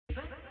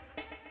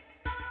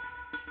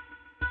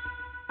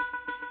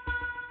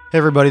Hey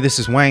everybody, this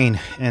is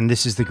Wayne, and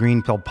this is the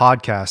Green Pill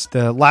Podcast.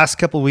 The last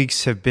couple of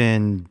weeks have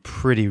been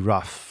pretty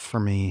rough for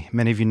me.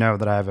 Many of you know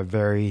that I have a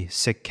very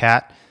sick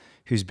cat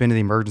who's been to the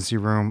emergency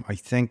room, I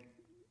think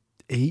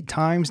 8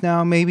 times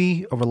now,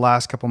 maybe, over the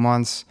last couple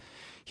months.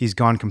 He's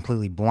gone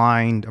completely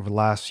blind over the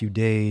last few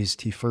days.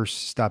 He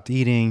first stopped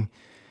eating,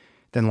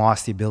 then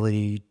lost the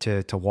ability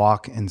to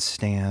walk and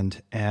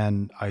stand.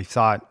 And I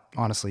thought,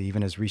 honestly,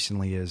 even as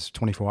recently as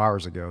 24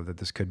 hours ago, that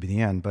this could be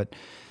the end. But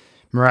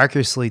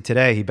miraculously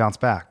today, he bounced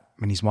back.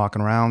 And he's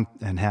walking around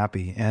and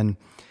happy. And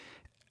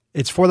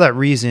it's for that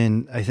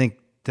reason, I think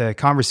the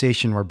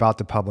conversation we're about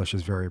to publish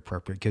is very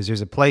appropriate, because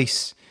there's a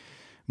place,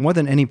 more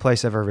than any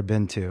place I've ever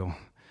been to,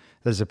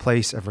 there's a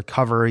place of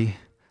recovery,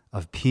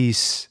 of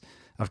peace,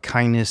 of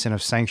kindness, and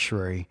of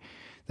sanctuary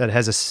that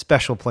has a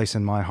special place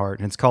in my heart,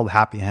 and it's called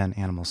Happy Hen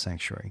Animal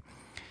Sanctuary.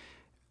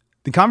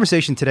 The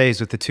conversation today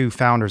is with the two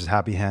founders of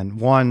Happy Hen.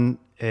 One,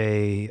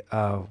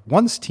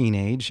 once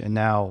teenage and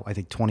now I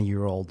think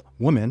 20-year-old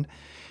woman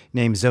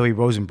named Zoe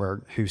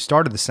Rosenberg, who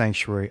started the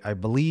sanctuary, I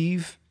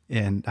believe,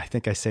 and I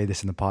think I say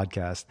this in the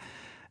podcast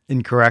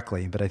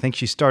incorrectly, but I think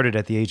she started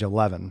at the age of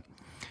 11.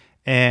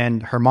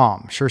 And her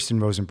mom, Sherstin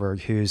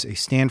Rosenberg, who's a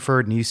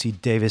Stanford and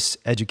UC Davis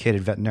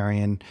educated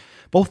veterinarian.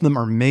 Both of them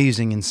are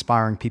amazing,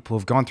 inspiring people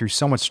who've gone through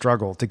so much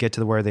struggle to get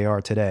to where they are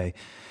today,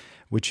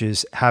 which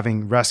is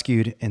having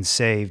rescued and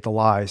saved the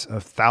lives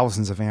of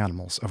thousands of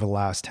animals over the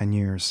last 10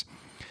 years.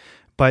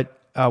 But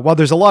while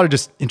there's a lot of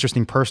just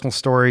interesting personal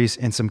stories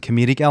and some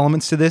comedic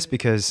elements to this,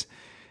 because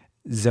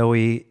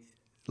Zoe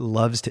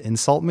loves to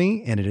insult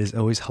me, and it is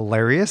always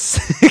hilarious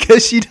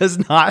because she does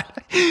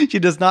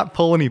not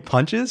pull any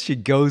punches. She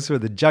goes for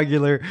the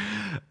jugular.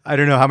 I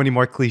don't know how many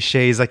more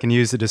cliches I can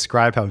use to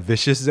describe how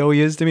vicious Zoe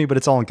is to me, but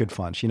it's all in good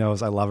fun. She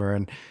knows I love her,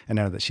 and I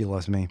know that she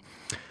loves me.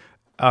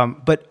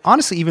 But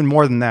honestly, even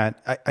more than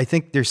that, I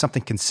think there's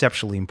something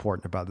conceptually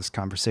important about this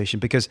conversation,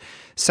 because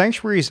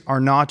sanctuaries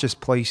are not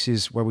just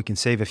places where we can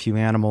save a few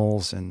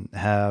animals and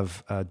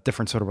have a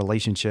different sort of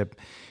relationship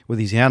with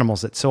these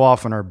animals that so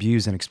often are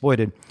abused and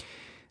exploited.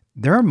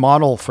 They're a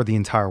model for the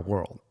entire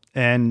world.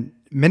 And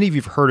many of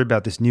you have heard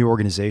about this new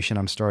organization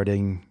I'm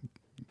starting,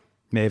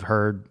 may have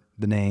heard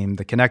the name,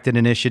 the Connected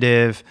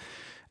Initiative,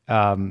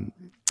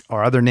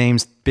 or other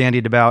names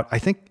bandied about. I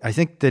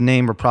think the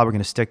name we're probably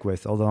going to stick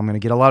with, although I'm going to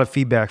get a lot of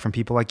feedback from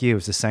people like you,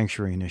 is the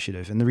Sanctuary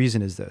Initiative. And the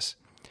reason is this.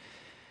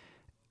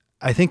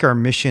 I think our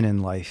mission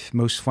in life,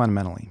 most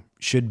fundamentally,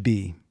 should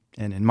be,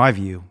 and in my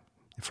view,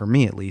 for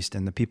me at least,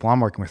 and the people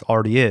I'm working with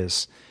already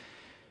is,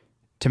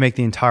 to make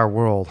the entire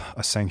world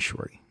a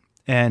sanctuary.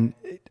 And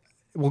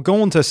we'll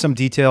go into some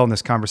detail in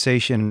this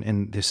conversation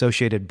in the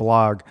associated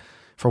blog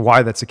for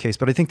why that's the case.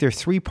 But I think there are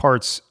 3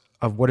 parts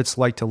of what it's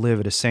like to live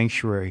at a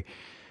sanctuary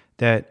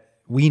that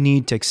we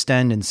need to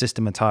extend and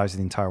systematize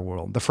the entire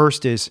world. The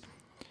first is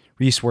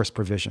resource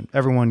provision.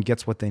 Everyone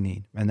gets what they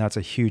need, and that's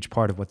a huge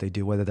part of what they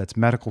do, whether that's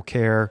medical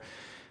care,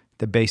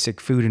 the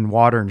basic food and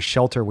water and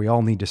shelter we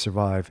all need to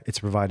survive. It's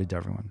provided to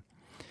everyone.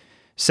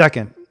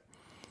 Second,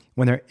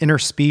 when there are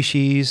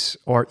interspecies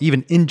or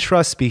even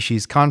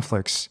intraspecies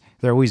conflicts,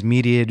 they're always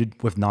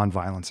mediated with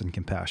nonviolence and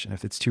compassion.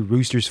 If it's 2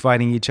 roosters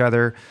fighting each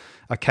other,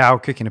 a cow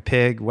kicking a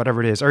pig,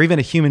 whatever it is, or even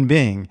a human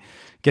being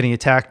getting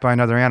attacked by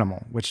another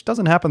animal, which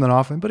doesn't happen that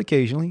often, but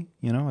occasionally,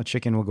 a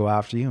chicken will go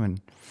after you,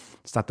 and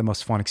it's not the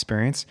most fun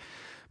experience.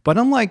 But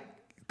unlike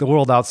the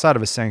world outside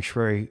of a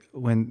sanctuary,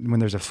 when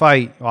there's a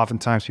fight,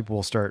 oftentimes people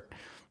will start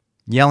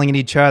yelling at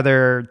each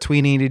other,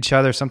 tweeting at each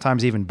other,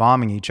 sometimes even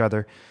bombing each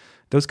other.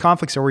 Those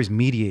conflicts are always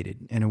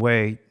mediated in a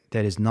way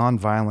that is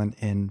nonviolent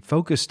and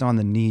focused on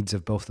the needs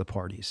of both the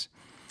parties.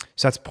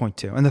 So that's point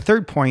 2. And the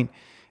third point,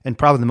 and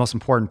probably the most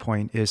important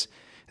point, is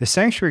the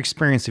sanctuary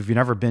experience, if you've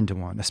never been to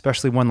one,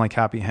 especially one like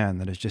Happy Hen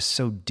that is just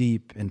so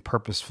deep and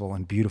purposeful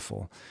and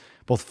beautiful,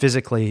 both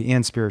physically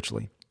and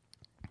spiritually,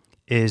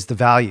 is the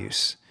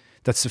values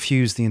that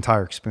suffuse the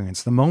entire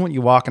experience. The moment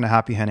you walk in a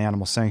Happy Hen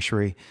Animal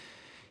Sanctuary,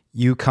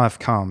 you have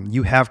come,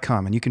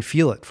 and you can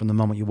feel it from the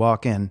moment you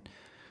walk in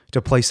to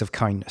a place of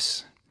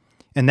kindness.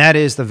 And that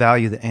is the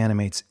value that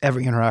animates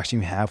every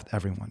interaction you have with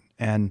everyone.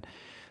 And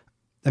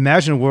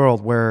imagine a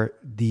world where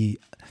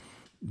the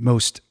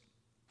most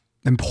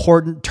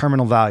important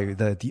terminal value,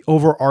 the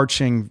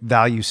overarching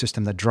value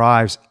system that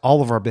drives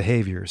all of our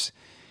behaviors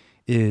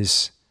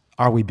is,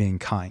 are we being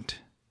kind?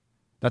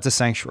 That's a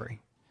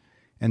sanctuary.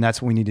 And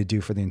that's what we need to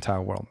do for the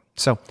entire world.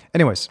 So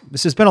anyways,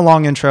 this has been a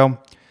long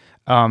intro.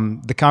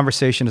 The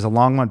conversation is a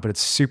long one, but it's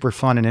super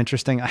fun and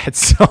interesting. I had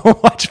so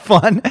much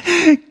fun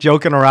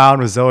joking around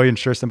with Zoe and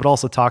Sherstin, but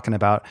also talking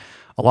about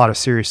a lot of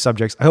serious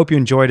subjects. I hope you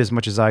enjoyed as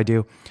much as I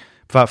do.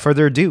 Without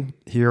further ado,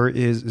 here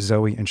is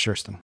Zoe and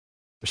Sherstin.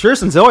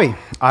 Sherstin, Zoe,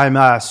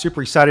 I'm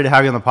super excited to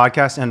have you on the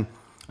podcast. And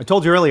I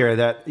told you earlier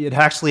that it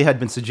actually had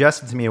been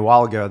suggested to me a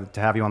while ago to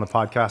have you on the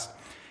podcast.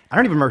 I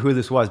don't even remember who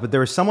this was, but there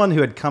was someone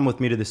who had come with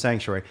me to the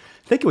sanctuary.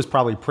 I think it was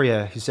probably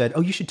Priya, who said,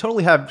 "Oh, you should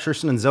totally have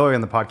Sherstin and Zoe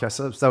on the podcast."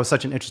 So that was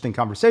such an interesting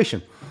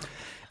conversation.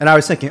 And I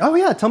was thinking, oh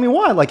yeah, tell me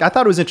why. Like, I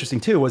thought it was interesting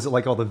too. Was it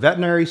like all the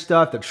veterinary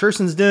stuff that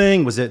Sherstin's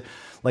doing? Was it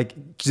like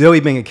Zoe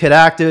being a kid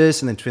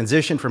activist and then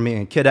transition from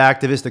being a kid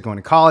activist to going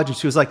to college? And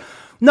she was like,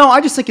 no,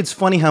 I just think it's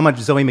funny how much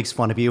Zoe makes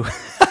fun of you. And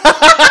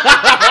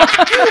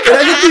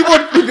I think people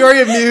would be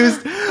very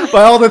amused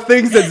by all the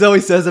things that Zoe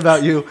says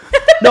about you.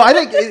 No, I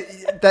think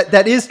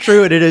that is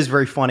true, and it is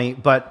very funny.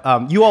 But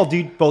you all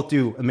both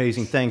do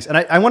amazing things. And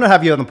I want to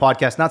have you on the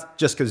podcast, not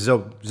just because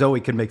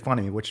Zoe could make fun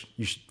of me, which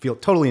you should feel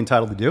totally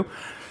entitled to do.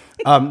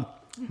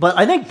 But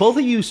I think both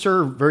of you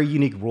serve very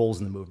unique roles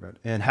in the movement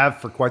and have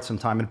for quite some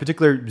time. In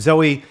particular,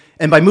 Zoe,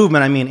 and by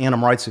movement, I mean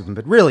animal rights movement.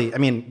 But really, I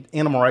mean,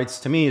 animal rights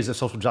to me is a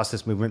social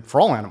justice movement for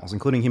all animals,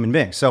 including human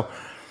beings. So,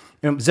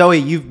 Zoe,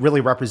 you've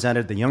really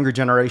represented the younger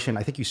generation.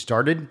 I think you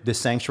started this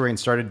sanctuary and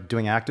started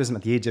doing activism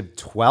at the age of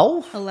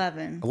 12?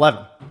 11.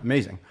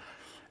 Amazing.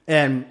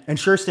 And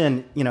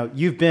Sherstin,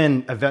 you've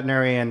been a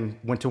veterinarian,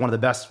 went to one of the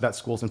best vet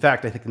schools. In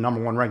fact, I think the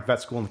 #1 ranked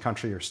vet school in the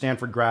country. You're a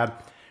Stanford grad.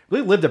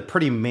 Really lived a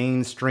pretty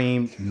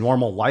mainstream,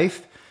 normal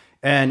life.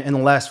 And in the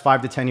last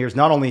 5 to 10 years,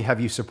 not only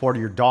have you supported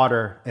your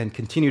daughter and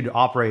continued to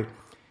operate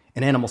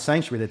an animal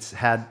sanctuary that's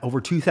had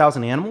over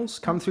 2,000 animals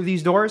come through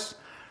these doors,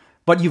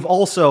 but you've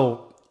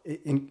also,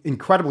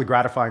 incredibly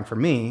gratifying for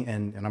me,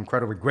 and I'm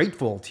incredibly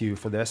grateful to you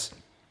for this,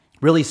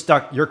 really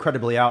stuck your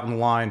credibility out in the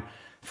line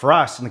for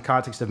us in the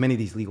context of many of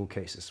these legal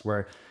cases,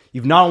 where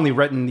you've not only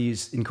written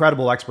these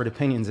incredible expert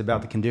opinions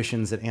about the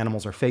conditions that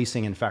animals are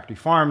facing in factory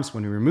farms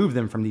when we remove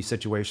them from these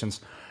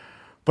situations,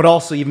 but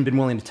also even been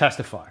willing to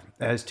testify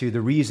as to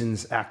the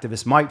reasons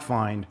activists might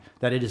find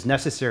that it is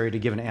necessary to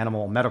give an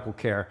animal medical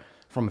care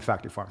from a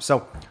factory farm.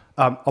 So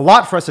a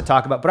lot for us to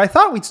talk about, but I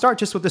thought we'd start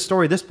just with the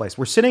story of this place.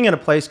 We're sitting in a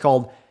place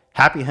called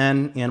Happy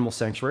Hen Animal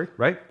Sanctuary,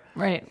 right?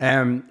 Right.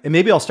 And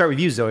maybe I'll start with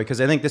you, Zoe,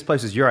 because I think this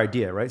place is your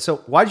idea, right?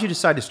 So why did you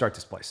decide to start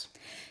this place?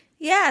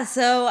 Yeah,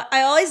 so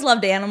I always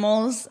loved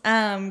animals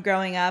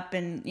growing up,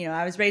 and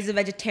I was raised a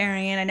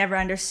vegetarian. I never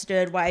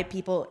understood why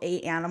people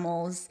ate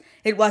animals.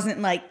 It wasn't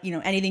like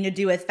anything to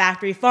do with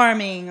factory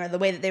farming or the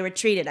way that they were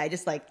treated. I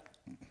just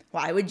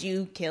why would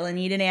you kill and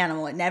eat an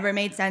animal? It never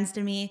made sense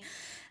to me.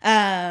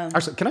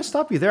 Actually, can I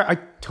stop you there? I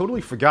totally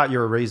forgot you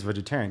were raised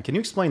vegetarian. Can you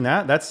explain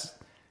that? That's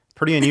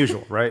pretty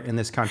unusual, right, in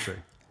this country.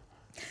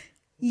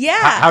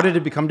 Yeah. How did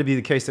it become to be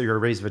the case that you're a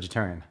raised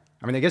vegetarian?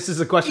 I mean, I guess this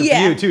is a question for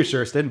you too,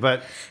 Sherstin,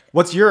 but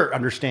what's your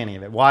understanding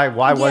of it? Why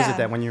was it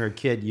that when you were a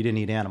kid, you didn't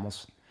eat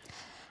animals?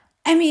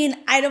 I mean,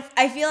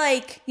 I feel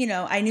like,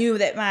 I knew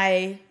that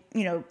my,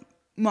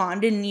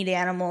 mom didn't eat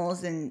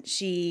animals, and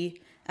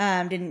she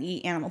didn't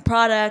eat animal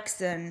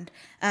products, and,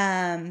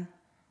 but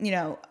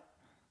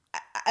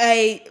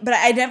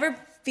I never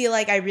feel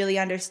like I really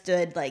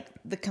understood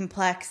the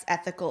complex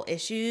ethical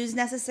issues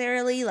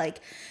necessarily.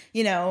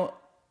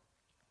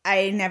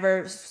 I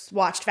never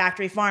watched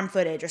factory farm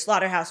footage or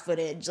slaughterhouse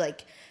footage.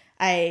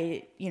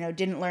 I,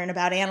 didn't learn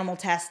about animal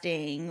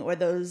testing or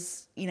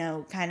those,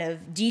 kind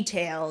of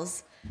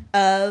details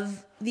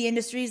of the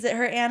industries that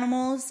hurt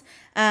animals.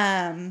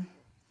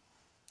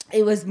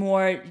 It was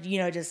more,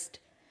 just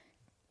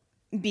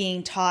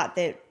being taught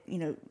that,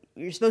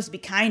 you're supposed to be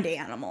kind to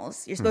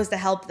animals. You're supposed to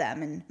help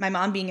them. And my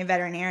mom being a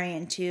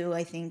veterinarian too,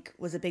 I think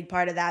was a big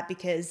part of that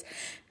because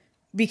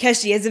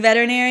she is a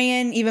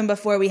veterinarian, even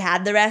before we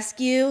had the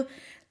rescue,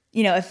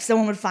 if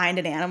someone would find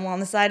an animal on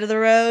the side of the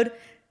road,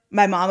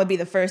 my mom would be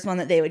the first one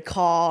that they would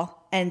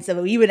call. And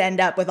so we would end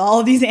up with all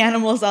of these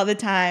animals all the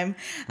time.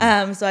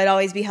 So I'd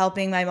always be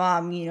helping my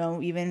mom,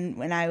 even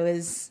when I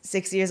was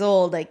 6 years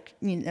old,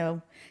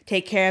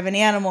 take care of an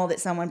animal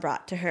that someone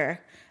brought to her.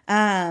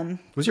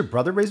 Was your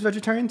brother raised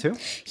vegetarian too?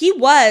 He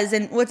was.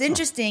 And what's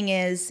interesting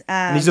is...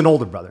 and he's an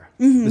older brother.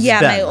 Yeah,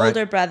 Ben, my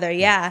older brother,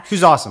 yeah.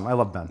 Who's awesome. I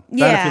love Ben.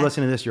 Yeah. Ben, if you're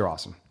listening to this, you're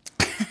awesome.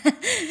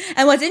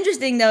 And what's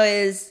interesting, though,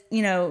 is,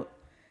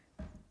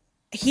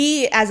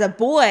 he, as a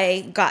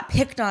boy, got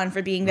picked on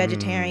for being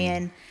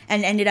vegetarian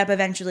and ended up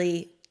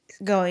eventually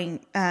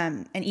going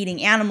and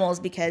eating animals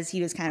because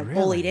he was kind of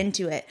bullied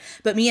into it.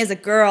 But me as a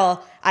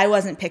girl, I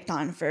wasn't picked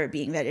on for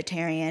being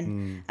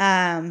vegetarian,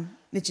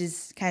 which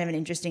is kind of an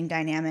interesting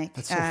dynamic.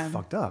 That's so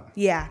fucked up.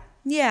 Yeah.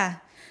 Yeah.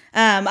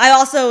 I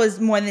also was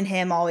more than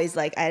him always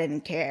I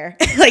didn't care.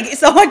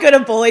 Someone could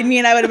have bullied me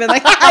and I would have been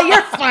like,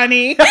 you're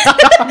funny.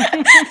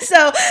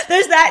 So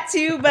there's that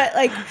too. But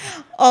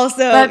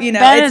also, Ben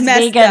it's is messed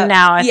vegan up.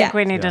 now. I think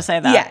we need to say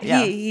that.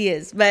 Yeah. He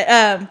is.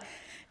 But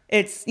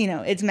it's,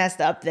 it's messed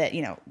up that,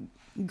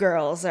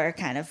 girls are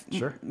kind of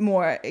it's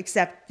more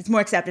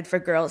accepted for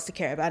girls to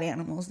care about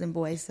animals than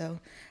boys. So,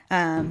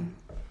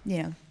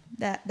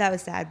 that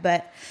was sad.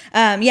 But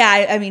I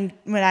mean,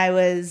 when I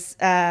was,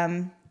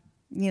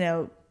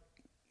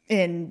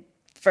 in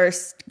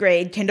first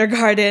grade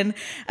kindergarten,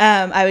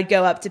 I would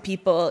go up to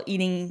people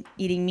eating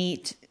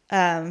meat,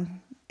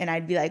 and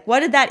I'd be like, "What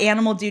did that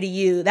animal do to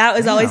you?" That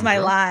was always my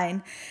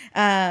line.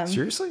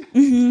 Seriously?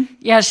 Mm-hmm.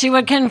 Yeah, she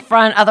would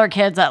confront other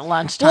kids at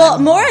lunchtime. Well,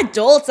 more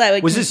adults I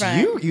would Was confront.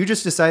 this you? You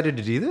just decided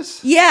to do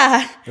this?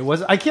 Yeah. It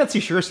was. I can't see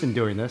Sherstin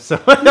doing this. So.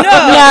 No,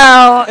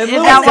 that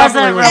wasn't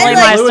definitely really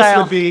my Lewis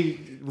style.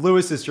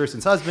 Lewis is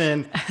Sherstin's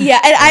husband. Yeah,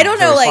 and I don't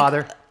know,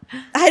 father.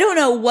 I don't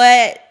know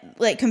what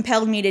like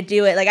compelled me to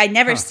do it. Like I'd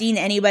never seen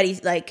anybody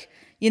like,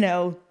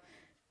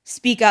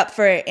 speak up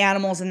for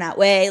animals in that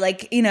way.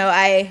 Like,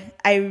 I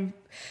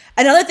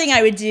another thing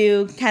I would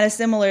do kind of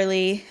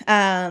similarly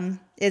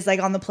is like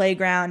on the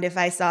playground if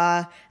I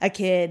saw a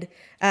kid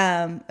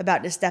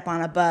about to step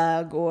on a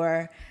bug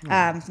or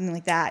something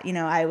like that,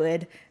 I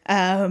would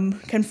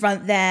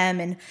confront them.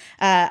 And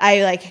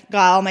I like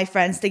got all my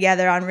friends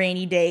together on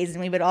rainy days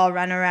and we would all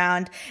run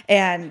around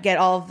and get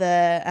all of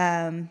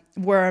the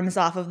worms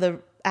off of the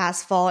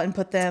asphalt and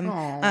put them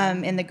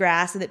in the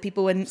grass so that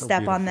people wouldn't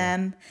step on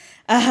them.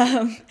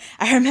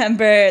 I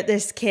remember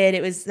this kid,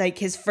 it was like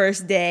his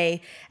first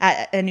day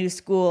at a new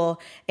school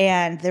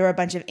and there were a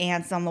bunch of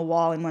ants on the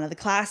wall in one of the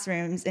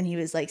classrooms and he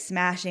was like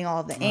smashing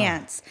all of the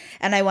ants.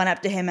 And I went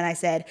up to him and I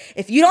said,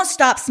 if you don't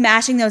stop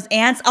smashing those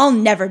ants, I'll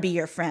never be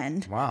your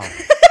friend. Wow.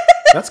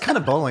 That's kind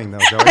of bullying, though,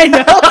 Joey. I know.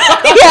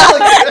 Yeah.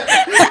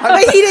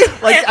 But he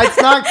didn't. Like,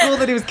 it's not cool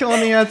that he was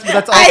killing the ants, but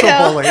that's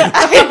also bullying. Yeah,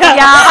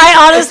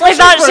 I honestly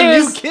thought for she a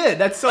was. new kid.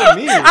 That's so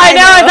mean. I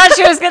know. I thought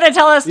she was going to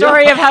tell a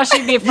story of how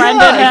she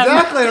befriended him.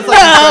 Exactly. And it's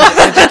like, you try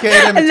to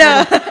educate him.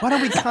 No. Why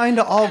don't we kind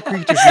to all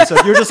creatures? And so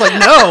you're just like,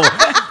 no,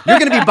 you're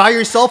going to be by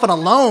yourself and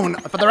alone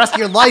for the rest of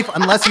your life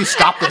unless you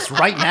stop this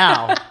right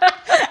now.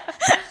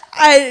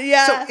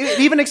 So it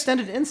even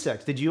extended to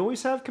insects. Did you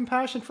always have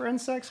compassion for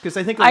insects? Because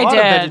I think a lot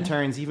of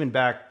vegetarians, even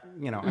back,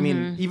 I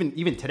mean,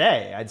 even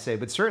today, I'd say,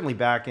 but certainly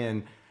back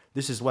in,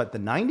 this is what, the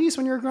 90s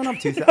when you were growing up?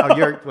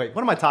 Wait,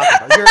 what am I talking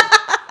about?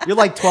 You're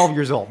like 12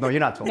 years old. No, you're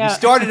not 12. No. You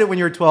started it when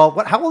you were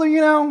 12. How old are you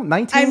now?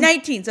 19? I'm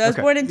 19. So I was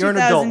born in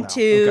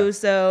 2002. Okay.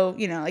 So,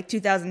 like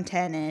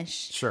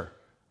 2010-ish. Sure.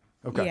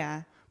 Okay.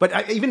 Yeah.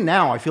 But even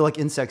now, I feel like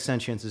insect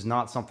sentience is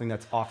not something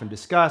that's often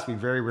discussed. We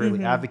very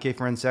rarely advocate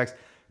for insects.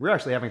 We're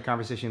actually having a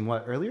conversation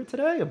earlier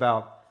today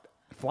about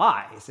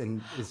flies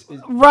and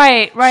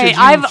right.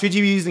 Should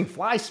you be using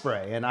fly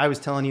spray? And I was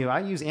telling you I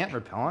use ant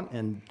repellent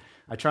and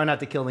I try not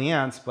to kill the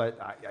ants, but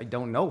I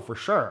don't know for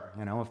sure.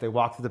 If they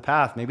walk through the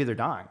path, maybe they're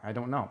dying. I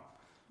don't know.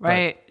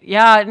 Right? But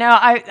yeah. No.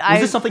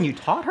 Was this something you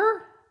taught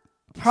her?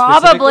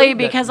 Probably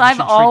because I've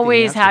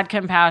always had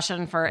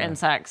compassion for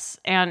insects,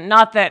 and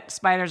not that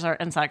spiders are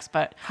insects,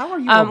 but how are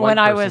you a white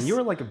person? You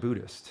were like a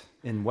Buddhist.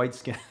 In white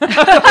skin.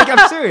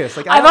 I'm serious.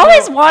 I've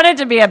always wanted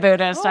to be a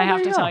Buddhist, I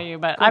have to tell you,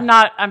 but cool. I'm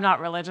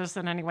not religious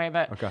in any way,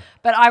 but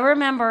I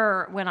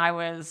remember when I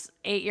was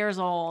 8 years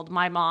old,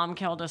 my mom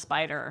killed a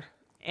spider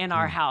in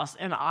our house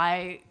and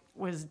I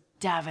was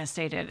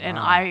devastated and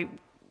I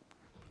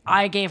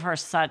gave her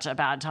such a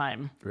bad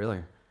time. Really?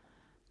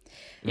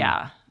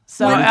 Yeah.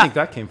 So where do you think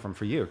that came from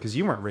for you? Because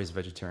you weren't raised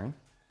vegetarian.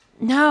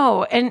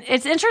 No, and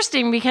it's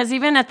interesting because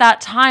even at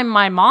that time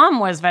my mom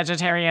was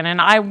vegetarian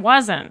and I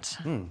wasn't.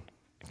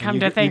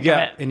 Come to think of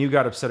it. And you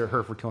got upset at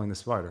her for killing the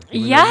spider.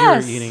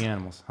 Yes. You were eating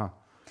animals, huh?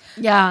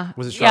 Yeah.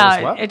 Was it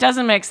Charlotte's Web? It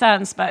doesn't make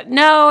sense, but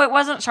no, it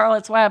wasn't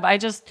Charlotte's Web. I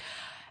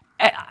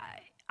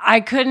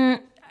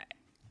couldn't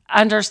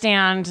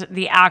understand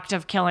the act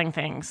of killing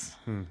things.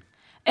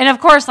 And of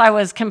course I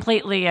was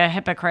completely a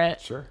hypocrite.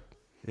 Sure.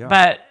 Yeah.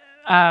 But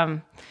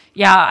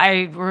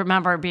I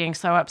remember being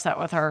so upset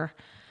with her.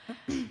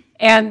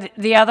 And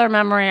the other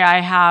memory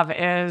I have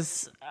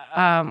is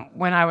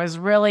when I was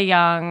really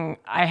young,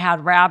 I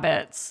had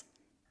rabbits,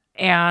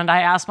 and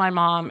I asked my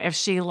mom if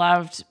she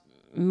loved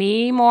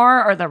me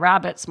more or the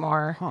rabbits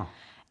more.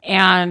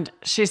 And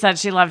she said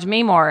she loved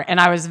me more, and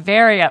I was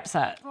very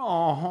upset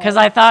because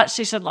I thought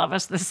she should love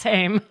us the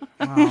same.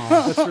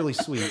 That's really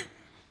sweet.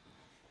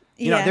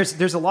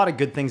 There's a lot of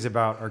good things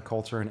about our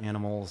culture and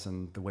animals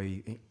and the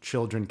way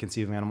children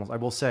conceive of animals. I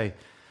will say,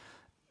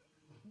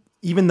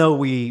 even though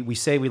we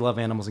say we love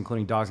animals,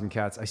 including dogs and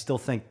cats, I still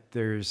think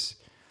there's,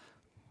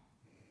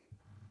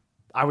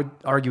 I would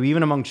argue,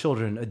 even among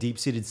children, a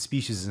deep-seated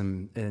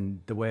speciesism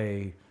in the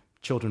way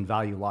children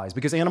value lives,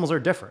 because animals are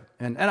different.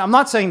 And I'm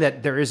not saying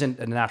that there isn't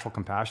a natural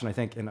compassion. I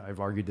think, and I've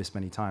argued this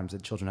many times,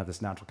 that children have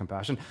this natural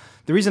compassion.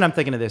 The reason I'm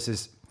thinking of this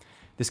is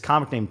this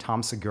comic named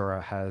Tom Segura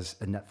has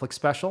a Netflix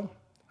special.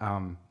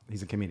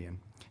 He's a comedian.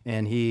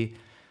 And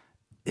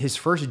his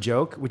first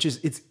joke, which is,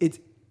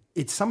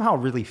 it's somehow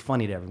really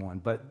funny to everyone,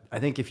 but I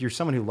think if you're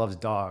someone who loves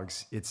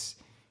dogs, it's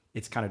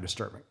kind of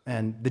disturbing.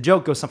 And the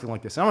joke goes something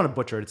like this. I don't want to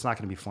butcher it. It's not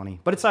going to be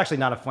funny, but it's actually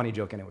not a funny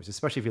joke anyways,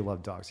 especially if you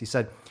love dogs. He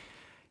said,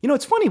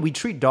 it's funny, we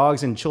treat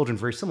dogs and children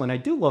very similar, and I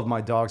do love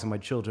my dogs and my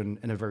children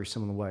in a very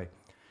similar way.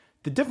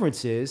 The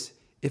difference is,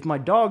 if my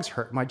dogs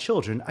hurt my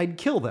children, I'd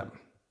kill them.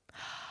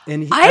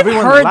 And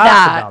everyone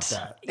laughs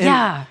about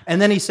that.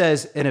 And then he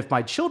says, and if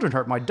my children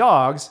hurt my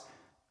dogs,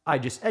 I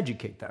just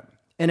educate them.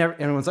 And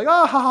everyone's like,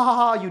 oh, ha, ha, ha,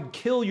 ha, you'd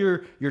kill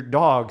your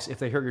dogs if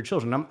they hurt your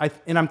children.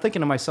 And I'm thinking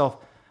to myself,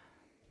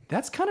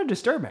 that's kind of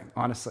disturbing,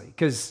 honestly,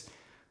 because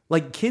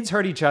like kids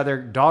hurt each other,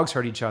 dogs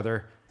hurt each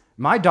other.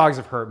 My dogs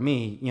have hurt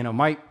me.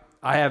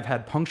 I have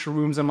had puncture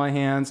wounds on my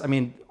hands. I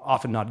mean,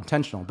 often not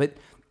intentional, but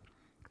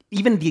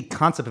even the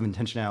concept of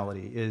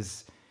intentionality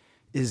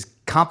is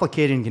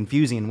complicated and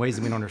confusing in ways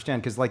that we don't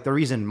understand. Because like the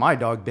reason my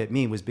dog bit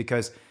me was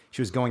because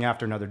she was going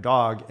after another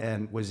dog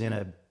and was in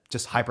a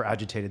just hyper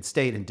agitated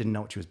state and didn't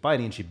know what she was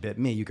biting and she bit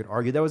me, you could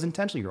argue that was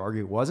intentional. You could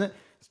argue it wasn't.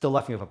 Still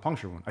left me with a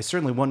puncture wound. I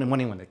certainly wouldn't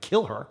want anyone to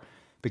kill her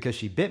because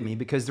she bit me,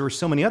 because there were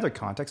so many other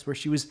contexts where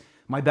she was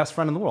my best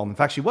friend in the world. In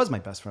fact, she was my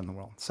best friend in the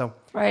world. So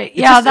right.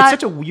 it's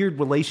such a weird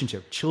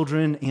relationship,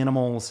 children,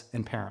 animals,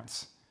 and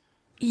parents.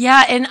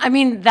 Yeah, and I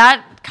mean,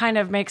 that kind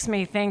of makes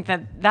me think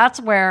that that's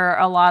where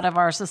a lot of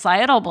our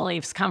societal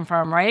beliefs come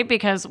from, right?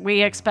 Because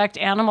we expect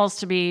animals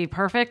to be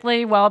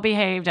perfectly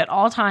well-behaved at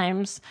all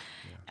times.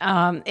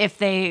 If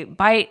they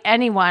bite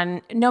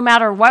anyone, no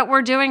matter what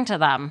we're doing to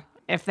them,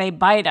 if they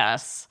bite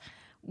us,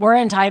 we're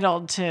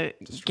entitled to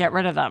get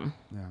rid of them.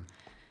 Yeah.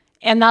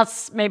 And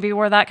that's maybe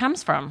where that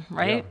comes from,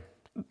 right?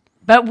 Yeah.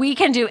 But we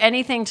can do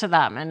anything to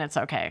them, and it's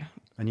okay.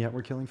 And yet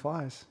we're killing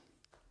flies.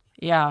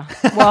 Yeah.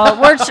 Well,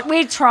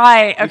 we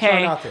try. Okay.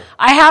 try not to.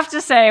 I have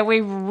to say,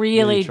 we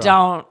really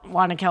don't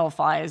want to kill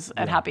flies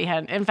at Happy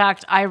Hen. In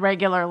fact, I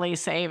regularly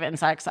save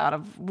insects out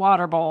of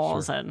water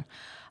bowls, and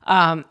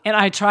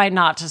I try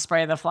not to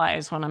spray the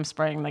flies when I'm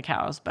spraying the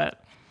cows.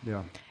 But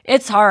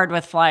it's hard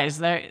with flies.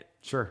 They're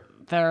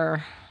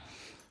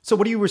So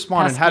what do you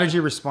respond, pesky. and how did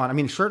you respond? I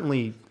mean,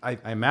 certainly, I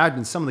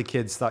imagine some of the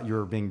kids thought you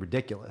were being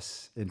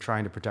ridiculous in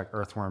trying to protect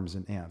earthworms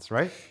and ants,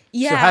 right?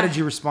 Yeah. So how did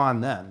you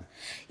respond then?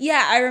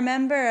 Yeah, I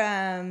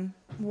remember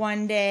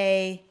one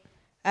day,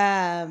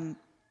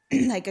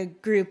 like a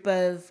group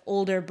of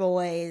older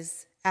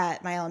boys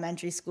at my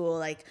elementary school,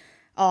 like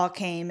all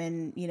came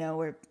and,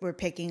 were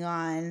picking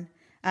on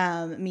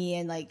me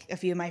and like a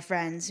few of my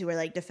friends who were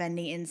like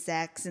defending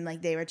insects, and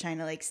like they were trying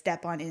to like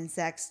step on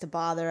insects to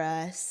bother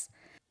us.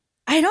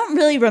 I don't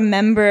really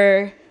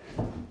remember.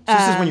 So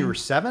this is when you were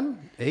 7,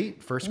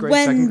 8, first grade,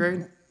 second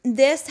grade?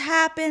 This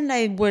happened,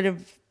 I would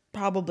have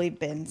probably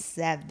been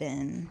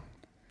 7.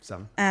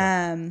 7.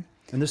 And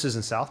this is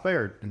in South Bay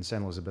or in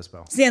San Luis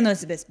Obispo? San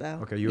Luis Obispo.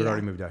 Okay, you had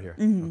already moved out here.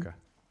 Mm-hmm. Okay.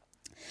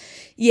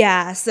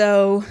 Yeah,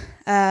 so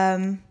but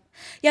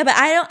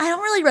I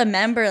don't really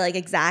remember like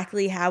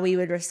exactly how we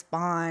would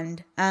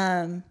respond.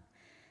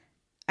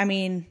 I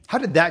mean, how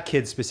did that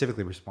kid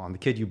specifically respond? The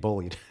kid you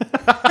bullied?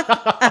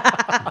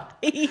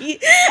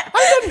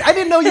 I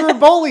didn't know you were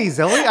bullies,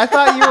 Ellie. I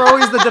thought you were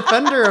always the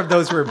defender of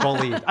those who were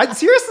bullied.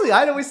 Seriously,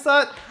 I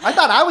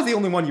thought I was the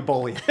only one you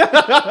bullied.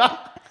 I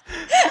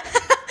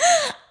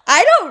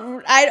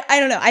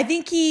don't know. I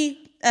think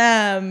he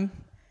kind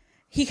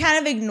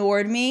of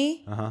ignored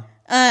me.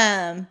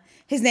 Uh-huh.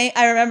 His name,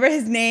 I remember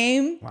his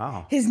name.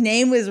 Wow. His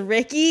name was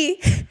Ricky.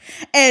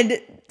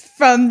 And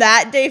from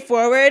that day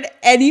forward,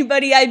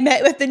 anybody I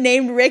met with the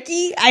name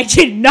Ricky, I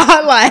did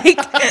not like.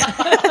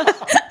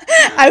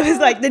 I was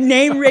like, the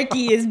name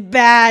Ricky is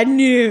bad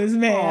news,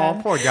 man.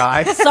 Oh, poor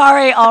guy.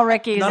 Sorry, all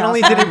Rickies. Not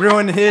only did it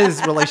ruin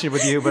his relationship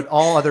with you, but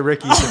all other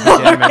Rickies have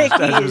been damaged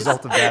as a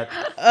result of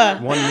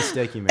that one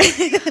mistake you made.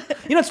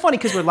 It's funny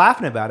because we're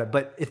laughing about it,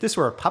 but if this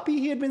were a puppy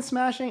he had been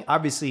smashing,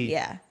 obviously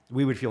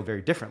we would feel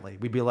very differently.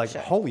 We'd be like,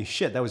 holy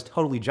shit, that was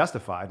totally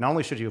justified. Not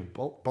only should you have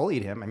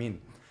bullied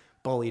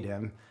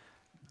him,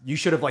 you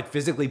should have like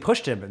physically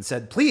pushed him and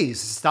said, please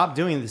stop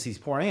doing this. These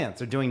poor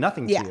ants are doing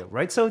nothing to you.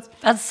 Right. So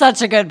that's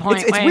such a good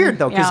point. It's weird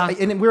though. Because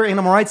we're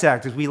animal rights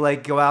activists. We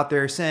like go out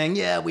there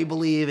saying, we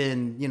believe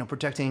in,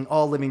 protecting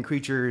all living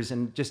creatures.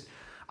 And just,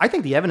 I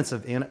think the evidence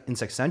of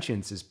insect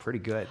sentience is pretty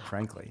good,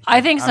 frankly.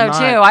 I think so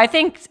too. I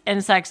think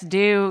insects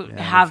do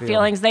have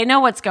feelings. They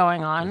know what's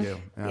going on. They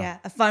do. Yeah.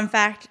 A fun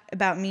fact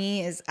about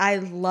me is I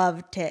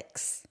love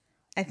ticks.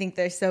 I think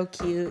they're so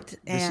cute.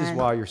 This is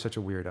why you're such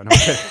a weirdo.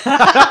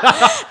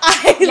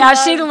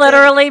 She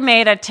literally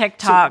made a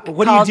TikTok. So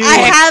what do you do? I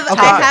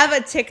have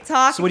a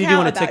TikTok. So what do you do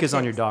when a tick is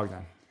on your dog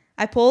then?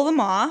 I pull them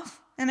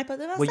off and I put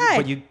them outside.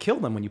 But you kill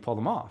them when you pull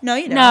them off. No,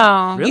 you don't.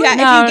 No. Really? If you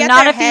get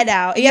their head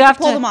out, you have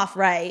to pull them off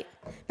right.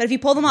 But if you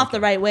pull them off the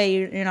right way,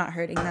 you're not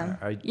hurting them.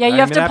 You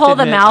have to pull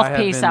the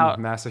mouthpiece out. I've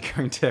been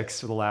massacring ticks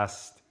for the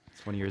last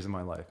 20 years of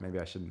my life. Maybe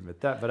I shouldn't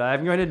admit that, but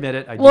I'm going to admit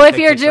it. Well, if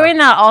you're doing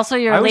that, also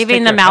you're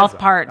leaving the mouth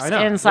parts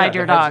inside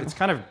your dog. It's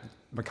kind of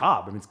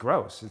macabre. I mean, it's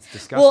gross. It's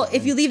disgusting. Well,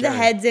 if you leave the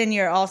heads in,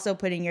 you're also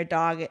putting your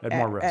dog at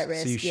more risk. At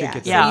risk. So you should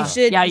get the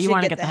head out. You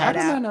want to get the head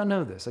out. How did I not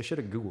know this? I should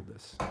have Googled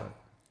this.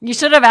 You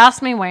should have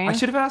asked me, Wayne. I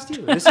should have asked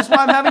you. This is why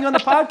I'm having you on the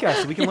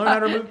podcast, so we can learn how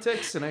to remove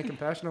ticks in a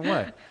compassionate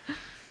way.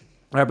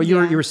 All right, but you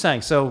were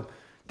saying, so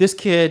this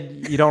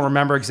kid, you don't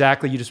remember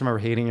exactly. You just remember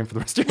hating him for the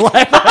rest of your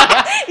life.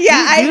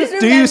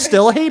 Do you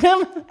still hate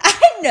him?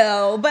 I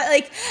know, but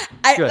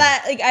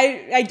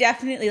I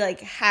definitely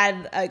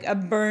had a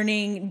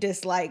burning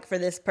dislike for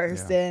this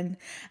person.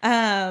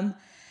 Yeah.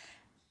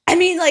 I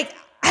mean,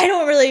 I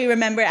don't really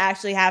remember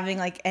actually having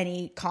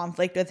any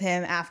conflict with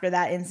him after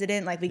that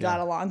incident. We got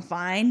along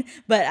fine,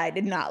 but I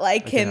did not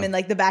like him. In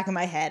the back of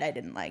my head, I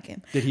didn't like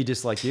him. Did he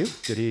dislike you?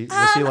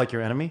 Was he like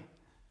your enemy?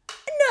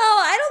 No,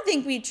 I don't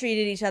think we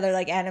treated each other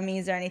like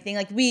enemies or anything.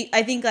 I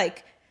think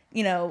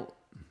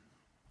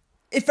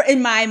if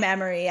in my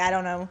memory, I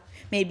don't know,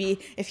 maybe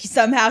if he's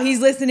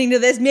listening to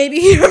this, maybe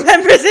he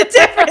remembers it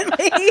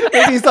differently.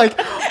 Maybe he's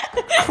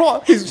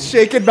he's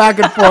shaking back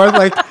and forth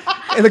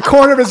in the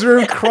corner of his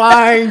room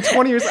crying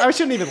 20 years. I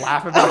shouldn't even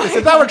laugh about this.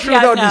 If that were true,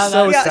 that would be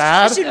so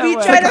sad. Should we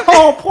try to?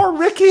 Oh, poor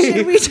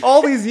Ricky.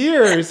 All these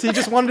years, he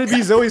just wanted to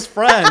be Zoe's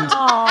friend.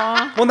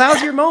 Aww. Well,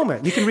 now's your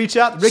moment. You can reach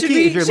out.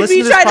 Ricky, if you're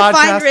listening to this podcast. Should we try to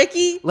find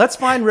Ricky? Let's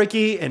find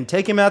Ricky and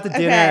take him out to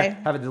dinner,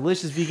 have a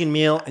delicious vegan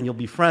meal, and you'll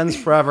be friends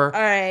forever.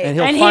 All right.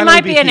 And he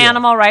might be an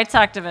animal rights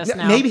activist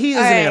now. Maybe he is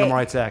an animal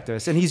rights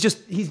activist, and he's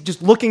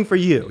just looking for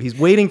you. He's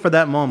waiting for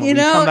that moment when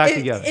you come back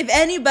together. If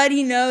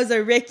anybody knows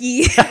a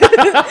Ricky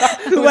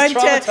who went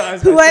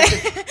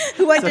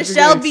to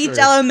Shell Beach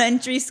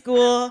Elementary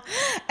School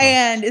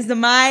and is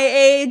my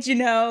age,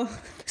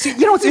 See,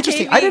 what's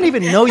interesting? I didn't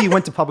even know you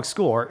went to public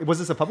school. Or was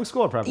this a public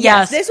school or private?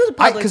 Yes, this was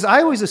public. Because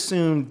I always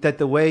assumed that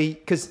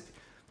because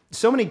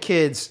so many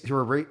kids who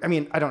are,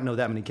 I don't know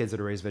that many kids that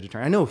are raised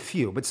vegetarian. I know a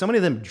few, but so many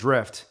of them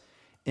drift.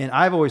 And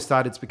I've always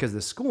thought it's because of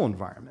the school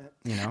environment,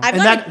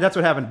 that's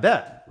what happened to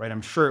Beth, right?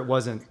 I'm sure it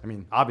wasn't,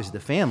 obviously the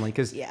family,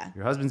 because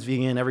your husband's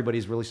vegan,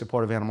 everybody's really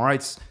supportive of animal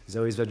rights,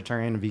 Zoe's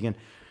vegetarian and vegan.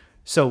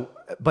 So,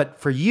 but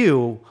for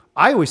you,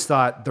 I always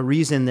thought the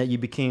reason that you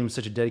became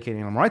such a dedicated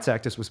animal rights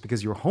activist was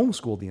because you were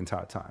homeschooled the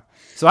entire time.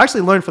 So I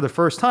actually learned for the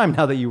first time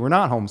now that you were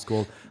not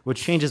homeschooled,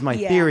 which changes my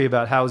theory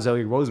about how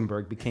Zoe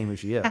Rosenberg became who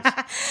she is.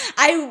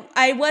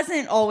 I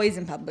wasn't always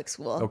in public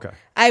school. Okay.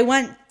 I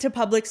went to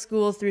public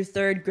school through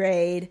 3rd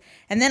grade.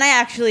 And then I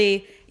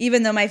actually,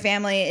 even though my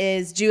family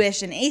is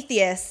Jewish and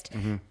atheist,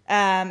 in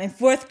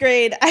 4th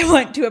grade, I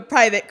went to a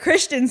private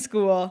Christian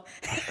school.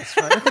 That's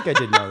right. I think I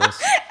did know this.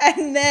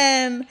 And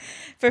then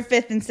for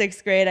 5th and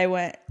 6th grade,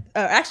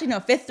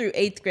 5th through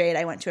 8th grade,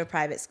 I went to a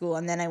private school.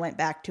 And then I went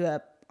back to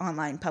a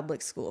online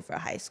public school for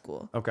high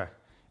school. Okay.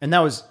 And that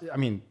was,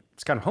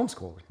 it's kind of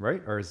homeschooling,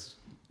 right? Or is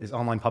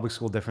online public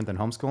school different than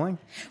homeschooling?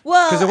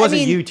 Well, because it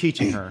wasn't you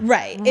teaching her.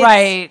 Right.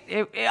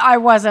 I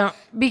wasn't,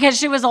 because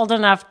she was old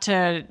enough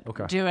to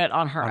do it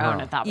on her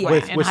own at that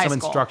point with high some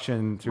school.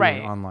 Instruction through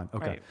online.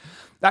 Okay.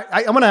 Right.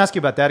 I want to ask you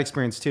about that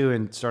experience too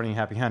and starting a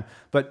Happy Hand.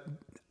 But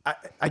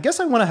I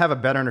guess I want to have a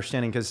better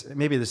understanding, because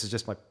maybe this is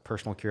just my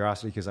personal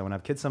curiosity, because I want to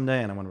have kids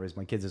someday and I want to raise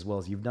my kids as well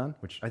as you've done,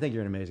 which I think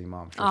you're an amazing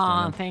mom.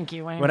 Oh, thank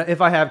you, Wayne.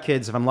 If I have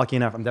kids, if I'm lucky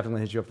enough, I'm definitely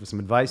going to hit you up for some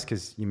advice,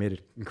 because you made an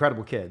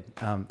incredible kid.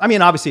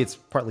 Obviously it's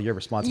partly your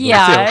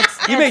responsibility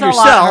too. You made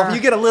yourself, you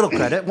get a little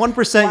credit. 1%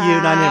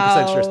 you,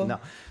 99% Sherstin.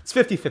 No, it's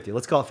 50-50.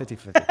 Let's call it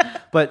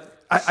 50-50.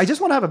 But I just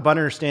want to have a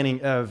better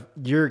understanding of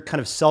your kind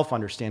of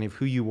self-understanding of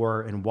who you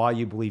were and why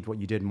you believed what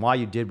you did and why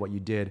you did what you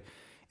did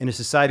in a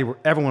society where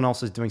everyone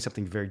else is doing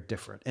something very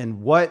different.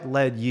 And what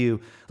led you,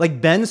 like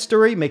Ben's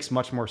story makes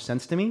much more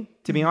sense to me,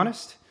 to be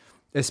honest,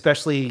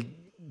 especially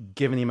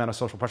given the amount of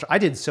social pressure. I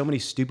did so many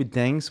stupid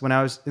things when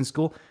I was in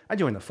school. I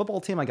joined the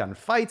football team. I got in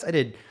fights.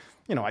 I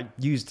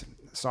used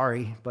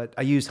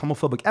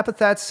homophobic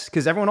epithets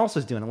because everyone else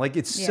is doing it. Like,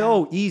 it's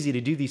so easy to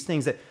do these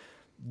things that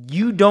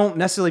you don't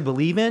necessarily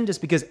believe in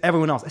just because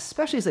everyone else,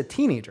 especially as a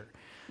teenager.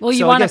 Well,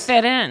 you want to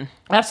fit in.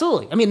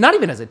 Absolutely. Not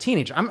even as a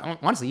teenager. I'm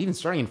honestly, even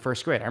starting in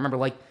 1st grade. I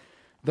remember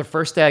the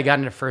first day I got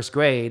into 1st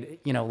grade,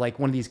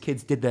 one of these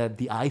kids did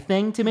the eye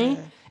thing to me.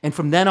 And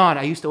from then on,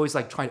 I used to always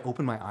try to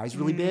open my eyes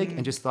really big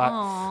and just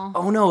thought,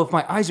 oh no, if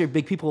my eyes are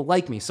big, people will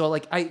like me. So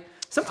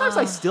sometimes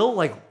I still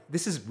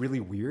this is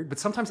really weird, but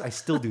sometimes I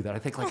still do that. I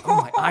think oh,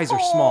 my eyes are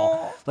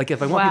small.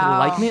 If I want people to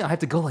like me, I have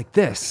to go like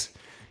this,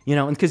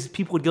 and because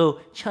people would go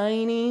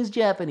Chinese,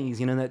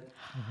 Japanese,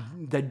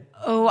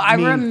 I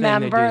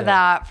remember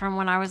that from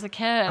when I was a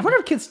kid. I wonder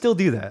if kids still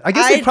do that. I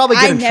guess they probably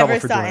get in trouble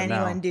for doing it now. I never saw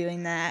anyone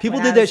doing that. People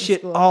did that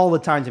shit all the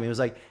time to me. It was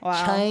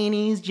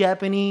Chinese,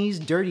 Japanese,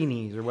 dirty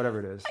knees, or whatever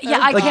it is. Yeah,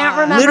 I can't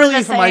remember literally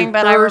the saying,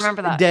 but I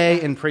remember that.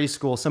 Day in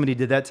preschool, somebody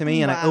did that to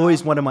me, and I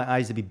always wanted my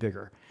eyes to be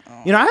bigger.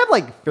 I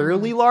have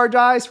fairly large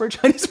eyes for a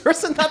Chinese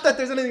person. Not that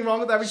there's anything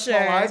wrong with having small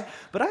eyes,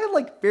 but I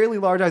had fairly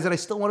large eyes, and I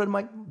still wanted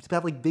to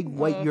have big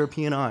white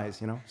European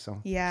eyes. So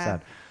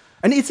sad.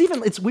 And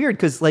it's weird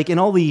because in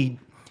all the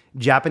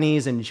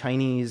Japanese and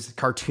Chinese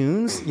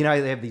cartoons, they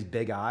have these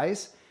big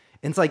eyes.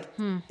 And it's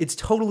it's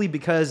totally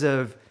because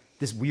of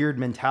this weird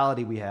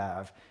mentality we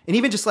have. And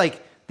even just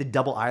the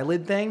double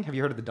eyelid thing. Have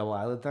you heard of the double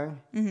eyelid thing?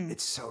 Mm-hmm.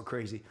 It's so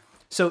crazy.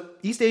 So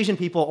East Asian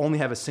people only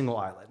have a single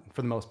eyelid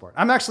for the most part.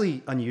 I'm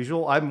actually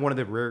unusual. I'm one of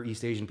the rare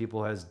East Asian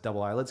people who has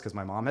double eyelids because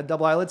my mom had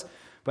double eyelids.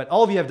 But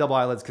all of you have double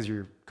eyelids because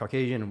you're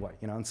Caucasian and white,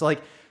 And so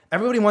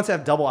everybody wants to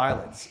have double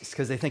eyelids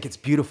because they think it's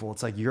beautiful.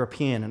 It's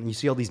European, and you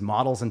see all these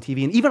models on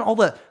TV, and even all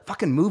the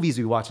fucking movies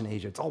we watch in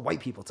Asia. It's all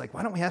white people. It's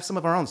why don't we have some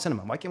of our own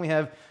cinema? Why can't we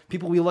have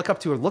people we look up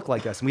to or look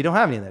like us? And we don't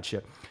have any of that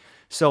shit.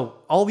 So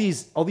all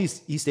these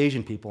East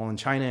Asian people in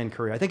China and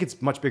Korea, I think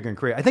it's much bigger in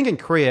Korea. I think in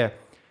Korea,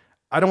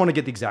 I don't want to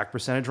get the exact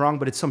percentage wrong,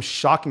 but it's some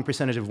shocking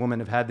percentage of women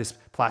have had this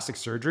plastic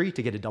surgery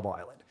to get a double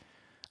eyelid.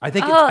 I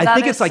think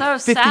it's so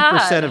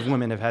 50% of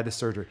women have had this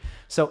surgery.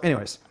 So,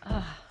 anyways,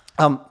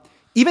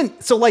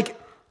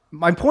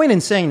 my point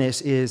in saying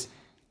this is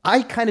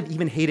I kind of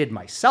even hated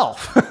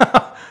myself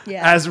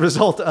as a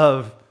result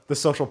of the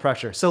social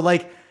pressure. So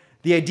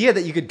the idea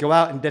that you could go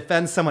out and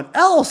defend someone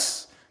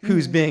else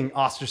who's being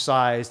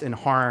ostracized and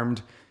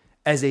harmed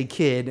as a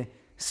kid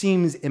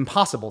seems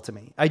impossible to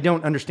me. I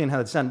don't understand how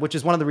that's done, which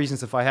is one of the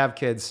reasons if I have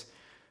kids,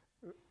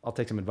 I'll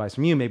take some advice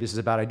from you. Maybe this is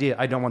a bad idea.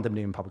 I don't want them to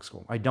be in public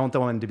school. I don't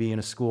want them to be in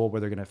a school where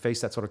they're going to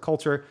face that sort of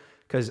culture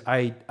because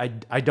I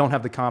don't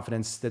have the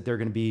confidence that they're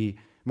going to be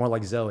more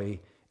like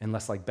Zoe and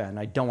less like Ben.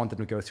 I don't want them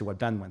to go through what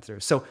Ben went through.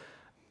 So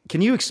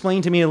can you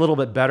explain to me a little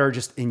bit better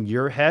just in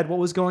your head what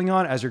was going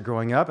on as you're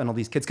growing up and all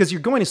these kids? Because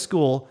you're going to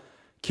school,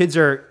 kids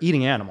are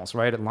eating animals,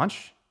 right, at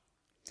lunch?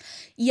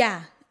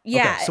 Yeah.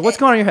 Okay, so what's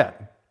going on in your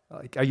head?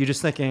 Like, are you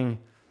just thinking...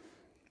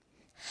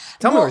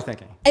 Tell me what you're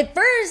thinking. At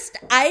first,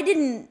 I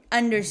didn't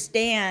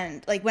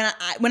understand. Like when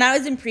I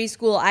was in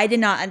preschool, I did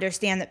not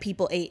understand that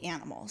people ate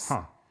animals.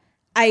 Huh.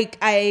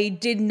 I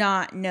did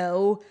not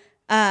know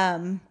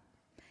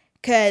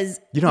because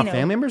you don't have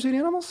family members eat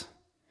animals?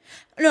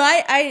 No,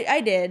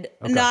 I did.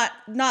 Okay. Not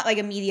like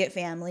immediate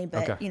family,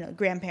 but Okay.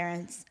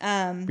 grandparents.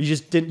 You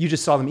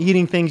just saw them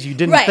eating things. You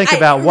didn't Right, think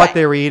about what right.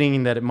 they were eating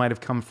and that it might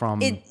have come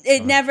from.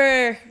 It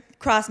never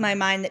crossed my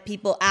mind that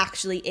people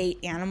actually ate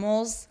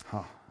animals.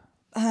 Huh.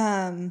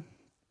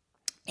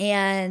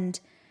 And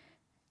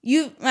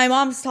my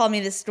mom's told me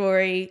this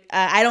story.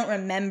 I don't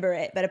remember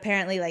it, but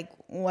apparently,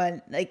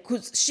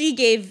 she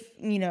gave,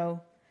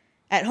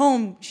 at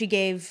home, she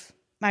gave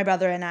my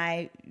brother and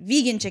I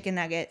vegan chicken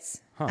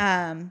nuggets.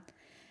 Huh.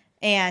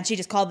 And she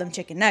just called them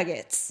chicken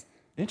nuggets.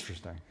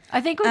 Interesting.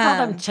 I think we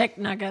call them chick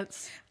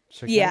nuggets.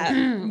 Chicken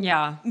Yeah.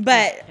 Yeah.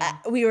 But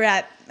we were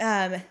at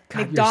God,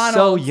 McDonald's. you're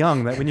so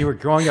young that when you were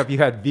growing up, you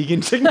had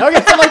vegan chicken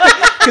nuggets. I'm like,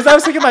 because I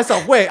was thinking to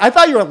myself, wait, I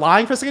thought you were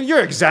lying for a second. You're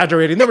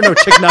exaggerating. There were no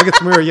chicken nuggets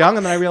when we were young.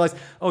 And then I realized,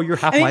 oh, you're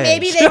half my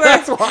maybe age. they were.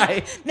 That's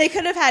why. They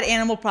could have had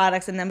animal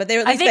products in them, but they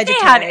were at I least think they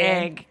vegetarian.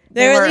 had egg.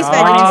 They were at least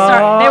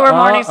Morningstar. They were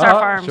Morningstar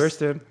Farms.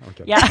 Sherstin.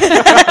 Okay. Yeah.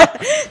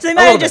 So they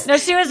might have just. No,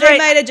 she was They right.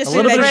 might have just A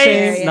little been bit of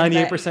shame,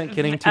 vegetarian. 98%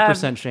 kidding,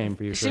 2% shame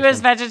for you. She Sherstin.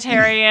 was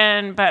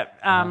vegetarian, but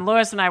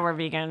Lewis and I were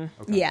vegan.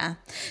 Okay. Yeah.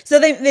 So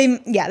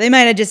they might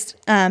have just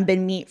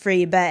been meat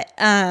free, but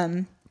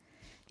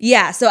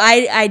yeah. So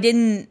I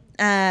didn't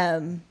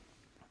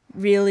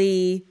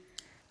really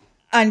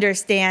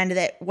understand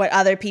that what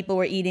other people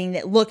were eating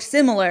that looked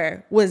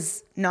similar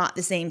was not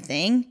the same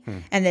thing,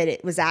 and that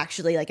it was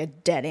actually like a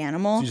dead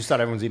animal. So you just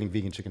thought everyone's eating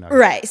vegan chicken nuggets.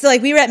 Right. So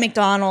we were at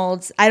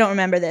McDonald's. I don't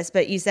remember this,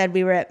 but you said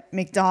we were at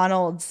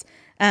McDonald's.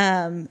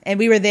 And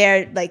we were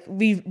there,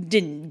 we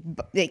didn't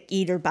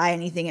eat or buy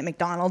anything at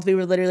McDonald's. We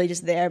were literally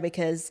just there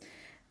because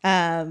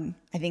I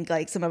think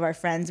some of our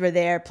friends were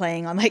there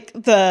playing on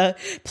the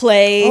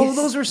play. Oh,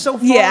 those were so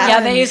fun.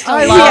 Yeah, they used to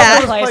I love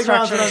those play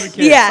playgrounds when I was a structures.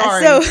 kid. Yeah,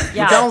 Sorry. so-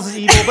 Yeah. McDonald's is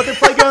evil, but their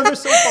playgrounds are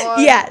so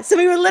fun. Yeah. So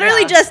we were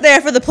literally Yeah. just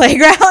there for the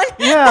playground.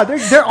 Yeah,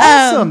 they're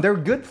awesome. They're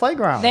good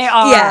playgrounds. They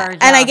are. Yeah.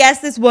 And I guess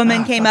this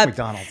woman came fuck up.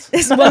 McDonald's.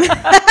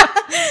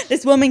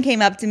 This woman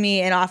came up to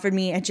me and offered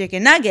me a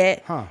chicken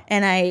nugget, Huh.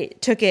 and I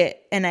took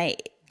it and I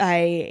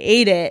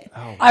ate it.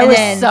 Oh. I And was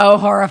then- so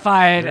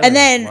horrified. And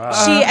then Wow.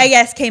 she, I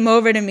guess, came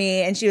over to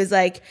me and she was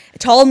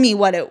told me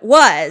what it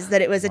was,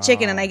 that it was a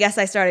chicken. And I guess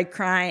I started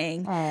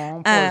crying.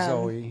 Oh, poor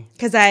Zoe.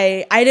 Because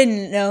I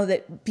didn't know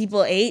that people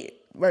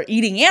were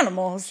eating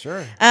animals.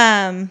 Sure.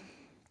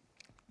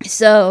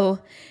 So,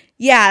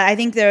 yeah, I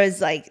think there was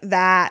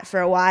that for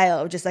a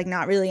while, just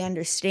not really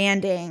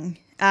understanding.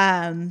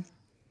 And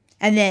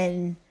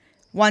then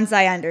once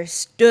I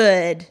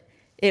understood,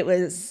 it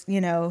was,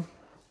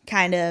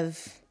 kind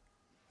of,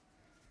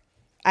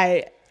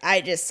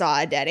 I just saw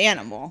a dead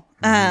animal.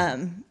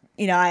 I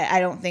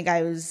don't think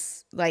I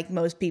was like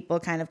most people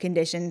kind of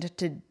conditioned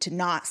to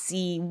not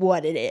see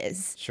what it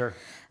is. Sure.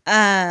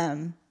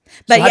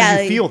 But So how yeah,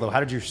 did you feel though?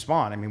 How did you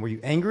respond? I mean, were you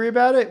angry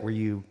about it? Were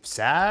you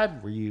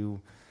sad? Were you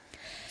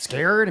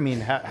scared? I mean,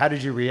 how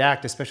did you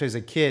react, especially as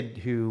a kid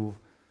who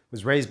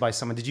was raised by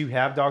someone? Did you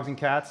have dogs and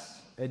cats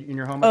in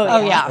your home?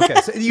 Oh, yeah. Okay,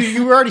 so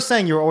you were already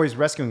saying you were always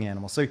rescuing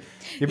animals. So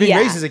you're being Yeah.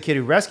 raised as a kid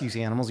who rescues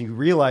animals, and you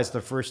realized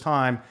the first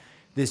time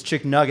this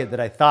chick nugget that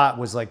I thought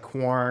was like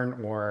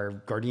corn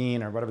or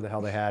Gardein or whatever the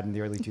hell they had in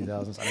the early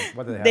 2000s.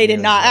 What did they have? they in the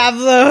did not early 2000s? have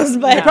those,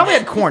 but They probably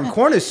had corn.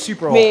 Corn is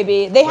super old.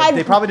 Maybe. They but had-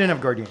 They probably didn't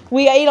have Gardein.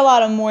 we ate a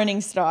lot of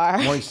Morningstar.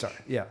 Morningstar.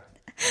 Yeah.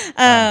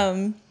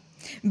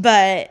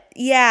 But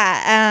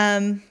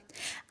yeah,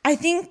 I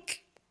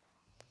think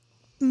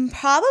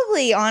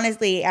probably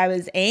honestly I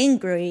was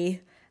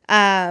angry,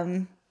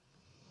 and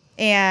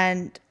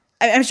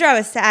I'm sure I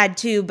was sad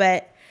too.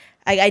 But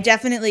I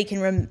definitely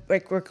can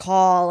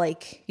recall,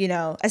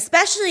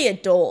 especially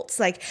adults.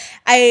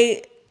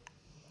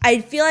 I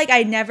feel like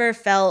I never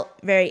felt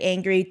very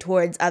angry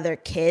towards other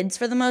kids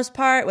for the most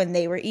part when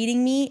they were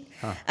eating meat.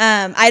 Huh.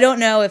 I don't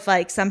know if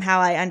somehow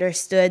I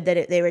understood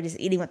that they were just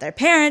eating what their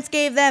parents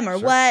gave them or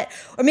what,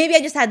 or maybe I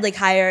just had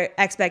higher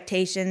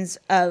expectations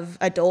of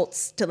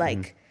adults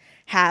to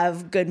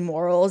have good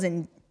morals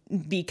and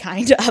be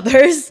kind to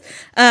others.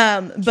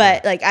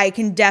 But I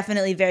can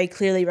definitely very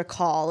clearly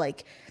recall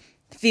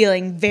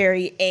feeling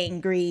very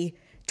angry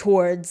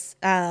towards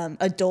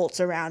adults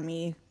around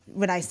me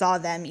when I saw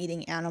them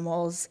eating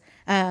animals.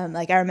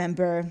 I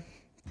remember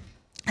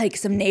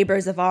some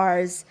neighbors of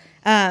ours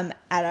at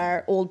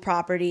our old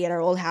property, at our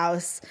old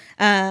house,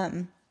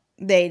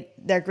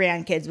 their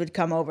grandkids would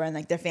come over and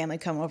like their family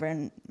come over,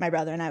 and my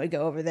brother and I would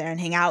go over there and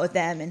hang out with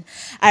them. And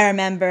I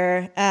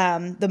remember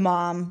the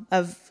mom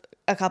of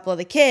a couple of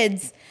the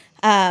kids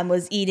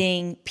was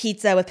eating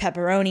pizza with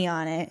pepperoni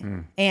on it.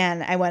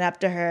 And I went up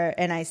to her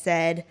and I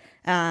said,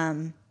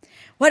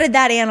 what did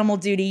that animal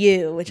do to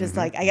you? Which was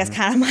like, I guess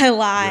kind of my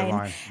line.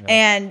 Yeah.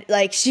 And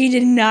like, she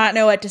did not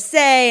know what to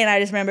say. And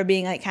I just remember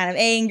being like kind of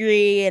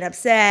angry and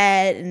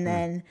upset. And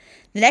then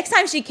the next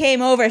time she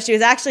came over, she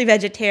was actually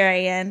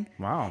vegetarian.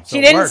 Wow. So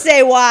she didn't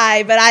say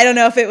why, but I don't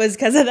know if it was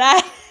because of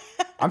that.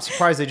 I'm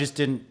surprised they just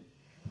didn't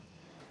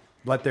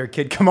let their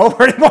kid come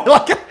over anymore.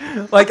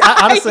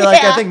 Honestly,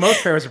 I think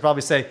most parents would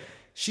probably say,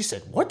 she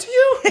said, what to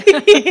you?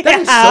 That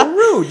is so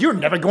rude. You're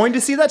never going to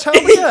see that child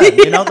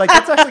again.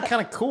 That's actually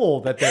kind of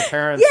cool that their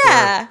parents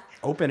are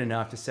open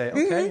enough to say,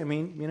 okay, I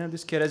mean,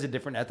 this kid has a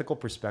different ethical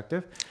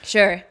perspective.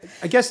 Sure.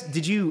 I guess,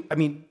 did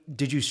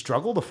you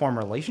struggle to form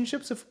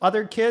relationships with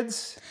other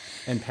kids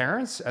and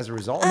parents as a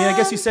result? I mean, I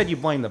guess you said you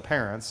blame the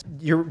parents.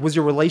 Was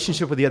your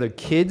relationship with the other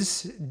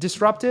kids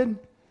disrupted?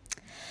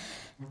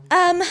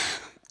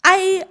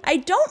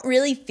 I don't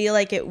really feel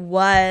like it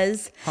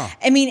was. Huh.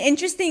 I mean,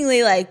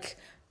 interestingly, like,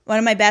 one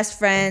of my best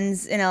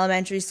friends in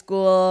elementary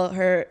school,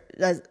 her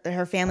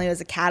family was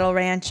a cattle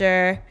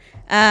rancher.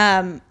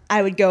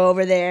 I would go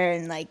over there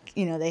and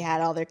they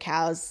had all their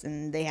cows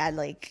and they had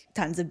like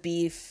tons of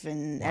beef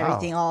and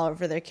everything all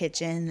over their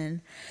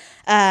kitchen.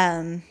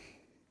 And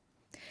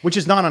which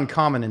is not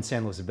uncommon in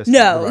San Luis Obispo.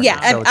 No,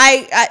 yeah.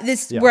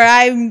 So where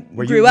I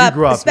grew up,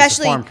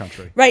 especially farm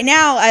country. Right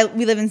now,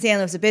 we live in San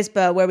Luis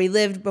Obispo. Where we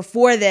lived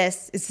before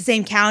this, it's the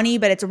same county,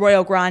 but it's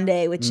Arroyo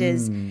Grande, which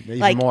is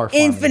like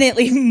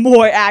infinitely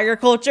more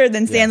agriculture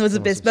than San Luis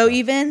Obispo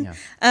even.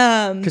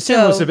 Because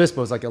San Luis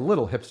Obispo is like a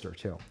little hipster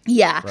too.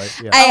 Yeah.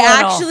 Right? Yeah.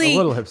 I actually a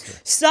little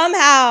hipster.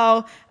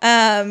 Somehow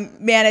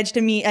managed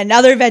to meet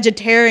another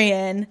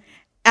vegetarian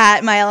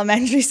at my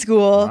elementary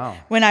school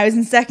when I was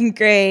in second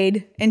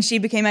grade, and she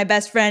became my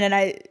best friend, and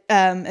I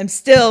am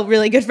still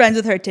really good friends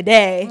with her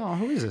today. Oh,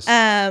 who is this?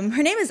 Her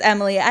name is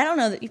Emily. I don't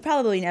know that you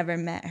probably never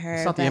met her.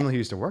 It's not the Emily who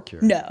used to work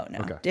here. No,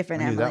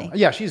 different Emily.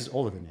 Yeah, she's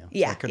older than you.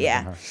 Yeah, so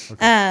yeah.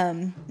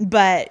 Okay.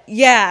 But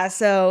yeah,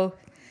 so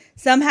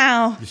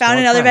somehow found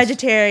another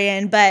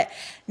vegetarian, but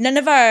none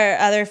of our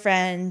other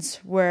friends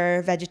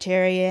were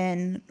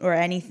vegetarian or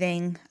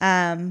anything.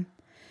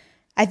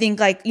 I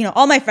think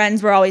all my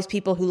friends were always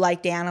people who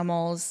liked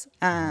animals.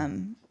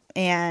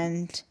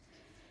 And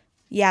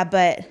yeah,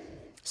 but.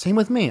 Same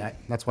with me.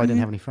 That's why I didn't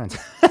have any friends.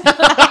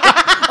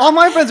 All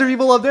my friends are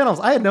people who loved animals.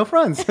 I had no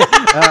friends. Can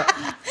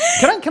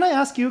I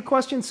ask you a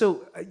question?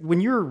 So when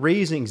you were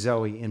raising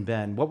Zoe and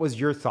Ben, what was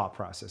your thought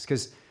process?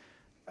 Because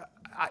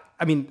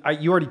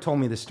you already told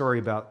me the story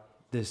about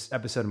this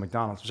episode of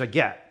McDonald's, which I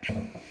get,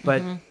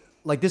 but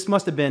this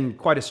must have been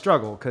quite a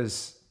struggle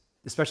because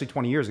especially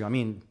 20 years ago,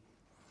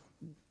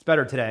 it's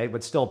better today,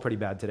 but still pretty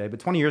bad today. But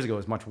 20 years ago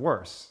was much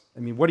worse. I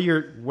mean, what are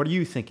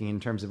you thinking in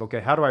terms of, okay,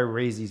 how do I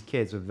raise these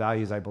kids with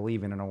values I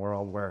believe in a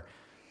world where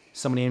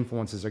so many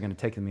influences are going to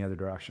take them the other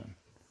direction?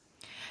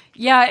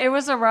 Yeah, it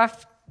was a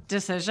rough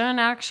decision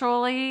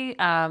actually,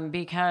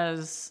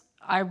 because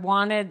I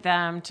wanted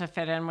them to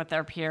fit in with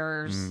their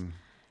peers.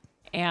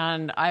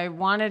 And I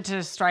wanted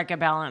to strike a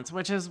balance,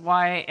 which is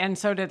why, and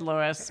so did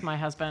Louis, my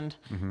husband,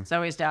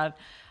 Zoe's dad,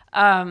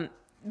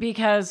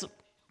 because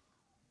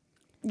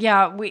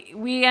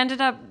we ended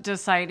up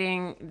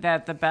deciding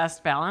that the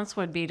best balance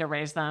would be to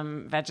raise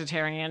them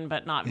vegetarian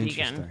but not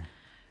vegan.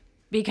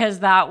 Because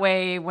that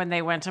way, when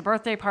they went to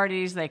birthday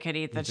parties, they could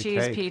eat the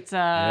cheese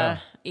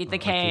pizza, eat the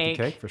cake. Eat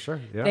the cake for sure.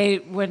 Yeah. They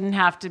wouldn't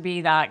have to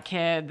be that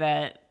kid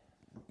that,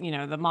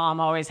 the mom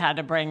always had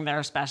to bring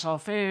their special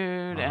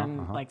food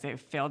and they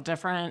feel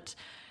different,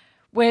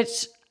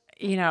 which,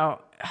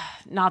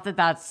 not that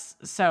that's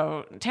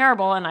so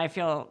terrible. And I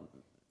feel,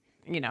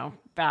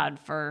 bad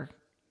for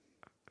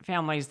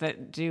families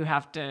that do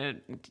have to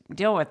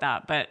deal with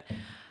that. But,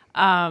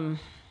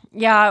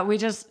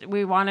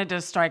 we wanted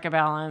to strike a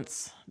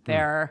balance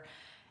there.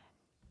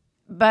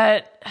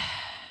 But,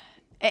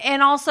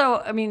 and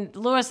also,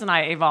 Louis and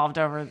I evolved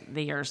over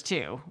the years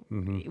too.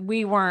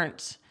 We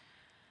weren't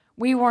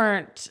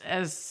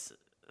as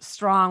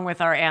strong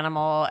with our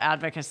animal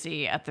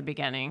advocacy at the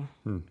beginning.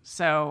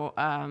 So,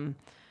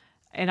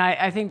 and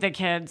I think the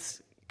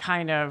kids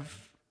kind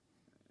of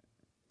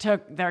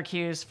took their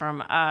cues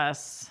from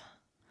us.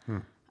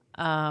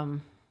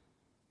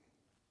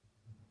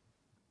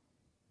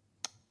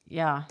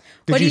 Yeah.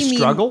 Did you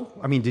struggle?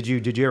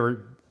 Did you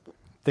ever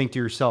think to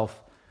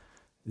yourself,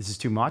 this is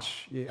too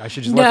much? I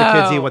should just let the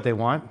kids eat what they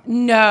want?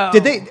 No.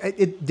 Did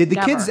the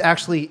kids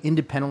actually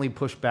independently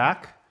push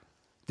back?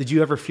 Did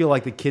you ever feel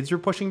like the kids were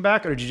pushing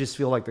back, or did you just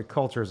feel like the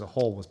culture as a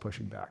whole was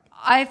pushing back?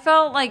 I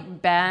felt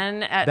like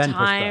Ben at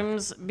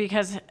times,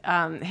 because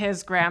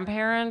his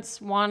grandparents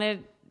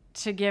wanted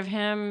to give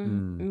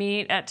him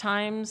meat at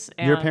times.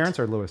 And your parents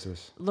or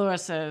Louis's?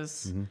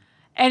 Louis's.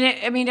 And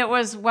it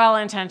was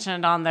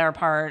well-intentioned on their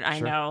part. I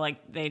know,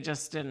 they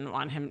just didn't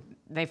want him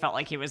they felt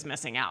like he was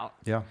missing out.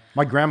 Yeah.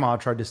 My grandma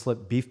tried to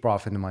slip beef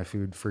broth into my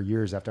food for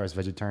years after I was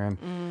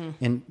vegetarian.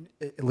 And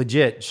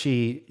legit,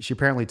 she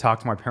apparently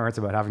talked to my parents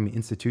about having me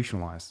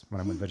institutionalized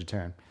when I went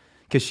vegetarian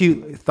because she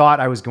thought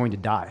I was going to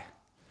die.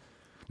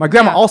 My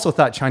grandma also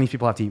thought Chinese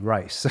people have to eat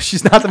rice. So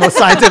she's not the most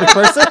scientific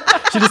person.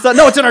 She just thought,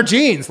 no, it's in our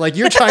genes. Like,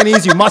 you're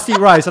Chinese, you must eat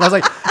rice. And I was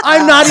like,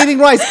 I'm not eating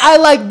rice. I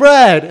like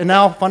bread. And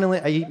now, funnily,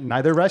 I eat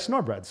neither rice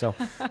nor bread. So,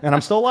 and I'm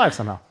still alive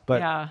somehow.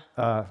 But,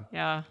 I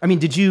mean,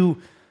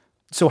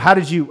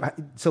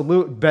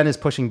 Ben is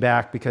pushing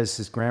back because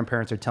his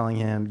grandparents are telling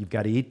him, you've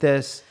got to eat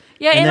this.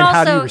 Yeah, and then also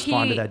how do you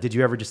respond to that? Did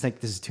you ever just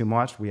think this is too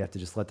much? We have to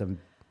just let them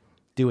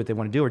do what they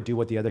want to do or do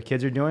what the other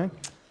kids are doing?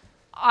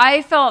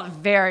 I felt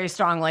very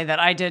strongly that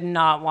I did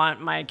not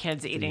want my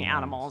kids eating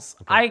animals.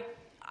 Okay.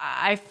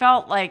 I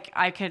felt like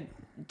I could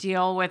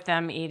deal with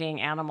them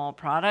eating animal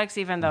products,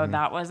 even though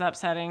that was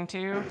upsetting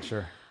too.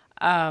 Sure.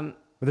 But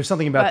there's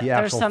something about the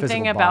actual physical body. There's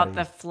something about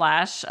the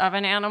flesh of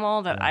an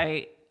animal that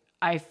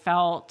I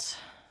felt.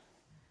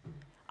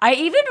 I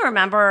even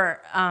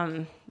remember,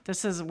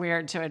 this is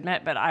weird to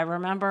admit, but I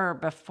remember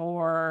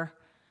before,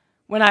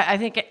 when I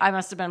think I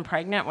must have been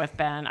pregnant with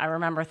Ben, I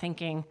remember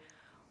thinking,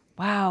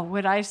 wow,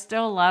 would I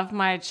still love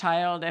my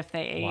child if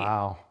they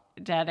ate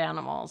dead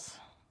animals?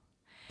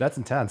 That's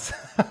intense.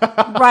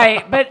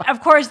 Right. But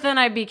of course, then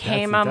I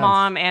became a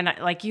mom, and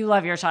like, you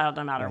love your child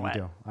no matter what.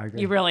 You do. I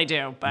agree. You really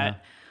do.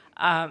 But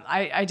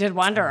I did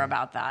wonder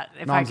about that,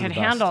 if I could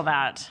handle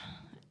that.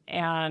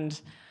 And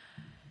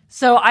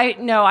so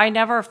I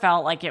never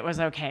felt like it was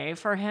okay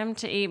for him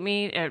to eat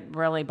meat. It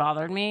really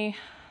bothered me.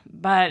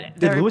 But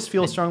did Lewis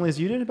feel as strongly as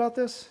you did about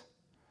this?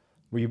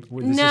 He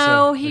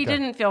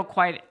didn't feel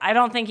quite. I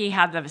don't think he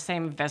had the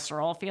same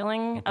visceral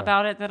feeling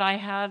about it that I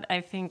had. I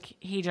think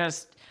he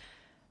just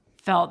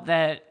felt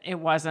that it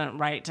wasn't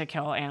right to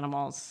kill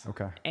animals.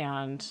 Okay.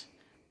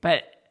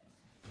 But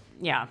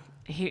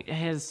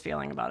his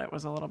feeling about it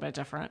was a little bit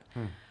different.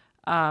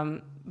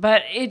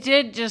 But it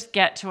did just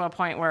get to a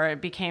point where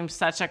it became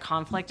such a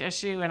conflict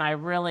issue, and I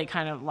really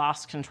kind of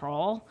lost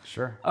control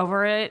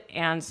over it.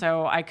 And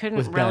so I couldn't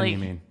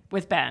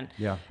with Ben.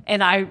 Yeah.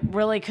 And I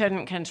really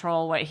couldn't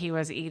control what he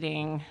was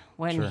eating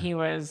when he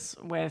was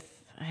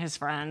with his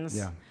friends.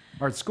 Yeah.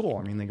 Or at school.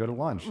 I mean, they go to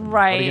lunch.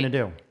 Right. What are you going to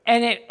do?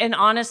 And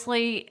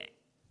honestly,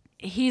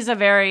 Zoe's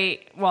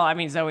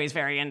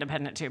very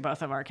independent too.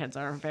 Both of our kids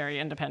are very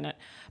independent.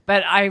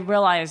 But I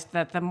realized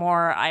that the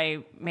more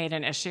I made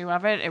an issue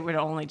of it, it would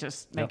only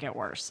just make it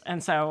worse.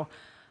 And so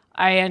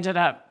I ended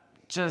up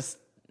just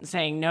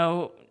saying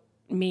no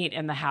meat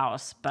in the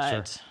house,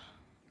 but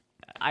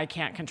I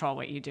can't control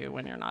what you do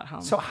when you're not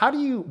home. So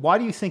why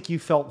do you think you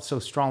felt so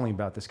strongly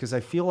about this? Because I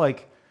feel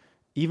like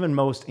even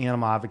most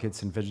animal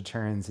advocates and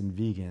vegetarians and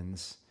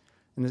vegans,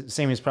 and the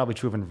same is probably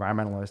true of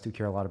environmentalists who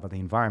care a lot about the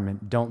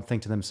environment, don't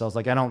think to themselves,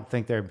 like, I don't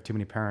think there are too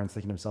many parents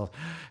thinking to themselves,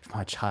 if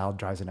my child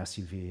drives an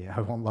SUV,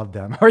 I won't love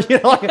them. Or,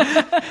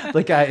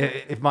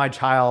 if my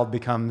child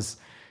becomes,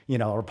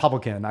 a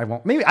Republican, I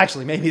won't. Maybe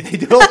they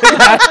do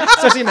that,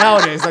 especially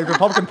nowadays. Like, the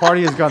Republican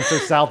Party has gone so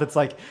south. It's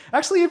like,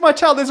 actually, if my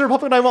child is a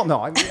Republican, I won't.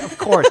 No, I mean, of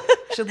course.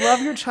 You should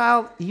love your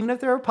child, even if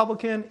they're a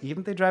Republican,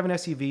 even if they drive an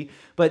SUV.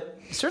 But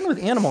certainly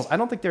with animals, I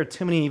don't think there are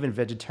too many even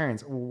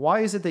vegetarians.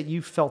 Why is it that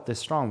you felt this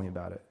strongly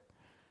about it?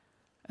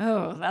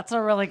 Oh, that's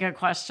a really good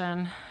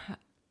question.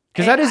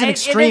 Because that is an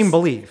extreme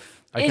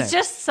belief. It's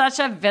just such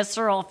a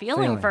visceral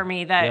feeling for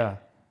me that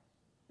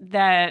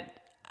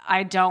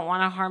I don't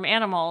want to harm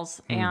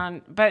animals.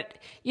 But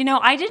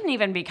I didn't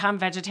even become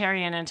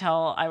vegetarian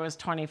until I was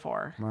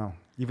 24. Wow.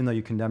 Even though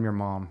you condemn your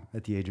mom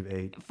at the age of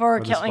 8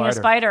 for killing a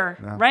spider.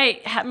 Yeah.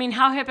 Right. I mean,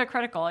 how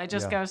hypocritical. It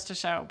just goes to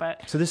show.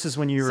 But so this is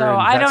when you were in vet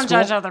I don't school?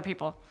 Judge other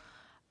people.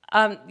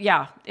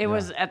 It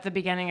was at the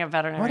beginning of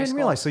veterinary school. I didn't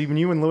realize. So even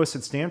you and Lewis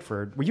at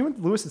Stanford, were you and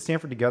Lewis at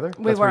Stanford together?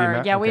 We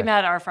were. Yeah, we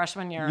met our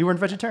freshman year. You weren't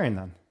vegetarian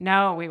then?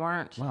 No, we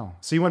weren't. Wow.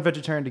 So you went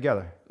vegetarian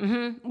together?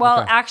 Mm-hmm.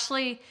 Well,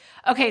 actually,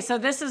 so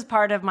this is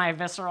part of my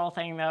visceral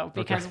thing, though,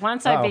 because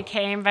once I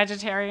became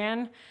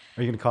vegetarian...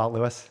 Are you going to call it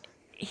Lewis?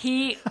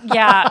 Maybe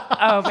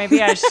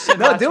I should.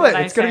 No, do it.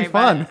 It's going to be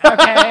fun.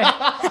 Okay.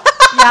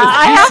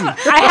 I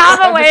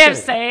have a way of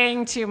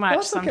saying too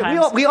much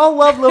sometimes. We all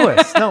love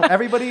Lewis. No,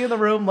 everybody in the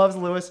room loves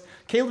Lewis.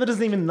 Caleb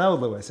doesn't even know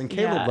Lewis, and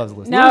Caleb loves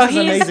Lewis. No, Lewis is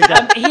an amazing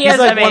guy. He's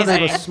like amazing. One of the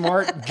most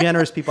smart,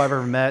 generous people I've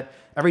ever met.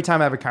 Every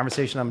time I have a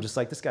conversation, I'm just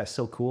like, this guy's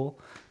so cool,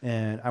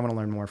 and I want to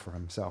learn more from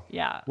him. So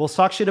we'll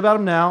talk shit about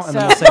him now, and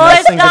then we'll say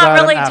nice things about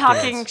him afterwards. It's not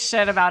really talking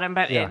shit about him,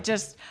 but it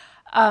just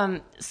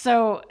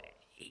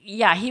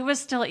he was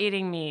still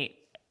eating meat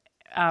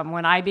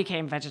when I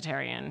became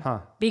vegetarian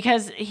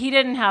because he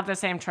didn't have the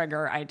same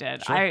trigger I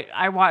did. Sure.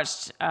 I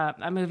watched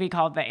a movie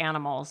called The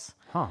Animals,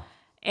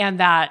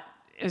 and that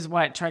is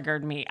what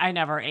triggered me. I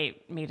never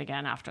ate meat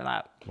again after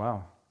that.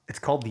 Wow. It's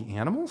called The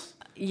Animals?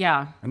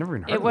 Yeah. I never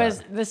even heard of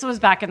that. This was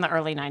back in the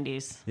early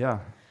 90s. Yeah.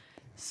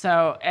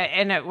 So,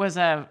 and it was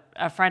a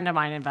friend of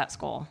mine in vet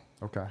school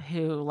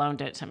who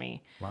loaned it to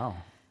me. Wow.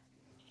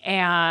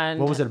 And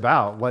what was it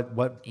about? What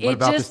about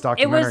this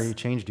documentary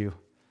changed you?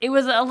 it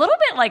was a little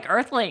bit like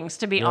Earthlings,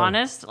 to be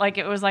honest. Like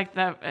it was like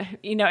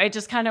it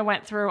just kind of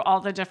went through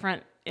all the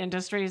different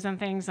industries and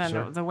things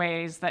and the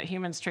ways that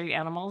humans treat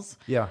animals.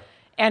 Yeah.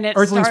 And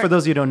Earthlings, for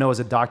those of you who don't know, is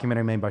a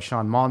documentary made by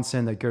Sean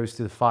Monson that goes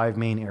through the 5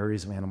 main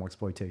areas of animal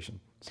exploitation.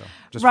 So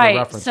just for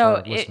reference for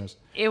our listeners.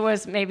 It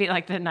was maybe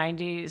like the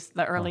 90s,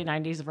 the early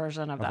 90s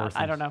version of that. Earthlings.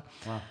 I don't know.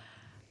 Wow.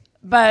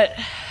 But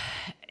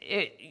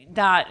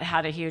that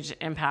had a huge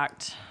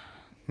impact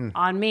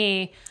on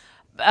me.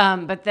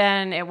 But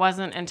then it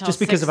wasn't until just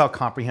because of how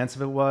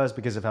comprehensive it was,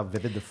 because of how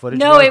vivid the footage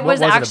was? No, it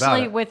was it actually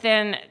about it?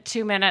 within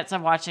 2 minutes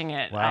of watching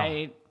it,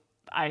 Wow.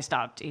 I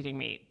stopped eating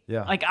meat.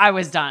 Yeah. Like I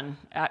was done.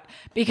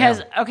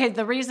 Because,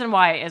 the reason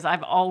why is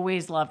I've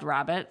always loved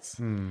rabbits.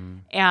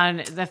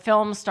 And the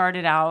film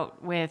started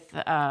out with,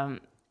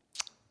 and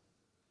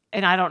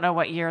I don't know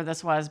what year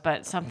this was,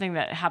 but something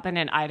that happened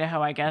in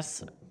Idaho, I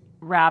guess.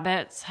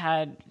 Rabbits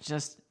had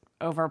just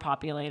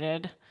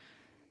overpopulated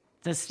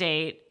the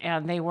state,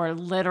 and they were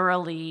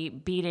literally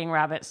beating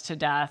rabbits to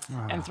death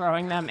and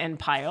throwing them in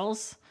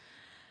piles.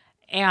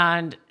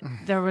 And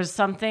there was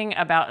something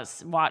about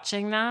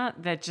watching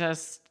that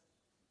just,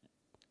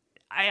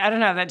 I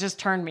don't know, that just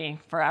turned me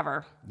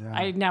forever. Yeah.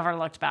 I never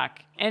looked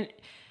back. And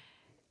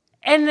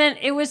then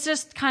it was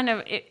just kind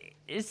of,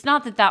 it's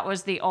not that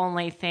was the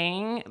only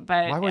thing,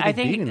 but why were they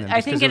beating them?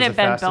 I think it had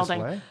been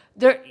building. Way?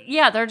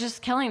 They're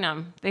just killing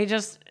them.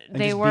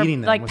 They were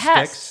like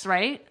pests, sticks?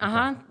 Right?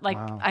 Okay. Like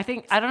wow. I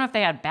don't know if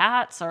they had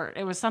bats or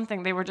it was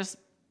something. They were just,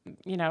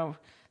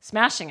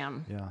 smashing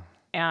them. Yeah.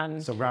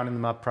 And so rounding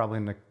them up probably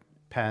in the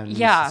pens,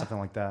 something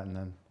like that, and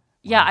then. Wow.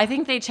 Yeah, I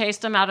think they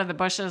chased them out of the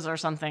bushes or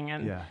something,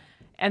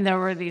 and there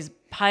were these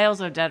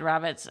piles of dead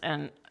rabbits,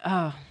 and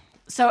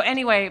so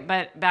anyway,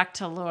 but back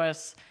to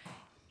Lewis.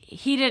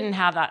 He didn't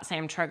have that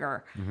same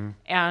trigger.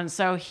 And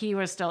so he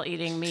was still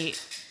eating meat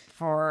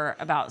for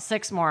about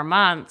 6 more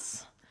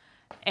months.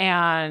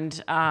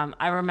 And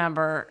I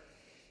remember,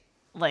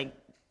 like,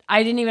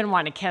 I didn't even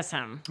want to kiss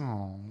him.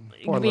 Oh,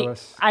 poor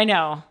Lewis. I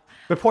know.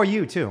 But poor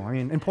you, too. I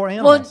mean, and poor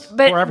animals.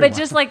 Well, but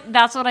just, like,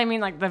 that's what I mean,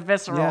 like, the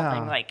visceral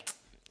thing.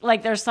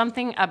 Like, there's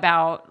something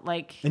about,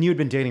 like... And you had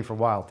been dating for a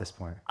while at this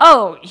point.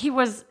 Oh, he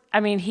was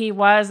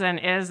and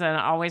is and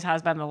always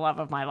has been the love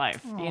of my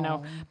life,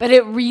 But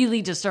it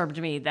really disturbed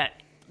me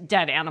that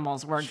dead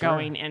animals were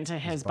going into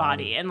his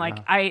body. And, like,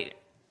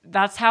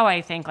 that's how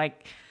I think,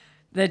 like,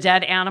 the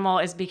dead animal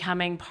is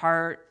becoming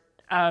part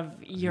of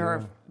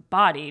your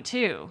body,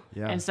 too.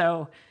 Yeah. And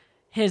so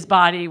his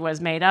body was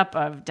made up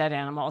of dead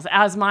animals,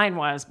 as mine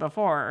was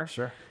before.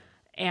 Sure.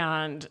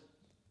 And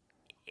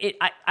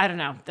I don't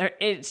know.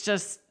 It's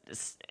just...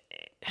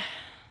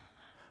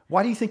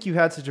 Why do you think you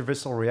had such a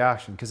visceral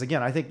reaction? Because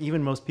again, I think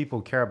even most people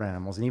who care about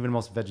animals and even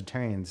most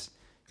vegetarians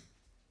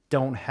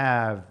don't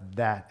have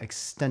that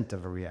extent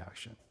of a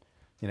reaction.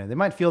 They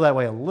might feel that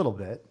way a little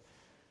bit,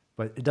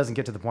 but it doesn't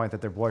get to the point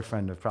that their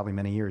boyfriend of probably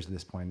many years at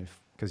this point,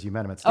 because you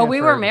met him at Stanford. Oh,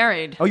 we were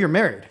married. Oh, you're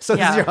married. So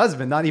this is your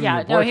husband, not even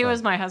your boyfriend. No, he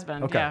was my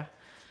husband. Okay. Yeah.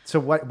 So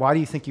why do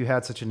you think you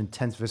had such an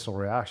intense visceral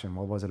reaction?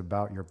 What was it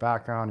about your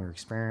background, your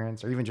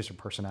experience, or even just your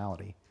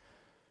personality?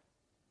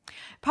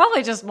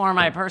 Probably just more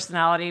my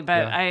personality,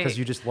 but because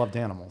you just loved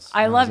animals.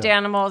 I loved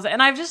animals,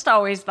 and I've just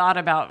always thought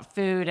about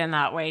food in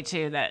that way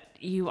too. That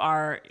you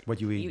are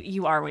what you eat.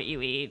 You are what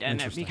you eat, and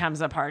it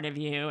becomes a part of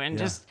you. And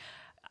just,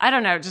 I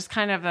don't know, just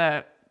kind of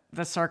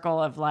the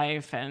circle of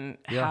life, and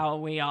how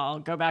we all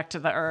go back to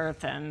the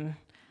earth, and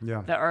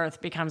the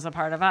earth becomes a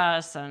part of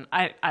us. And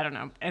I don't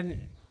know,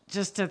 and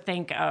just to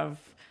think of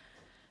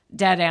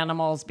dead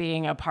animals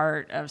being a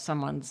part of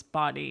someone's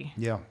body.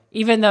 Yeah.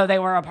 Even though they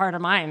were a part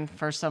of mine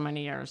for so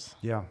many years.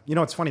 Yeah.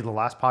 It's funny, the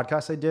last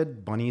podcast I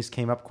did, bunnies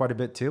came up quite a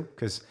bit too,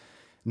 because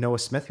Noah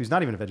Smith, who's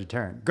not even a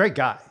vegetarian, great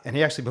guy, and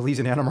he actually believes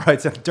in animal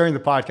rights. And during the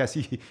podcast,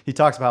 he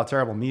talks about how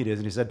terrible meat is,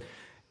 and he said,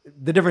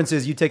 the difference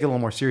is you take it a little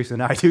more seriously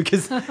than I do,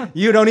 because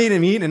you don't eat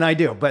meat and I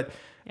do. But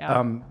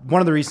one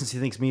of the reasons he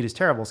thinks meat is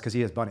terrible is because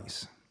he has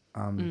bunnies.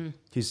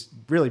 He's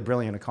really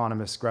brilliant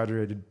economist,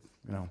 graduated,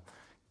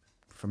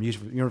 from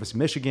University of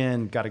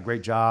Michigan, got a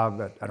great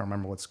job at, I don't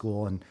remember what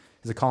school, and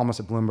he's a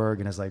columnist at Bloomberg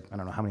and has I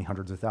don't know how many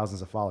hundreds of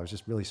thousands of followers,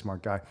 just really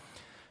smart guy,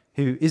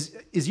 who is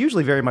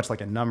usually very much like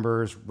a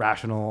numbers,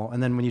 rational,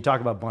 and then when you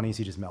talk about bunnies,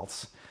 he just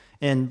melts.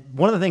 And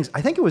one of the things,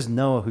 I think it was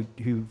Noah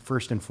who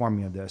first informed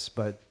me of this,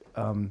 but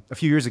a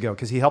few years ago,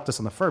 because he helped us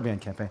on the fur ban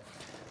campaign.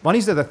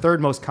 Bunnies are the 3rd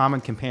most common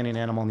companion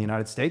animal in the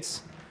United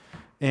States,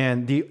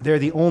 and they're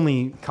the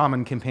only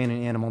common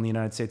companion animal in the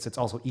United States that's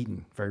also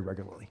eaten very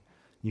regularly.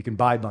 You can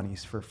buy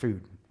bunnies for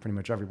food pretty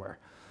much everywhere.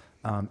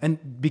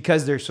 And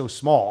because they're so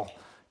small,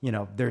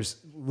 there's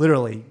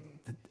literally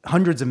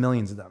hundreds of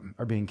millions of them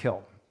are being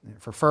killed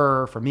for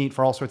fur, for meat,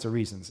 for all sorts of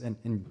reasons.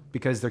 And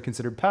because they're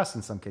considered pests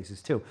in some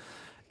cases too.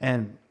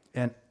 And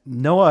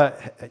Noah,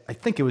 I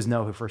think it was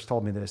Noah who first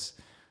told me this,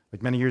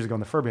 like many years ago in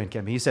the fur ban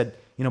campaign. He said,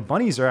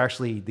 bunnies are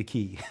actually the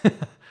key. If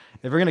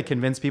we're going to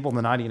convince people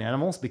to not eat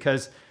animals,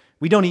 because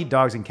we don't eat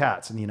dogs and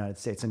cats in the United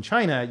States. In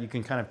China, you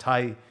can kind of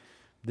tie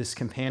this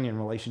companion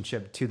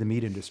relationship to the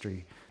meat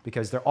industry,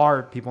 because there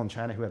are people in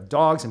China who have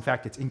dogs. In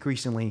fact, it's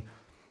increasingly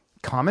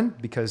common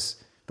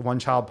because the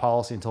one-child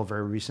policy until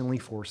very recently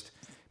forced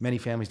many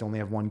families to only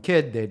have one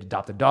kid. They'd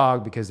adopt a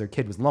dog because their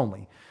kid was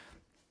lonely.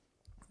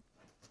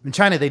 In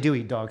China, they do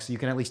eat dogs, so you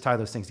can at least tie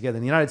those things together.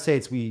 In the United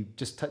States, we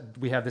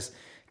have this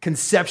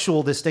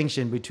conceptual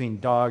distinction between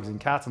dogs and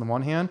cats on the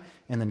one hand,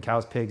 and then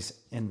cows, pigs,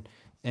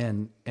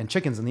 and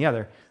chickens on the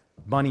other.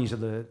 Bunnies are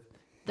the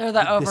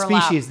overlap.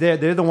 species.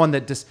 They're the one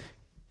that just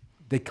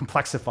they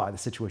complexify the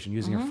situation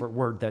using a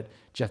word that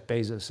Jeff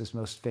Bezos is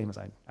most famous.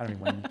 I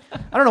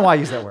don't know why I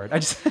use that word. I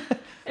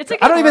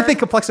don't even think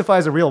complexify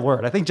is a real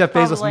word. I think Jeff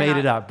Bezos made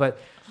it up,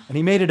 and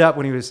he made it up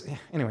when he was.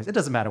 Anyways, it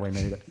doesn't matter why he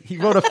made it up. He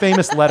wrote a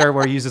famous letter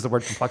where he uses the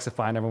word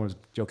complexify, and everyone was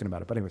joking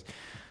about it. But anyways,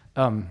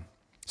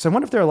 so I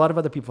wonder if there are a lot of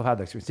other people who had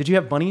that experience. Did you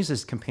have bunnies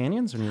as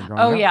companions when you were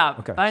growing up? Oh yeah,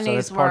 okay. Bunnies so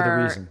that's part of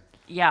the reason.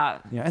 Yeah,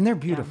 and they're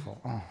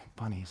beautiful. Yeah. Oh,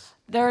 bunnies.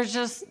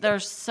 They're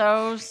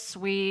so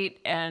sweet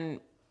and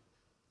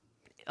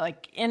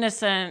like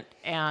innocent,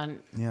 and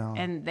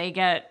they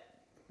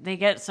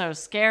get so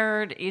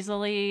scared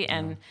easily,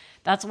 and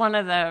that's one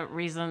of the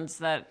reasons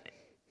that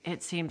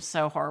it seems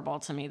so horrible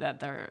to me that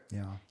they're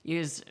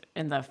used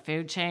in the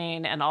food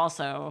chain and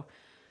also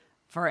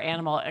for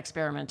animal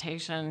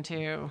experimentation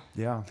too.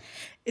 Yeah.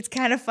 It's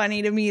kind of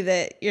funny to me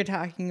that you're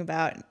talking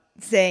about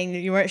saying that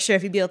you weren't sure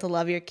if you'd be able to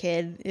love your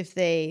kid if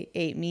they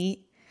ate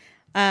meat.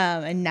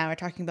 And now we're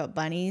talking about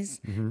bunnies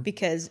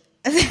because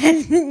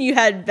then you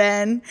had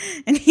Ben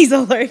and he's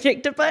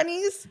allergic to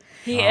bunnies.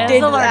 He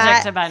is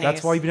allergic to bunnies.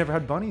 That's why you've never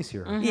had bunnies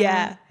here. Mm-hmm.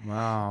 Yeah.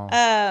 Wow.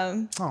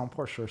 Oh,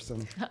 poor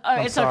Sherstin.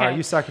 It's sorry. Okay.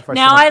 You sacrificed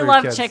now so much I for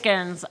love your kids.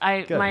 chickens.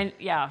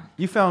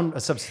 You found a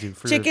substitute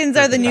for chickens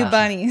are the new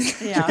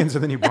bunnies. Yeah. Chickens are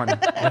the new bunny.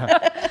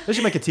 Yeah. They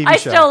should make a TV show. I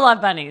still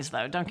love bunnies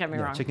though. Don't get me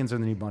wrong. Chickens are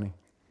the new bunny.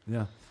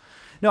 Yeah.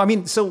 No, I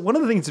mean, so one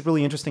of the things that's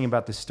really interesting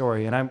about this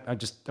story, and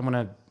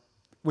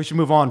we should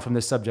move on from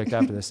this subject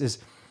after this, is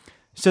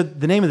so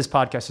the name of this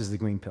podcast is The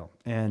Green Pill.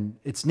 And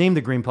it's named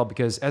The Green Pill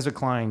because Ezra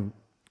Klein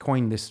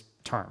coined this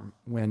term.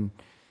 When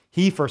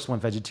he first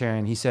went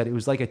vegetarian, he said it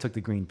was like I took the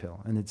green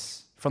pill. And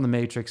it's from the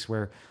Matrix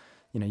where,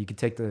 you could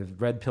take the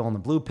red pill and the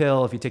blue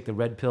pill. If you take the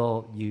red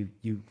pill, you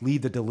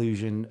lead the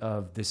delusion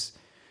of this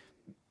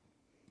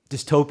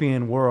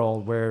dystopian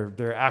world where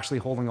they're actually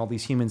holding all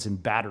these humans in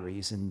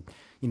batteries and,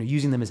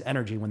 using them as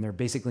energy when they're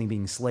basically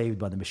being slaved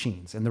by the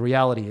machines. And the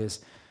reality is,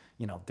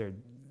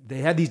 they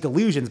had these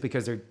delusions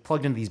because they're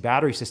plugged into these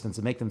battery systems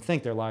that make them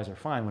think their lives are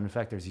fine when in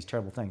fact there's these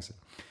terrible things.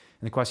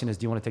 And the question is,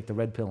 do you want to take the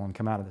red pill and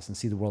come out of this and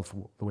see the world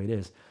for the way it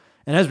is?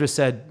 And Ezra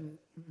said,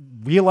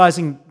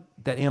 realizing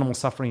that animal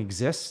suffering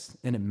exists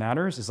and it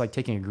matters is like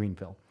taking a green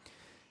pill,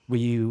 where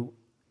you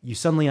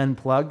suddenly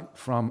unplug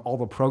from all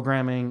the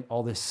programming,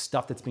 all this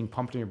stuff that's being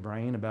pumped in your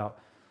brain about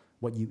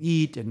what you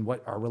eat and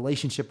what our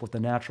relationship with the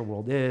natural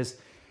world is,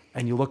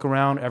 and you look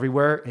around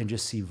everywhere and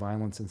just see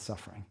violence and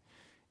suffering.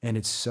 And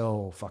it's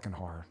so fucking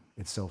hard.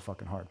 It's so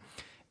fucking hard.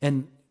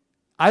 And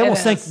I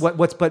almost think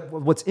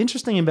what's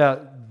interesting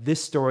about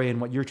this story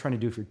and what you're trying to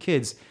do for your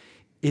kids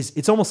is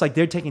it's almost like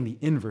they're taking the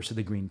inverse of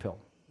the green pill.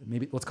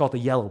 Maybe let's call it the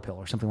yellow pill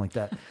or something like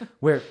that,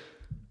 where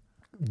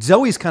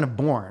Zoe's kind of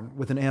born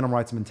with an animal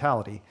rights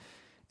mentality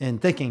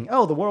and thinking,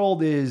 oh, the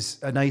world is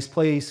a nice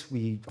place.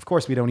 Of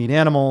course we don't eat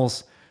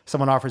animals.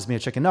 Someone offers me a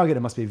chicken nugget.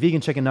 It must be a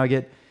vegan chicken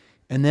nugget.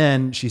 And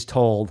then she's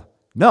told,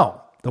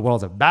 no, the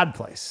world's a bad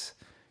place.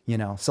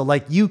 So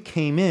like you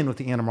came in with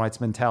the animal rights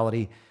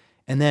mentality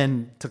and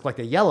then took like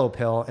the yellow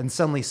pill and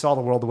suddenly saw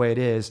the world the way it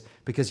is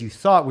because you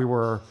thought we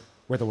were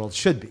where the world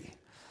should be.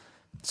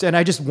 So, and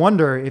I just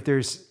wonder if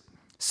there's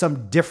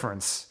some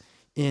difference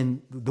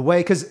in the way,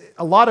 because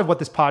a lot of what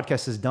this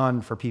podcast has done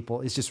for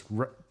people is just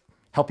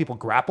help people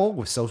grapple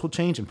with social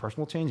change and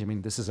personal change. I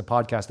mean, this is a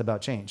podcast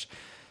about change.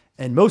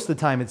 And most of the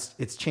time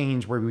it's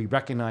change where we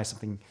recognize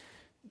something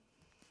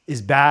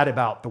is bad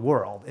about the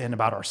world and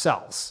about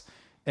ourselves.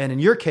 And in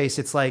your case,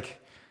 it's like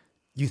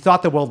you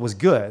thought the world was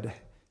good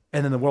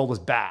and then the world was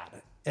bad.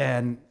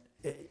 And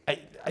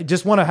I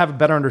just want to have a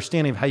better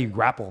understanding of how you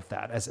grapple with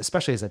that,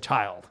 especially as a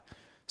child.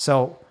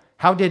 So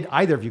how did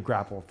either of you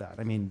grapple with that?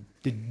 I mean,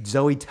 did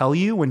Zoe tell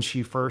you when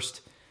she first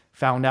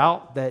found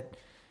out that,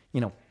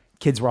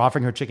 kids were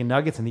offering her chicken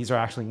nuggets and these are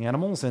actually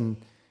animals? And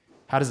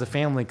how does the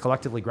family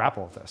collectively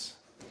grapple with this?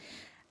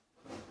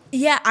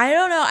 Yeah, I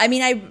don't know. I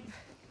mean,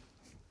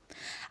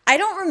 I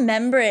don't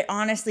remember it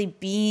honestly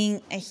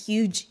being a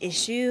huge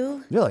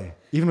issue. Really?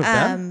 Even with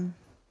Ben?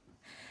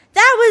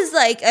 That was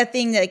like a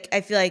thing that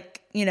I feel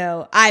like,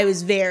 I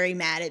was very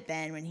mad at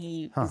Ben when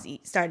he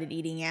started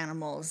eating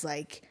animals.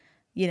 Like,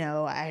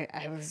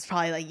 I was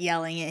probably like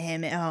yelling at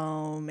him at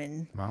home.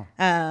 And,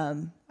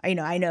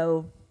 I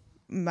know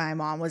my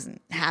mom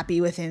wasn't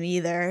happy with him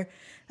either.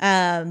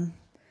 I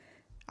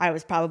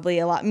was probably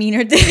a lot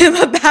meaner to him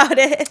about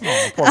it.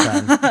 Oh, poor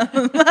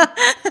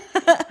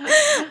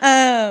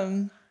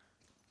Ben.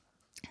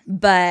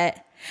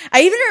 But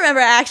I even remember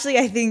I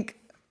think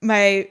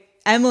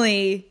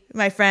Emily,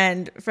 my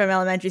friend from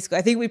elementary school,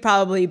 I think we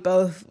probably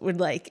both would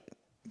like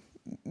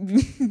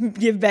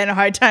give Ben a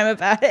hard time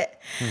about it.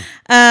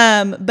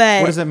 But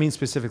what does that mean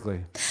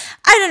specifically?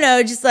 I don't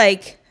know. Just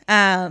like,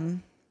 I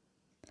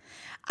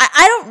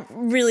I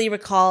don't really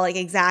recall like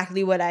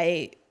exactly what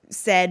I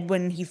said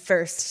when he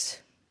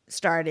first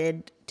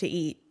started to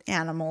eat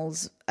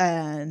animals.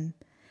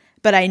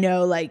 But I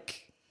know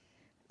like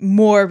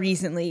more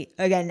recently,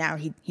 again, now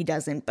he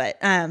doesn't, but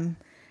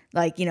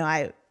like, you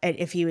know,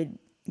 if he would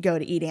go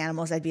to eat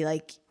animals, I'd be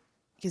like,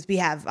 because we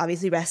have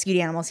obviously rescued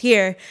animals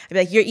here, I'd be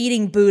like, you're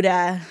eating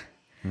Buddha.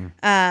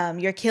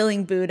 You're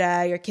killing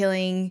Buddha, you're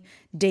killing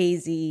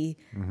Daisy.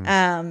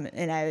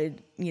 And I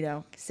would, you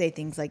know, say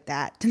things like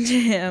that to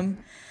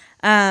him.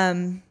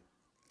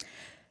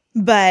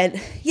 But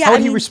yeah. How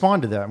would he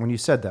respond to that when you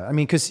said that? I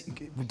mean, because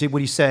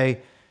would he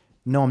say,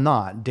 no, I'm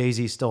not.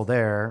 Daisy's still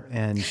there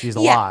and she's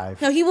alive?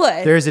 No, he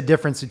would. There's a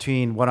difference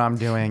between what I'm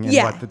doing and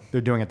what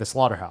they're doing at the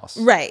slaughterhouse.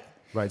 Right.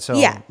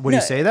 So would he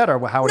say that,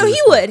 or how would he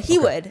respond? would. He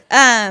would.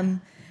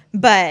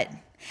 But...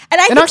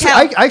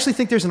 I actually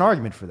think there's an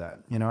argument for that.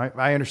 You know,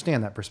 I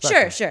understand that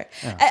perspective. Sure.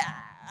 Yeah.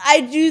 I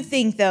do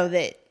think, though,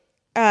 that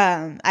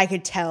I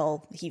could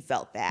tell he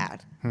felt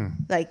bad.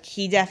 Like,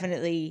 he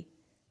definitely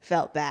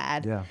felt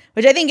bad. Yeah.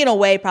 Which I think, in a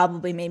way,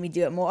 probably made me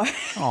do it more.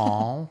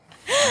 Aww.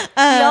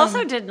 He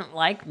also didn't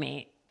like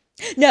meat.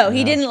 No,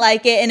 he didn't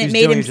like it, and it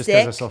made him just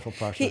sick. Because of social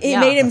pressure. It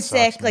made him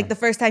sick. Sucks, like, the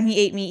first time he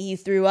ate meat, he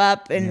threw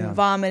up and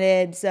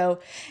vomited. So,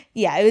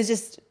 yeah, it was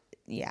just...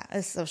 Yeah,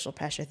 a social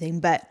pressure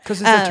thing, but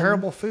because it's a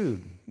terrible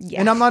food. Yeah.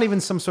 And I'm not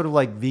even some sort of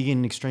like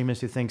vegan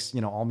extremist who thinks,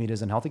 you know, all meat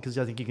isn't healthy, because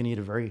I think you can eat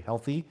a very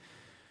healthy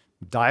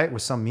diet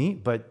with some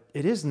meat, but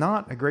it is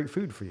not a great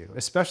food for you,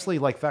 especially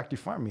like factory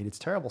farm meat. It's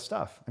terrible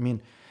stuff. I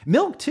mean,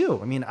 milk too.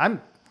 I mean,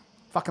 I'm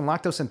fucking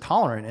lactose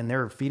intolerant and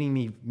they're feeding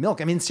me milk.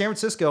 I mean, San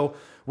Francisco,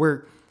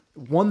 where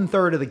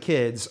 1/3 of the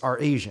kids are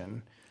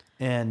Asian,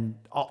 and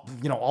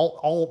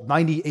all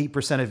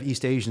 98% of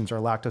East Asians are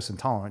lactose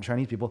intolerant,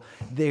 Chinese people,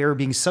 they are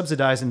being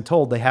subsidized and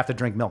told they have to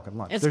drink milk at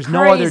lunch. There's crazy.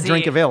 no other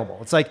drink available.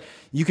 It's like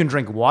you can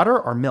drink water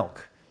or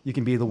milk. You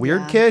can be the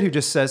weird kid who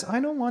just says, I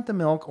don't want the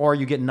milk, or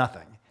you get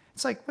nothing.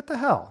 It's like, what the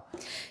hell?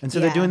 And so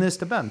they're doing this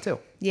to Ben too.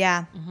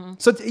 Yeah.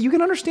 So you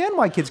can understand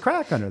why kids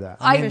crack under that.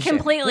 I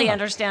completely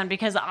understand,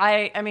 because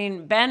I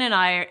mean, Ben and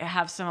I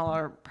have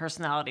similar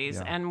personalities.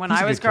 Yeah. And when He's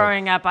a I was good kid.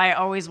 growing up, I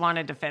always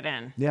wanted to fit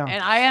in. Yeah.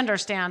 And I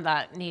understand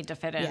that need to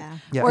fit in.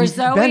 Yeah. Or and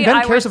Zoe, Ben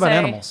I cares would about say-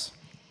 animals.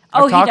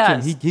 Oh, I've talked to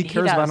does. him. He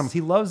cares about does. animals.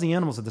 He loves the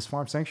animals at this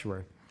farm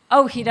sanctuary.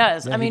 Oh, he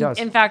does. Yeah, I he mean, does.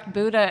 in fact,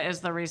 Buddha is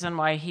the reason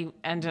why he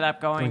ended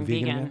up going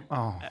vegan vegan. again?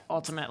 Oh.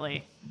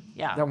 Ultimately.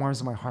 Yeah. That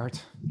warms my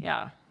heart.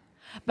 Yeah.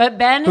 But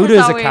Ben Buddha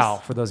has is always... a cow,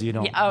 for those of you who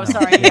don't Oh, know.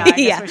 sorry. Yeah, I guess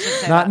Yeah. we should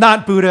say that.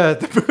 Not Buddha.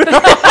 The Buddha.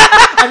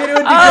 I mean, it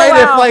would be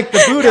great if like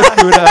the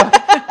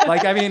Buddha.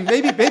 Like, I mean,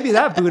 maybe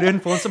that Buddha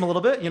influenced him a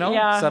little bit, you know,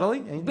 subtly.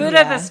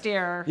 Buddha the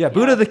steer. Yeah,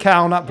 Buddha the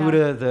cow, not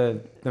Buddha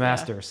the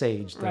master,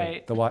 sage.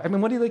 Right. I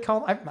mean, what do they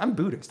call him? I'm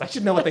Buddhist. I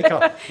should know what they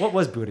call him. What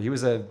was Buddha? He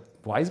was a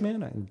wise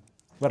man?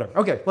 Whatever.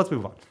 Okay, let's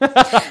move on.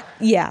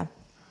 Yeah.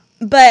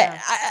 But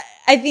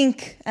I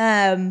think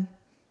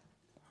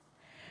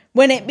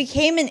when it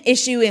became an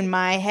issue in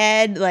my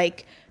head,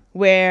 like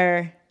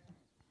where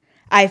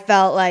I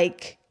felt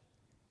like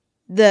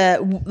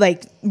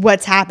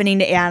what's happening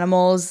to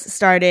animals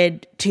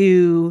started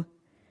to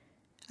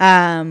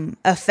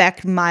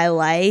affect my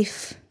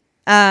life,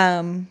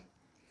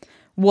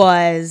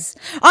 was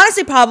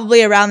honestly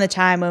probably around the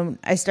time when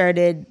I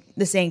started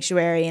the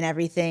sanctuary and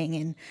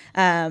everything.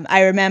 And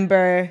I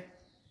remember,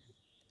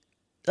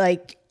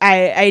 like,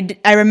 I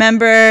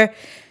remember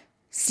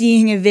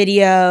seeing a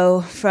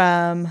video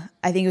from,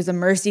 I think it was a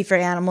Mercy for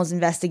Animals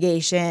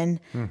investigation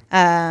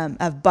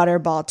of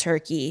Butterball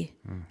turkey.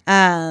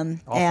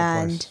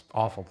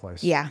 Awful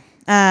place. Yeah.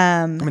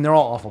 I mean, they're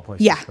all awful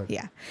places. Yeah, but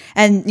yeah.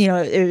 And, you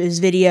know, it was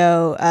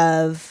video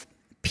of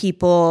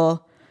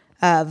people,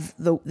 of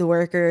the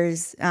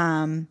workers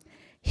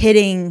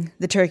hitting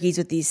the turkeys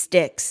with these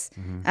sticks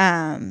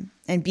and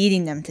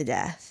beating them to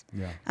death.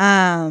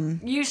 Yeah.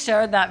 You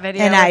showed that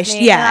video And with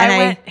me, and I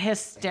went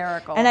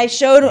hysterical. And I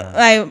showed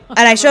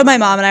my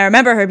mom, and I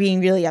remember her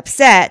being really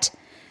upset.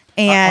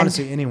 And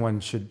honestly,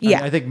 anyone should.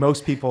 I think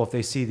most people, if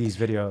they see these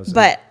videos.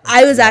 But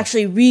I was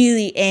actually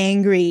really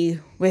angry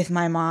with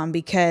my mom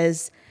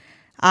because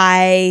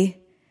I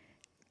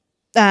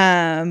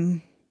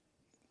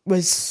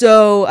was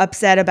so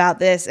upset about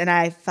this, and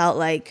I felt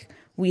like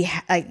we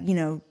have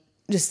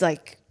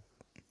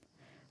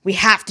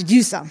to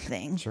do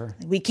something. Sure.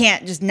 We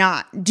can't just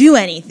not do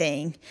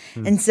anything.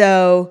 And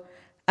so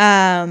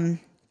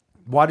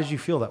why did you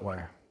feel that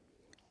way?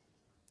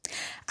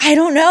 I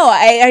don't know.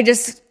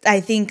 I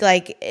think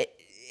like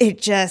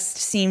it just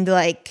seemed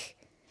like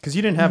because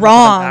you didn't have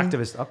wrong. Like an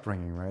activist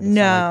upbringing, right? It's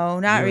No,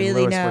 like not you and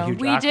really, Lois were no.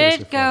 huge We activists did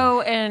before.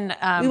 go and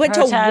We went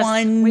to protest.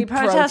 one We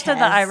protested the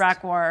protest.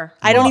 Iraq War.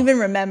 I don't even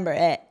remember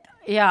it.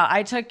 Yeah,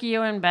 I took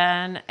you and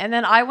Ben, and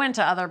then I went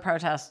to other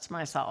protests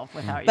myself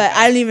without you. But guys.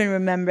 I don't even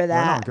remember Well, no,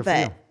 that. good for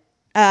you.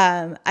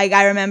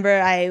 I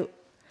remember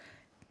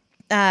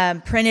I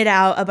printed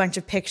out a bunch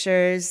of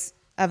pictures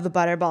of the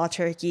Butterball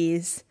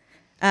turkeys.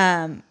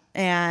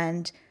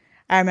 And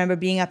I remember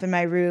being up in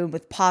my room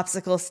with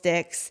popsicle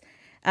sticks,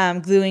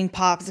 gluing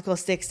popsicle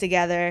sticks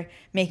together,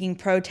 making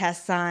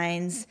protest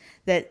signs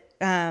that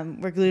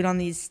were glued on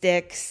these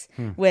sticks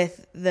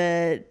with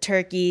the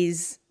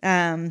turkeys,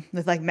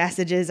 with like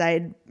messages.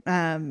 I'd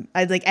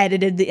like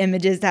edited the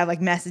images to have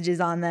like messages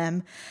on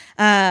them.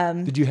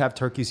 Did you have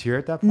turkeys here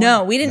at that point?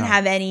 No, we didn't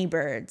have any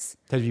birds.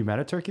 Have you met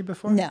a turkey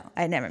before? No,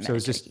 I'd never met a turkey. So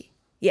it's just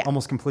yeah.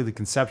 almost completely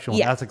conceptual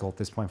and ethical at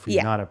this point for you,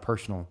 Yeah. not a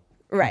personal.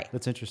 Right.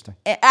 That's interesting.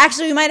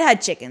 Actually, we might have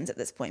had chickens at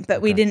this point,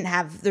 but we didn't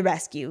have the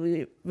rescue.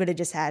 We would have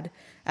just had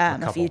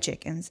a few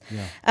chickens.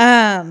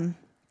 Yeah.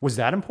 Was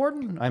that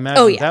important? I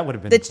imagine that would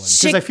have been important.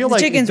 Because I feel like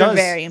chickens were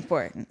very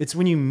important. It's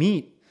when you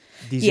meet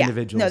these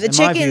individuals. No, the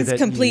chickens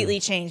completely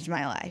changed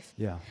my life.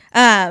 Yeah.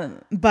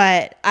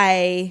 But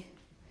I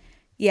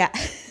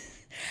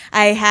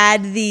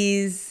had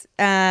these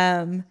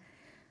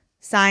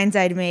signs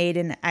I'd made,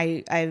 and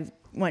I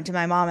went to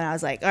my mom and I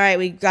was like, all right,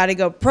 we got to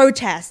go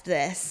protest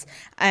this.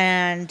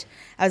 And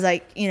I was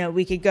like,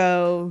 we could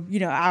go,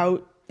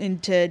 out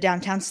into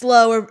downtown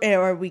slow,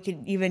 or we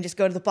could even just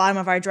go to the bottom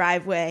of our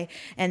driveway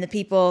and the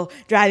people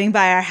driving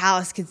by our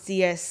house could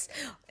see us.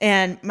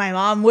 And my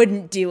mom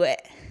wouldn't do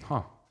it.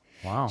 Huh.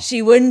 Wow.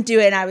 She wouldn't do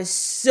it. And I was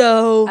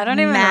so I don't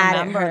even mad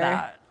remember at her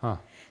that. Huh.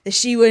 that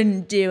she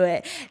wouldn't do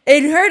it.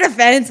 In her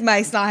defense,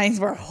 my signs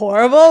were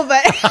horrible,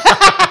 but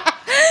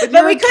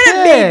but we could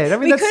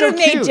have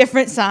made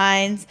different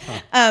signs.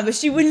 But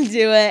she wouldn't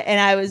do it, and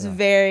I was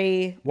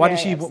very. Why very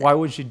did she? upset. Why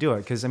would she do it?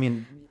 Because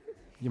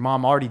your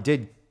mom already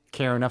did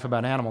care enough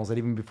about animals that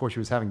even before she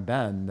was having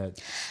Ben, that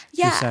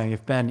she's saying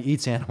if Ben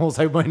eats animals,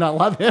 I might not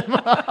love him.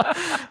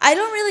 I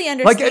don't really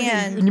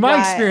understand. In my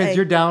experience,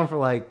 you're down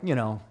for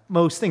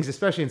most things,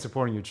 especially in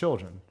supporting your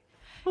children.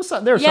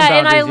 Well, there are some and I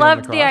boundaries you don't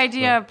loved the cross,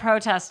 idea of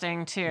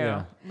protesting too.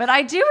 Yeah. But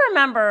I do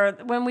remember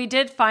when we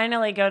did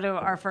finally go to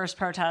our first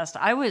protest,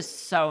 I was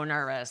so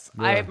nervous.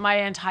 Yeah. My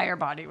entire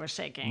body was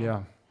shaking.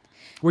 Yeah.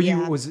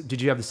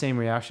 Did you have the same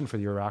reaction for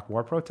the Iraq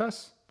War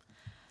protests?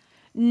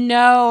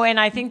 No, and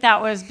I think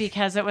that was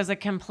because it was a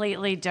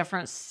completely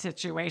different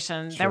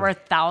situation. Sure. There were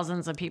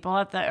thousands of people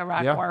at the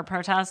Iraq War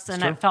protests,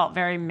 and it felt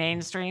very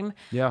mainstream.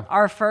 Yeah.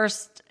 Our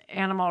first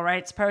animal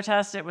rights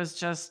protest, it was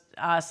just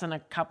us and a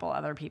couple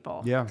other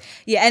people. Yeah.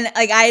 Yeah, and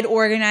I had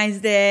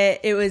organized it.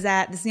 It was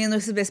at the San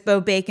Luis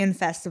Obispo Bacon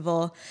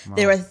Festival. Wow.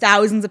 There were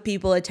thousands of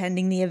people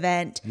attending the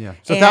event. Yeah.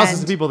 So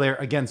thousands of people there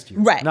against you.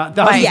 Right. Not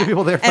thousands of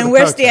people there for the And we're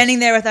protest. standing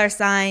there with our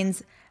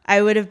signs.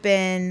 I would have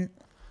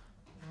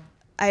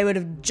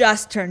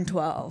just turned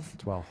 12.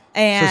 12.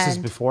 And so this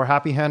is before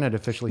Happy Hen had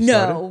officially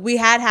started? No, we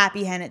had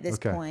Happy Hen at this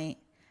point.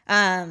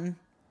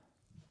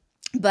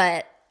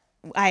 But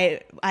I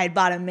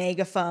bought a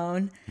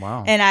megaphone.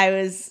 Wow. And I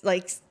was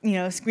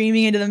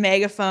screaming into the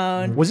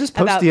megaphone. Was this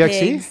post about DXE?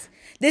 pigs.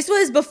 This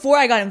was before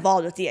I got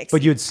involved with DXE.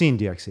 But you had seen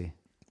DXE?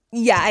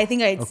 Yeah, I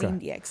think I had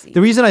seen DXE.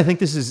 The reason I think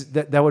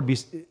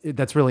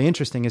that's really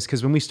interesting is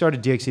because when we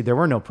started DXE, there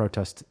were no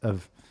protests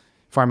of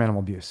farm animal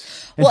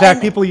abuse. In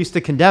fact, people used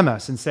to condemn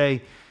us and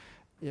say,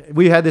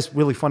 we had this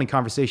really funny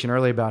conversation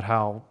earlier about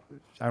how,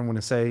 I don't want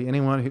to say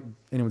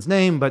anyone's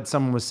name, but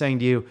someone was saying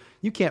to you,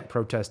 you can't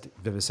protest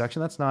vivisection.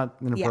 That's not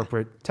an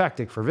appropriate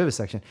tactic for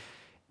vivisection.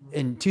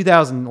 In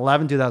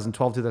 2011,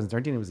 2012,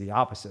 2013, it was the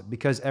opposite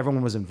because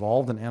everyone was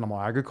involved in animal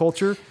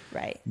agriculture.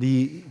 Right.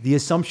 The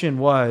assumption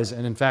was,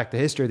 and in fact, the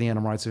history of the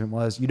animal rights movement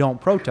was, you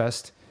don't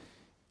protest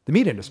the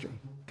meat industry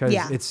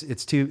because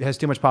it has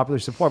too much popular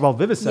support. Well,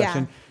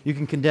 vivisection, you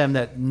can condemn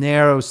that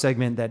narrow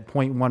segment, that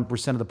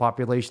 0.1% of the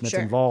population that's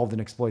involved in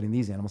exploiting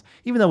these animals,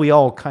 even though we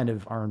all kind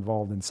of are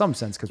involved in some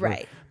sense because we're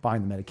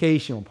buying the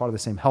medication, we're part of the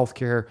same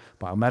healthcare,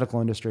 biomedical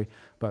industry,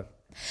 but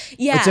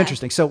it's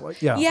interesting. So,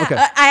 okay.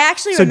 I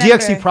actually so remember...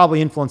 DXE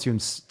probably influenced you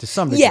to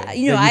some degree.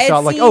 Yeah, I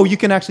thought, you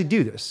can actually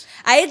do this.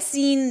 I had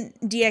seen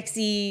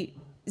DXE's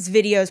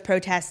videos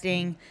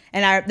protesting,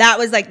 and that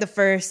was like the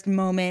first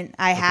moment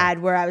I had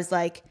where I was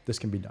like... This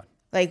can be done.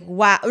 Like,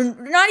 wow.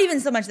 Not even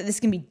so much that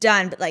this can be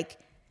done, but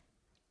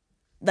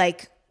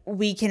like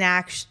we can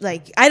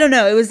actually... I don't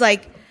know. It was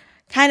like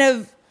kind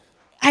of...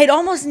 I'd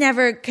almost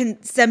never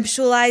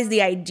conceptualized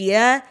the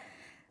idea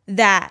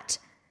that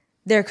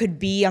there could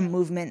be a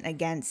movement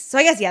against. So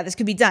I guess, this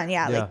could be done.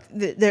 Yeah.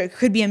 There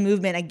could be a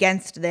movement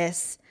against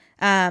this,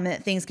 and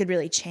that things could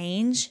really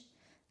change.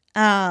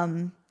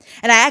 And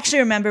I actually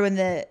remember when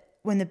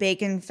the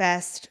Bacon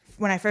Fest,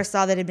 when I first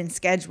saw that it had been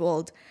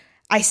scheduled,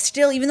 I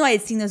still, even though I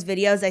had seen those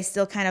videos, I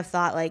still kind of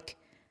thought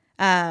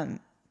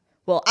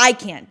well, I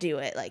can't do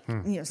it.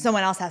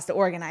 Someone else has to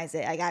organize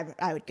it.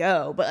 I would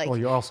go, but well,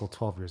 you're also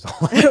 12 years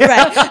old.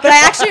 Right. But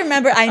I actually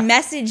remember I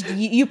messaged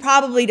you. You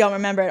probably don't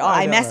remember at all.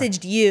 I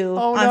messaged you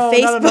on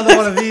Facebook. Not another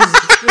one of these.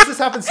 This has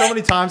happened so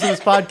many times in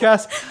this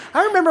podcast.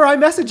 I remember I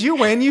messaged you,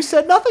 Wayne. You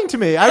said nothing to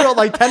me. I wrote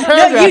 10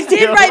 paragraphs. No, you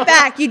did write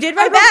back. You did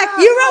write back.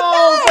 You wrote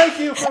back. Thank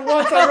you. For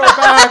once I wrote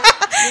back.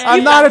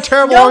 I'm not a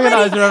terrible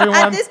organizer, everyone.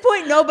 At this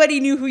point, nobody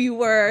knew who you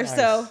were. Nice.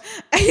 So,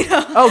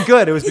 Oh,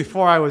 good. It was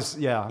before I was,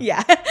 Yeah.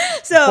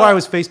 So before I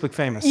was Facebook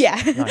famous. Yeah.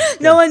 Nice.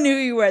 No one knew who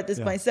you were at this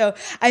point. So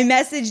I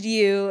messaged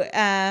you,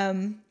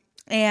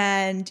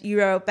 and you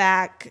wrote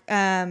back,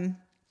 and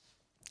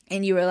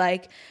you were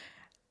like,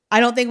 I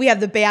don't think we have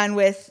the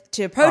bandwidth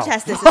to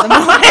protest this at the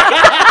moment.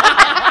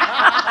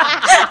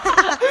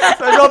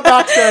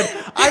 Rosenberg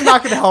said, I'm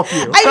not going to help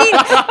you.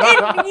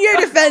 I mean, in your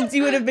defense,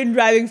 you would have been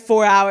driving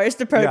 4 hours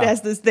to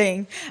protest this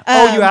thing.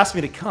 You asked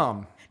me to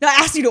come. No, I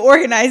asked you to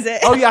organize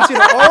it. Oh, you asked me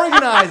to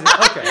organize it.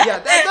 Okay, yeah,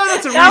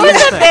 that's a That was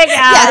a big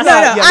ask.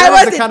 I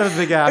wasn't kind of a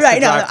big ask.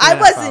 Right, I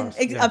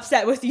wasn't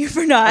upset with you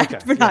for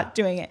not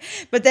doing it.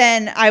 But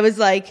then I was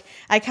like,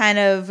 I kind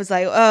of was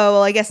like, oh,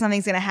 well, I guess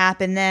something's gonna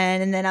happen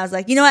then. And then I was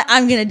like, you know what,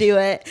 I'm gonna do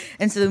it.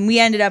 And so then we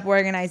ended up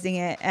organizing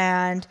it.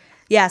 And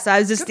yeah, so I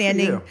was just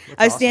standing.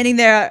 I was standing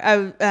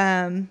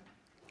there.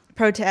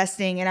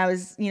 Protesting, and I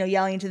was,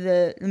 yelling into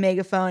the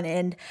megaphone.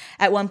 And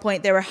at one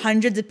point, there were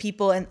hundreds of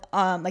people, and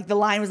like the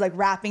line was like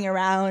wrapping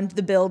around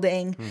the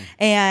building,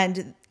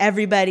 and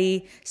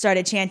everybody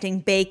started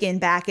chanting "bacon"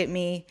 back at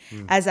me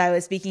as I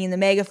was speaking in the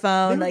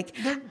megaphone.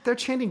 They're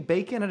chanting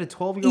 "bacon" at a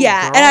 12-year-old.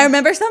 Yeah, girl? and I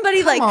remember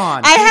somebody Come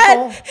on.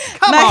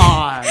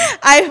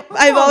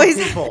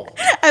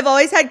 I've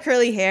always had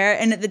curly hair,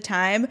 and at the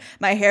time,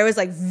 my hair was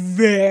like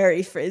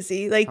very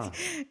frizzy, like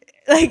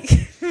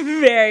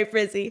very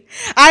frizzy.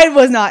 I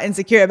was not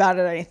insecure about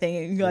it or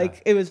anything.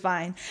 It was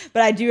fine.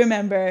 But I do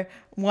remember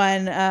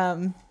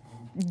one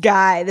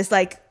guy, this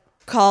like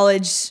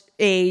college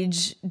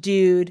age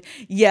dude,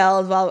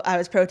 yelled while I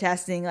was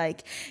protesting,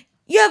 like,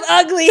 "You have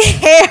ugly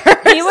hair."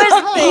 He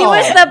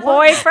was the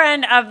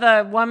boyfriend of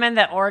the woman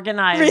that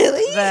organized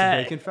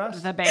the Bacon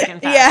Fest. The Bacon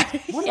Fest.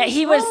 Yeah.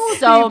 He was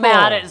so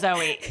mad at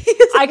Zoe.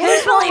 I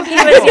couldn't believe he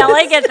was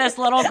yelling at this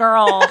little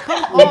girl.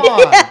 Come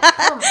on.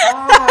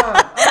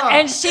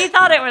 And she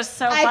thought it was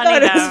so funny. I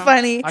thought it was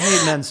funny. I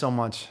hate men so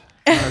much.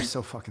 Men are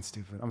so fucking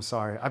stupid. I'm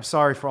sorry. I'm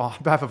sorry on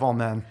behalf of all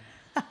men.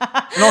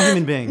 And all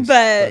human beings.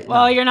 But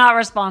well, you're not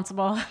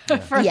responsible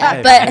for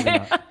that.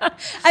 But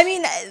I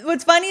mean,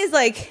 what's funny is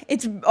like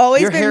it's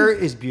always your hair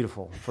is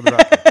beautiful for the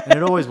record, and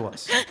it always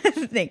was.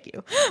 Thank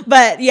you.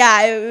 But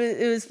yeah,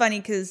 it was funny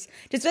because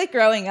just like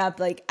growing up,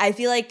 like I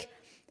feel like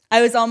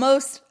I was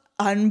almost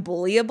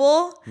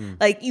unbullyable.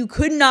 Like you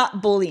could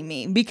not bully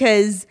me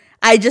because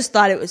I just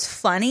thought it was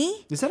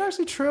funny. Is that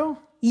actually true?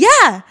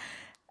 Yeah,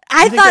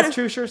 I think that's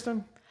true,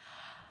 Sherstin.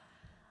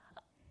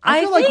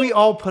 I feel like we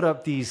all put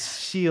up these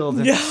shields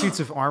and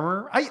suits of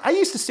armor. I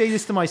used to say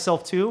this to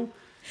myself too.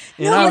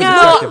 And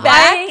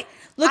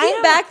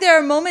Looking back, there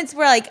are moments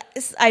where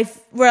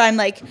I'm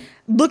like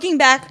looking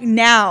back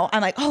now,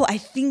 I'm like, oh, I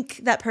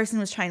think that person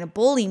was trying to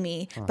bully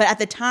me, but at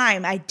the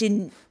time I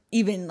didn't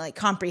even like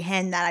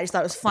comprehend that. I just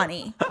thought it was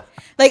funny.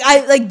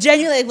 I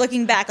genuinely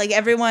looking back, like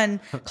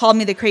everyone called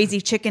me the crazy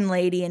chicken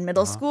lady in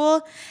middle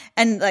school,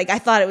 and like I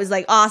thought it was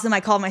like awesome. I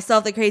called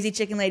myself the crazy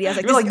chicken lady. I was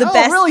like, this is the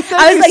best. Really?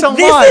 I was like, so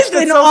this much.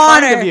 is an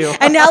honor. Of you.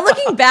 And now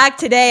looking back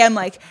today, I'm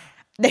like,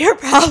 they're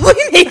probably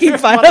making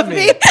fun of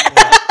me.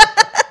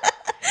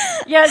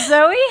 Yeah,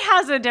 Zoe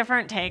has a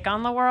different take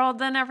on the world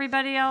than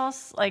everybody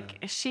else.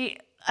 Like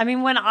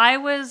when I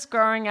was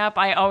growing up,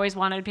 I always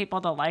wanted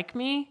people to like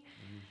me.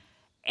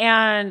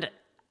 And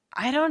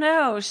I don't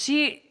know,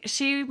 she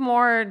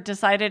more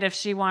decided if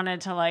she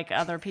wanted to like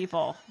other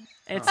people.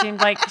 It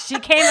seemed like she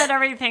came at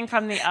everything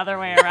from the other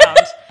way around.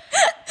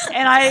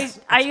 And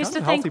I used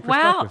to think,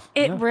 wow,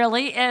 it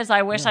really is.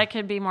 I wish I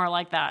could be more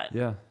like that.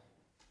 Yeah.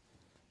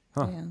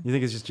 Huh. Yeah. You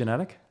think it's just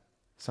genetic?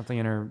 Something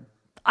in her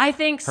I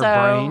think so.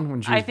 brain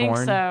when she was born? I think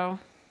so.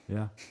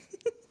 Yeah.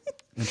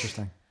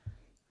 Interesting.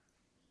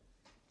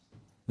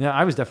 Yeah,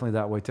 I was definitely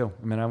that way too.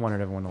 I mean, I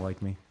wanted everyone to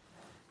like me.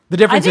 The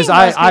difference is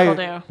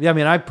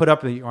I put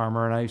up the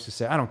armor and I used to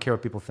say, I don't care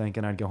what people think,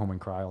 and I'd go home and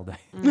cry all day.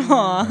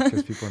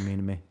 Because people are mean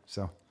to me.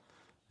 So,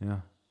 yeah.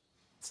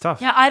 It's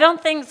tough. Yeah, I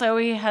don't think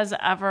Zoe has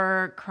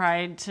ever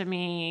cried to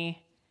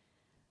me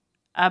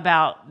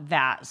about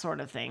that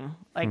sort of thing.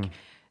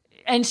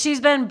 And she's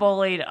been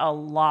bullied a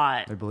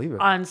lot. I believe it.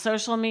 On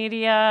social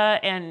media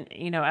and,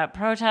 at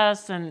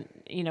protests and,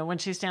 when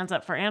she stands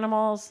up for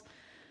animals.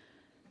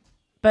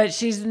 But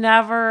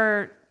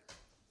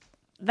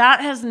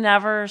that has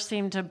never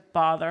seemed to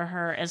bother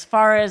her as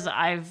far as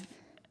I've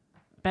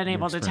been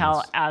able to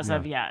tell as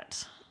of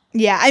yet.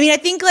 Yeah. I mean, I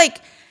think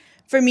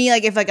for me,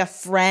 if a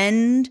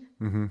friend,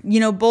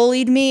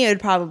 bullied me, it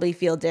would probably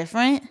feel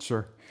different.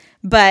 Sure.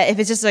 But if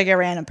it's just a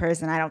random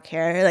person, I don't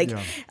care.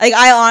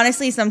 I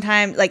honestly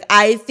sometimes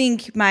I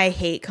think my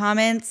hate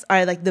comments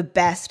are the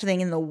best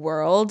thing in the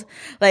world.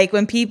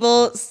 When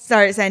people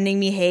start sending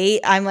me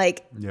hate, I'm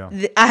like,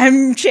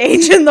 I'm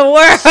changing the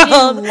world.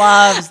 She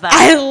loves that.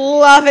 I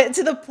love it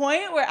to the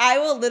point where I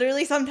will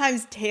literally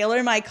sometimes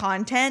tailor my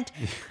content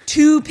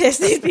to piss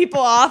these people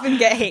off and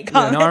get hate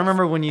comments. I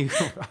remember when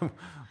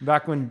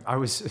back when I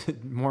was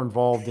more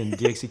involved in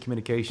DXC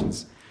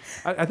Communications.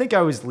 I think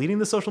I was leading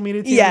the social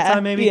media team at the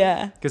time, maybe.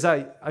 Yeah. Because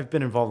I've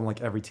been involved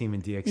in every team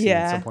in DXC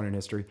at some point in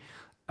history.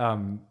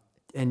 And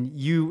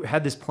you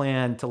had this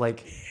plan to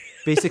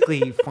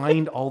basically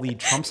find all the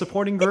Trump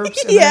supporting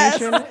groups in the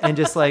nation and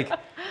just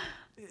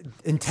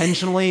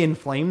intentionally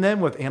inflame them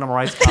with animal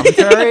rights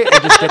commentary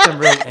and just get them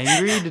really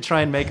angry to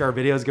try and make our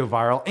videos go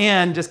viral.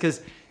 And just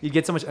because you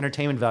get so much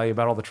entertainment value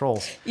about all the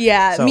trolls.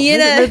 Yeah. So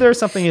maybe there's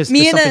something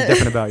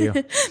different about you.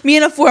 Me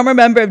and a former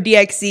member of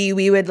DXC,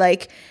 we would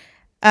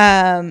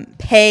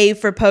pay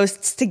for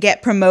posts to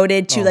get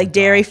promoted to like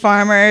dairy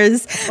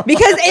farmers,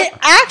 because it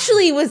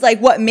actually was like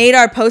what made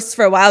our posts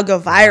for a while go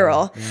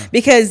viral,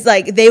 because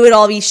like they would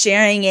all be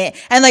sharing it,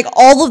 and like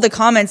all of the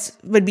comments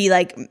would be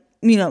like,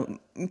 you know,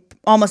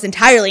 almost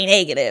entirely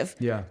negative.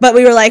 Yeah. But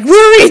we were like,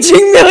 we're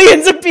reaching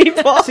millions of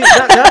people. See,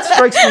 that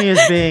strikes me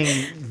as being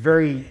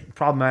very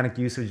problematic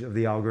usage of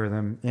the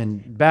algorithm,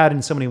 and bad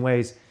in so many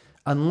ways,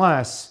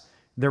 unless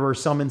there were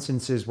some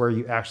instances where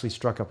you actually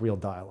struck up real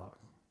dialogue.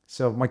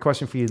 So my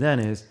question for you then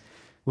is,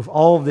 with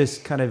all of this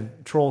kind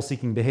of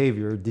troll-seeking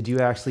behavior, did you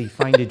actually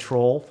find a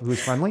troll who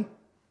was friendly?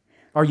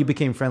 Or you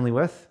became friendly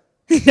with?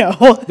 No.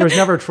 There was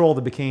never a troll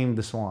that became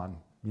the swan,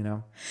 you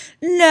know?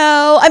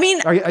 No. I mean,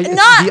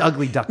 not the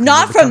ugly duckling.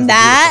 Not from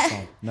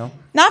that. No?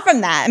 Not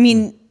from that. I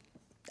mean,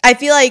 I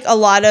feel like a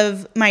lot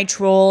of my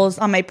trolls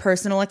on my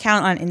personal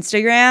account on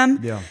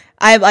Instagram,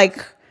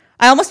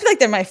 I almost feel like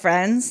they're my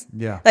friends.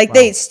 Yeah. Like wow.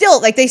 they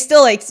still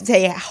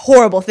say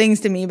horrible things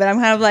to me, but I'm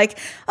kind of like,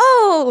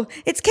 oh,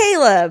 it's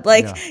Caleb.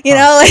 Like, you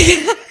know,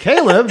 like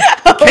Caleb?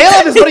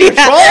 Caleb is one of your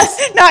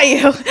trolls? Not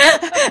you.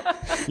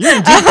 You're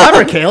in deep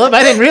cover, Caleb.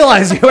 I didn't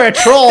realize you were a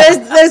troll.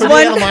 There's for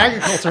one the animal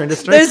agriculture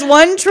industry. There's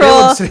one troll.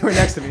 Caleb's sitting right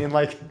next to me and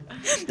like,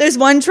 there's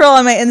one troll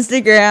on my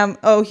Instagram.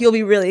 Oh, he'll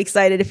be really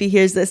excited if he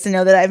hears this to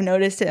know that I've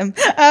noticed him.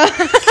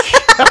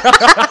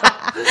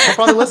 He'll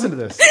probably listen to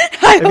this.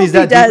 I hope he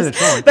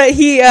does. But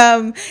he,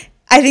 I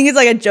think it's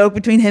like a joke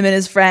between him and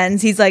his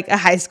friends. He's like a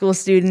high school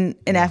student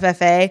in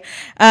FFA.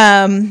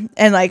 And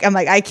like, I'm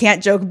like, I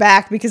can't joke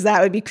back because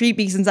that would be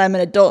creepy since I'm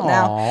an adult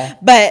now.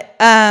 But,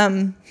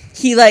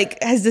 he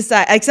like has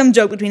decided, like some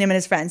joke between him and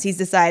his friends, he's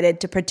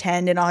decided to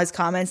pretend in all his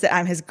comments that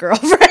I'm his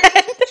girlfriend.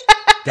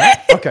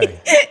 Okay.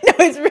 No,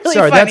 it's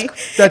really funny.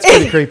 That's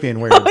pretty creepy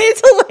and weird. Oh,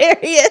 it's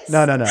hilarious.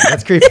 No.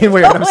 That's creepy and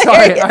weird. I'm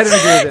sorry. I didn't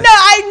agree with it. No,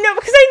 I know,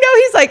 because I know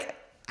he's like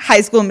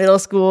high school, middle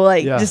school,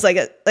 like just like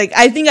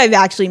I think I've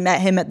actually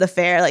met him at the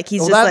fair. Like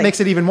he's just that like, makes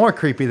it even more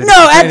creepy. Than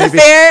at the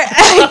fair.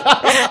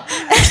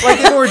 Like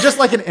if it were just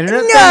like an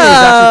internet thing, he's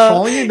actually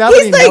trolling you. Now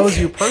that he knows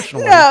you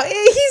personally. No,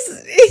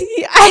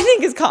 I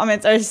think his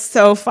comments are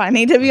so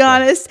funny, to be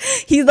honest.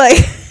 He's like,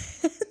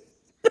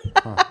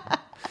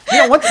 you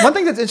know, one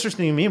thing that's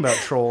interesting to me about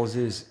trolls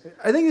is,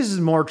 I think this is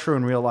more true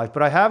in real life,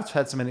 but I have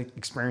had some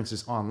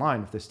experiences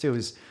online with this too,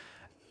 is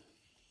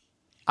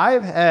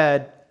I've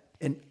had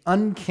an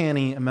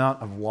uncanny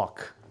amount of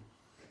luck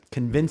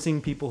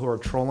convincing people who are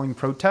trolling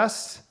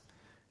protests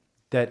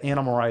that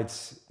animal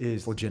rights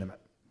is legitimate.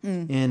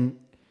 And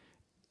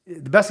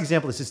the best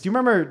example is this. Do you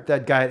remember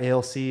that guy at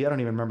ALC? I don't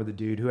even remember the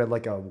dude who had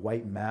like a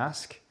white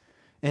mask.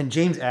 And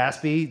James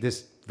Aspie,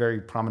 this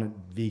very prominent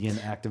vegan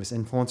activist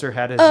influencer,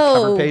 had his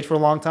cover page for a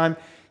long time.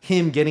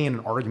 Him getting in an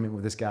argument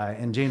with this guy,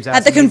 and James Aspie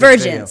at the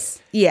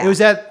Convergence. Yeah, it was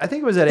I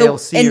think it was at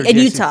ALC in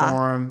Utah.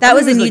 Forum. That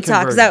was in Utah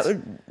because that.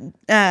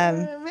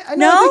 I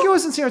think it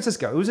was in San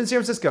Francisco. It was in San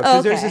Francisco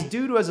because there's this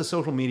dude who has a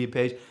social media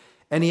page,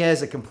 and he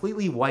has a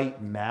completely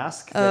white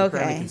mask that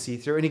apparently can see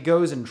through, and he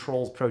goes and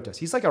trolls protests.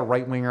 He's like a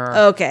right winger.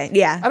 Okay,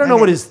 yeah. I don't know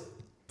what his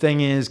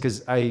thing is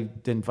because I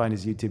didn't find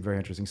his YouTube very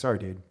interesting. Sorry,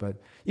 dude. But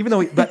even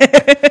though,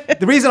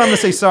 the reason I'm going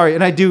to say sorry,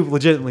 and I do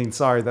legitimately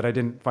sorry that I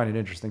didn't find it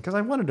interesting because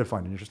I wanted to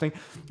find it interesting,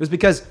 was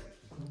because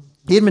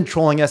he had been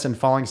trolling us and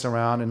following us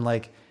around and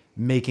like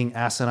making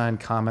asinine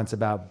comments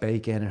about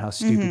bacon and how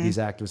stupid these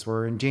activists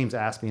were. And James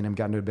Aspie and him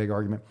got into a big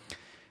argument.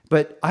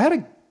 But I had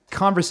a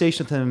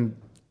conversation with him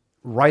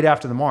right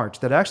after the march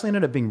that actually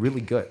ended up being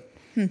really good.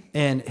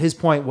 And his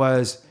point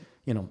was,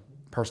 you know,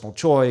 personal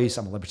choice.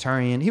 I'm a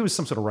libertarian. He was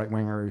some sort of right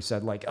winger who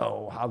said like,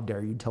 oh, how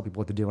dare you tell people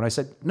what to do? And I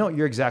said, no,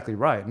 you're exactly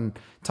right. And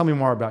tell me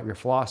more about your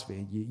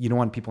philosophy. You don't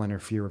want people to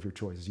interfere with your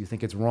choices. You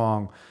think it's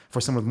wrong for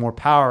someone with more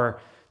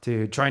power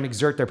to try and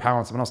exert their power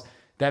on someone else.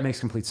 That makes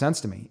complete sense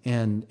to me.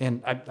 And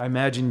I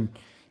imagine,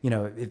 you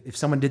know, if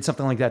someone did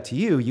something like that to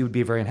you, you would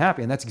be very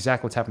unhappy. And that's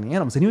exactly what's happening to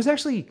animals. And he was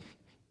actually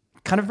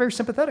kind of very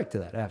sympathetic to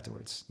that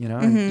afterwards, you know,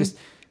 and just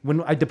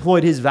when I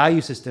deployed his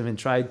value system and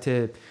tried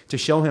to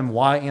show him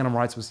why animal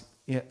rights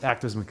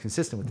activism was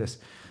consistent with this.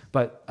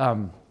 But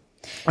the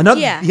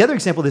other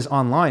example of this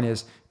online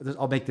is,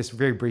 I'll make this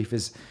very brief,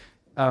 is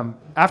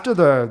after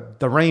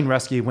the rain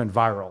rescue went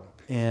viral,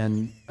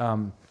 and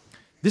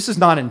this is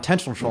not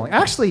intentional trolling.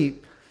 Actually,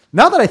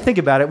 now that I think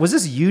about it, was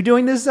this you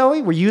doing this,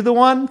 Zoe? Were you the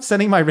one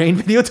sending my rain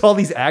video to all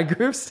these ad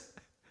groups?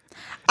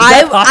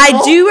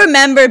 I do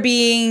remember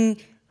being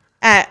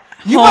at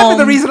You home. might be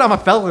the reason I'm a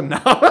felon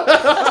now.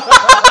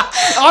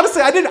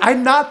 Honestly, I had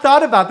not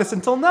thought about this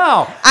until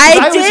now.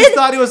 I just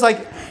thought it was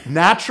like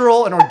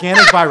natural and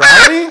organic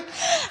virality.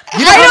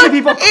 You know how many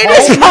people called me?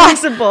 It is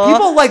possible.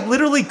 People like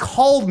literally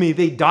called me.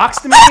 They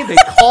doxed me. They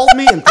called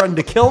me and threatened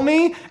to kill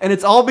me. And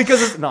it's all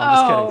because of... No, I'm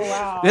just kidding.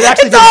 Wow.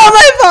 It's all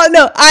my fault.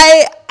 No,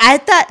 I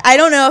thought... I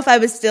don't know if I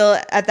was still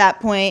at that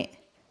point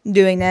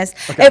doing this.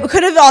 Okay. It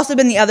could have also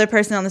been the other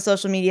person on the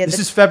social media. This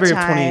is February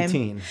of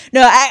 2018.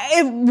 No,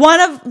 one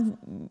of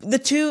the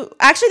two.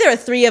 Actually, there were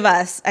three of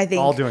us. I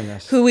think all doing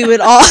this. Who we would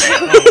all.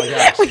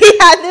 We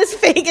had this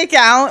fake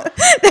account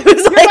that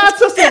was You're not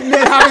supposed to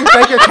admit having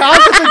fake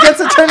accounts. It's against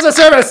the terms of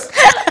service.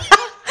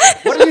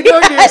 What are you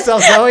doing to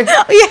yourself, Zoe?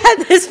 We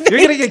had this You're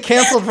going to get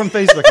canceled from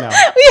Facebook now.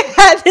 We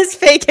had this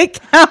fake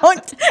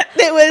account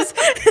that was...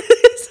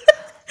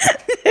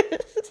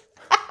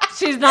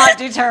 She's not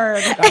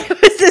deterred.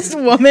 It was this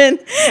woman.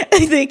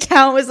 The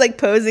account was like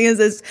posing as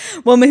this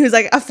woman who's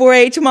like a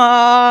 4-H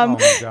mom.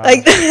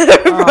 Like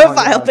her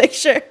profile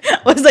picture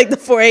was like the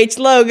 4-H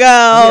logo.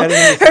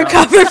 Her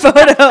cover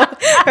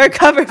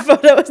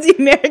photo was the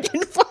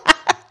American flag.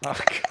 Oh,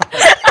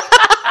 God.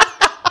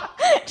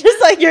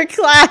 Just like your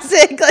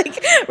classic,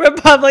 like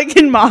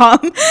Republican mom,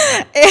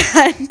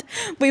 and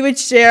we would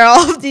share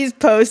all of these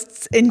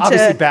posts into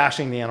obviously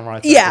bashing the animal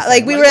rights. Yeah,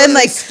 like we were in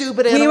like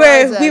stupid we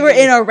were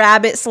in a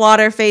rabbit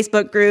slaughter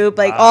Facebook group,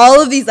 like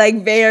all of these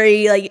like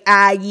very like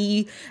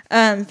Aggie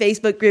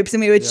Facebook groups,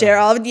 and we would share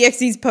all of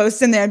DXC's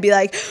posts in there and be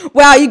like,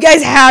 "Wow, you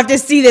guys have to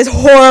see this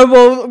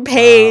horrible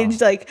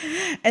page," like,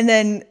 and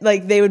then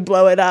like they would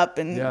blow it up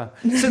and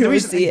So the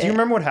reason, do you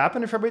remember what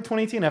happened in February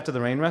 2018 after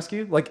the rain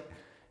rescue? Like,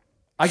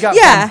 I got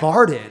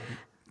bombarded.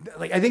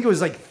 Like, I think it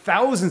was like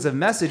thousands of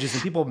messages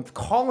and people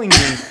calling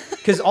me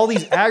because all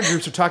these ag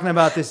groups were talking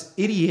about this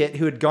idiot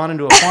who had gone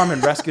into a farm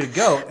and rescued a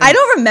goat. I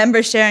don't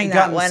remember sharing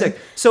that one. Sick.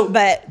 So,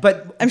 but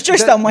I'm sure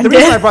someone did. The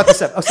reason I brought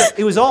this up,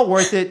 it was all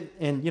worth it.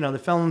 And, you know, the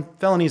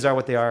felonies are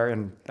what they are.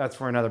 And that's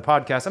for another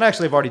podcast. And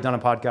actually, I've already done a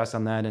podcast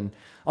on that. And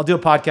I'll do a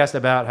podcast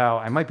about how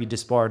I might be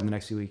disbarred in the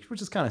next few weeks,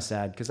 which is kind of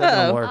sad because I've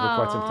been a lawyer for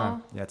quite some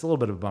time. Yeah, it's a little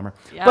bit of a bummer.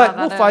 Yeah, but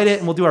we'll fight it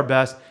and we'll do our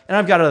best. And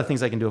I've got other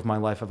things I can do with my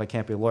life if I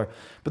can't be a lawyer.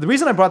 But the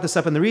reason I brought this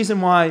up and the reason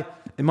why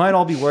it might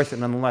all be worth it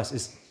nonetheless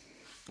is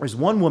there's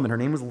one woman, her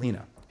name was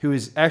Lena, who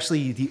is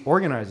actually the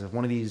organizer of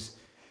one of these,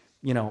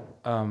 you know,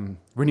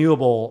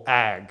 renewable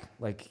ag,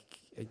 like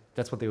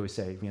that's what they always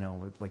say, you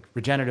know, like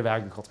regenerative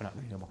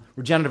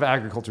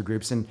agriculture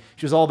groups. And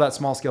she was all about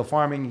small scale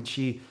farming.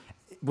 She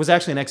was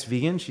actually an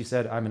ex-vegan. She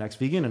said, I'm an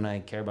ex-vegan and I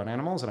care about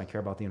animals and I care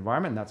about the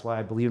environment. And that's why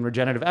I believe in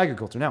regenerative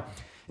agriculture now.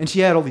 And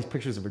she had all these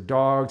pictures of her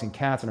dogs and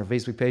cats on her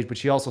Facebook page, but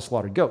she also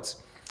slaughtered goats.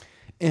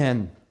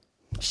 And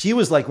she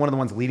was like one of the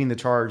ones leading the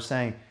charge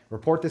saying,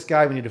 report this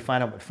guy. We need to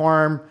find out what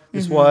farm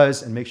this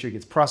was and make sure he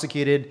gets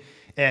prosecuted.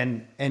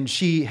 And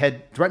she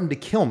had threatened to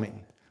kill me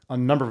on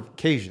a number of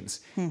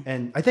occasions.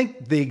 And I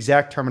think the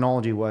exact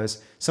terminology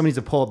was somebody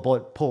needs to pull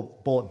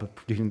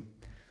a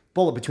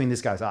bullet between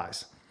this guy's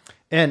eyes.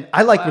 And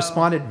I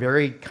responded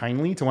very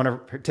kindly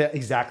to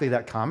exactly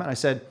that comment. I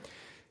said,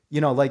 you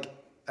know, like,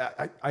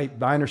 I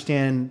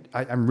understand.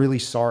 I'm really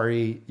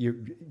sorry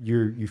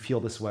you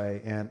feel this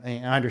way, and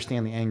I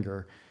understand the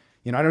anger.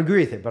 You know, I don't agree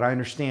with it, but I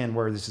understand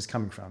where this is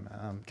coming from.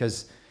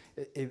 Because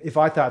if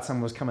I thought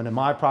someone was coming to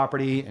my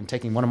property and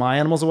taking one of my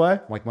animals away,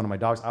 like one of my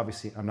dogs,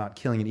 obviously I'm not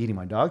killing and eating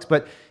my dogs,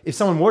 but if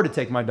someone were to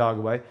take my dog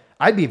away,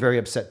 I'd be very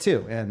upset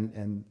too.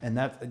 And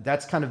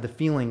that's kind of the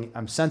feeling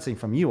I'm sensing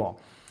from you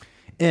all.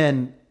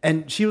 And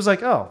she was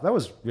like, oh, that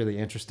was really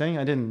interesting.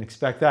 I didn't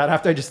expect that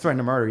after I just threatened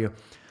to murder you.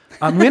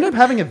 We ended up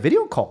having a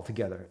video call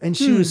together. And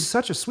she was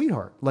such a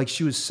sweetheart. Like,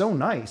 she was so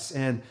nice.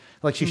 And,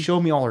 like, she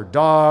showed me all her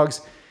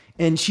dogs.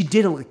 And she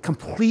did a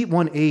complete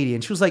 180.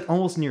 And she was, like,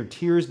 almost near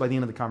tears by the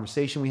end of the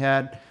conversation we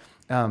had.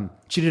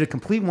 She did a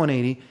complete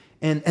 180.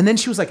 And then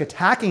she was, like,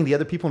 attacking the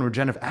other people in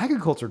regenerative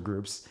agriculture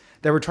groups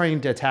that were trying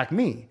to attack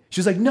me. She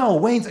was like, no,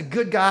 Wayne's a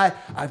good guy.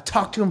 I've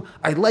talked to him.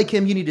 I like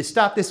him. You need to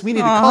stop this. We need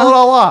to call it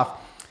all off.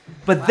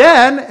 But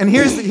then, and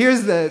here's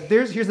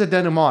the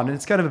denouement, and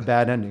it's kind of a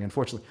bad ending,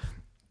 unfortunately.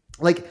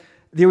 Like,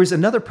 there was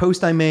another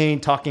post I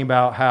made talking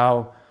about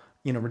how,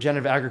 you know,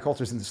 regenerative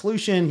agriculture isn't the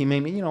solution. He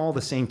made me, you know, all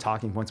the same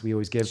talking points we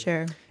always give.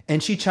 Sure.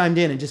 And she chimed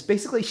in and just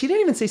basically, she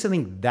didn't even say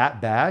something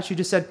that bad. She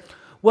just said,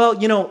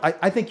 well, you know,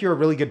 I think you're a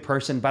really good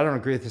person, but I don't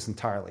agree with this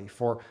entirely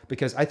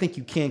because I think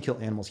you can kill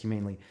animals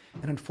humanely.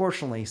 And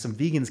unfortunately, some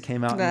vegans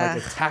came out and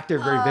like attacked her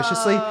very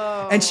viciously.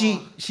 And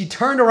she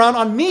turned around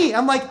on me.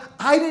 I'm like,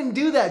 I didn't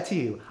do that to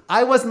you.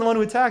 I wasn't the one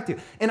who attacked you.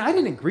 And I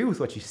didn't agree with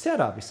what she said,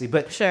 obviously,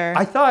 but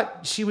I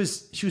thought she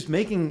was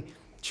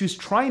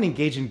trying to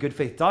engage in good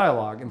faith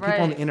dialogue, and people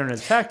on the internet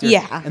attacked her.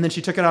 Yeah. And then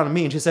she took it out on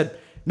me and she said,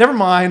 never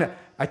mind,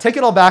 I take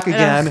it all back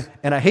again,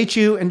 and I hate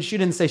you. And she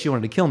didn't say she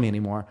wanted to kill me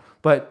anymore,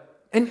 but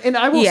and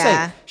I will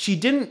say she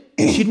didn't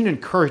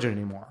encourage it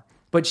anymore.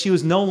 But she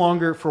was no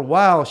longer, for a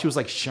while, she was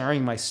like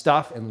sharing my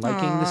stuff and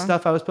liking the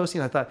stuff I was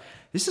posting. And I thought,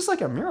 this is like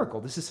a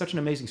miracle. This is such an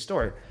amazing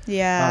story.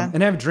 Yeah.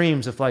 And I have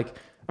dreams of like,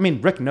 I mean,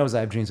 Rick knows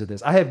I have dreams of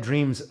this. I have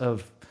dreams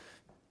of,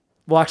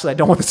 well, actually, I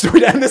don't want the story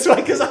to end this way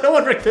because I don't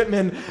want Rick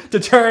Pittman to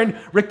turn.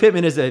 Rick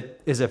Pittman is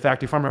a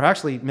factory farmer.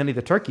 Actually, many of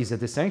the turkeys at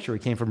this sanctuary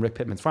came from Rick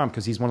Pittman's farm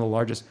because he's one of the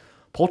largest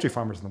poultry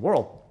farmers in the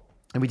world.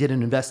 And we did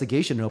an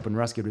investigation and open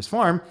rescue at his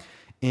farm.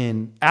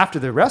 And after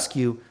the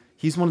rescue,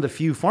 he's one of the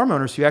few farm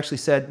owners who actually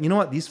said, you know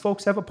what, these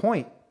folks have a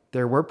point.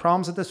 There were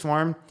problems at this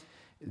farm.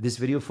 This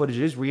video footage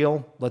is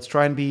real. Let's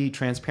try and be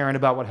transparent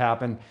about what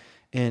happened.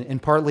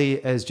 And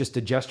partly as just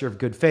a gesture of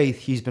good faith,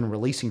 he's been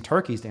releasing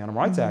turkeys to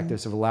animal rights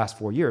activists over the last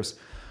 4 years.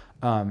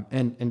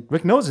 And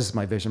Rick knows this is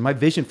my vision. My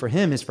vision for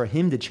him is for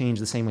him to change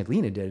the same way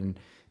Lena did.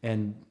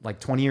 And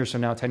like 20 years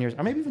from now, 10 years,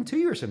 or maybe even 2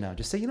 years from now,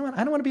 just say, you know what, I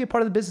don't want to be a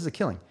part of the business of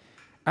killing.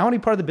 I want to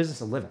be part of the business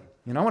of living.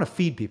 You know, I want to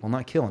feed people,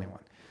 not kill anyone.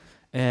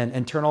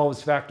 and turn all of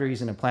his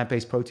factories into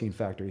plant-based protein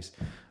factories.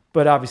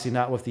 But obviously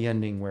not with the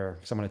ending where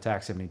someone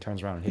attacks him and he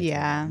turns around and hits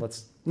him.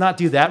 Let's not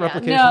do that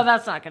replication. No,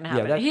 that's not going to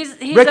happen. Yeah, he's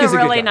Rick a is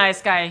really guy.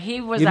 nice guy.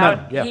 He was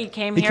He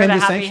came here to Happy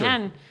Sanctuary.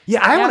 Hen. Yeah,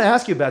 I want to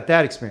ask you about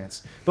that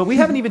experience. But we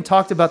haven't even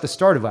talked about the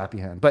start of Happy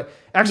Hen. But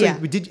actually,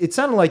 we did. It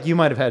sounded like you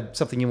might have had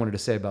something you wanted to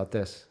say about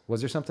this.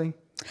 Was there something?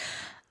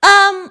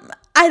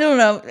 I don't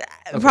know,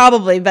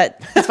 probably, but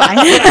it's fine.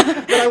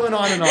 But I went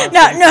on and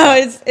on. No,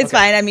 it's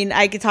fine. I mean,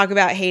 I could talk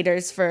about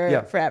haters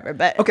for forever,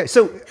 but okay.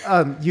 So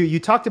you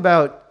talked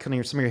about kind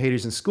of some of your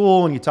haters in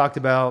school, and you talked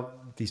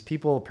about these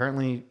people.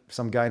 Apparently,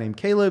 some guy named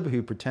Caleb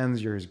who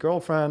pretends you're his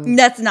girlfriend.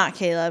 That's not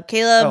Caleb.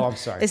 Caleb I'm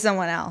sorry. is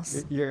someone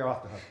else. You're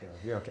off the hook, Caleb.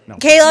 You're okay. No.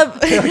 Caleb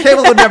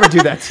would never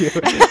do that to you.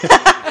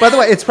 By the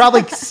way, it's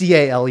probably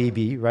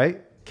Caleb,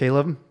 right?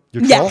 Caleb.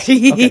 Your troll?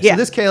 Okay, so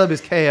this Caleb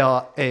is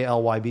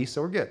Kalyb,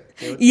 so we're good.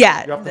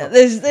 Caleb,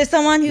 there's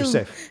someone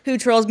who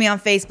trolls me on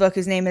Facebook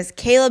whose name is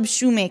Caleb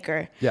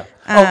Shoemaker. Yeah.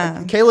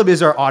 Caleb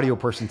is our audio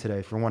person today.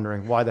 If you're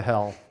wondering why the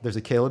hell there's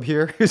a Caleb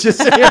here who's just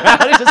sitting around,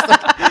 just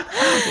like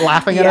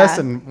laughing at us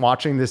and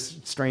watching this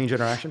strange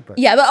interaction. But.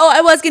 Yeah, but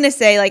I was gonna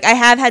say, like, I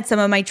have had some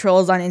of my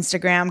trolls on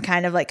Instagram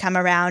kind of like come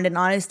around, and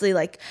honestly,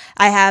 like,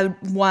 I have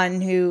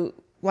one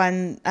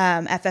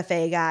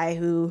FFA guy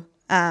who.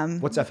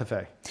 What's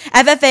FFA?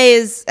 FFA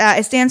is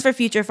it stands for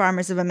Future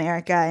Farmers of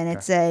America, and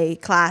it's a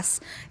class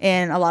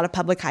in a lot of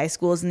public high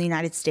schools in the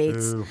United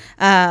States.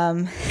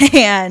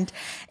 And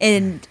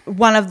in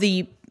one of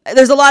the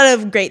there's a lot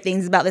of great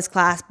things about this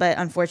class, but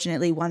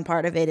unfortunately, one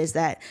part of it is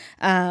that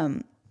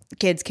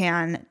kids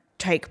can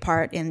take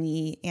part in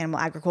the animal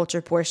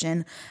agriculture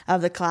portion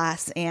of the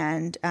class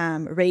and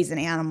raise an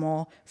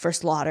animal for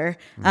slaughter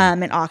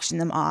and auction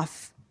them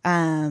off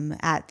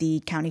at the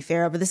county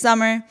fair over the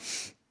summer.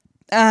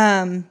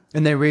 And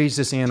they raise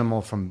this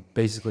animal from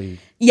basically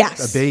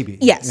a baby.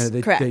 Yes,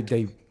 correct.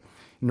 They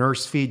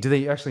nurse feed. Do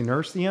they actually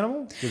nurse the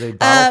animal? Do they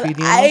bottle feed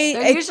the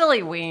animal? They're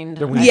usually weaned.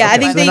 They're weaned. Yeah, Okay, I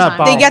think they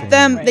get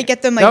them. Right. They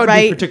get them like that would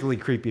right. be particularly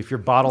creepy if you're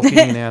bottle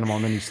feeding an animal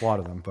and then you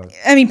slaughter them. But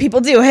I mean,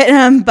 people do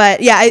it.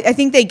 But yeah, I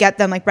think they get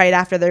them like right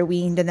after they're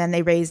weaned, and then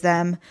they raise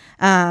them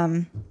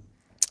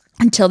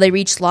until they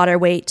reach slaughter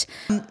weight.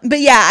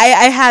 But yeah,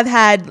 I have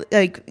had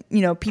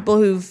people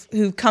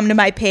who've come to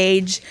my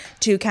page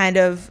to kind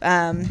of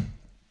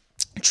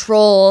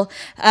troll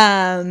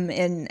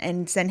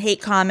and send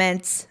hate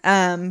comments.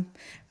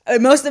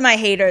 Most of my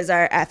haters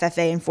are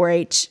FFA and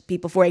 4-H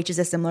people. 4-H is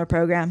a similar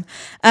program.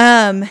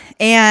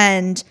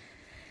 And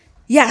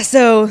yeah,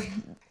 so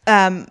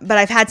but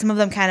I've had some of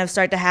them kind of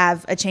start to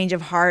have a change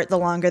of heart the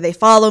longer they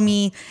follow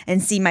me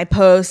and see my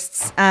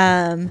posts.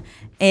 And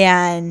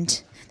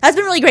that's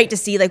been really great to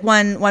see. Like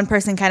one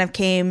person kind of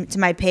came to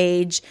my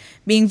page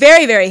being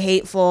very, very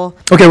hateful.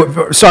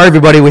 Okay, sorry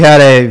everybody. We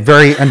had a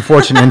very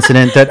unfortunate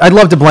incident that I'd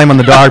love to blame on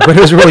the dog, but it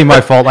was really my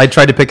fault. I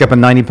tried to pick up a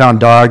 90-pound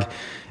dog,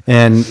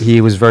 and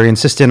he was very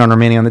insistent on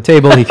remaining on the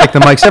table. He kicked the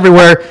mics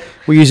everywhere.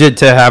 We use it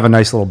to have a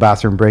nice little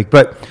bathroom break.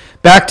 But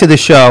back to the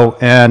show,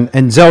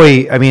 and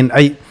Zoe, I mean,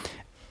 I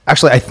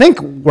think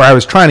where I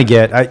was trying to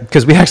get,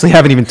 because we actually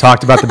haven't even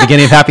talked about the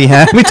beginning of Happy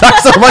Hen. We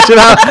talked so much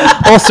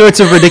about all sorts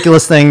of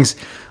ridiculous things.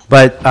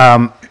 But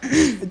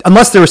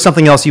unless there was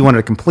something else you wanted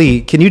to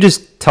complete, can you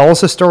just tell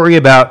us a story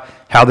about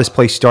how this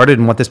place started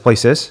and what this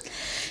place is?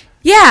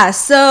 Yeah,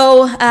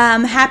 so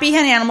Happy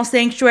Hen Animal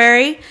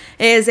Sanctuary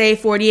is a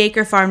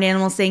 40-acre farmed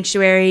animal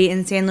sanctuary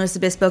in San Luis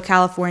Obispo,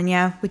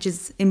 California, which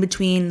is in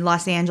between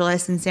Los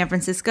Angeles and San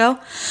Francisco.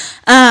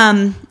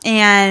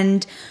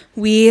 And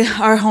we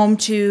are home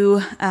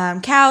to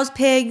cows,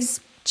 pigs,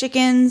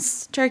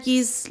 chickens,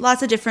 turkeys,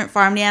 lots of different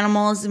farmed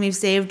animals, and we've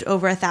saved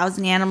over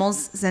 1,000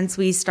 animals since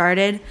we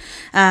started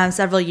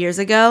several years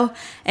ago.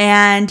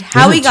 And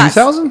how we got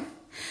 2,000?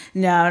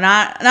 No,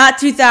 not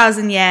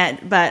 2,000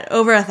 yet, but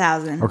over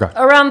 1,000. Okay,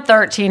 around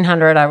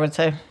 1,300, I would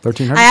say.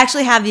 1,300. I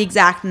actually have the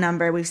exact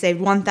number. We've saved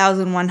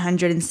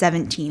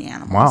 1,117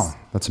 animals. Wow,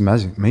 that's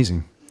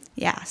amazing.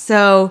 Yeah,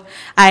 so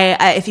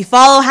I if you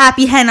follow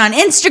Happy Hen on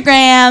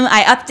Instagram,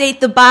 I update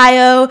the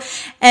bio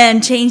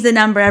and change the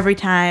number every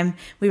time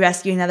we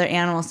rescue another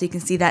animal, so you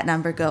can see that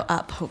number go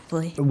up,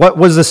 hopefully. What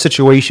was the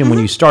situation when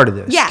you started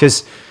this? Yeah.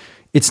 Because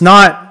it's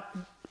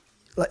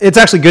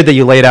actually good that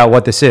you laid out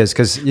what this is,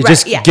 because it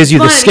just gives you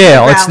the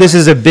scale. This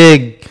is a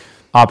big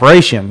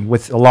operation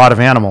with a lot of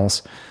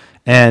animals,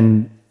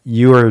 and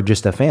you are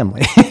just a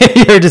family.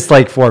 You're just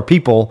like 4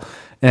 people.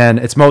 And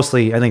it's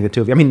mostly, I think, the 2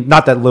 of you. I mean,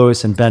 not that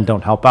Lewis and Ben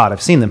don't help out.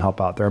 I've seen them help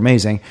out. They're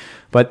amazing.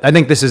 But I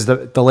think this is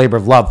the labor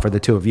of love for the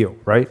 2 of you,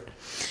 right?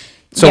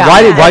 So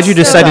why did you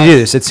decide to do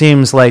this? It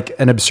seems like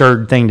an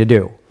absurd thing to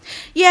do.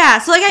 Yeah.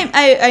 So like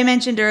I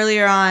mentioned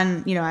earlier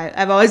on,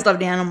 I've always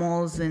loved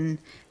animals, and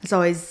it's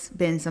always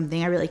been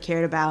something I really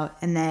cared about.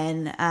 And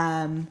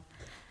then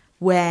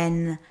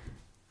when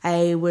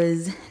I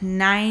was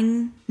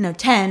 10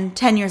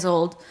 years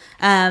old,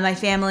 my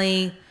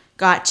family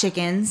got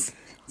chickens.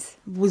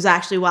 Was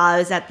actually while I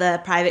was at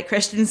the private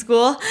Christian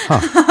school.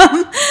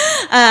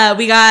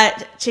 We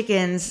got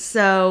chickens.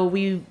 So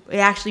we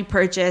actually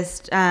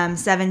purchased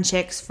 7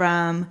 chicks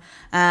from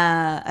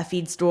a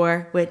feed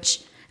store,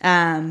 which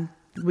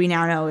we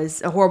now know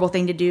is a horrible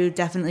thing to do.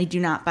 Definitely do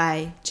not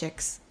buy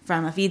chicks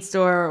from a feed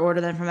store or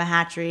order them from a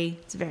hatchery.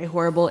 It's a very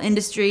horrible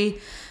industry.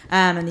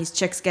 And these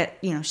chicks get,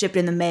 shipped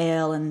in the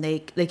mail, and they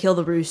kill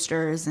the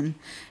roosters, and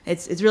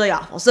it's really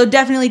awful. So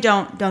definitely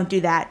don't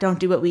do that. Don't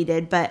do what we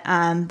did. But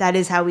that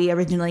is how we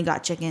originally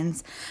got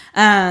chickens.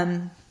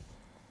 And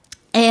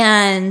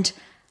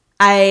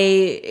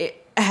I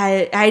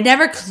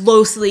never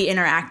closely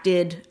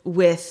interacted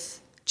with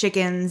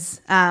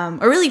chickens or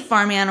really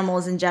farm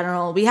animals in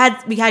general. We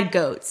had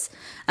goats.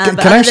 Can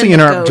I actually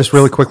interrupt just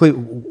really quickly?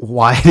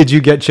 Why did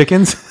you get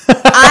chickens?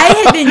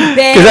 I had been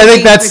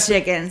begging for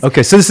chickens.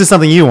 Okay, so this is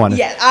something you wanted.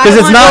 Yeah, because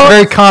it's not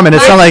very common.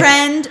 It's not like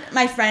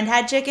my friend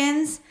had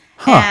chickens,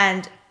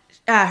 and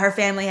her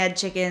family had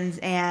chickens,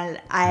 and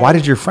Why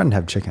did your friend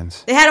have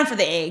chickens? They had them for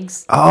the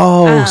eggs.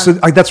 Oh, so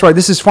that's right.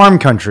 This is farm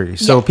country,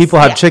 so yes, people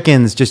have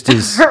chickens just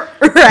as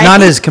right.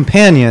 not as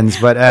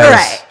companions, but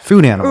as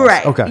food animals.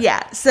 Right. Okay.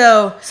 Yeah.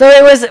 So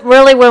it was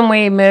really when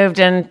we moved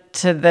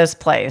into this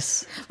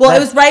place. Well, it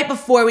was right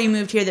before we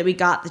moved here that we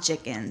got the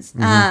chickens.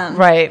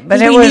 Right, but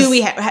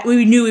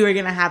we knew we were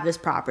going to have this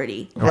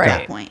property at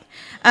that point.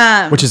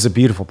 Which is a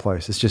beautiful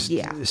place. It's just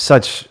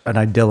such an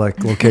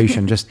idyllic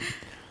location. Just.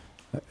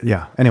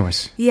 Yeah.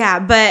 Anyways. Yeah,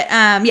 but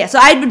so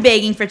I'd been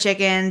begging for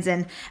chickens,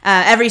 and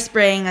every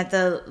spring at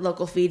the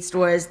local feed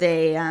stores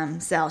they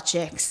sell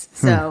chicks.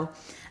 So,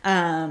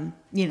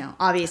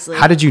 obviously.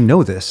 How did you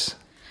know this?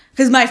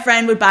 Because my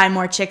friend would buy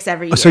more chicks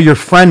every year. So your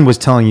friend was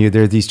telling you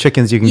there are these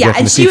chickens you can get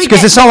from the feed store.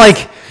 Because it's not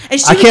like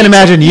I can't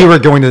imagine you were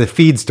going to the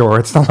feed store.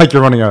 It's not like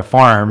you're running a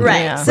farm,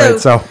 right? Yeah.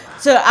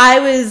 So I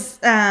was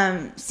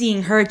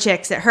seeing her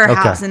chicks at her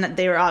house, and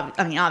they were.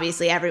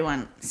 Obviously,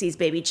 everyone sees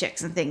baby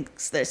chicks and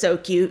thinks they're so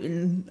cute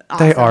and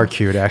awesome. They are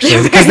cute,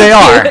 actually, because they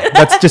are.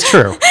 That's just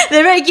true.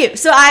 They're very cute.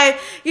 So I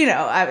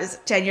was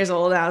 10 years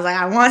old, and I was like,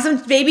 I want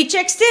some baby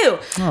chicks too.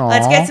 Aww.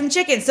 Let's get some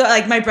chickens. So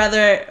I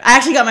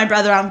actually got my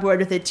brother on board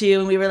with it too,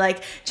 and we were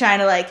trying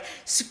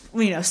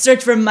to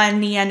search for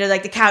money under the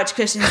couch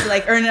cushions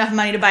to earn enough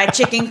money to buy a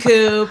chicken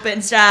coop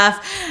and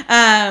stuff.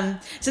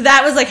 So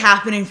that was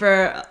happening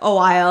for a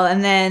while.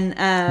 And then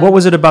what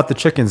was it about the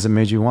chickens that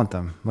made you want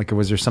them?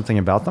 Was there something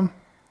about them?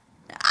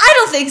 I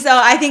don't think so.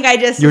 I think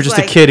you were just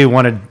a kid who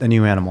wanted a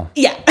new animal.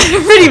 Yeah,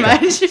 pretty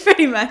much.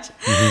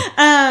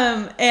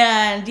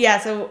 Mm-hmm.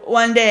 So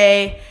one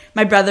day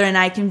my brother and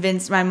I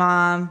convinced my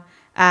mom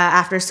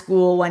after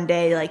school one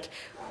day, all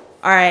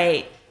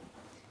right,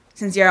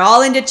 since you're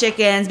all into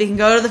chickens, we can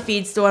go to the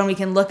feed store and we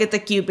can look at the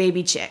cute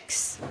baby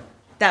chicks.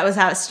 That was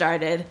how it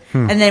started.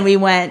 And then we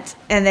went,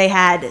 and they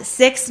had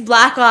 6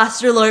 black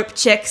Australorp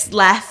chicks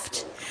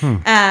left.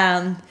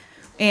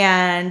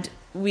 And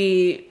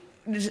we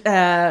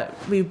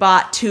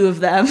bought 2 of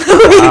them.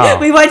 Wow.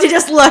 We went to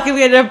just look, and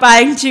we ended up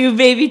buying 2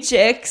 baby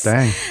chicks.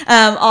 Dang.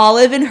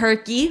 Olive and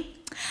Herky.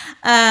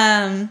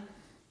 And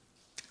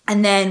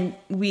then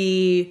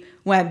we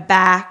went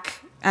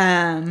back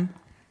the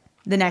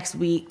next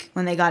week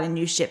when they got a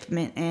new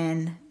shipment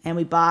in, and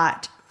we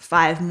bought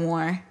 5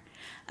 more.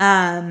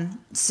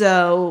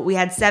 So we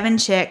had 7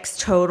 chicks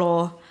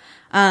total.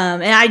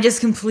 And I just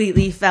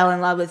completely fell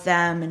in love with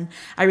them, and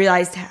I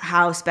realized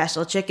how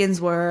special chickens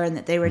were, and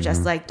that they were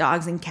just like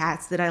dogs and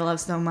cats that I love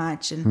so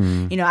much.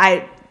 And,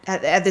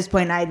 at this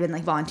point I had been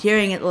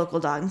volunteering at the local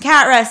dog and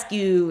cat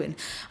rescue, and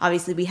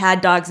obviously we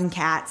had dogs and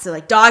cats. So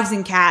dogs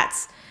and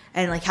cats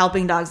and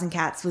helping dogs and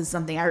cats was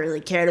something I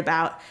really cared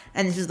about.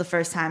 And this was the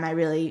first time I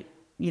really,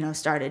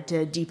 started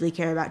to deeply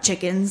care about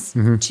chickens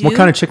too. What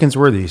kind of chickens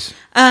were these?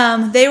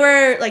 They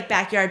were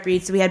backyard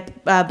breeds. So we had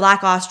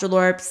black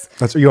Australorps.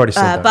 That's what you already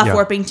said. Buff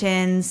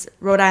Orpingtons,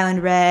 Rhode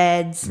Island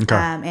Reds, Okay.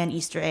 And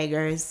Easter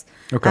Eggers.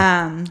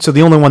 Okay. So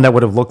the only one that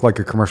would have looked like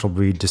a commercial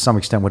breed to some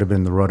extent would have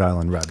been the Rhode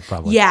Island Red,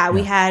 probably. Yeah,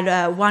 we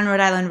had one Rhode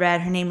Island Red.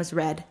 Her name was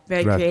Red.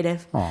 Very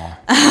creative. Aw.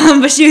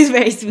 But she was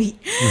very sweet.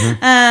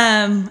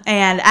 And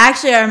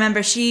actually, I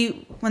remember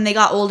when they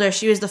got older,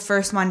 she was the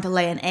first one to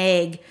lay an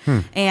egg.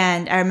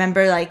 And I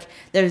remember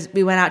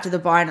we went out to the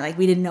barn and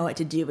we didn't know what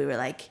to do. We were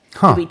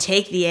do we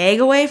take the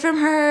egg away from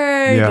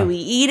her? Yeah. Do we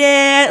eat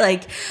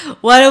it?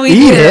 What do we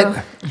Eat do?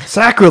 it?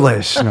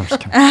 Sacrilege. No, I'm just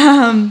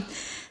kidding.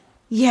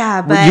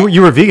 Yeah, but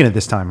you were vegan at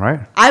this time,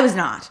 right? I was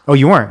not. Oh,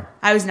 you weren't?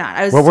 I was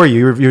not. What were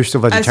you? You were still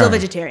vegetarian? I was still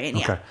vegetarian,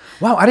 yeah. Okay.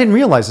 Wow, I didn't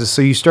realize this.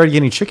 So you started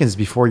getting chickens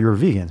before you were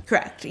vegan?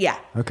 Correct, yeah.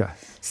 Okay.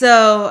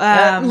 So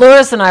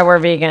Lewis and I were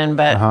vegan,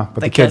 but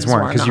the kids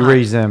weren't, because you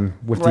raised them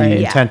with the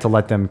intent to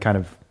let them kind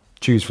of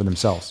choose for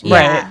themselves.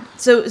 Yeah. Right.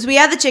 So we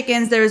had the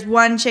chickens. There was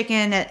one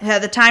chicken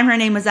at the time. Her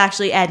name was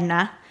actually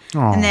Edna.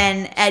 Aw, and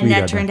then Edna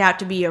Edna. turned out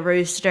to be a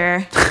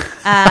rooster.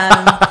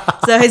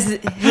 So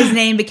his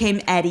name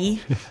became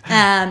Eddie.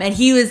 And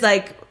he was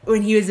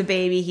when he was a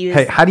baby, he was.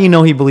 Hey, how do you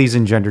know he believes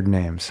in gendered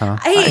names, huh?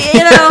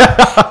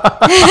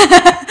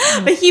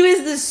 But he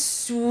was the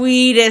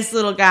sweetest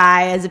little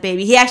guy as a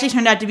baby. He actually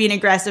turned out to be an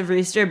aggressive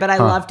rooster, but I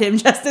loved him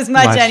just as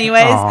much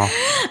anyways.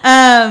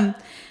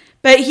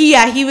 But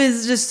he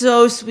was just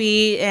so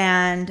sweet,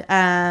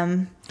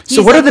 and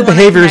so what are the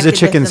behaviors that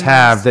chickens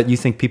have that you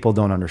think people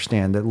don't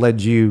understand that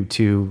led you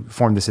to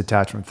form this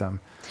attachment with them?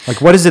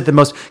 Like, what is it the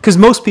most? Because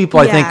most people,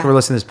 I think, who are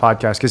listening to this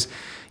podcast, because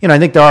I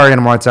think there are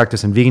animal rights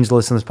activists and vegans that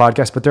listen to this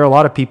podcast, but there are a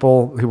lot of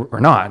people who are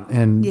not,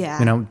 and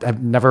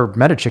I've never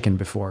met a chicken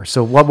before.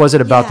 So, what was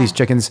it about these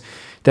chickens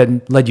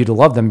that led you to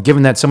love them?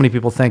 Given that so many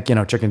people think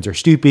chickens are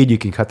stupid, you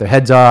can cut their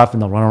heads off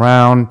and they'll run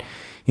around.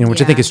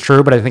 Which I think is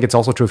true, but I think it's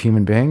also true of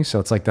human beings. So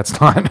it's like,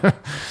 that's not,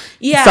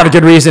 it's not a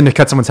good reason to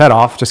cut someone's head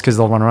off just because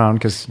they'll run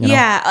around.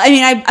 Yeah. I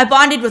mean, I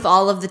bonded with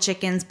all of the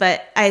chickens,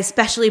 but I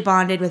especially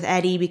bonded with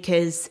Eddie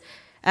because,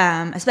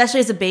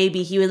 especially as a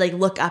baby, he would like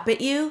look up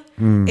at you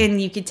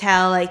and you could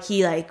tell like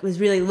he like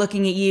was really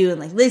looking at you and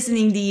like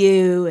listening to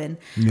you and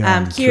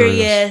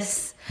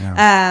curious.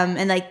 Yeah.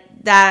 And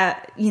like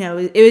that,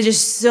 it was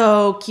just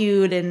so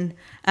cute. And,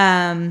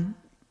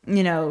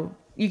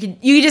 you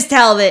could just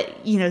tell that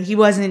he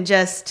wasn't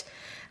just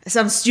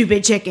some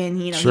stupid chicken.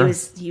 He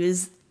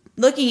was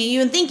looking at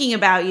you and thinking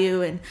about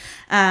you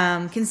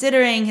and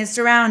considering his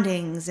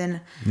surroundings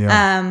and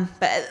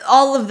but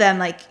all of them,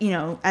 like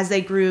as they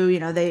grew,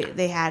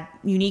 they had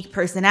unique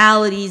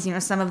personalities.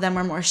 Some of them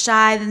were more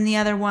shy than the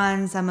other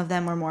ones. Some of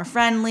them were more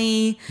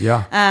friendly.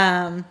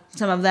 Some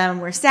of them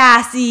were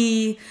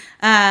sassy.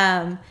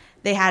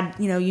 They had,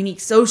 unique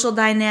social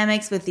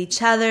dynamics with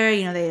each other.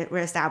 They were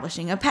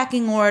establishing a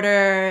pecking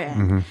order,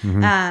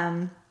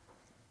 and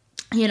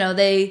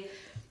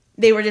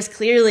they were just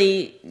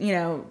clearly,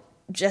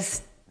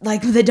 just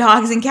like the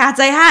dogs and cats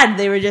I had.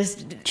 They were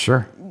just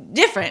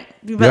different,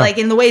 but like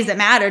in the ways that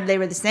mattered, they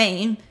were the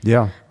same.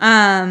 Yeah.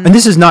 And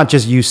this is not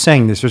just you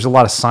saying this. There's a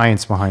lot of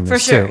science behind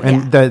this too.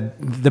 And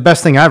the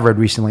best thing I've read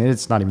recently,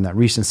 it's not even that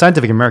recent,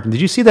 Scientific American. Did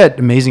you see that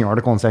amazing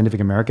article in Scientific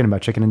American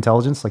about chicken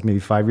intelligence, like maybe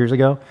 5 years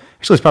ago?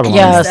 Actually, it's probably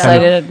longer. Yes, I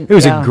did. It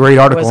was a great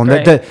article.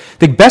 And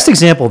the best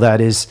example of that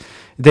is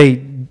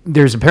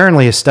there's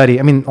apparently a study.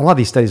 I mean, a lot of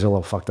these studies are a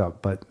little fucked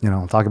up, but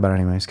I'll talk about it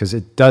anyways because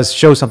it does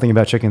show something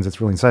about chickens that's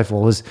really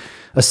insightful. It was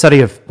a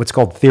study of what's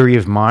called theory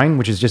of mind,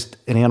 which is just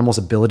an animal's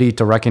ability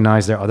to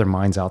recognize there are other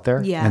minds out there,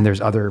 and there's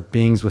other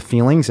beings with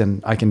feelings,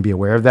 and I can be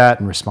aware of that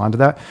and respond to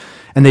that.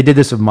 And they did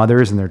this with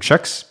mothers and their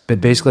chicks. But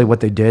basically,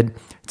 what they did,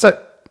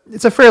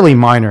 it's a fairly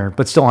minor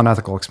but still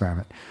unethical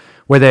experiment,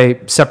 where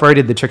they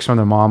separated the chicks from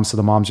their moms, so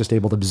the mom's just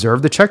able to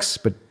observe the chicks,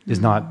 but is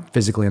not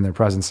physically in their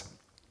presence.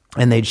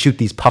 And they'd shoot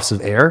these puffs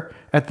of air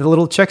at the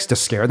little chicks to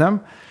scare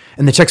them.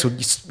 And the chicks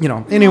would,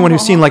 anyone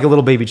who's seen like a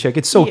little baby chick,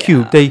 it's so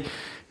cute. They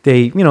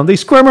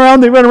squirm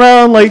around, they run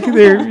around like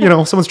they're,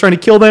 someone's trying to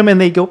kill them, and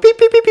they go beep,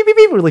 beep, beep, beep, beep,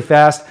 beep really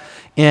fast.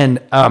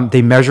 And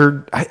they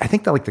measured, I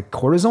think that like the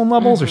cortisone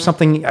levels or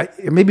something,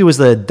 maybe it was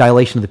the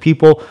dilation of the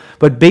pupil,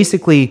 but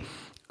basically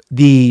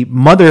the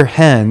mother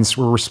hens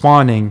were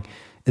responding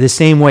the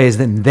same way as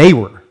then they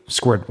were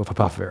squirted with a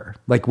puff of air.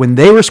 Like when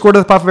they were squirted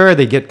with a puff of air,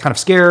 they get kind of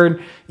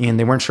scared and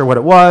they weren't sure what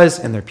it was,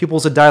 and their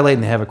pupils would dilate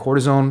and they have a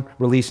cortisone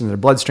release in their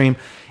bloodstream.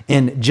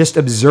 And just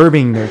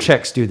observing their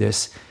chicks do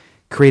this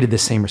created the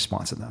same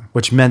response in them,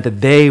 which meant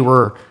that they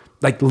were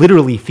like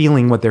literally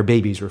feeling what their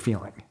babies were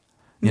feeling.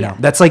 You know,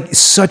 that's like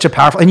such a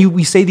powerful, and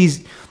we say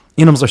these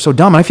animals are so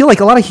dumb. And I feel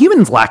like a lot of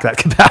humans lack that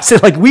capacity.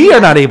 Like we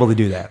are not able to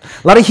do that.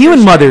 A lot of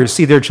human mothers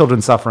see their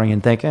children suffering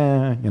and think,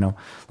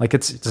 like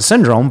it's a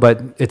syndrome,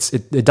 but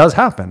it does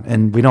happen.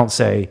 And we don't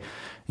say,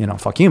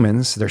 fuck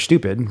humans, they're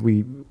stupid.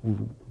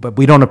 But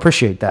we don't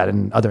appreciate that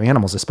in other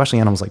animals, especially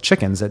animals like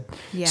chickens that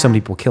some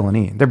people kill and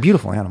eat. They're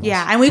beautiful animals.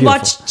 Yeah, and we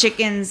watch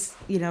chickens,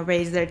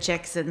 raise their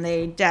chicks, and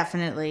they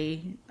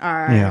definitely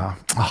are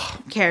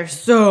care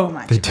so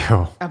much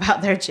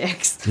about their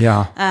chicks.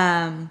 Yeah.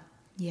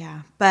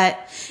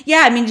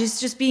 I mean,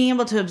 just being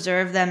able to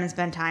observe them and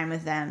spend time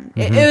with them,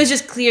 it was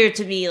just clear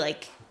to me,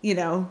 like,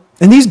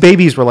 And these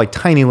babies were like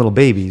tiny little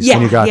babies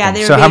when you got them.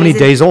 So how many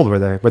days old were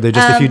they? Were they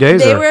just a few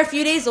days? They were a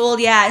few days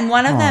old, and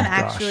one of them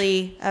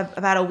actually,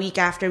 about a week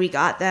after we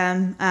got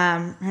them,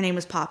 her name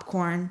was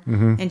Popcorn,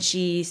 and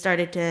she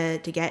started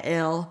to get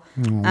ill.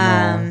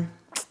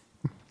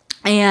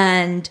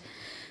 And,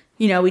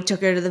 we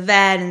took her to the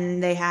vet,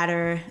 and they had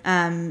her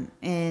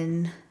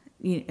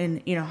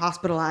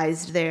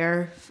hospitalized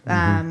there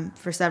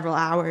for several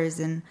hours,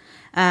 and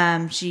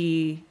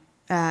she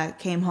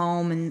came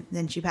home, and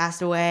then she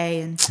passed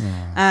away, and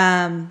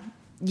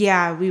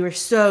we were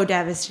so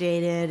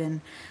devastated. And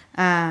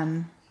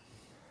I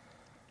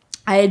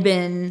had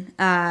been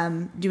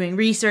doing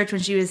research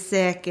when she was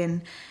sick,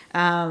 and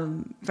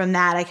from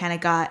that I kind of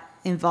got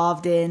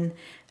involved in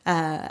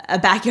a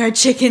backyard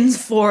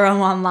chickens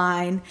forum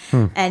online,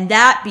 and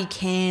that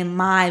became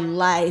my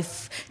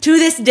life. To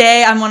this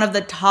day, I'm one of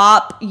the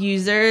top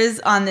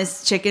users on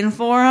this chicken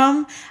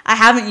forum. I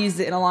haven't used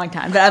it in a long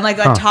time, but I'm like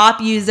a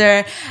top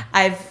user.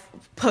 I've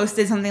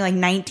posted something like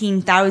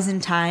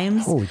 19,000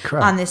 times Holy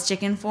crap. on this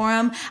chicken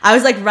forum. I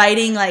was like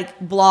writing like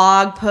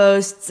blog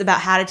posts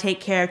about how to take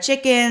care of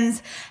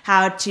chickens,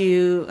 how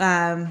to,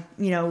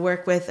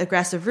 work with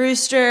aggressive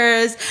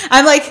roosters.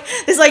 I'm like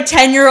this like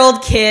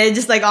 10-year-old kid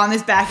just like on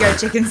this backyard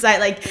chicken site,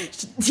 like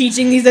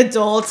teaching these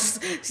adults.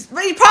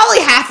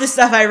 Probably half the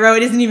stuff I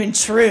wrote isn't even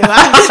true.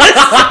 That's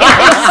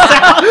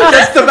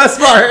the best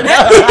part.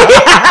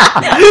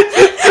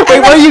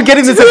 Wait, where are you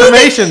getting this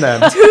information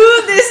then?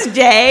 To this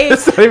day,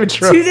 That's not even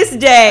true. To this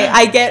day,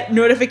 I get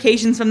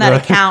notifications from that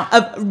account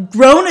of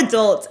grown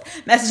adults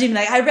messaging me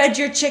like, "I read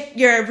your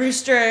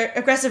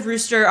aggressive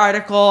rooster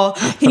article.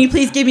 Can you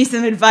please give me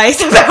some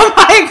advice about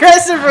my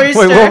aggressive rooster?"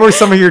 Wait, what were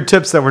some of your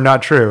tips that were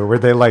not true? Were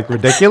they like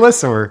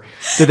ridiculous, or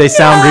did they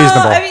sound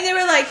reasonable? I mean, they were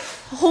like,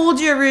 hold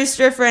your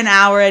rooster for an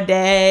hour a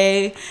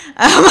day.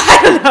 I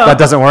don't know. That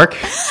doesn't work?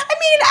 I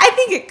mean, I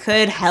think it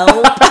could help.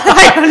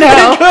 I don't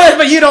know. It could,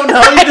 but you don't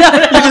know.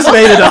 You just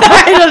made it up.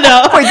 I don't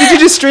know. Wait, did you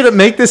just straight up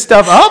make this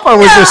stuff up, or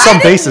was there some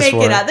basis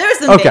for it? There was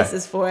some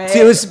basis for it. See,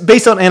 it was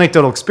based on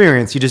anecdotal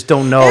experience. You just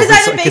don't know if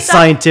it's like a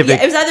scientific.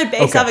 Yeah, it was either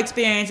based off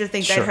experience or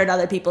things I'd heard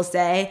other people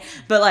say.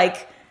 But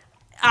like,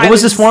 what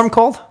was this forum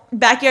called?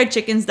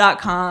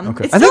 Backyardchickens.com.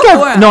 Okay. It's still a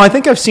forum. I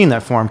think I've seen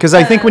that forum because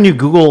I think when you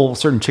Google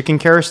certain chicken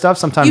care stuff,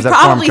 sometimes that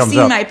forum comes up. You've probably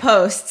seen my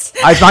posts.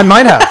 I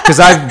might have because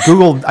I've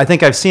Googled. I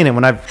think I've seen it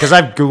because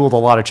I've Googled a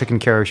lot of chicken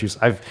care issues.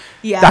 I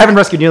haven't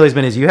rescued nearly as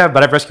many as you have,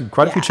 but I've rescued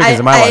quite a few chickens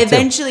in my life. I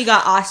eventually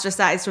got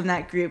ostracized from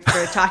that group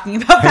for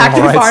talking about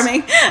factory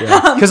farming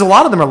because a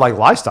lot of them are like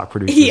livestock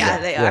producers. Yeah,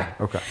 they are.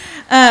 Okay.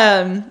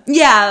 I'm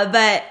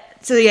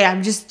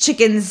just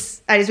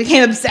chickens. I just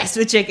became obsessed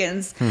with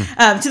chickens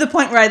to the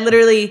point where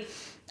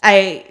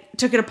I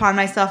took it upon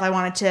myself. I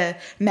wanted to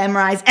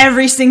memorize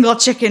every single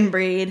chicken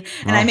breed,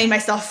 and I made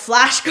myself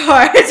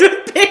flashcards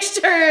with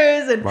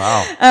pictures. And,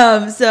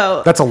 wow.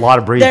 So that's a lot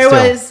of breeds. There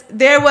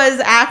was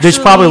actually. There's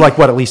probably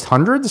at least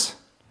hundreds.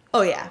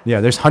 Oh yeah.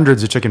 Yeah, there's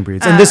hundreds of chicken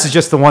breeds, and this is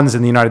just the ones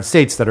in the United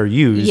States that are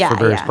used for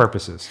various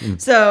purposes.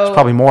 And so there's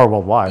probably more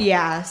worldwide.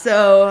 Yeah.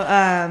 So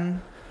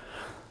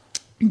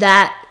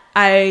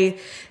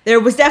there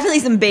was definitely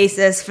some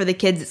basis for the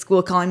kids at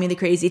school calling me the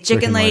crazy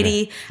chicken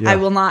lady. Yeah. I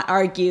will not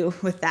argue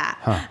with that.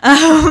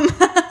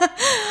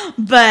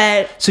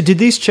 But so did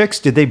these chicks?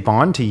 Did they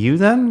bond to you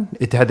then?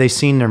 Had they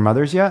seen their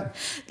mothers yet?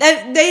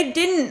 They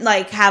didn't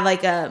have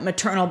a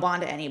maternal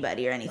bond to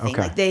anybody or anything.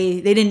 Okay. Like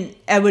they didn't.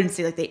 I wouldn't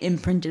say they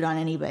imprinted on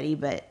anybody,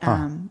 but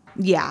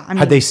yeah. I mean,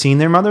 had they seen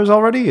their mothers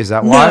already? Is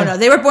that why? No.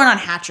 They were born on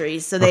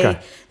hatcheries, so the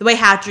way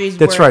hatcheries.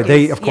 That's work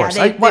right. Of course.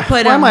 Why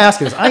am I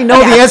asking this? I know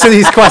the answer to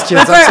these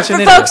questions. I'm such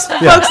an idiot.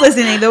 Folks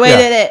listening, the way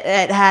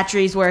that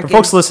hatcheries work. For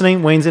folks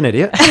listening, Wayne's an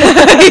idiot.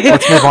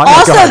 Let's move on.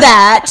 Also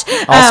that.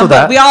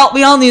 We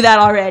all knew that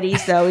already.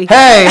 So we.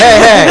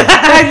 Hey!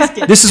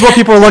 This is what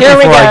people are looking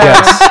for, I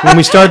guess. When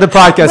we started the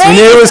podcast, we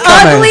knew it was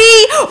coming.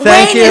 Ugly.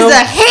 Thank you. Wayne is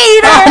a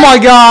hater. Oh my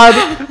God!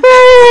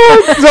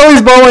 He's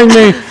always bullying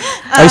me.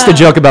 I used to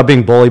joke about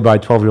being bullied by a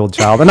 12-year-old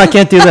child, and I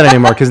can't do that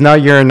anymore because now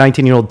you're a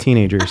 19-year-old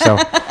teenager, so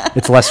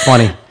it's less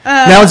funny.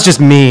 Now it's just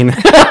mean.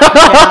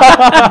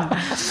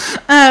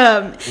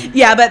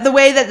 But the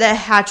way that the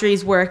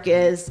hatcheries work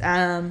is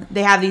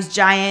they have these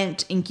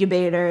giant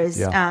incubators,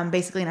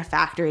 basically in a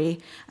factory,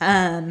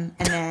 and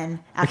then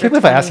after I can't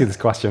believe I asked you this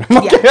question.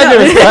 Well, you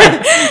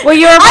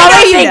were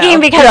probably thinking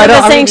because of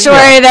the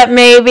sanctuary that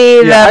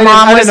maybe the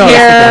mom was here.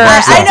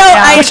 I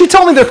know. But she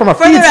told me they're from a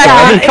feed store.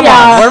 I mean, come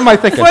on. What am I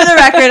thinking? For the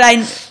record, I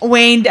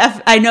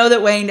know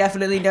that Wayne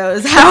definitely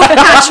knows how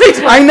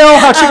hatcheries work. I know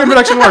how chicken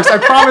production works. I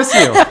promise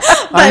you.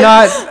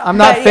 I'm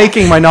not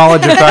faking my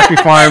knowledge of factory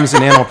farms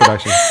and animal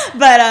production.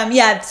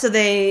 But so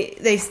they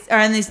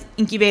are in these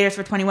incubators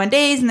for 21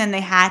 days, and then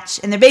they hatch,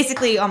 and they're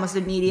basically almost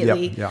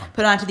immediately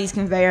put onto these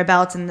conveyor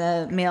belts, and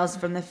the males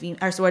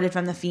are sorted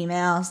from the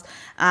females.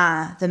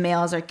 The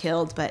males are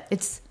killed, but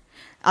it's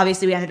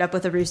obviously we ended up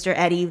with a rooster,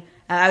 Eddie.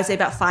 I would say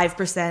about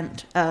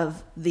 5%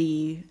 of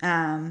the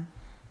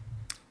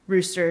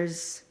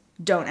roosters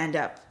don't end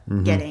up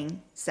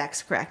getting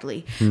sex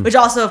correctly, which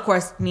also, of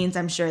course, means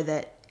I'm sure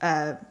that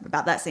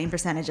about that same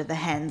percentage of the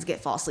hens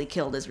get falsely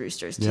killed as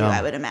roosters too.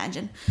 I would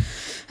imagine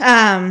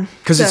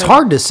because it's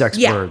hard to sex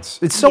birds.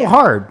 It's so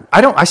hard.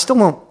 I still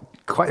don't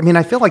quite. I mean,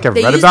 I feel like I've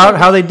read about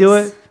how they do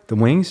it. The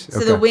wings.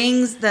 So the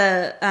wings,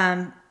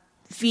 the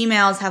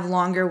females have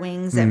longer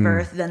wings at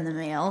birth than the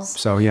males.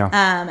 So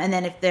and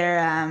then if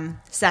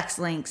they're sex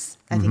links,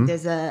 I think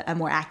there's a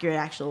more accurate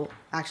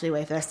actually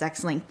way if they're a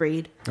sex link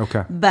breed.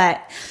 Okay.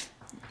 But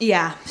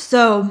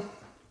so.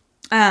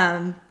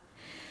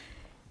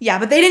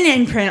 But they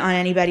didn't imprint on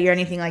anybody or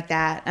anything like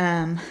that.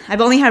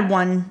 I've only had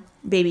one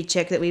baby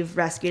chick that we've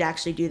rescued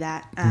actually do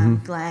that,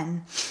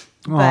 Glenn.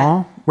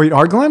 Aww. Wait,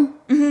 our Glenn?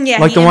 Yeah.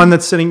 Like the one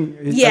that's sitting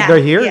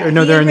they're here? Or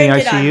no, they're in the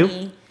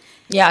ICU?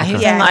 Yeah,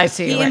 he's in the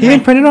ICU. He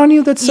imprinted on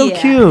you? That's so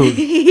cute.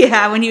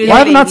 Yeah, when he was I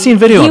have not seen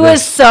video He of was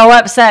this. so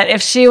upset.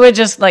 If she would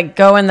just like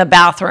go in the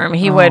bathroom,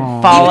 he would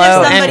follow.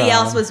 Even if somebody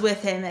else was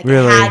with him, like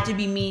Really? it had to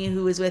be me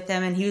who was with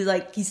him, and he was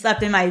like, he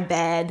slept in my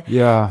bed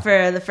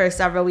for the first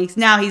several weeks.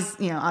 Now he's,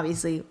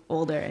 obviously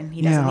older and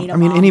he doesn't need a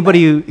mom,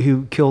 anybody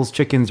who kills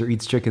chickens or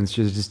eats chickens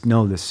should just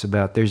know this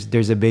about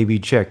there's a baby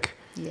chick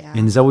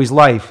in Zoe's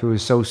life who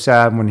was so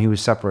sad when he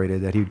was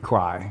separated that he'd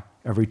cry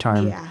every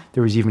time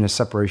there was even a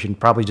separation,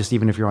 probably just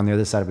even if you're on the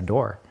other side of a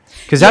door.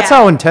 Because that's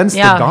how intense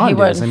the bond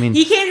is. I mean,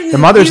 the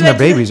mothers and the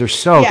babies are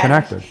so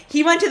connected.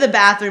 He went to the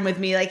bathroom with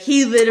me. Like,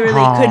 he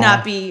literally could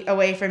not be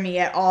away from me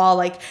at all.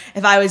 Like,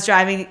 if I was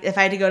driving, if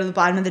I had to go to the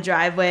bottom of the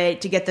driveway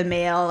to get the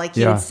mail, like,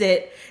 he would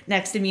sit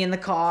next to me in the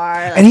car.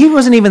 Like, and he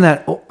wasn't even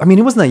that,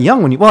 he wasn't that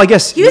young when I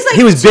guess he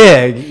was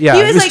big. Yeah,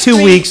 he was like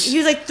 2 weeks. He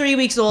was like 3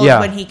 weeks old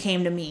when he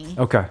came to me.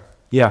 Okay,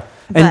 yeah.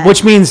 And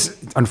which means,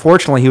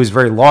 unfortunately, he was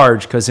very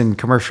large because in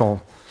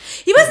commercial...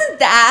 He wasn't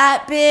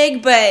that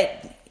big, but...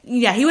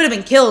 Yeah, he would have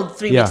been killed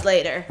 3 weeks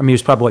later. I mean, he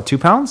was probably, 2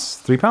 pounds?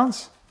 3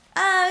 pounds?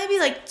 Maybe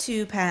like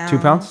 2 pounds. 2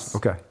 pounds?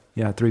 Okay.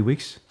 Yeah, 3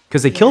 weeks.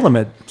 Because they killed him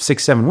at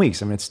 6-7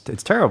 weeks. I mean,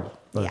 it's terrible.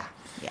 But.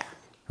 Yeah.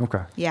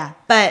 Okay. Yeah,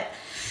 but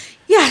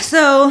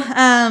so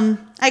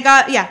I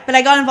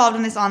got involved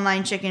in this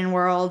online chicken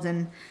world,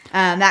 and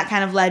that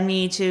kind of led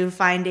me to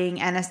finding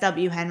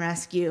NSW Hen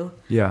Rescue.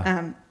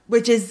 Yeah.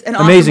 Which is an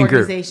amazing awesome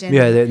organization.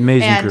 Group. Yeah, the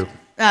amazing group.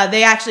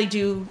 They actually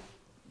do.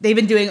 They've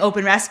been doing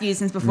open rescues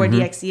since before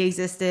DXC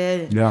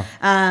existed. Yeah.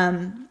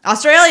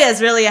 Australia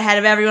is really ahead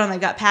of everyone. They've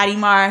got Patty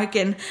Mark,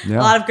 and a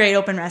lot of great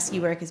open rescue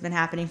work has been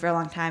happening for a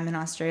long time in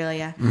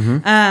Australia.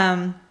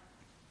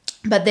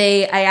 But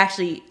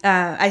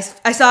I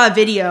saw a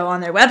video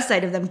on their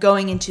website of them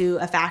going into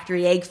a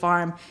factory egg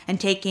farm and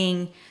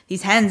taking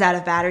these hens out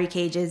of battery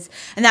cages.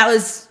 And that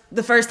was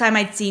the first time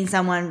I'd seen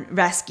someone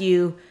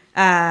rescue,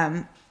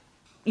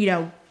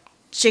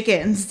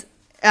 chickens.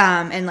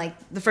 And like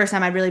the first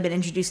time I'd really been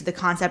introduced to the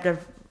concept of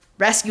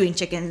rescuing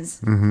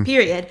chickens,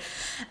 period.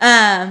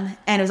 And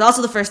it was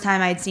also the first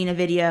time I'd seen a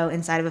video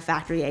inside of a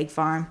factory egg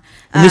farm.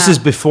 And this is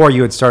before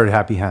you had started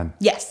Happy Hen?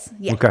 Yes.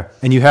 Yeah. Okay.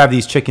 And you have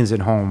these chickens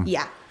at home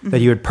that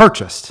you had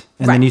purchased.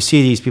 And then you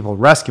see these people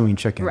rescuing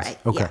chickens. Right.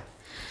 Okay. Yeah.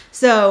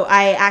 So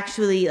I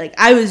actually,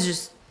 I was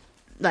just,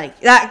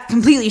 that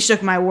completely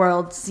shook my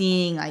world,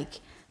 seeing,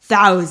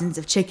 thousands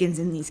of chickens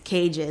in these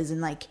cages,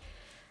 and,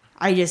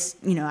 I just,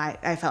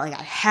 I felt like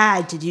I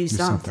had to do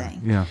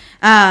something. Yeah.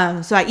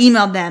 So I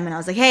emailed them and I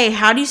was like, hey,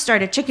 how do you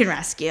start a chicken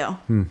rescue?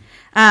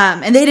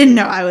 And they didn't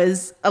know I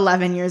was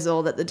 11 years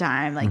old at the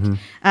time.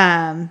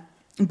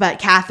 But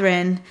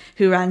Catherine,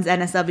 who runs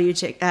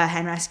NSW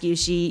Hen Rescue,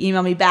 she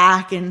emailed me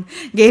back and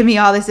gave me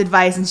all this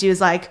advice. And she was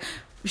like,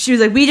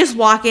 we just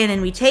walk in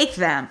and we take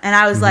them. And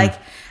I was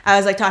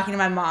talking to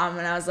my mom,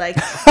 and I was like,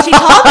 she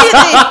told me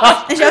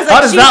that and she was like,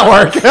 how does that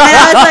work? And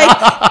I was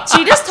like,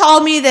 she just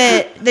told me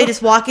that they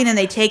just walk in and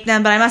they take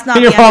them, but I must not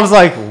and be. Your mom's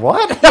like,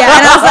 what? Yeah,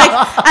 and I was like,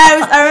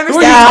 I remember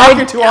Who saying, are you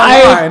talking to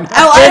online?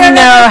 I didn't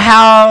know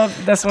how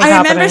this was happening. I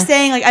remember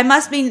saying, I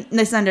must be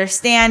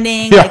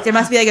misunderstanding. Yeah. There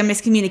must be a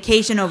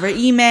miscommunication over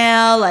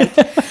email.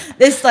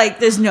 This,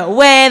 there's no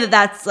way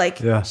that's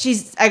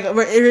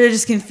we're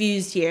just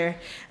confused here.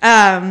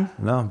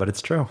 No, but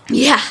it's true.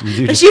 Yeah,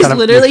 but she's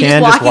literally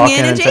just walking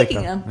in and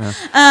taking them. Yeah.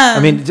 I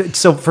mean,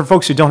 so for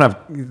folks who don't have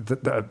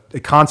the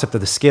concept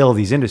of the scale of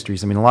these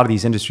industries, I mean, a lot of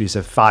these industries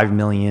have 5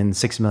 million,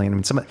 6 million. I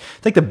mean, I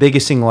think the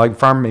biggest single egg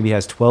farm maybe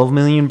has 12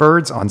 million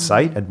birds on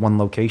site at one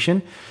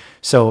location.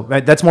 So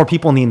that's more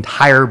people in the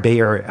entire Bay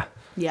Area.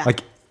 Yeah.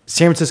 Like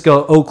San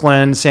Francisco,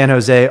 Oakland, San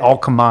Jose, all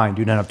combined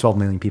do not have 12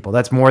 million people.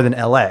 That's more than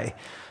LA.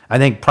 I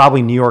think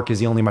probably New York is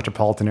the only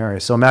metropolitan area.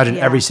 So imagine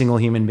every single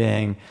human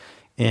being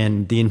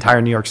in the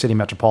entire New York City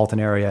metropolitan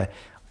area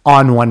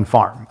on one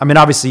farm. I mean,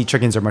 obviously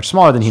chickens are much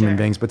smaller than human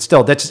beings, but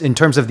still, that's in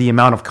terms of the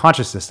amount of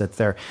consciousness that's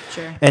there.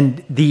 Sure.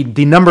 And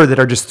the number that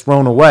are just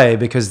thrown away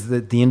because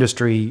the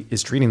industry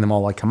is treating them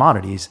all like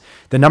commodities,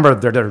 the number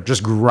that are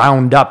just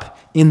ground up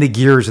in the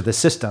gears of the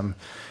system,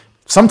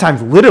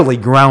 sometimes literally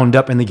ground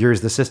up in the gears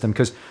of the system,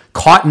 because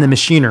caught in the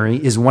machinery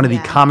is one of the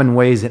common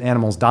ways that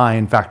animals die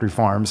in factory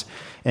farms.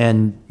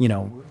 And,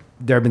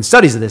 there have been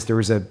studies of this. There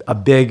was a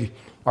big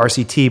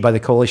RCT by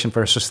the Coalition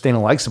for a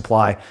Sustainable Egg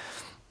Supply, I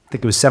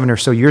think it was 7 or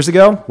so years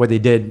ago, where they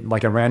did a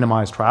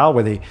randomized trial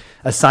where they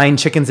assigned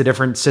chickens to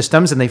different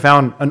systems, and they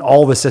found in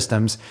all the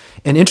systems.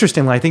 And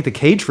interestingly, I think the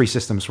cage-free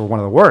systems were one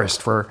of the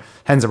worst for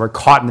hens that were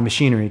caught in the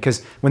machinery,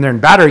 because when they're in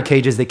battery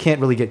cages, they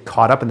can't really get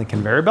caught up in the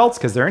conveyor belts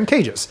because they're in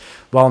cages.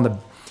 Well,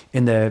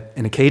 in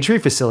a cage-free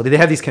facility, they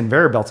have these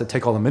conveyor belts that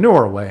take all the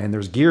manure away, and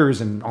there's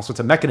gears and all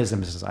sorts of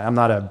mechanisms. I'm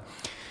not a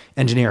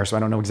engineer, so I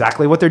don't know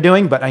exactly what they're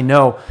doing, but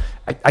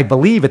I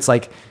believe it's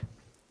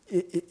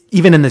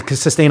even in the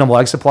sustainable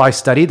egg supply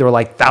study, there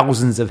were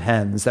thousands of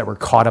hens that were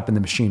caught up in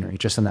the machinery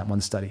just in that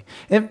one study.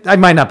 And I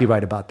might not be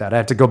right about that. I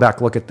have to go back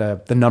and look at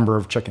the number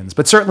of chickens,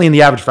 but certainly in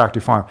the average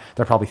factory farm,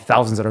 there are probably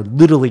thousands that are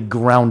literally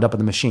ground up in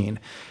the machine.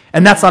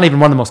 And that's not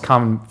even one of the most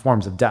common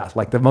forms of death.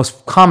 The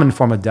most common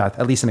form of death,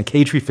 at least in a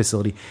cage-free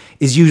facility,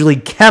 is usually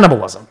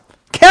cannibalism.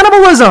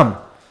 cannibalism.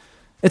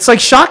 It's like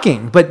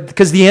shocking, but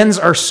because the hens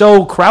are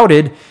so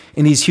crowded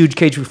in these huge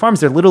cage-free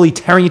farms, they're literally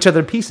tearing each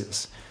other to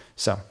pieces.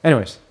 So,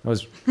 anyways, that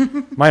was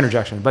my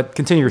interjection. But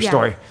continue your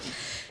story.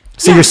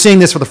 So you're seeing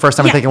this for the first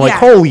time and thinking, like,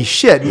 holy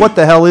shit, what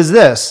the hell is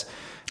this?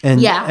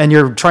 And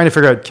you're trying to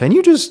figure out, can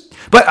you just...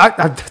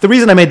 But the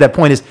reason I made that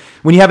point is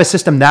when you have a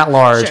system that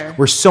large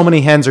where so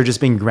many hens are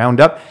just being ground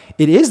up,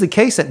 it is the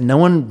case that no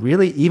one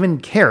really even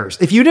cares.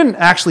 If you didn't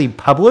actually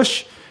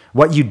publish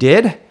what you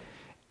did...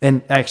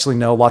 And actually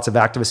know lots of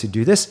activists who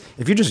do this.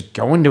 If you just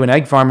go into an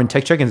egg farm and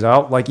take chickens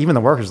out, like even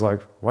the workers are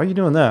like, why are you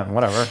doing that?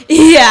 Whatever.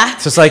 Yeah.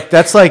 It's just like,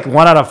 that's like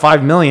 1 out of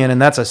 5 million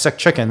and that's a sick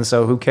chicken.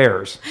 So who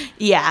cares?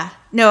 Yeah,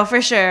 no, for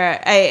sure.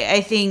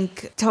 I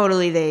think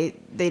totally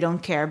they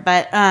don't care.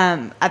 But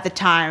at the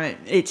time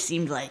it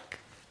seemed like,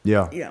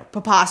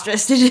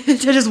 preposterous to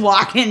just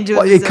walk into it.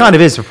 Well, it kind of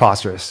is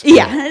preposterous.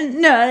 Yeah,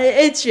 no,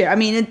 it's true. I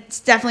mean,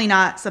 it's definitely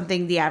not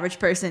something the average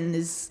person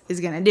is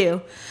going to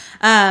do.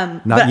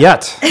 Not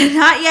yet.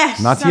 Not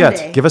yet. Not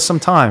someday. yet. Give us some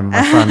time,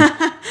 my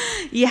friend.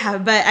 Yeah,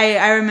 but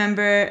I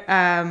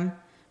remember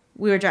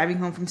we were driving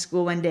home from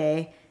school one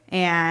day,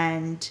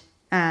 and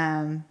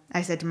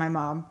I said to my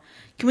mom,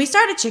 "Can we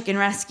start a chicken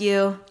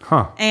rescue?"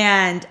 Huh.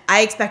 And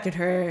I expected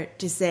her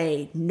to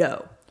say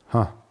no.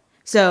 Huh.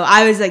 So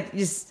I was like,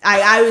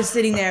 I was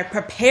sitting there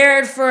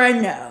prepared for a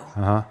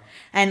no,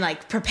 and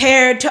like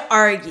prepared to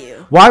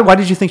argue. Why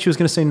did you think she was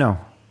going to say no?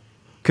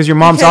 Because your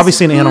mom's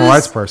obviously an animal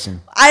rights person.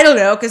 I don't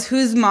know, because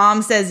whose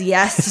mom says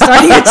yes to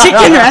starting a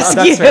chicken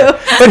rescue?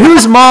 But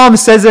whose mom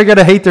says they're going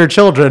to hate their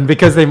children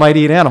because they might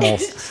eat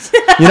animals?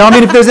 You know, I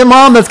mean, if there's a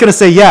mom that's going to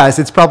say yes,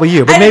 it's probably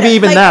you. But maybe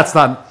even that's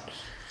not...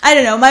 I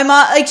don't know. My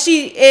mom, like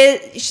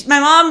my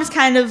mom is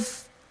kind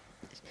of...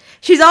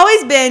 She's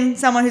always been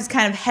someone who's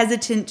kind of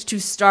hesitant to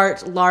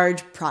start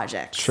large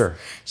projects. Sure.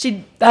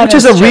 Which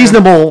is a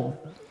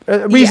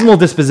reasonable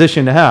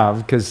disposition to have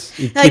because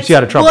it keeps you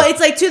out of trouble. Well, it's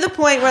like to the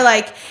point where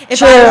like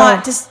if I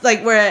want to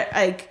like where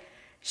like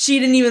she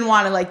didn't even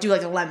want to like do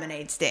like a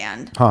lemonade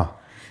stand. Huh.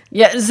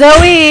 Yeah,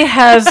 Zoe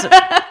has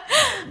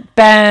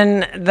been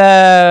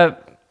the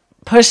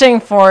pushing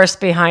force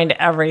behind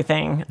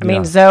everything. I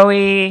mean,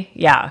 Zoe,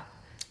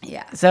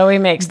 Zoe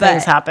makes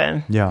things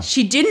happen. Yeah.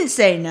 She didn't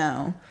say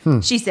no.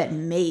 She said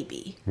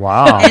maybe.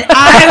 Wow. And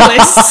I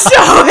was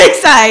so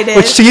excited.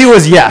 Which to you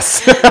was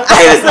yes.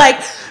 I was like,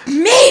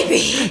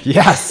 maybe.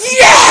 Yes.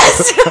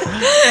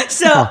 Yes.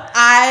 So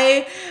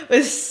I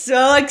was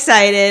so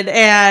excited,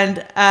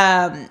 and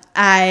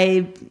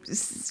I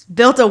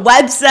built a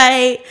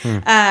website.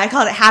 I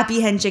called it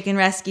Happy Hen Chicken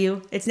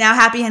Rescue. It's now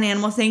Happy Hen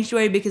Animal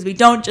Sanctuary because we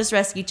don't just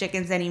rescue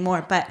chickens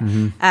anymore. But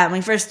when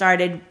we first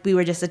started, we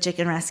were just a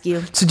chicken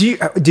rescue. So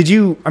did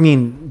you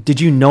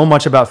know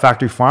much about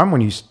factory farm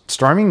when you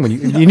started? When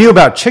you knew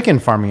about chicken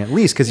farming at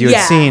least because you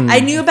had seen I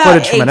knew about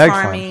footage from an egg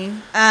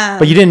farming. farm.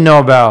 But you didn't know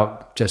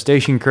about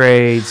gestation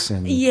crates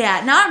and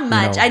not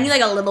much. I knew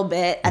like a little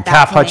bit at that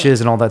calf point.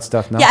 hutches and all that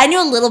stuff. No? Yeah, I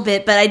knew a little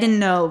bit, but I didn't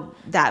know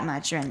that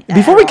much or anything.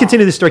 Before we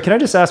continue this story, can I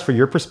just ask for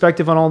your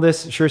perspective on all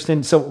this,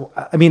 Sherstin? So,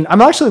 I mean,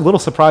 I'm actually a little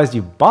surprised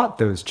you bought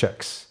those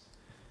chicks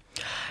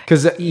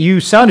because you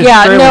sounded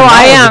fairly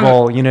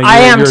knowledgeable. I am. You know, I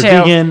am you're too.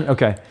 vegan.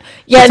 Okay.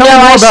 Yeah, so tell me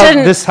more about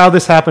shouldn't. This, how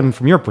this happened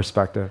from your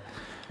perspective.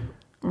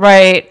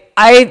 Right.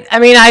 I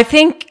mean, I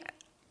think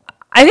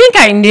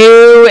I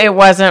knew it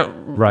wasn't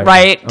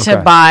right to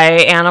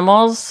buy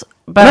animals,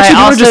 but actually, I also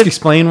you want to just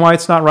explain why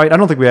it's not right. I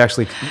don't think we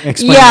actually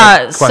explained.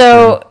 Yeah.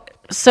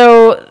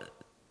 So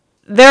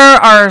there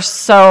are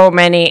so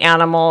many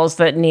animals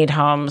that need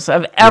homes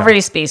of every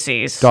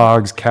species.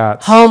 Dogs,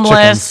 cats,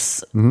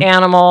 homeless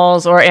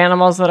animals, or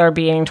animals that are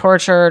being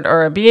tortured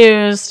or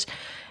abused.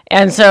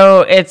 And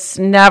so it's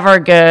never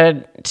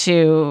good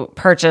to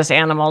purchase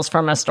animals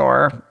from a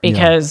store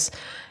because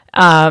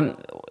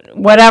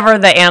whatever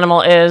the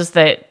animal is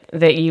that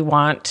you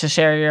want to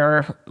share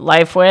your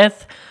life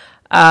with,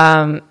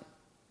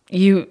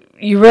 you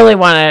really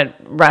want to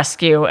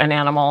rescue an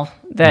animal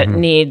that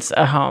needs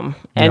a home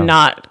and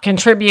not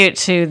contribute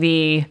to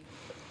the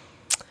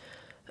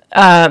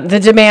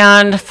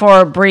demand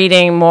for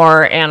breeding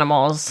more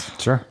animals.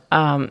 Sure.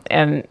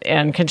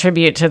 And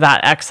contribute to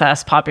that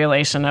excess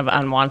population of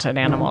unwanted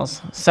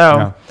animals.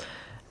 So,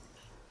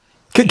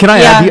 can I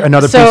add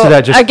another piece of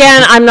that?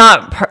 Again, I'm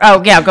not. Go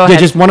ahead. Yeah,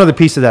 just one other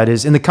piece of that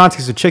is in the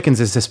context of chickens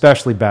is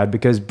especially bad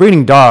because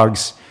breeding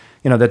dogs,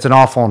 that's an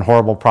awful and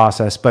horrible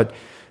process. But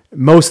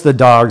most of the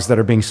dogs that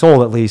are being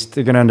sold, at least,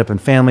 they're going to end up in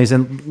families,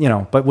 and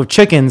But with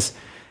chickens,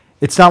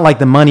 it's not like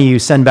the money you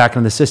send back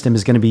into the system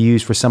is going to be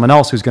used for someone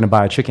else who's going to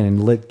buy a chicken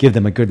and give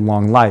them a good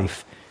long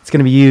life. It's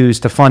going to be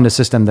used to fund a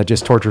system that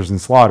just tortures and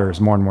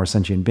slaughters more and more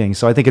sentient beings.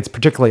 So I think it's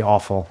particularly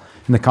awful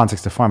in the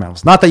context of farm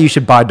animals. Not that you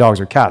should buy dogs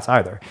or cats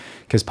either,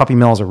 because puppy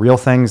mills are real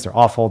things. They're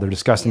awful. They're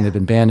disgusting. They've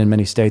been banned in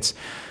many states.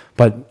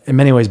 But in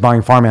many ways,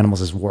 buying farm animals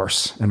is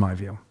worse, in my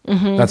view.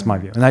 That's my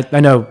view. And I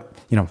know,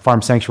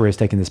 Farm Sanctuary has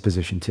taken this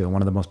position too.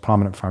 One of the most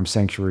prominent farm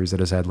sanctuaries that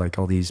has had like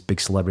all these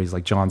big celebrities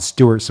like Jon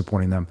Stewart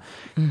supporting them.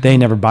 They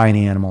never buy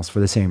any animals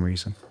for the same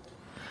reason.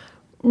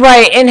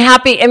 Right, and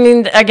happy. I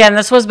mean, again,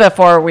 this was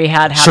before we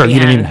had Happy Sure, you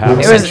Hen. didn't even have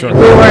a sanctuary.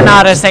 We were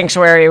not a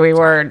sanctuary. We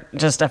were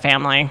just a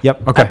family.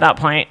 Yep, okay. At that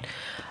point.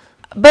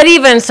 But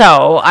even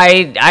so,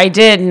 I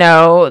did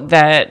know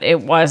that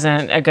it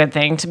wasn't a good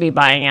thing to be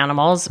buying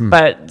animals.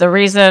 But the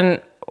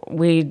reason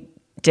we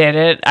did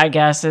it, I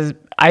guess, is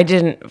I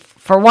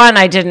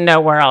didn't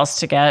know where else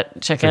to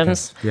get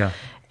chickens. Yeah.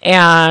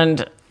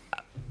 And,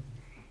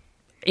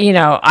 you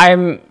know,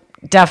 I'm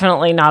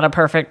definitely not a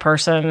perfect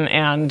person.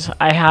 And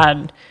I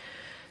had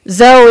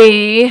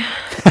Zoe,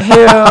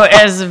 who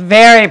is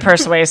very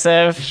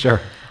persuasive. Sure.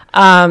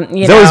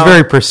 Zoe's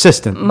very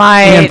persistent.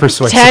 My and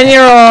persuasive.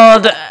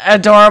 10-year-old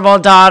adorable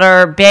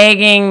daughter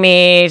begging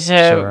me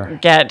to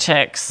get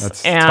chicks.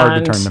 It's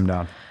hard to turn them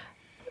down.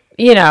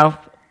 You know,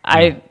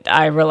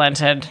 I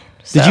relented.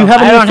 Did you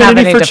have any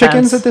affinity for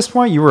chickens at this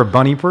point? You were a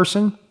bunny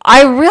person?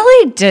 I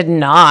really did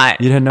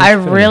not. You didn't know? I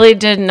really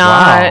did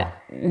not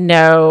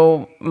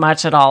know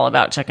much at all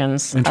about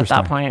chickens at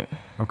that point.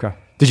 Okay.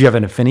 Did you have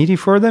an affinity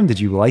for them? Did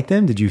you like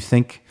them? Did you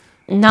think?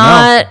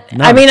 Not.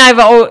 No. I mean,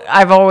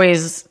 I've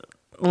always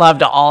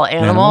loved all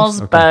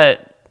animals, Okay.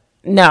 but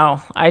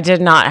no, I did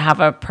not have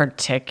a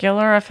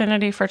particular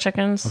affinity for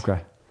chickens.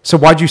 Okay. So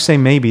why'd you say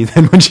maybe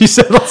then when she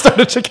said, let's start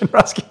a chicken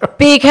rescue?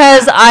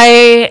 Because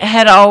I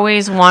had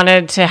always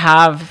wanted to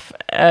have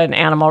an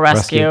animal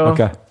rescue.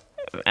 Okay.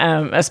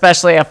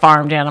 Especially a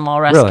farmed animal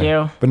rescue.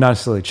 Really? But not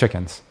necessarily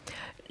chickens.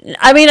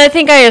 I mean, I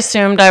think I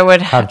assumed I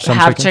would have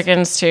chickens?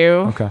 chickens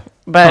too. Okay.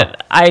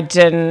 But I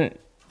didn't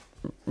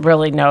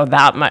really know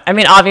that much. I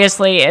mean,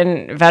 obviously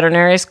in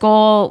veterinary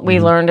school, we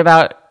learned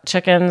about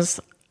chickens,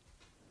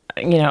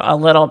 you know, a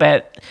little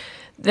bit.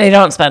 They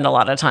don't spend a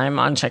lot of time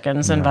on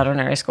chickens in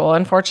veterinary school,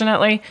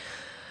 unfortunately.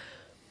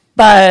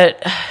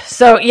 But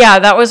so, yeah,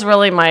 that was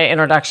really my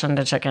introduction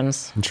to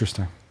chickens.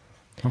 Interesting.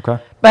 Okay.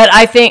 But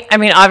I think, I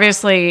mean,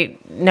 obviously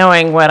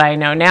knowing what I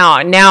know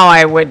now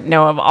I would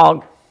know of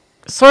all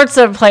sorts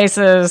of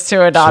places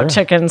to adopt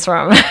chickens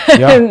from.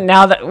 Yeah.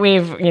 Now that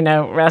we've, you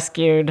know,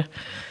 rescued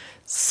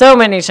so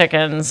many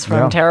chickens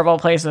from terrible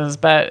places,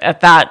 but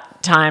at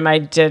that time I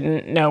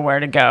didn't know where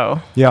to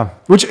go. Yeah,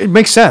 which it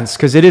makes sense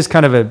because it is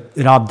kind of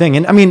an odd thing.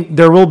 And I mean,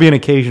 there will be an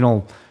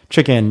occasional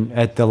chicken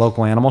at the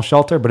local animal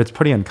shelter, but it's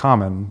pretty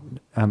uncommon.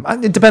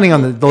 Depending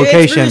on the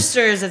location.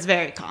 Roosters, it's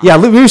very common.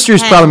 Yeah,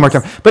 roosters probably more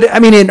common. But I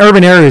mean, in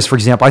urban areas, for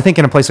example, I think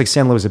in a place like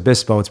San Luis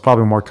Obispo, it's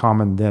probably more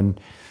common than,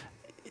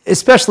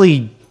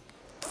 especially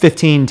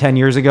 10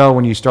 years ago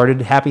when you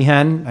started Happy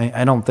Hen.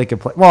 I don't think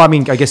well, I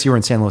mean, I guess you were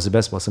in San Luis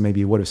Obispo, so maybe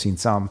you would have seen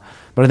some.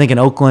 But I think in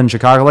Oakland,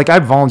 Chicago, like I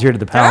volunteered at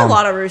the pound. There are a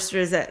lot of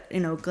roosters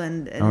in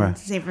Oakland and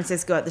San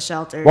Francisco at the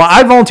shelters. Well,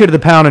 I volunteered at the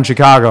pound in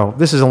Chicago.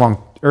 This is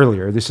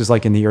earlier. This is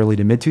like in the early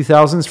to mid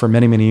 2000s for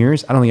many, many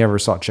years. I don't think I ever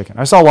saw a chicken.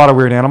 I saw a lot of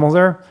weird animals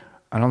there.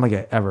 I don't think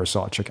I ever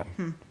saw a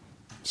chicken.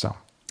 So.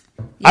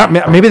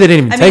 Yeah. Maybe they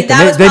didn't even take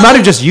them. They might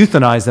have just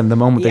euthanized them the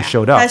moment they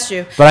showed up. That's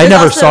true. But I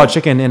never saw a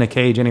chicken in a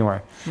cage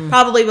anywhere.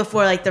 Probably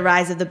before like the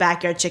rise of the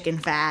backyard chicken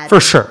fad. For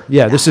sure.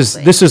 Yeah, this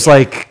is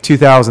like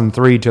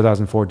 2003,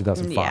 2004,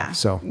 2005. Yeah.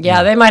 So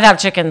they might have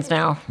chickens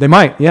now. They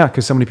might,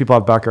 because so many people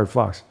have backyard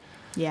flocks.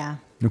 Yeah.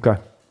 Okay.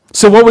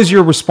 So what was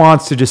your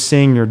response to just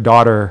seeing your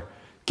daughter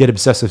get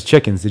obsessed with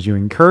chickens? Did you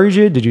encourage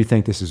it? Did you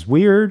think this is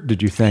weird?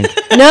 Did you think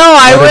No,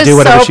 I was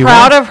so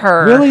proud of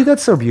her. Really?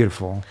 That's so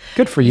beautiful.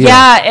 Good for you.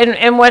 Yeah,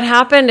 and what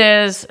happened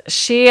is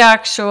she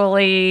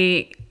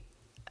actually,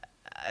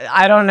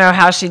 I don't know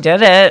how she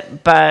did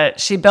it, but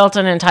she built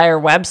an entire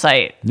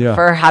website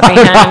for Happy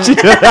Hen,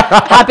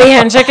 Happy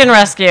Hen Chicken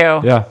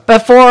Rescue. Yeah.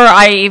 Before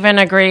I even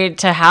agreed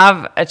to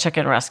have a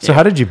chicken rescue. So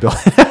how did you build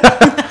it?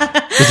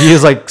 Did you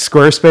use like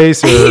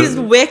Squarespace? Or? I used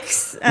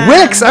Wix.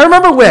 Wix, I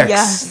remember Wix.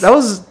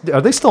 Yeah.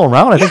 Are they still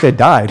around? I think they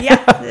died. Yeah,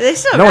 they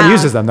still. No one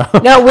uses them though.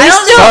 No,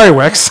 Sorry,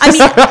 Wix. I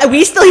mean,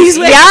 we still use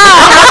Wix.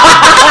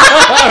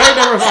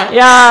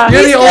 Yeah.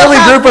 You're the only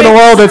group in the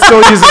world that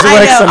still uses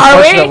Wix,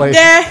 unfortunately.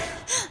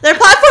 Their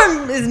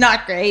platform is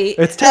not great.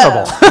 It's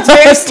terrible. It's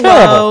very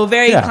slow,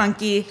 very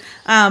clunky,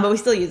 but we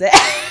still use it.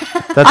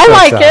 I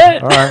like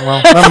it. All right,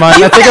 well, never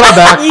mind. I take it all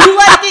back. You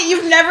like it?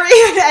 You've never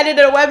even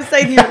edited a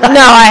website in your life.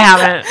 No, I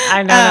haven't.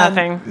 I know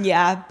nothing.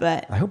 Yeah,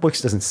 but I hope Wix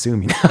doesn't sue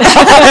me now.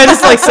 I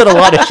just said a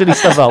lot of shitty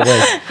stuff about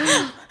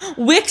Wix.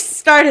 Wix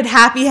started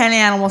Happy Hen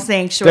Animal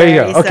Sanctuary.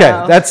 There you go. Okay,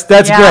 so. that's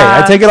great.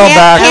 I take it all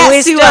back. Can't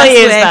We sue still us,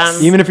 use Wix.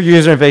 them. Even if your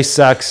user interface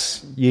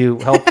sucks, you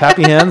help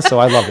Happy Hen, so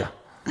I love you.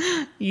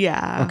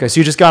 Yeah. Okay, so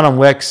you just got on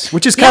Wix,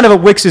 which is kind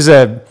of Wix is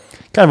a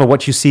kind of a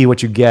what you see,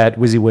 what you get,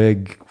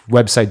 WYSIWYG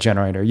website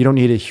generator. You don't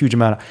need a huge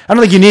amount of. I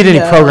don't think you need any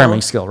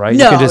programming skill, right?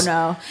 No, you can just,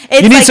 no.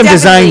 You need some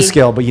design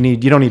skill, but you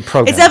don't need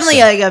programming. It's definitely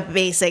like a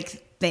basic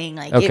thing.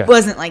 Like it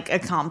wasn't like a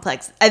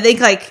complex. I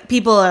think like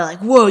people are like,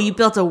 "Whoa, you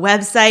built a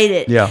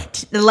website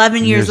at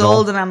 11 years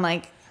old," and I'm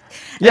like.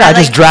 Yeah, I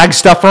just drag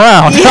stuff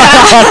around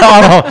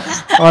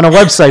on a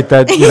website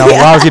that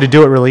allows you to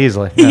do it really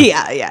easily.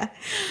 Yeah.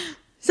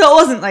 So it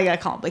wasn't like a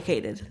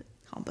complicated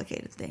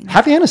thing.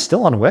 Happy Hen is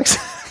still on Wix.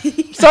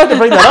 Sorry to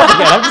bring that up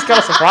again. I'm just kind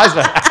of surprised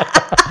by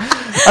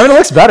that. I mean, it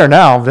looks better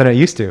now than it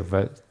used to,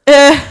 but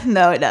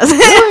No, it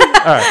doesn't.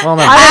 all right. Well,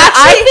 no.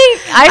 I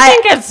think I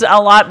think it's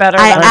a lot better.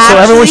 So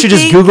everyone should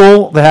just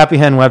Google the Happy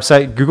Hen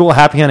website. Google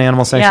Happy Hen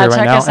Animal Sanctuary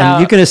right now,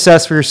 and you can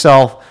assess for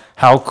yourself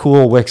how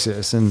cool Wix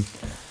is. And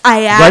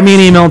write me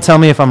an email and tell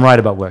me if I'm right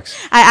about Wix.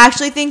 I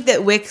actually think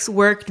that Wix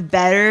worked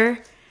better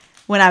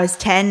when I was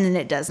 10 than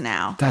it does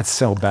now. That's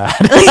so bad.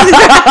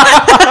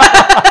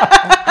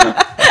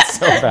 That's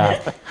so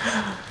bad.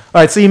 All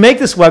right, so you make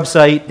this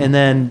website, and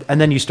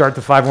then you start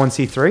the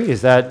 501c3.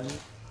 Is that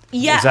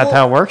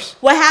how it works?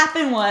 What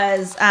happened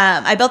was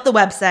I built the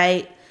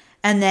website,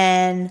 and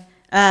then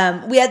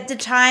we at the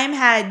time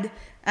had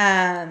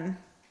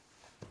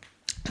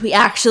we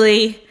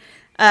actually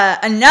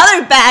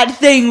another bad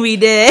thing we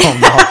did.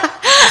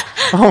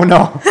 Oh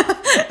no.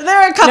 There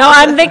are a couple. No,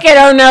 I'm thinking,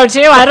 oh no,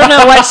 too. I don't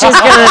know what she's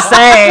gonna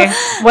say.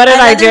 What did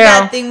I do?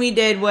 Another bad thing we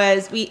did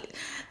was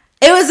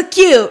it was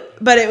cute,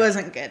 but it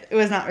wasn't good. It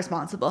was not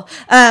responsible.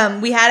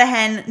 We had a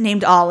hen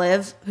named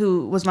Olive,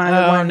 who was one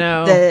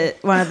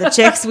of the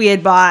chicks we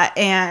had bought,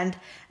 and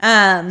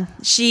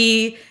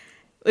it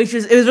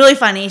was really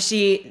funny.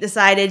 She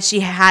decided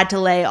she had to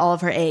lay all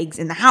of her eggs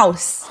in the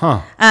house,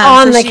 on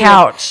the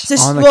couch. She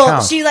Wow.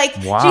 she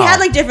had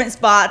like different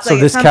spots. So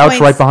like this couch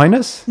right behind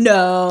us?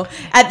 No,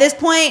 at this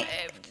point.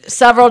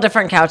 Several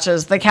different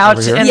couches. The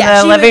couch in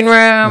the living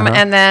room,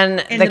 and then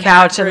the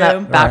couch in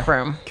the back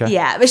room. Okay.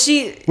 Yeah, but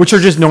which are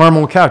just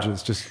normal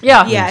couches.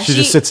 She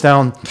just sits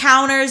down.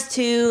 Counters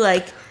too,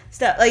 like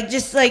stuff, like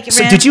just like.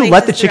 So did you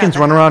let the chickens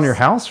run around your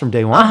house from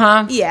day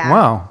one? Yeah.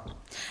 Wow.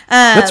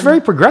 That's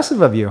very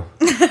progressive of you.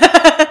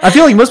 I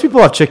feel like most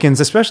people have chickens,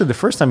 especially the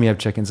first time you have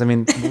chickens. I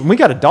mean, when we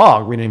got a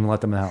dog, we didn't even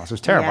let them in the house. It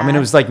was terrible. Yeah. I mean, it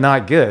was like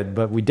not good,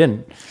 but we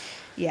didn't.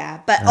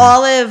 Yeah, but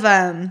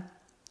Olive,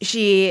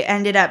 she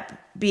ended up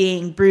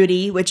being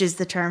broody, which is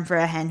the term for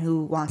a hen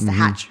who wants to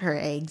hatch her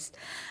eggs.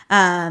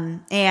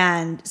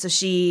 And so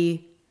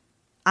she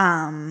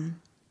got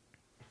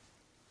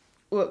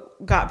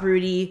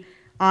broody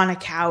on a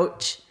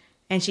couch,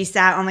 and she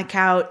sat on the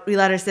couch. We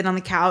let her sit on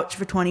the couch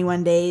for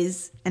 21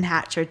 days and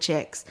hatch her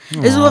chicks.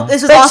 This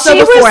was also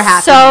before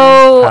happening.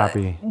 So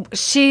happy.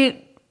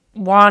 She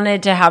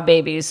wanted to have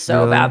babies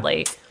so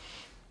badly.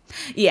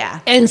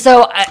 Yeah. And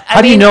so,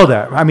 how do you know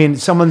that? I mean,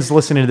 someone's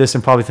listening to this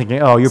and probably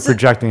thinking, "Oh, you're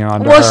projecting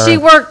on." Well, she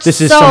worked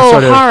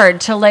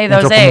hard to lay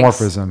those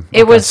eggs.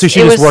 It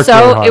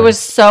was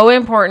so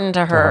important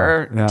to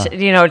her,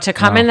 to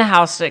come in the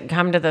house, to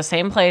come to the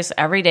same place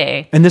every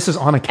day. And this is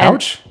on a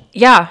couch.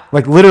 Yeah.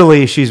 Like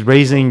literally she's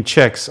raising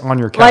chicks on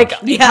your couch. Like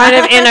kind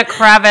of in a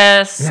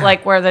crevice,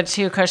 like where the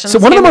two cushions. So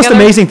one of the most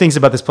amazing things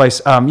about this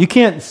place, you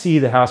can't see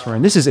the house we're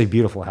in. This is a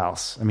beautiful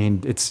house. I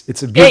mean, it's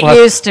a beautiful house.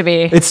 It used to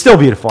be. It's still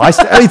beautiful.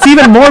 It's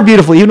even more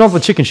beautiful, even with the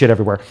chicken shit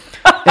everywhere.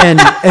 And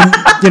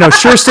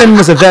Sherstin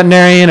was a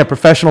veterinarian, a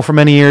professional for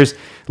many years.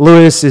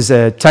 Lewis is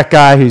a tech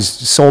guy who's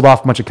sold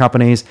off a bunch of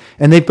companies.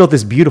 And they've built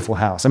this beautiful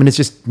house. I mean, it's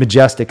just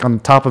majestic on the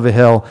top of a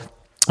hill.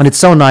 And it's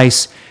so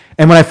nice.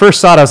 And when I first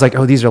saw it, I was like,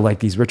 "Oh, these are like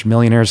these rich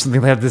millionaires. They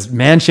have this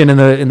mansion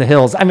in the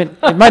hills." I mean,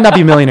 it might not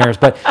be millionaires,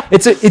 but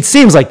it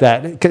seems like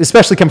that,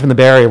 especially coming from the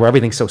Bay Area where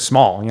everything's so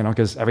small,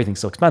 because everything's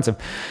so expensive.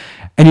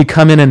 And you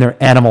come in and there are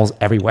animals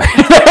everywhere.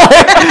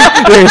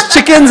 There's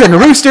chickens and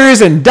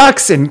roosters and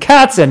ducks and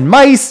cats and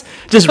mice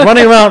just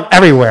running around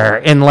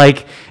everywhere.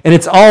 And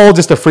it's all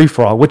just a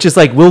free-for-all, which is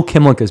like Will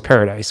Kimlicka's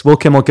paradise. Will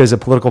Kimlicka is a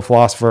political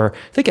philosopher,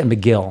 I think at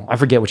McGill. I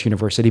forget which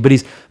university, but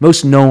he's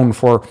most known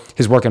for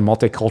his work on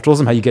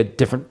multiculturalism, how you get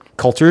different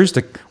cultures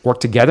to work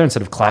together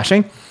instead of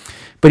clashing.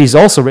 But he's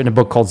also written a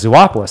book called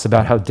Zoopolis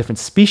about how different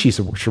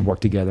species should work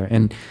together.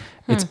 And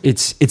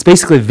it's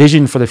basically a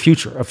vision for the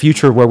future, a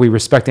future where we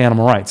respect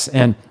animal rights.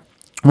 And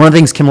one of the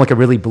things Kimlicka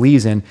really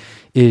believes in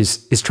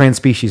is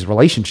trans-species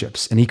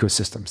relationships and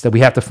ecosystems, that we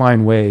have to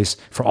find ways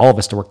for all of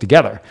us to work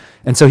together.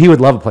 And so he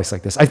would love a place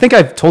like this. I think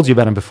I've told you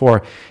about him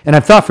before, and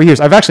I've thought for years,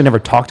 I've actually never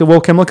talked to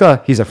Will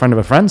Kimlicka. He's a friend of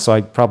a friend, so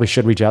I probably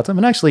should reach out to him.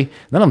 And actually,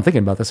 then I'm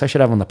thinking about this, I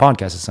should have him on the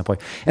podcast at some point.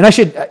 And I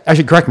should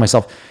correct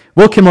myself.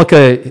 Will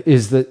Kimlicka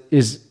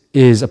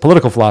is a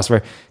political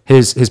philosopher.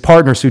 His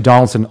partner, Sue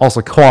Donaldson,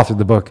 also co-authored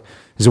the book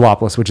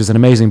Zoopolis, which is an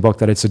amazing book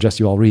that I'd suggest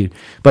you all read.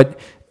 But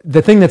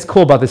the thing that's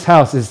cool about this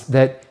house is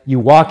that you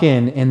walk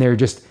in and there are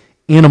just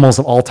animals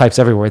of all types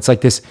everywhere. It's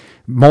like this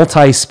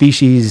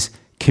multi-species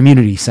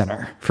community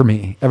center for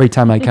me every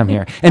time I come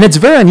here. And it's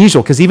very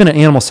unusual because even at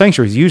animal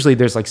sanctuaries, usually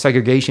there's like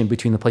segregation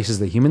between the places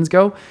the humans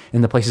go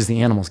and the places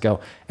the animals go.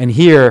 And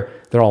here,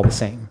 they're all the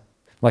same.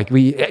 Like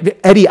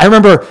Eddie, I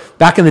remember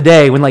back in the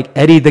day when like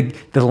Eddie,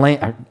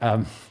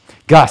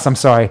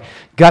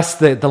 Gus,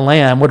 the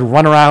lamb, would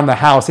run around the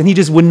house, and he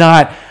just would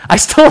not. I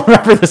still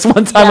remember this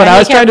one time when I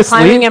was trying to sleep.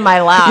 Climbing in my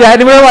lap. Yeah,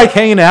 and we were like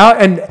hanging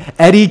out, and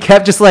Eddie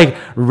kept just like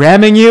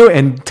ramming you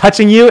and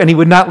touching you, and he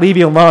would not leave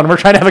you alone. We're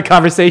trying to have a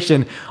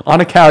conversation on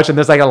a couch, and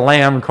there's like a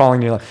lamb crawling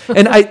near you.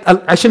 And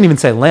I shouldn't even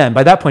say lamb.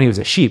 By that point, he was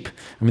a sheep.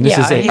 I mean, this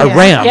is a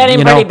ram.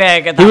 Getting pretty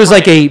big at that He was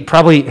point. like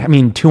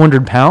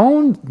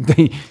 200-pound,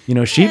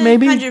 sheep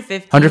maybe?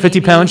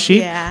 150 pound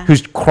sheep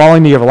who's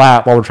crawling to your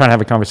lap while we're trying to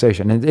have a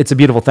conversation. And it's a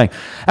beautiful thing.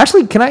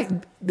 Actually,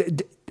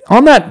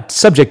 on that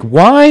subject,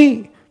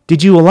 why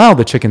did you allow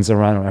the chickens to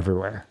run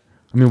everywhere?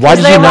 I mean, why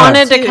did you not? They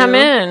wanted to come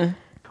in.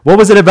 What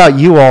was it about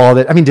you all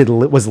that, I mean,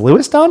 was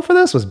Lewis down for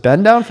this? Was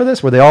Ben down for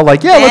this? Were they all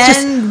like, yeah,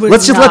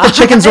 let's just let the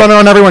chickens run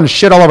around everyone and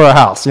shit all over our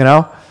house, you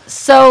know?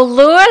 So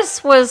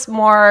Lewis was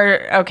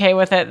more okay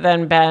with it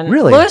than Ben.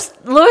 Really?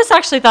 Lewis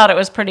actually thought it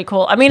was pretty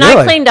cool. I mean, Really?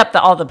 I cleaned up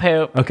all the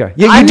poop. Okay.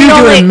 Yeah, you do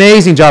an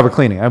amazing job of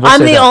cleaning.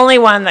 I'm the only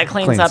one that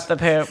cleans up the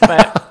poop,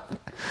 but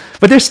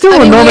but there's still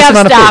an enormous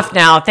amount of poop. We have staff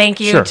now. Thank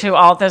you to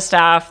all the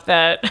staff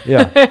that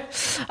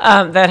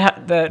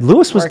that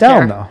Lewis was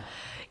down though.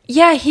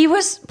 Yeah, he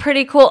was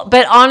pretty cool.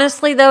 But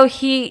honestly though,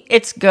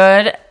 it's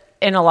good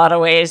in a lot of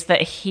ways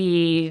that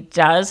he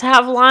does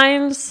have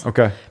lines.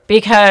 Okay.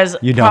 Because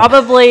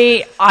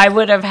probably I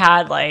would have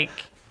had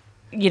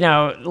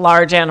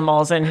large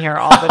animals in here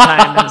all the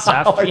time and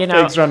stuff.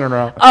 Pigs running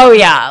around. Oh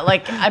yeah.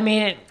 I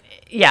mean,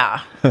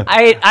 yeah.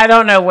 I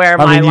don't know where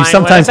my line you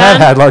sometimes have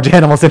had large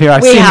animals in here.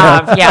 We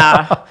have,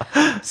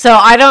 yeah. So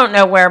I don't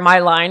know where my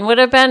line would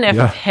have been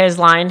if his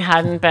line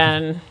hadn't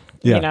been,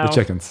 the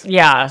chickens.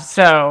 Yeah.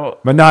 So.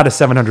 But not a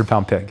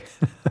 700-pound pig.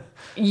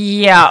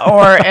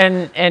 Yeah,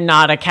 and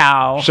not a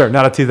cow. Sure,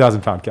 not a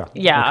 2,000-pound cow.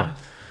 Yeah.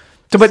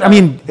 Okay. But I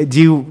mean,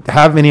 do you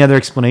have any other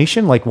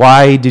explanation? Like,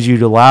 why did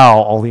you allow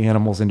all the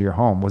animals into your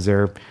home? Was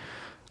there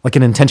like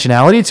an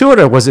intentionality to it,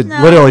 or was it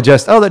literally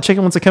just, oh, that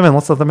chicken wants to come in,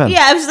 let's let them in?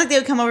 Yeah, it was just like they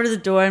would come over to the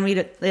door and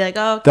they're like,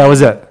 oh, okay, that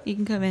was it. You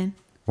can come in.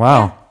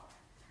 Wow.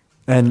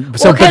 And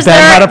so, because Ben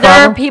had a problem.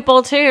 There are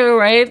people too,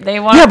 right? They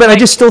want. Yeah, but I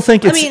just still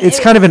think it's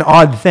kind of an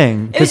odd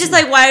thing. It was just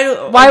like,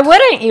 why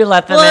wouldn't you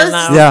let them in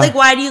though? Yeah. Like,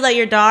 why do you let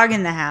your dog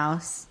in the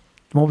house?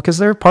 Well, because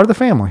they're part of the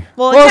family.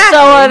 Well, exactly.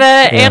 So are the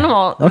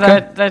animal.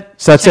 Okay.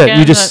 So that's it.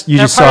 You just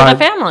saw part of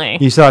the family.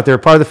 You saw it. They're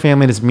part of the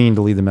family, and it's mean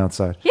to leave them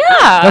outside.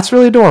 Yeah. That's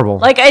really adorable.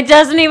 Like, it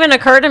doesn't even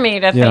occur to me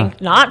to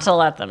think not to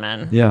let them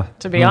in. Yeah.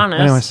 To be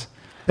honest. Anyways,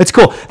 it's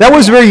cool. That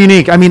was very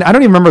unique. I mean, I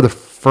don't even remember the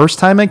first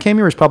time I came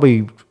here. It was probably,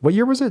 what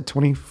year was it?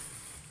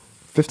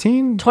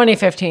 2015?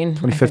 2015.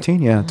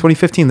 2015, yeah.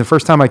 2015, the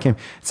first time I came.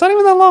 It's not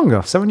even that long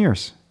ago, 7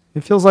 years.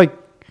 It feels like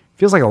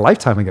a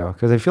lifetime ago,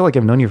 because I feel like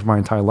I've known you for my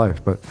entire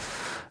life, but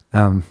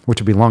which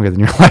would be longer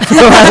than your life,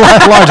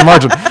 large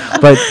margin.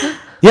 But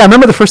yeah, I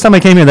remember the first time I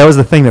came here, that was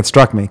the thing that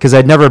struck me, because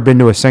I'd never been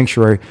to a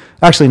sanctuary.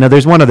 Actually, no,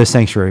 there's one other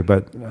sanctuary,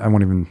 but I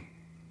won't even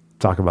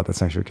talk about that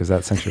sanctuary, because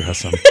that sanctuary has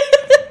some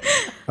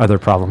other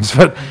problems.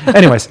 But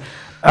anyways,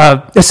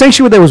 a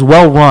sanctuary that was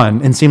well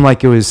run and seemed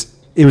like it was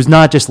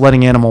not just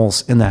letting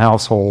animals in the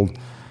household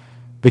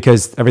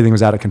because everything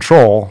was out of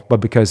control,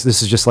 but because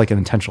this is just like an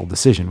intentional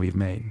decision we've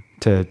made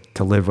to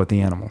live with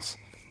the animals.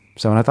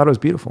 So, and I thought it was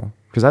beautiful,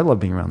 because I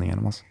love being around the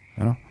animals.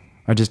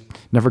 It just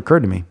never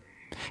occurred to me.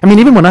 I mean,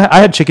 even when I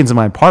had chickens in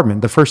my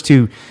apartment, the first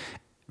 2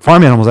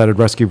 farm animals I had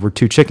rescued were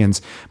 2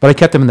 chickens, but I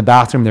kept them in the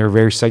bathroom. They were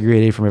very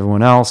segregated from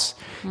everyone else.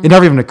 Mm-hmm. It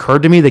never even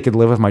occurred to me they could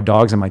live with my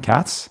dogs and my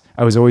cats.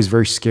 I was always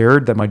very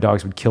scared that my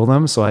dogs would kill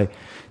them. So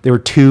there were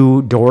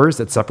 2 doors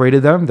that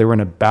separated them. They were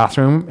in a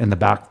bathroom in the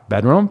back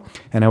bedroom,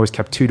 and I always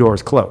kept 2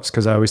 doors closed,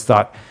 because I always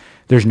thought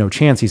there's no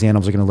chance these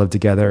animals are going to live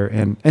together.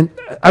 And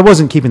I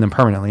wasn't keeping them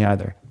permanently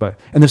either.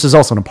 And this is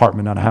also an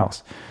apartment, not a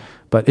house.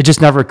 But it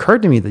just never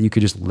occurred to me that you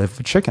could just live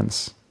with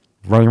chickens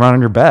running around on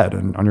your bed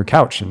and on your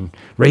couch and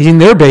raising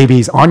their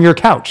babies on your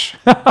couch.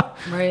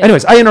 Right.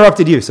 Anyways, I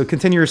interrupted you, so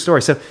continue your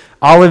story. So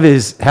Olive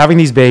is having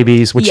these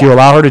babies, which you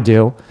allow her to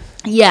do.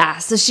 Yeah.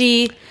 So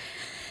she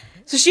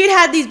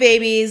had these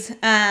babies,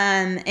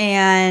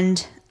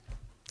 and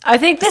I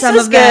think this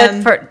is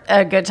good for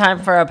a good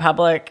time for a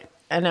public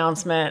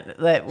announcement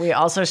that we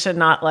also should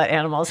not let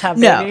animals have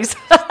babies.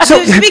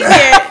 So to be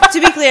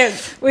clear,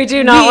 we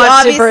do not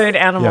want to breed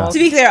animals. Yeah. To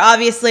be clear,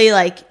 obviously,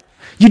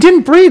 you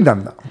didn't breed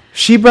them though.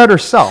 She bred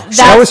herself.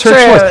 That was her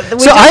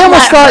choice. So I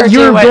almost thought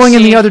you were going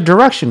in the other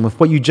direction with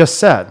what you just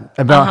said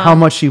about how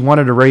much she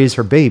wanted to raise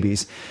her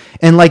babies.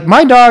 And like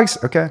my dogs,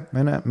 okay,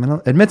 I'm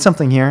gonna admit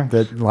something here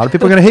that a lot of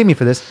people are going to hate me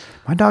for this.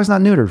 My dog's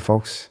not neutered,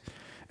 folks.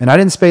 And I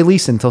didn't spay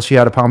Lisa until she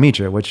had a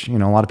palmitra, which, a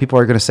lot of people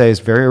are going to say is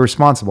very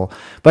irresponsible.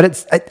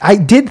 But I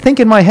did think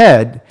in my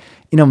head,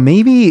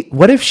 maybe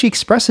what if she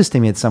expresses to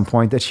me at some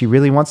point that she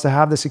really wants to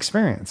have this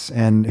experience?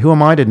 And who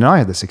am I to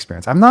deny this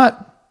experience? I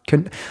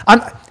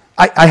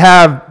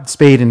have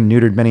spayed and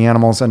neutered many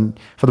animals, and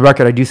for the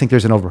record, I do think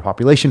there's an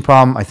overpopulation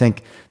problem. I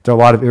think there are a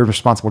lot of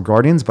irresponsible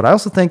guardians, but I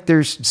also think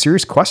there's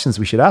serious questions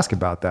we should ask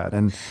about that.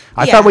 And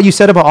I thought what you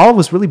said about Olive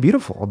was really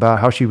beautiful, about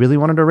how she really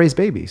wanted to raise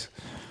babies.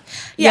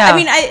 Yeah, I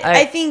mean,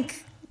 I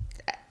think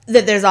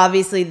that there's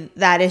obviously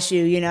that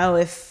issue,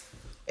 if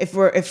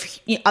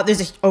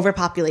there's an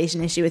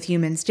overpopulation issue with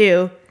humans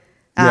too.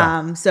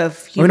 Yeah. So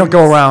if humans, we don't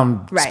go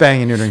around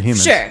spaying and neutering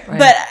humans. Sure, right.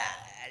 But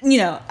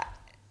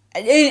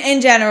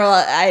in general,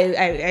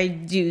 I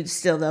do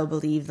still though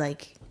believe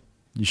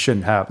you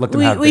shouldn't have let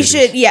them have babies.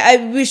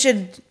 We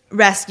should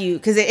rescue,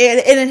 because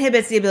it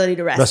inhibits the ability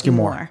to rescue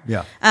more.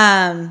 Yeah.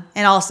 And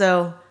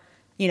also,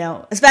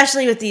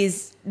 especially with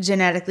these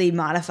genetically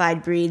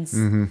modified breeds,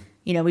 we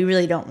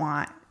really don't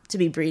want to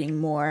be breeding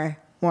more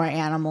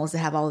animals that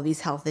have all of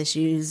these health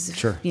issues.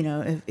 Sure.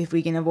 If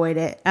we can avoid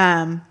it.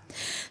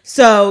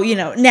 So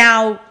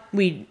now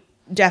we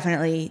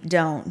definitely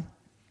don't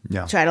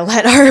try to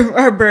let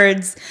our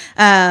birds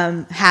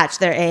hatch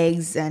their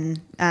eggs.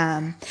 And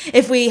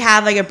if we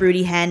have like a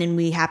broody hen and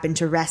we happen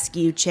to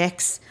rescue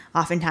chicks,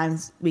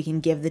 oftentimes we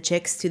can give the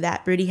chicks to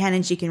that broody hen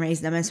and she can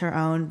raise them as her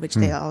own, which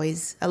they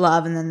always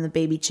love. And then the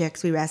baby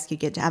chicks we rescue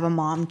get to have a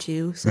mom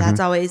too. So that's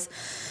always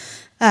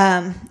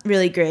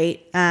really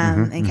great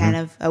and kind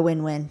of a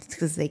win-win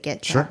because they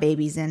get to have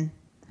babies and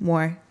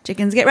more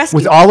chickens get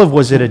rescued. With Olive,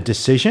 was it a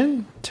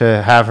decision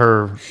to have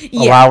her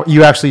allow?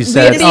 You actually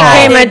said,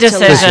 became a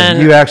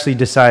decision. You actually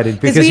decided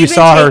because you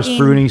saw her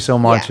brooding so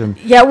much, and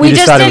we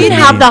just didn't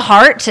have the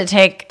heart to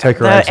take her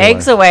the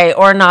eggs away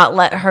or not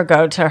let her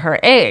go to her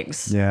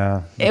eggs.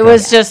 Yeah, it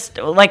was just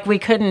like we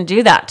couldn't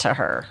do that to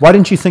her. Why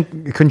didn't you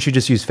think? Couldn't you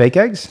just use fake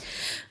eggs?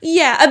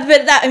 Yeah,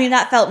 but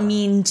that felt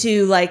mean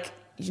too. Like.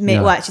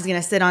 What she's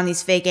gonna sit on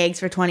these fake eggs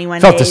for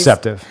 21 Felt days.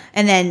 deceptive,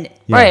 and then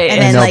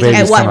and then like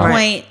at what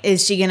point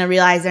is she gonna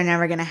realize they're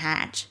never gonna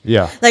hatch?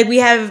 Yeah, like we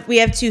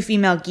have 2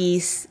 female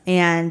geese,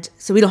 and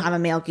so we don't have a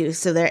male goose,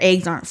 so their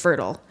eggs aren't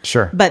fertile.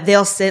 Sure, but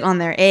they'll sit on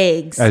their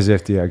eggs as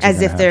if the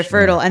eggs they're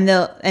fertile,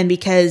 and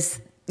because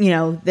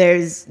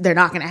they're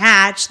not gonna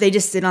hatch, they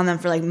just sit on them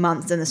for like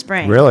months in the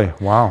spring. Really?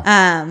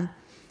 Wow.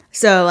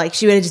 So like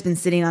she would have just been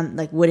sitting on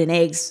like wooden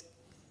eggs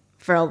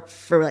for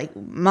like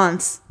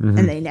months,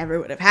 and they never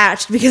would have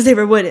hatched because they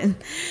were wooden.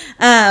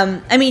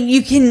 I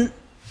mean,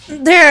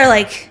 there are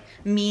like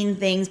mean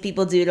things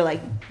people do to like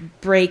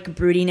break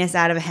broodiness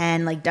out of a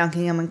hen, like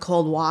dunking them in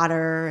cold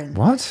water and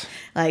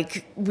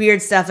like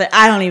weird stuff that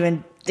I don't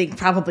even think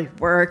probably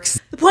works.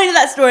 The point of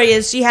that story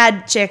is she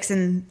had chicks,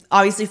 and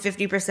obviously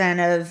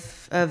 50%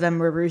 of them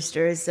were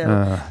roosters,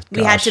 so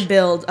we had to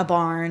build a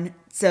barn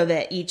so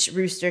that each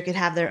rooster could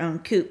have their own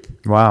coop.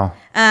 Wow.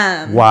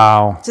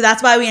 Wow. So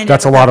that's why we ended up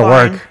with a lot that of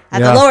barn work.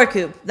 at the lower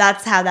coop.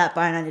 That's how that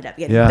barn ended up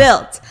getting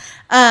built.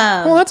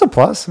 Well, that's a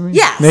plus. I mean,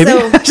 yeah. Maybe.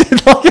 So,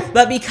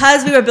 but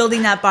because we were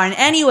building that barn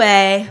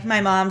anyway,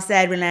 my mom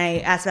said when I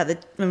asked about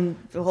the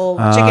whole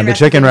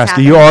chicken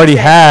rescue, you already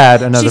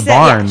had another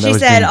barn. She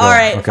said, all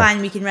right,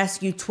 fine, we can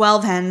rescue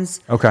 12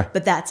 hens. Okay.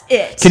 But that's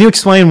it. Can you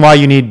explain why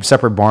you need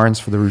separate barns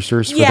for the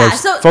roosters? For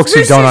those folks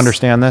who don't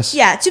understand this?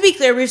 Yeah. To be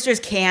clear,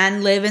 roosters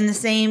can live in the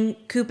same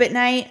coop at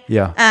night.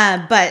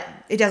 Yeah. But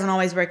it doesn't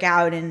always work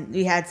out, and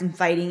we had some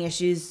fighting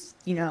issues,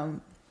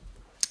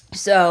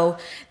 So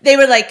they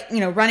were like,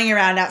 running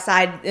around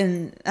outside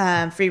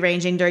and free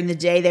ranging during the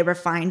day. They were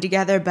fine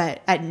together,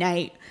 but at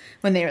night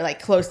when they were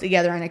like close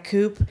together in a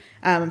coop,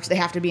 so they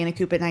have to be in a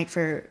coop at night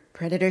for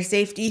predator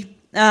safety.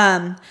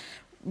 Being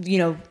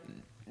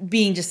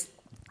just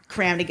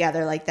crammed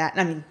together like that.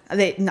 I mean,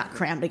 they not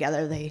crammed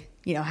together. They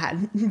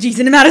had a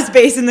decent amount of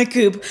space in the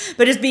coop,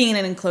 but just being in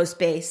an enclosed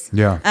space.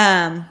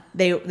 Yeah.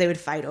 They would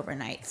fight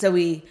overnight. So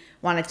we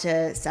wanted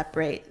to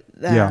separate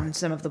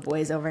some of the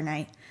boys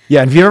overnight.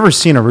 Yeah, and if you've ever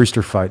seen a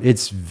rooster fight,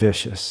 it's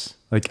vicious.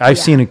 Like I've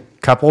seen a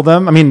couple of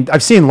them. I mean,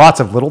 I've seen lots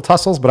of little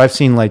tussles, but I've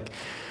seen like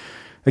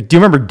do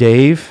you remember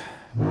Dave?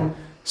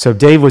 So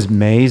Dave was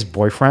May's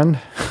boyfriend.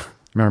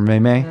 Remember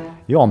May?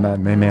 You all met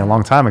May a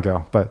long time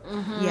ago, but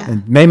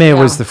and May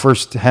was the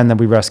first hen that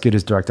we rescued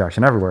as Direct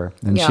Action Everywhere,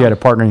 and she had a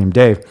partner named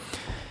Dave.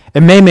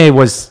 And May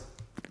was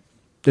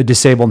a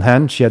disabled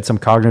hen. She had some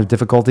cognitive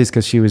difficulties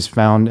because she was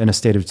found in a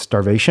state of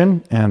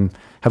starvation and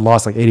had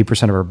lost like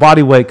 80% of her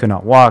body weight, could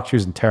not walk. She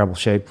was in terrible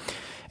shape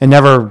and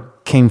never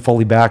came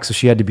fully back. So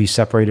she had to be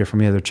separated from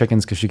the other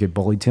chickens because she get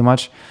bullied too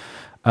much.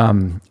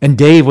 And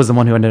Dave was the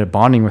one who ended up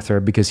bonding with her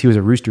because he was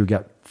a rooster who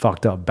got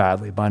fucked up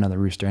badly by another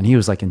rooster. And he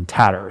was like in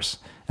tatters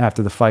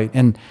after the fight.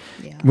 And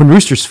when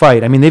roosters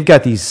fight, I mean, they've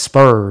got these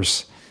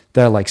spurs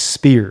that are like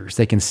spears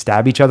they can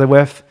stab each other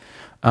with.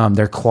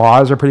 Their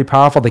claws are pretty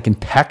powerful. They can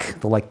peck.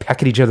 They'll like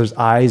peck at each other's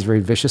eyes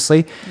very viciously.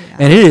 Yeah.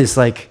 And it is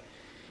like,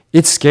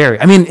 it's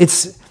scary. I mean,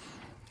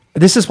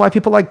 this is why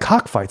people like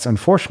cockfights,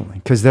 unfortunately,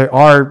 because it's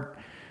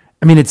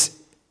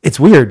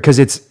weird because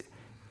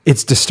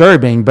it's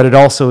disturbing, but it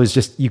also is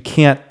just, you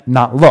can't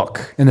not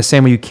look in the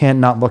same way you can't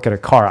not look at a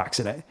car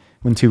accident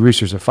when 2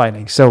 roosters are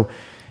fighting. So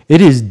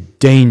it is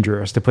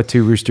dangerous to put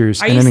 2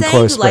 roosters in an enclosed space. Are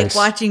you saying you like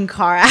watching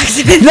car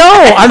accidents?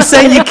 No, I'm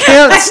saying you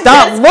can't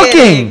stop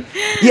looking.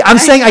 Yeah, I'm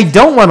saying I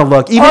don't want to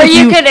look. Even or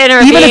you could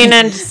intervene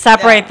and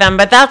separate them,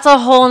 but that's a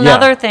whole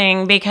nother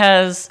thing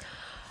because,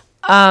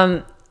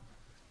 the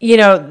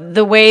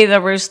way the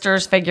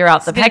roosters figure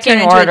out the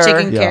pecking order. Into a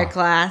chicken care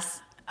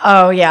class.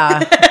 Oh, yeah.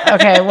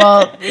 Okay,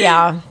 well,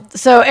 yeah.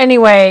 So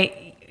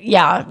anyway,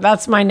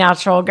 that's my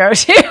natural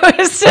go-to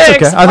is to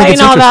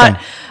explain all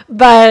that.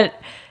 But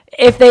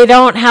if they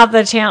don't have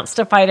the chance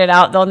to fight it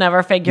out, they'll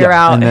never figure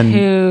out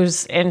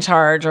who's in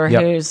charge or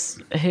who's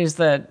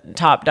the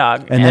top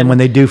dog. And then when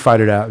they do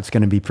fight it out, it's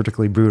going to be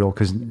particularly brutal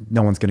because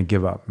no one's going to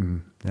give up.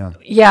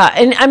 Yeah,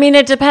 and I mean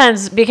it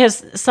depends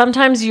because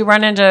sometimes you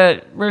run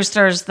into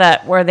roosters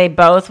where they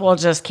both will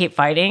just keep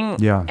fighting.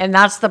 Yeah, and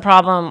that's the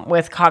problem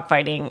with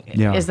cockfighting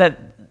is that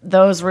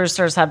those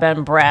roosters have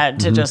been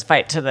bred to just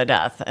fight to the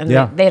death, and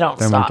they don't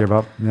stop. They won't give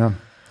up. Yeah.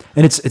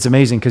 And it's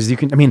amazing because you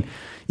can, I mean,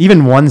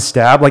 even one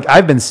stab, like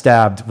I've been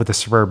stabbed with a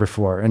spur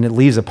before and it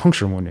leaves a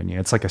puncture wound in you.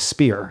 It's like a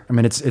spear. I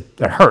mean, it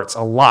hurts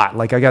a lot.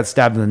 Like I got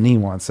stabbed in the knee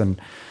once and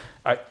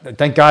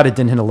thank God it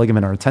didn't hit a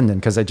ligament or a tendon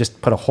because I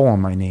just put a hole in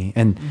my knee.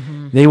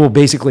 And they will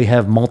basically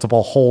have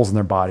multiple holes in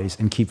their bodies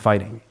and keep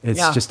fighting.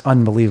 It's just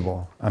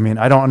unbelievable. I mean,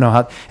 I don't know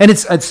how, and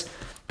it's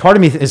part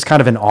of me is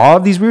kind of in awe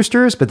of these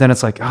roosters, but then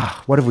it's like,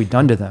 what have we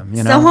done to them?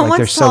 You know, like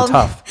they're so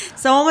tough.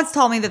 Someone once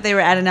told me that they were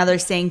at another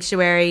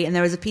sanctuary and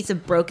there was a piece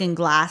of broken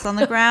glass on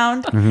the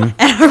ground,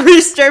 and a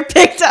rooster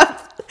picked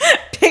up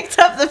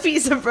the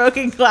piece of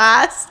broken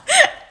glass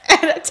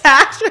and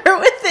attacked her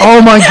with it.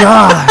 Oh my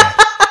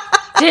God.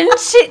 Didn't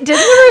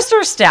the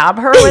rooster stab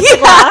her with the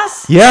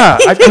glass? Yeah,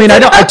 I mean,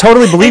 I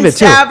totally believe it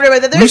too. Stabbed her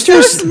with it. They're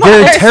Roosters, so smart.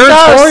 they're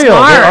territorial.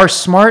 So they are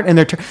smart,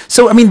 and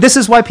so. I mean, this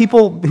is why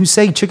people who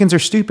say chickens are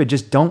stupid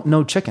just don't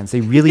know chickens.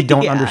 They really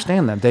don't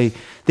understand them.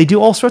 They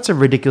do all sorts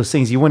of ridiculous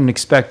things you wouldn't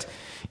expect,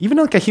 even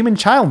like a human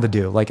child to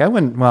do. Like I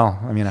wouldn't. Well,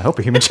 I mean, I hope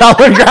a human child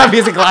wouldn't grab a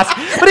piece of glass,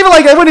 but even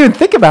like I wouldn't even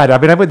think about it. I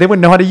mean, they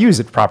wouldn't know how to use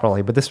it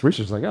properly. But this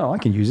rooster's like, I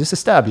can use this to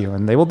stab you,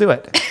 and they will do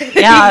it.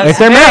 Yeah, if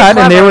they're mad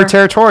and they were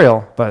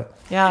territorial, but.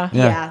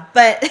 Yeah.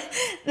 But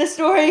the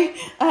story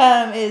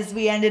is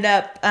we ended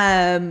up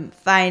so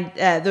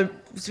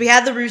we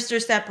had the rooster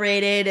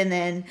separated, and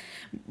then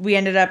we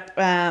ended up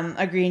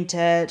agreeing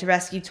to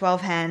rescue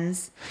 12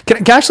 hens.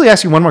 Can I actually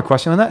ask you one more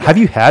question on that? Have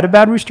you had a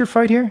bad rooster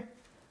fight here?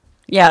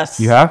 Yes.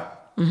 You have?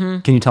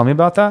 Mm-hmm. Can you tell me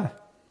about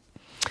that?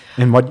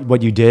 And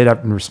what you did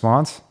in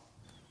response?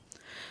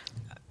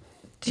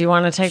 Do you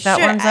want to take that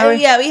Sure. one,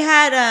 Zoe? Yeah, we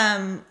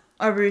had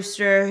a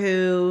rooster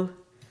who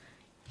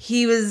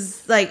he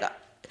was,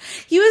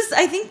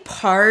 I think,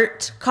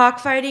 part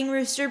cockfighting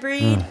rooster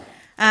breed.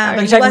 Are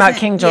you talking about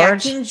King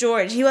George? Yeah, King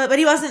George. But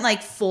he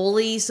wasn't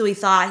fully, so we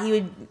thought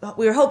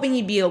we were hoping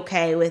he'd be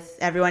okay with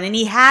everyone. And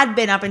he had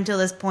been up until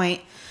this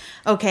point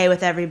okay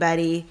with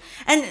everybody.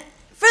 And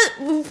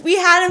we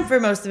had him for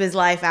most of his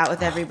life out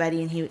with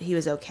everybody, and he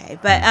was okay.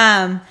 But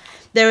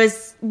there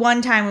was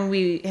one time when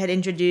we had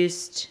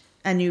introduced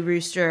a new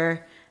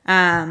rooster,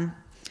 and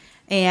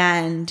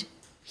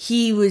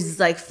he was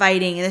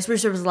fighting, and this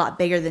rooster was a lot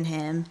bigger than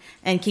him,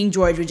 and King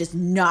George would just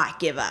not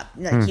give up.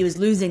 He was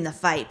losing the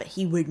fight, but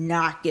he would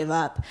not give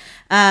up.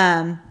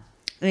 And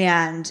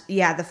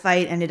the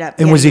fight ended up.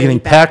 And was he getting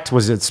pecked?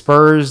 Was it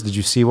spurs? Did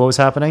you see what was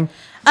happening?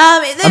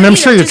 I'm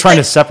sure you're trying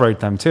to separate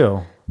them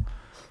too.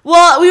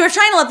 Well, we were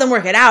trying to let them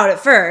work it out at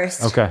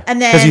first. Okay.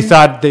 And then because you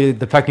thought the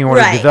pecking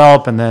order would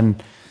develop, and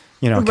then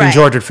King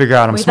George would figure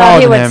out I'm we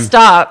smaller thought than he him. would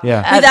stop.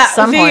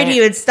 Yeah. We figured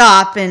he would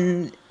stop,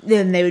 and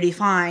then they would be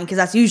fine, because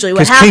that's usually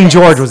what happens. Because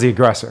King George was the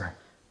aggressor.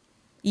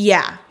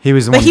 Yeah. He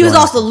was the one. But he was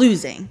also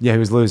losing. Yeah, he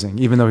was losing,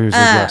 even though he was the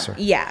aggressor.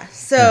 Yeah.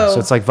 So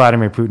it's like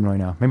Vladimir Putin right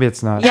now. Maybe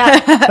it's not. Yeah.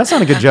 That's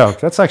not a good joke.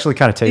 That's actually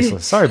kind of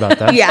tasteless. Sorry about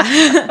that.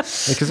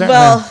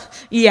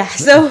 Yeah.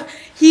 So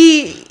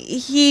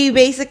he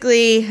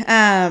basically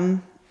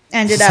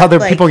ended up. How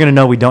people are going to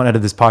know we don't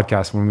edit this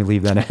podcast when we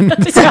leave that in.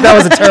 It's like, that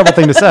was a terrible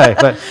thing to say,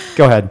 but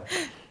go ahead.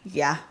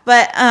 Yeah.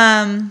 But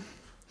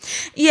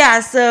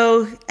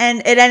so, and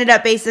it ended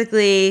up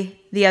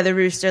basically the other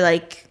rooster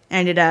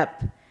ended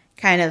up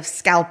kind of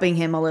scalping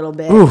him a little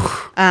bit.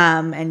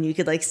 And you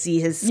could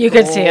see his skull. You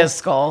could see his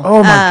skull.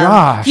 Oh my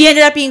gosh. He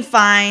ended up being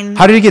fine.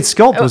 How did he get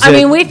scalped?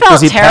 We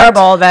felt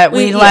terrible that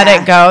we let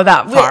it go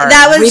that far.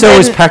 It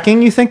was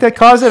pecking, you think, that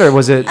caused it, or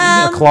was it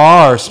a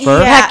claw or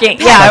spur? Pecking.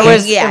 Yeah,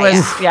 it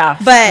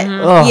was.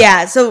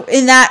 But so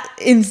in that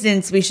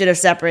instance, we should have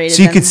separated.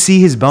 So you could see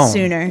his bone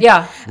sooner.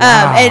 Yeah.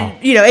 Wow. And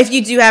if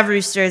you do have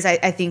roosters,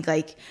 I think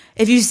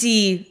if you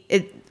see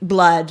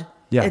blood.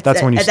 Yeah,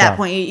 that's when you at stop. that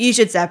point you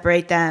should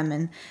separate them,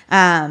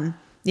 and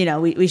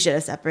we should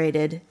have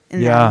separated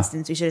in that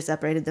instance. We should have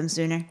separated them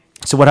sooner.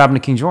 So what happened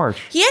to King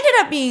George? He ended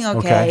up being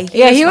okay.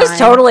 He was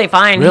totally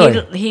fine.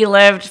 Really? He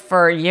lived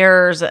for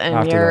years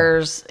and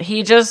years.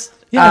 He just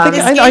I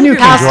knew King George.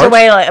 Passed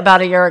away about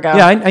a year ago.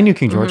 Yeah, I knew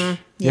King George.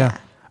 Mm-hmm. Yeah.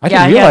 I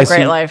didn't realize he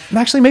had a great life.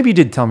 Actually, maybe you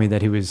did tell me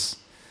that he was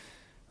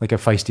like a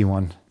feisty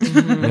one.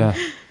 Mm-hmm. Yeah.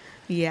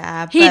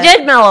 Yeah, he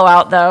did mellow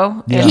out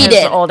though. Yeah. In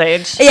his old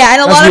age. Yeah,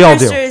 and a lot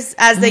of roosters,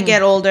 as they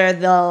get older,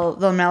 they'll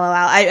mellow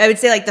out. I would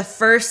say the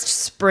first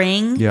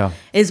spring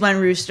is when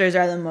roosters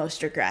are the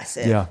most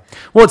aggressive. Yeah,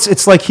 well,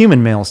 it's like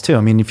human males too. I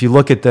mean, if you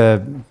look at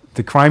the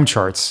crime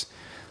charts,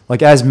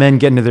 as men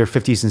get into their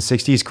 50s and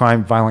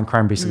 60s, violent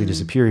crime basically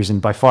disappears, and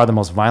by far the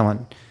most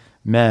violent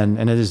men,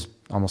 and it is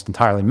almost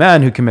entirely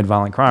men who commit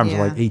violent crimes,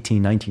 are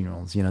 18,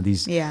 19-year-olds.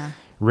 These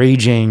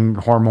raging,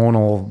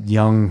 hormonal,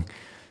 young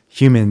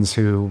humans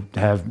who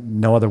have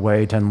no other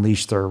way to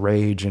unleash their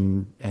rage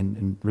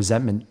and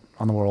resentment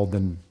on the world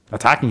than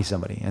attacking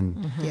somebody.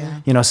 And,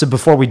 so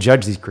before we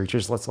judge these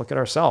creatures, let's look at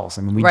ourselves.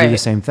 I mean, we do the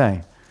same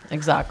thing.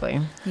 Exactly.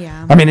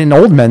 Yeah. I mean, in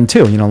old men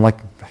too,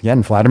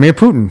 again, Vladimir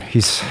Putin,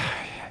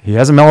 he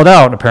hasn't mellowed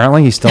out.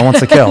 Apparently, he still wants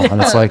to kill, and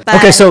it's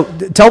okay. So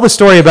tell the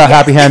story about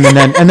Happy Hen,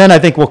 and then I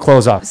think we'll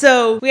close up.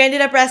 So we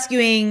ended up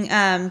rescuing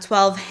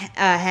 12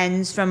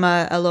 hens from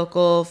a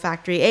local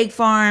factory egg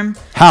farm.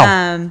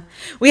 How?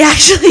 We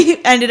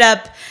actually ended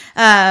up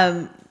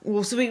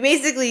so we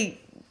basically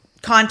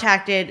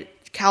contacted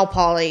Cal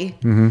Poly,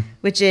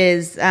 which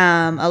is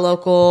a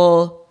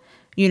local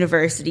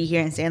university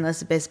here in San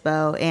Luis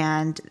Obispo,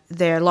 and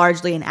they're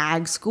largely an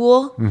ag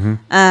school.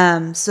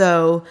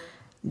 So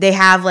they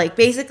have like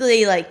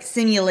basically like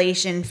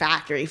simulation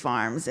factory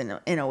farms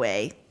in a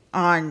way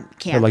on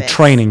campus. They're like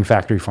training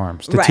factory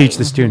farms to teach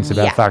the students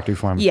about factory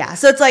farming. Yeah,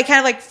 so it's like kind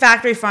of like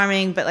factory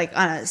farming, but like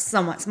on a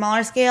somewhat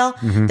smaller scale.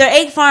 Their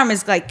egg farm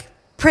is like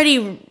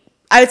pretty.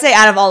 I would say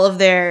out of all of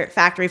their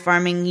factory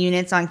farming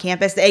units on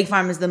campus, the egg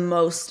farm is the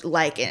most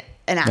like an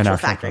actual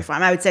factory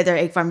farm. I would say their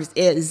egg farm just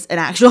is an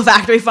actual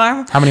factory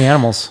farm. How many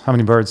animals? How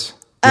many birds?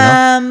 Do you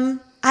know?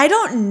 I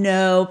don't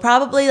know.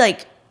 Probably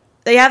like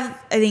they have,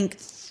 I think,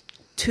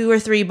 2 or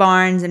 3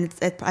 barns, and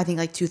it's I think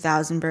like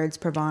 2,000 birds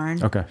per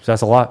barn. Okay, so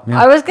that's a lot. Yeah.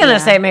 I was gonna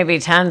say maybe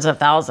tens of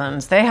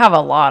thousands. They have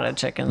a lot of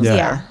chickens there.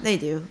 Yeah, they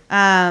do.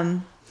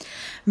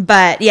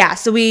 But yeah,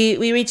 so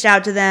we reached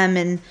out to them,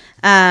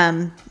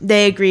 and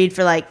they agreed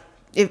for like.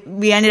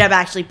 We ended up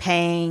actually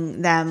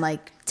paying them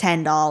like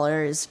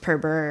 $10 per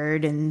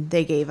bird, and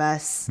they gave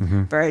us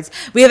birds.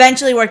 We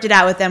eventually worked it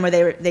out with them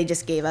where they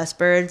just gave us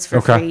birds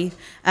for free.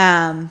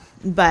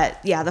 But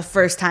yeah, the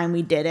first time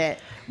we did it,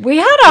 we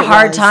had a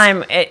hard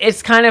time.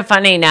 It's kind of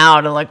funny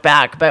now to look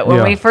back, but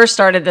when we first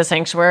started the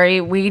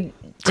sanctuary, we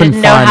didn't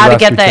know how to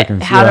get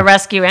to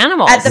rescue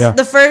animals. At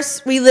the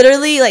first, we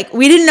literally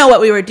we didn't know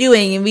what we were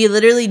doing, and we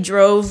literally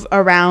drove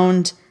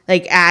around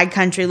like ag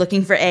country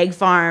looking for egg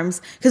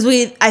farms because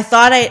I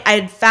thought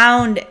I'd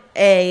found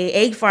a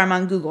egg farm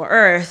on Google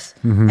Earth,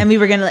 and we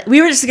were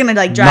just gonna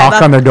like drive knock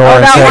up on their door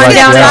and that say, one like,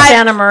 down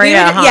Santa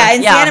Maria.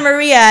 Santa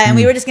Maria, and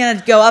we were just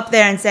gonna go up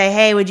there and say,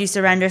 hey, would you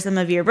surrender some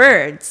of your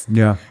birds?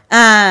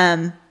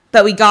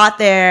 But we got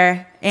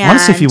there, and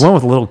honestly, if you went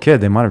with a little kid,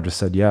 they might have just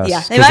said yes.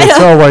 Yeah, because they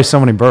throw away so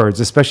many birds,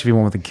 especially if you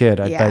went with a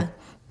kid. I bet.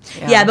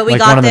 Yeah, but we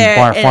like got one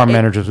there. Of the farm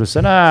managers was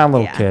said,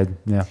 little kid.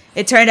 Yeah.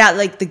 It turned out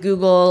like the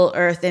Google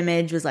Earth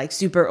image was like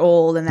super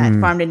old, and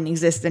that farm didn't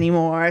exist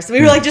anymore. So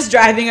we were like just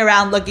driving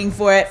around looking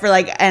for it for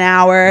like an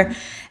hour,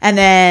 and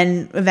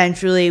then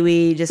eventually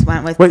we just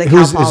went with the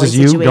Cal Poly is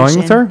this you going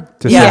with her?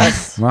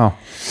 Yes. Wow.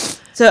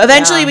 So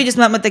eventually we just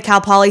went with the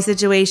Cal Poly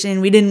situation.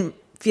 We didn't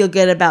feel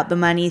good about the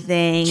money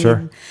thing.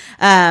 Sure.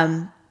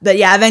 But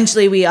yeah,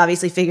 eventually we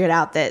obviously figured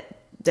out that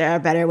there are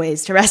better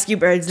ways to rescue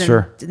birds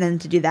than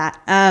to do that.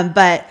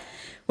 But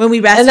when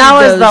we rescued, and that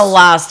was the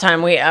last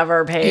time we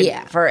ever paid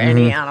for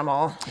any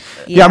animal.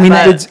 Yeah, I mean,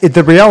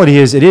 the reality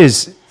is,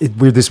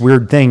 we're this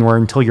weird thing where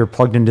until you're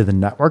plugged into the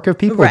network of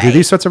people who do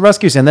these sorts of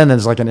rescues, and then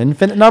there's like an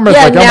infinite number.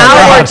 Yeah, it's like, now oh my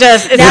God, we're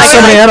just there's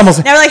so many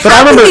animals. Now we're like,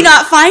 how can we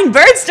not find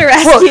birds to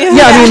rescue? Well,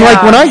 yeah, I mean,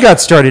 like when I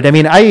got started, I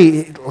mean,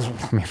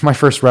 my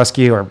first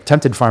rescue or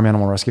attempted farm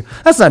animal rescue.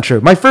 That's not true.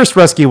 My first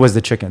rescue was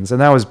the chickens,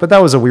 and that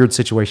was a weird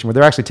situation where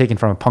they're actually taken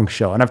from a punk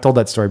show, and I've told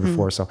that story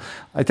before, so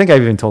I think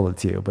I've even told it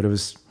to you, but it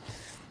was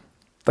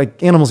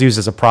like animals used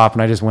as a prop,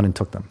 and I just went and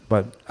took them.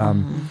 But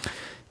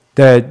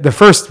the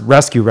first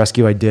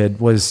rescue I did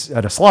was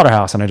at a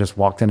slaughterhouse, and I just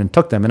walked in and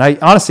took them. And I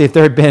honestly, if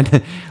there had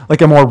been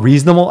like a more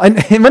reasonable,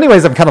 and in many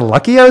ways I'm kind of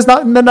lucky I was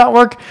not in the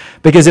network,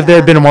 because if there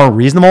had been a more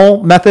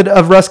reasonable method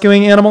of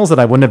rescuing animals, that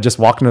I wouldn't have just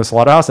walked into a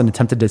slaughterhouse and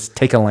attempted to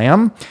take a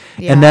lamb.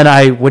 And then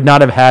I would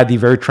not have had the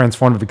very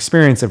transformative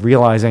experience of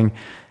realizing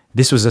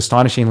this was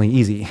astonishingly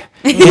easy,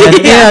 and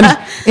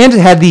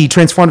had the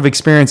transformative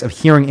experience of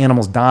hearing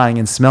animals dying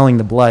and smelling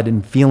the blood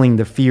and feeling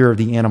the fear of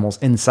the animals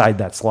inside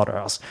that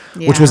slaughterhouse,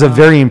 which was a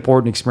very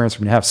important experience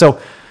for me to have.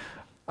 So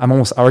I'm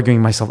almost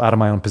arguing myself out of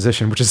my own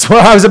position, which is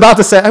what I was about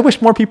to say. I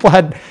wish more people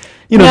had,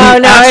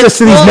 access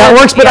to these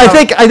networks, but I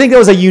think that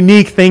was a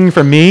unique thing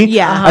for me.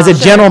 Yeah, as a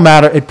general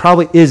matter, it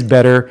probably is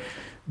better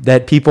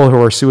that people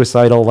who are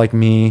suicidal like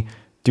me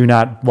do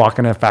not walk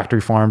into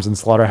factory farms and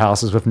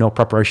slaughterhouses with no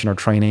preparation or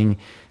training,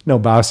 no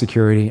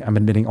biosecurity. I'm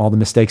admitting all the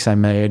mistakes I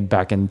made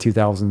back in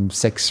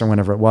 2006 or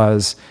whenever it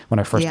was when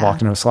I first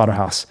walked into a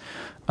slaughterhouse.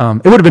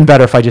 It would have been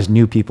better if I just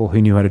knew people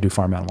who knew how to do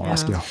farm animal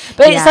rescue.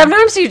 But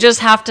sometimes you just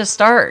have to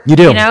start. You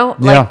do.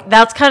 Like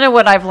that's kind of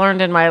what I've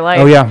learned in my life.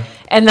 Oh, yeah.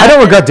 And I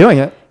don't regret doing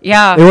it.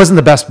 Yeah. It wasn't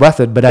the best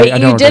method, but I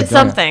don't you did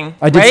something.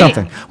 I did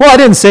something. Well, I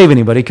didn't save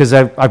anybody because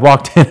I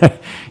walked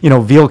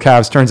in, veal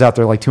calves. Turns out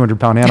they're like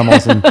 200-pound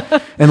animals and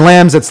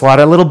lambs that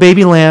slaughter, little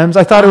baby lambs.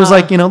 I thought it was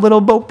like, little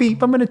Bo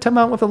Peep. I'm going to come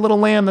out with a little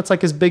lamb that's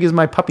like as big as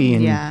my puppy.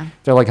 And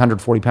they're like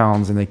 140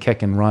 pounds and they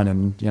kick and run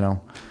and,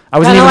 I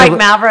was kind of like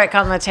Maverick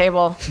on the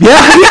table. Yeah.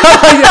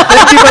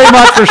 Thank you very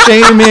much for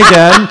shaming me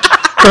again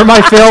for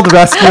my failed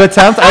rescue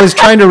attempt. I was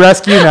trying to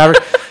rescue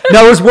Maverick.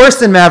 No, it was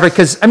worse than Maverick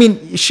because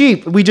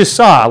sheep we just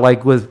saw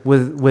like with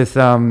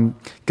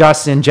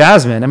Gus and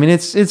Jasmine. I mean,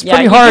 it's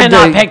pretty hard. You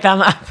cannot pick them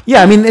up.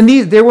 Yeah, I mean, and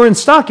they were in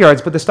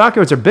stockyards, but the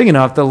stockyards are big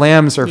enough. The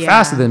lambs are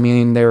faster than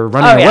me, and they're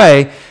running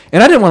away.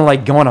 And I didn't want to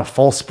like go on a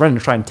full sprint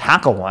and try and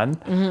tackle one.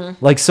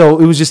 Mm-hmm. Like, so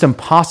it was just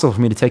impossible for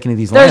me to take any of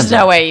these lambs. There's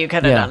no way you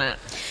could have done it.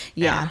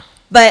 Yeah.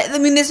 But I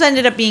mean, this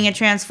ended up being a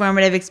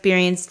transformative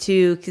experience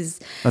too, because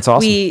that's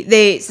awesome.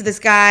 So this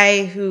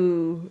guy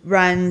who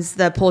runs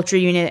the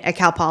poultry unit at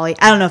Cal Poly,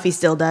 I don't know if he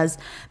still does,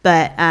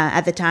 but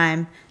at the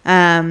time,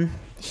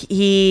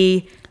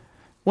 he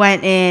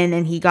went in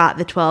and he got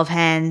the 12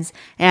 hens,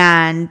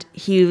 and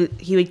he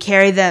would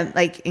carry them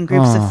like in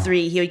groups of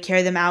 3. He would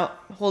carry them out,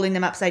 holding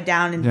them upside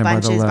down in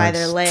bunches by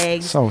their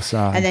legs. So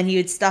sad. And then he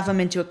would stuff them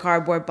into a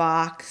cardboard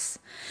box.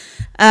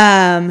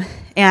 And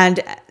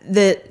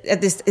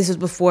this was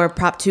before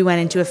Prop 2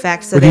 went into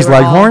effect. So were these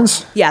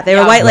leghorns? Yeah, they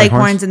were white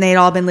leghorns, and they had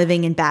all been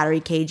living in battery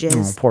cages.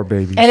 Oh, poor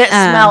babies. And it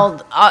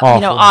smelled,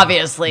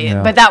 obviously.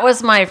 Yeah. But that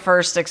was my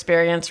first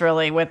experience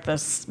really with the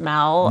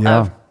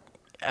smell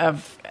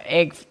of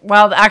egg.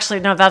 Well, actually,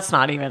 no, that's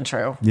not even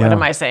true. Yeah. What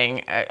am I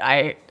saying?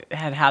 I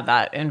had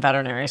that in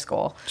veterinary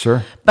school.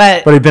 Sure.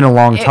 But it had been a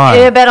long time.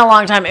 It had been a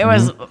long time. It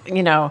was,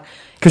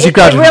 because you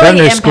got to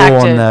veterinary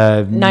school in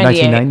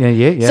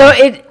 1998. Yeah. So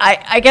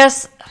I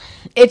guess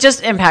it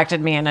just impacted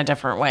me in a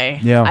different way.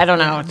 Yeah. I don't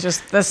know.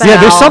 Just the smell. Yeah,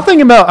 there's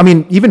something about,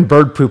 even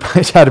bird poop.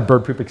 I had a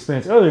bird poop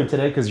experience earlier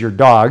today because your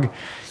dog,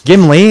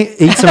 Gimli,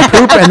 ate some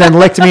poop and then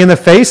licked me in the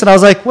face. And I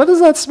was like, what does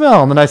that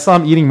smell? And then I saw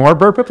him eating more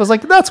bird poop. I was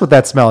like, that's what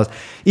that smell is.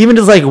 Even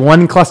just like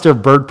one cluster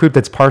of bird poop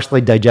that's partially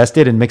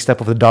digested and mixed up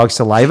with the dog's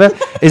saliva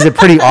is a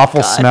pretty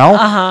awful smell.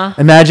 Uh-huh.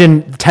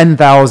 Imagine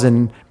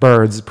 10,000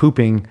 birds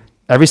pooping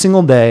every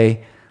single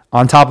day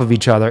on top of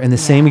each other in the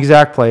same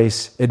exact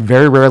place, it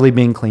very rarely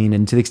being cleaned.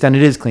 And to the extent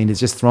it is cleaned, it's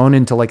just thrown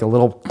into like a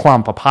little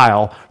clump, a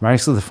pile right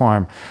next to the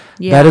farm.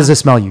 Yeah. That is the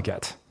smell you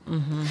get.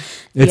 Mm-hmm.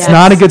 It's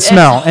not a good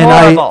smell. And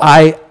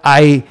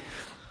I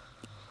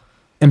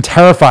am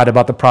terrified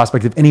about the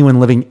prospect of anyone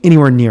living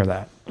anywhere near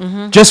that.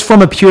 Mm-hmm. Just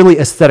from a purely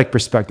aesthetic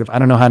perspective. I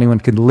don't know how anyone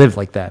could live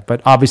like that.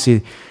 But obviously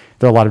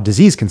there are a lot of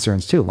disease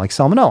concerns too, like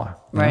salmonella.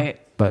 Right.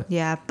 But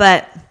at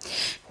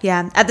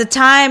the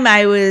time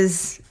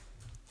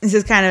this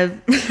is kind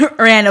of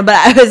random, but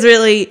I was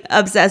really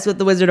obsessed with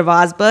the Wizard of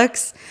Oz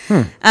books.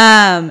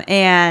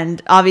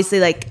 And obviously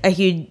like a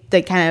huge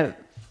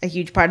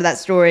part of that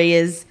story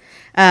is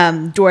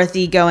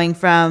Dorothy going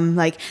from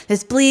like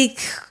this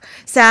bleak,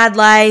 sad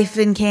life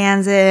in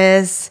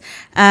Kansas,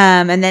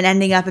 and then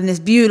ending up in this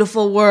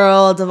beautiful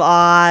world of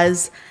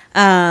Oz.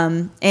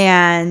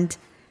 And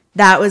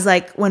that was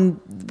like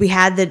when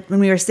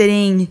we were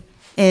sitting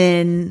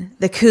in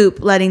the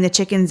coop letting the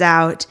chickens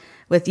out,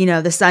 with,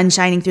 the sun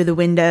shining through the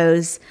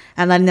windows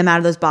and letting them out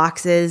of those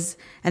boxes.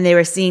 And they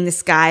were seeing the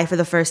sky for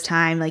the first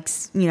time,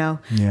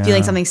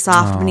 feeling something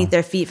soft beneath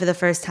their feet for the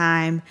first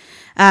time.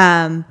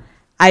 I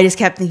just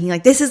kept thinking,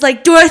 like, this is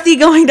like Dorothy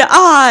going to Oz.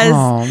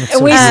 Oh,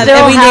 and we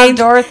still have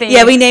Dorothy.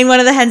 Yeah, we named one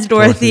of the hens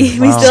Dorothy.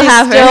 Wow. We still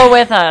have her. She's still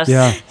with us.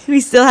 Yeah. We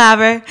still have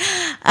her.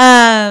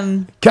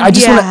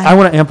 I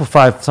want to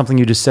amplify something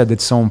you just said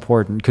that's so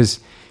important, because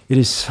it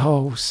is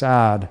so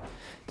sad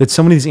that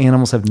so many of these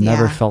animals have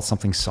never felt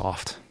something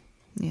soft.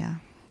 Yeah.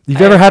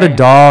 You've ever had a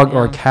dog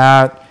or a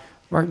cat,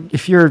 or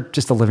if you're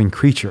just a living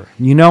creature,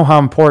 you know how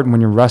important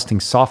when you're resting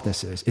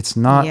softness is. It's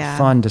not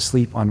fun to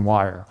sleep on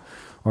wire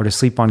or to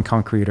sleep on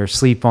concrete or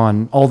sleep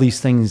on all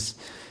these things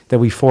that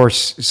we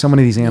force so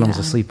many of these animals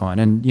to sleep on.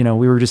 And,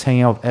 we were just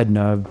hanging out with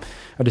Edna,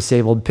 a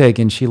disabled pig,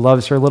 and she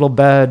loves her little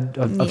bed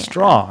of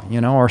straw,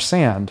 or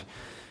sand.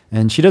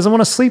 And she doesn't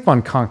want to sleep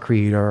on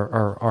concrete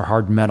or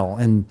hard metal.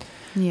 And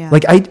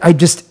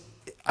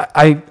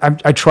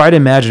I try to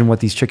imagine what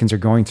these chickens are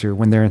going through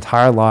when their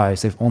entire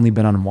lives they've only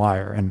been on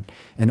wire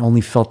and only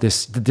felt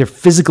their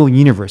physical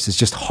universe is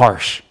just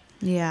harsh.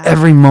 Yeah.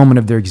 Every moment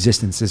of their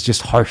existence is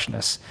just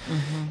harshness.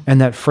 Mm-hmm.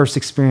 And that first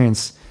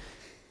experience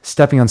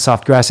stepping on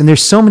soft grass. And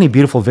there's so many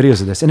beautiful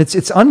videos of this. And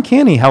it's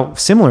uncanny how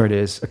similar it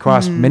is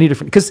across many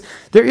different, because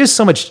there is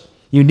so much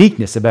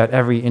uniqueness about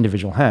every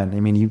individual hen. I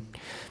mean, you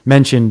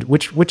mentioned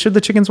which of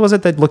the chickens was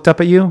it that looked up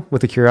at you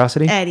with a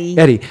curiosity?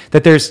 Eddie.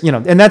 That there's,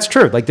 and that's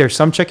true. Like there's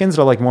some chickens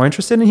that are like more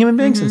interested in human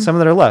beings and some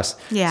that are less.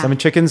 Yeah. Some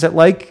chickens that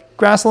like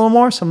grass a little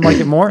more, some like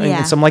it more,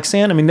 and some like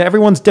sand. I mean,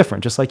 everyone's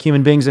different, just like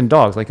human beings and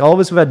dogs. Like all of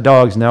us who've had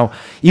dogs know,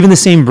 even the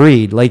same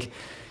breed, like,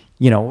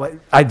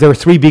 there were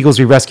 3 beagles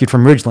we rescued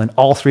from Ridgeland.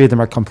 All 3 of them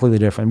are completely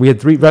different. We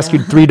had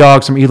rescued 3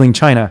 dogs from Ealing,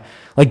 China.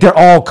 Like they're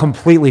all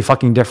completely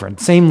fucking different.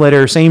 Same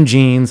litter, same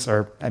genes,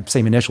 or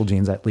same initial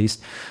genes at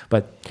least.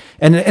 But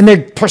and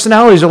their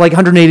personalities are like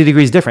 180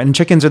 degrees different. And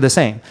chickens are the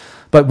same.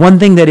 But one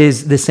thing that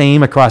is the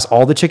same across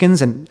all the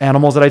chickens and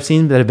animals that I've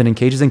seen that have been in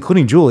cages,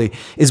 including Julie,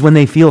 is when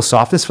they feel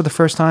softness for the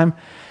first time.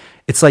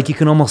 It's like you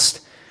can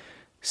almost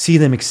see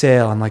them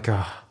exhale and like,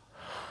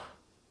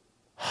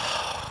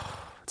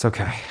 it's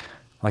okay.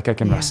 Like I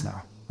can rest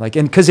now. Like,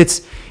 and because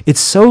it's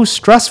so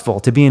stressful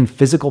to be in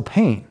physical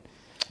pain.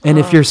 And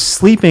if you're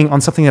sleeping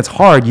on something that's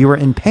hard, you are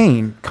in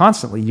pain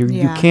constantly.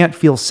 You can't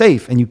feel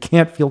safe and you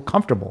can't feel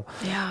comfortable.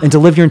 Yeah. And to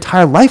live your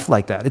entire life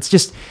like that, it's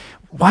just,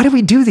 why do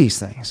we do these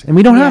things? And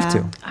we don't have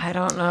to. I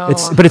don't know.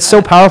 But it's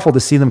so powerful to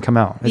see them come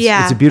out.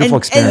 It's a beautiful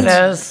experience.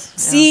 It is.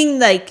 Seeing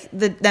like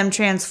them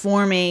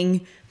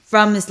transforming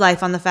from this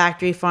life on the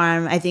factory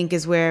farm, I think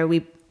is where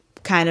we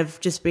kind of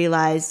just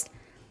realized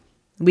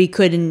we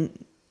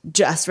couldn't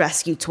just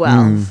rescue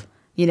 12.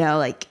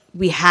 Like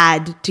we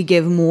had to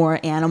give more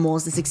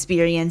animals this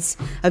experience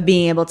of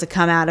being able to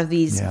come out of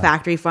these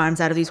factory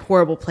farms, out of these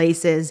horrible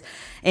places,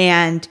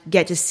 and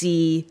get to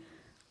see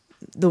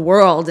the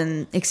world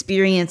and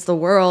experience the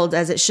world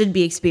as it should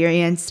be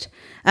experienced.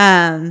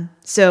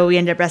 So we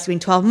ended up rescuing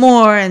 12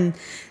 more, and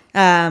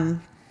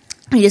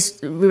we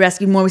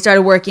rescued more. We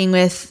started working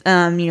with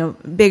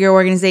bigger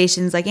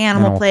organizations like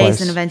Animal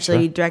Place and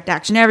eventually Direct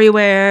Action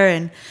Everywhere,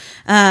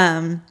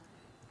 and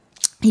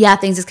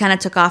things just kind of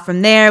took off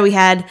from there. We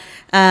had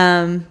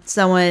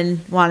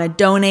someone want to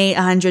donate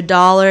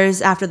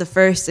 $100 after the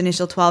first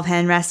initial 12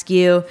 hen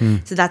rescue.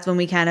 So that's when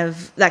that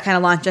kind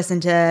of launched us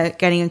into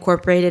getting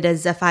incorporated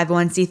as a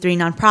 501c3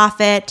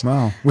 nonprofit.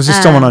 Wow. Was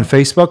this someone on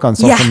Facebook, on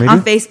social media? Yeah,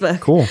 on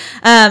Facebook. Cool.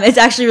 It's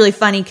actually really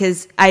funny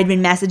because I'd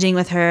been messaging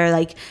with her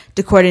like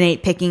to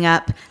coordinate picking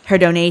up her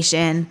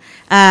donation.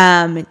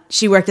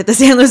 She worked at the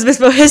San Luis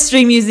Obispo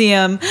History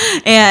Museum,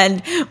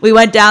 and we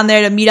went down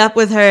there to meet up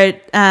with her.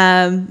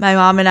 My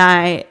mom and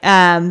I,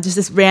 just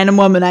this random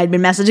woman I'd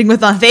been messaging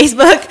with on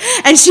Facebook,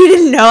 and she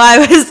didn't know I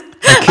was 11.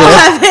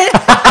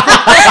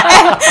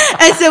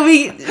 And so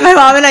my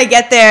mom and I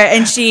get there,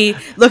 and she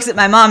looks at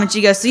my mom and she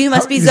goes, "So you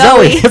must be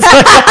Zoe." And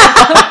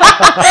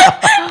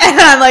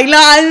I'm like, "No,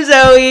 I'm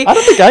Zoe." I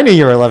don't think I knew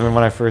you were 11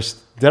 when I first.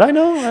 Did I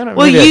know? I don't.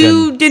 Well,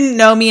 you didn't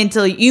know me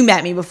until you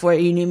met me before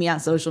you knew me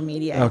on social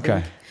media.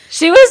 Okay.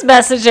 She was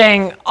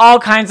messaging all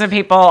kinds of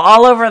people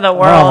all over the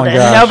world, and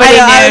nobody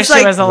knew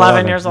she was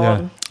 11 years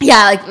old.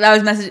 Yeah, like I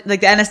was messaging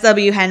like the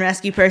NSW hen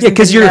rescue person. Yeah,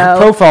 because your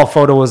profile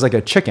photo was like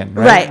a chicken,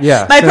 right? Right.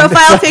 Yeah. My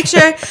profile picture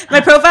I at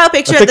the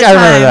think time. I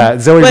remember that.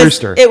 Zoe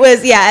Rooster. It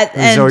was,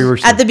 and Zoe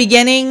Rooster. at the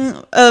beginning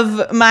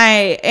of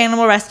my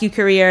animal rescue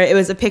career, it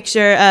was a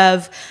picture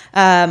of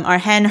our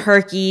hen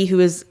Herky, who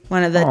was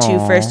one of the two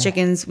first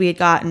chickens we had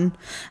gotten.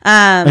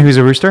 And he was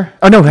a rooster?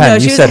 Oh, no, hen. No,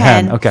 you said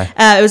hen. Okay.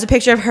 It was a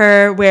picture of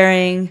her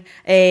wearing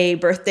a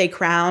birthday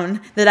crown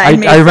that I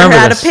made for her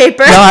out of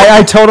paper. No,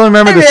 I totally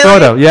remember this Really?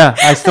 photo. Yeah,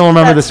 I still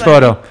remember this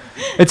photo.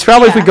 It's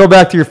probably, if we go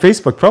back to your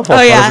Facebook profile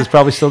photos, it's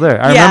probably still there.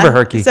 I remember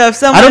Herky. So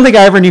if I don't think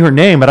I ever knew her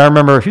name, but I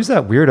remember, who's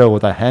that weirdo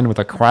with a hen with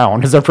a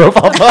crown as a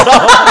profile photo?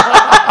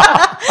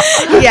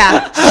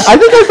 Yeah. I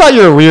think I thought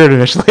you were weird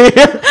initially.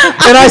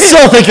 And I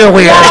still think you're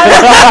weird.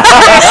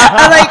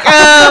 I'm like,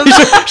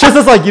 She's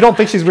just like, you don't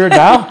think she's weird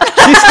now?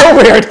 She's still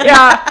weird.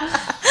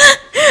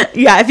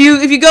 Yeah, if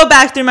you go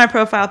back through my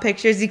profile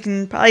pictures, you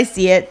can probably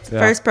see it.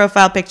 First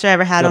profile picture I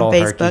ever had on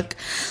Facebook.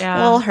 Herky.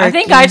 Yeah. I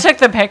think I took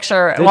the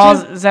picture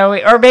while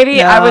Zoe, or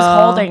maybe I was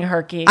holding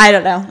Herky. I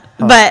don't know.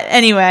 But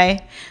anyway,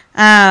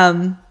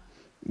 so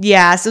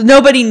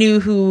nobody knew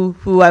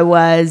who I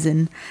was,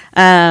 and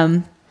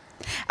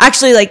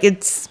actually, like,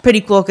 it's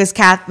pretty cool because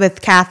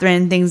with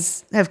Catherine,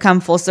 things have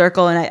come full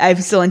circle, and I'm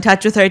still in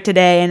touch with her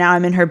today, and now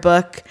I'm in her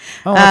book.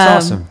 Oh,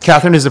 that's awesome.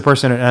 Catherine is the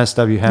person at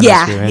NSW Hen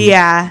Rescue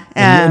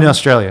in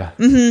Australia.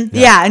 Mm-hmm,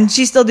 and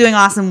she's still doing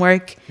awesome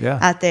work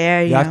out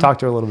there. I've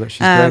talked to her a little bit. She's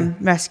great.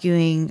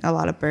 Rescuing a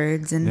lot of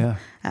birds, and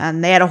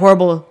they had a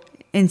horrible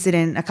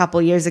incident a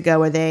couple years ago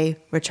where they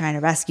were trying to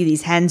rescue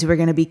these hens who were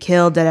going to be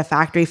killed at a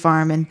factory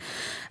farm, and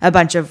a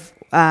bunch of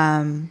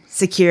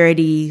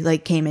security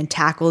came and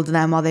tackled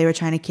them while they were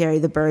trying to carry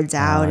the birds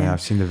out. I've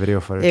seen the video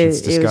footage.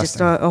 It's disgusting. It was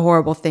just a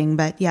horrible thing,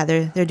 but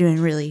they're doing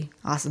really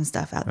awesome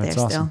stuff out there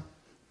still.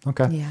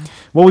 Okay. Yeah.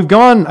 Well, we've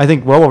gone, I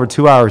think, well over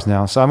 2 hours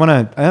now. So I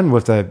want to end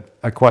with a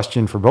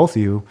question for both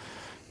of you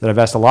that I've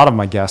asked a lot of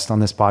my guests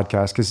on this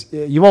podcast, because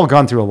you've all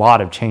gone through a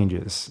lot of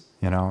changes,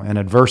 and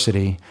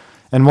adversity.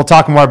 And we'll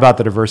talk more about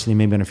the diversity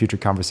maybe in a future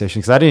conversation,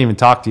 because I didn't even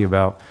talk to you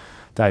about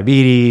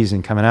diabetes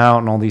and coming out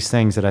and all these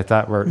things that I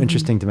thought were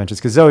interesting to mention.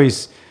 Because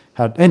Zoe's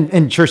had, and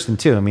Sherstin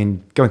too. I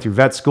mean, going through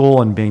vet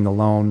school and being the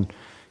lone,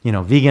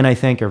 vegan, I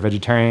think, or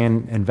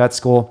vegetarian in vet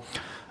school.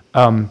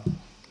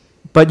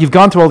 But you've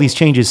gone through all these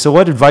changes. So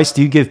what advice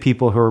do you give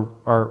people who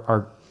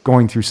are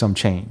going through some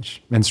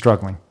change and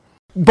struggling?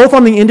 Both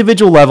on the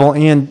individual level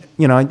and,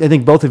 I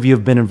think both of you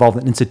have been involved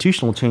in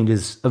institutional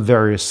changes of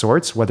various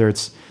sorts, whether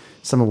it's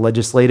some of the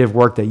legislative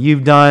work that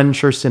you've done.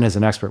 Sherstin as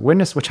an expert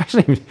witness, which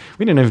actually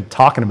we didn't even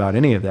talking about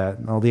any of that.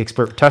 All the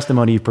expert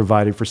testimony you've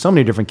provided for so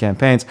many different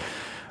campaigns,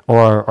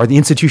 or the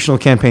institutional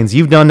campaigns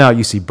you've done now at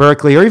UC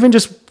Berkeley, or even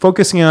just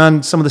focusing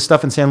on some of the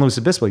stuff in San Luis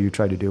Obispo you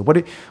tried to do. What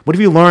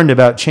have you learned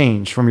about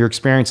change from your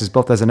experiences,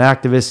 both as an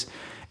activist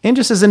and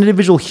just as an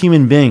individual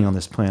human being on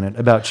this planet,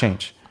 about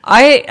change?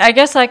 I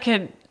guess I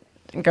could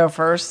go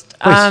first.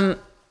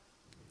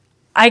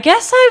 I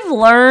guess I've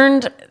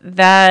learned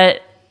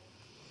that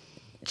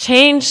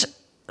change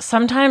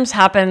sometimes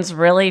happens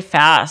really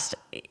fast.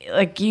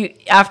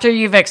 After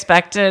you've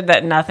expected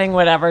that nothing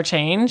would ever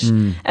change,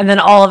 and then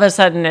all of a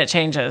sudden it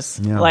changes.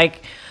 Yeah.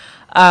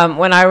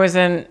 When I was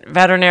in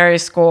veterinary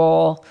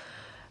school,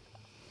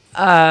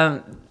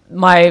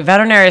 my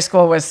veterinary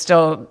school was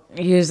still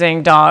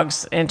using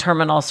dogs in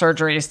terminal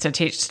surgeries to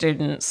teach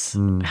students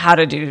how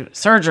to do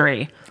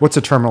surgery. What's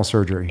a terminal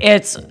surgery?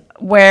 It's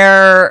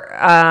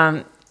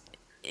where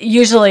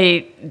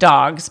usually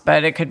dogs,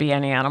 but it could be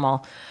any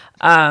animal,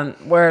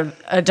 where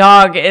a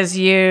dog is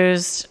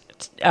used,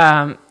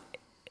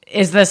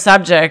 is the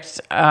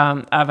subject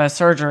of a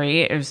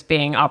surgery, is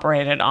being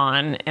operated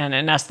on and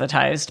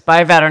anesthetized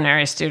by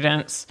veterinary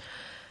students.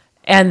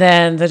 And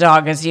then the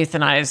dog is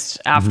euthanized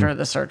after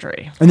the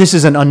surgery. And this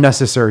is an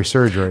unnecessary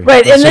surgery.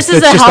 Right. And this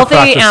is a healthy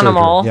practice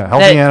animal. Yeah,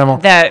 healthy animal.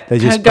 That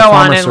could go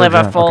on and live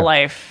a full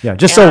life. Yeah,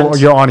 just so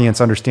your audience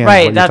understands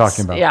what you're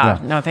talking about. Yeah,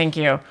 no, thank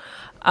you.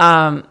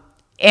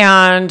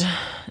 And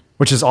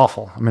which is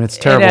awful. I mean, it's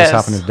terrible what's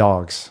happened to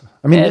dogs.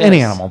 I mean,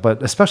 any animal,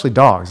 but especially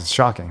dogs. It's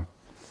shocking.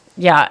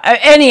 Yeah,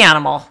 any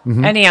animal.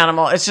 Any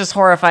animal. It's just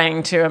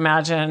horrifying to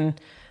imagine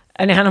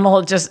an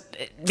animal just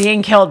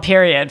being killed,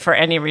 period, for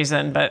any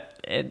reason. But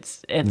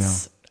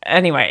it's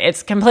anyway,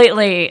 it's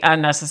completely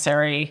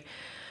unnecessary.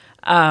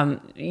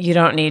 You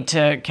don't need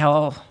to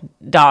kill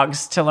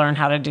dogs to learn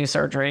how to do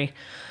surgery.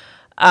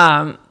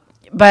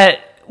 But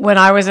when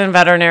I was in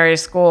veterinary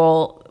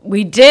school,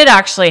 we did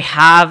actually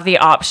have the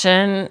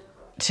option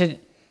to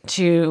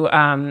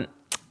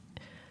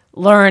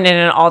learn in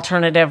an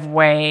alternative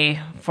way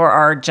for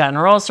our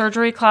general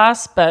surgery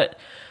class, but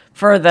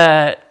for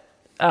the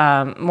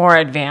more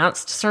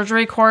advanced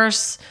surgery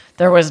course,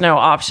 there was no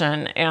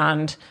option.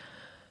 And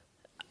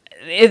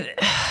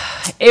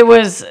it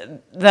was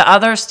the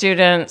other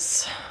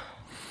students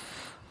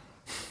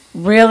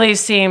really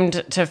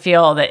seemed to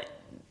feel that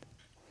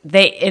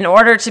in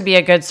order to be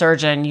a good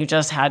surgeon, you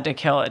just had to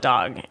kill a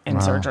dog in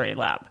surgery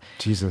lab.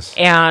 Jesus.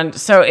 And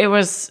so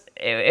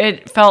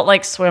it felt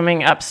like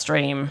swimming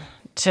upstream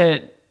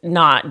to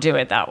not do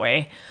it that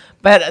way.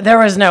 But there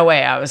was no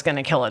way I was going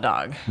to kill a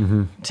dog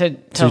to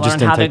learn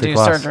how to do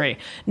surgery.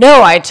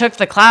 No, I took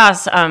the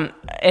class, and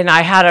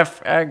I had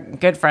a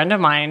good friend of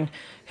mine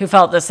who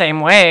felt the same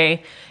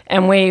way.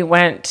 And we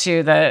went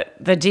to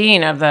the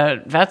dean of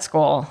the vet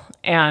school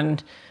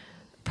and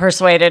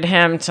persuaded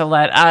him to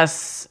let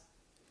us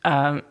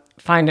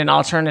find an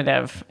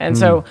alternative. And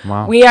so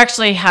we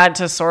actually had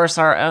to source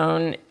our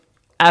own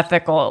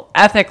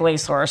ethically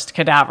sourced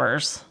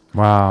cadavers.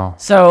 Wow.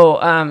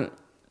 So,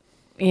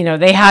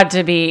 they had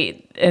to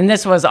be, and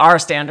this was our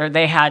standard,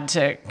 they had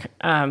to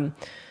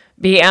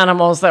be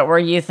animals that were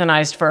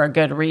euthanized for a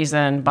good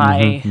reason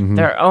by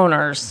their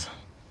owners.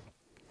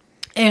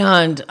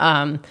 And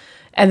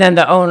then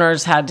the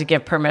owners had to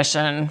give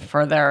permission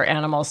for their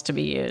animals to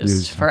be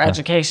used for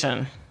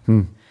education.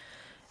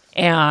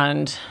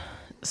 And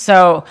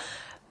so,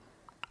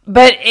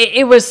 but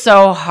it was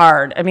so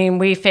hard. I mean,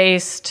 we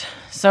faced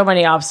so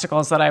many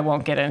obstacles that I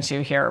won't get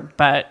into here,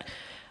 but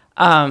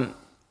the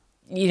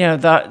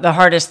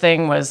hardest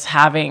thing was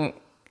having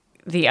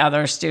the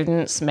other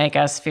students make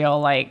us feel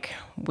like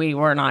we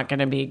were not going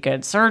to be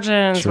good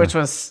surgeons, which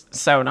was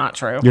so not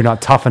true. You're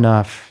not tough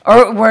enough.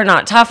 Or we're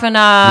not tough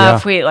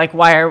enough. Yeah.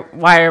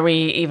 Why are we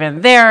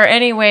even there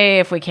anyway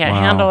if we can't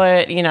handle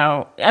it?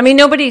 I mean,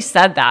 nobody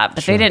said that,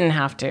 but they didn't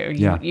have to.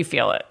 You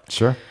feel it.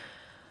 Sure.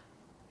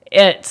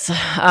 It's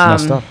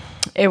messed up.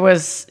 It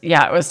was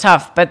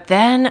tough. But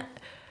then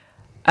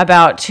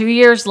about 2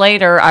 years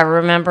later, I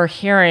remember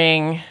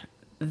hearing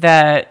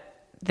that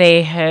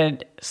they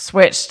had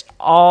switched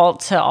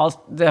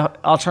the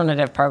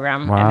alternative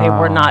program, and they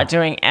were not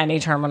doing any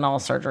terminal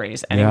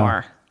surgeries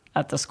anymore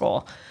at the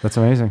school. That's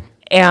amazing.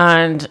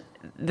 And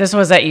this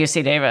was at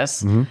UC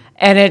Davis, and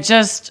it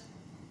just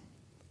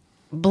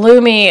blew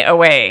me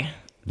away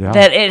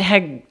that it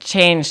had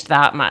changed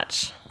that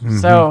much.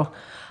 So,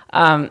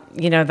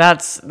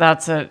 that's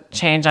a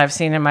change I've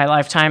seen in my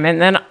lifetime.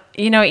 And then,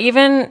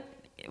 even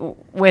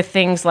with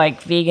things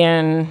like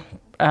vegan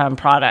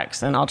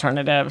products and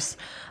alternatives.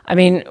 I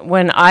mean,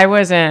 when I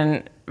was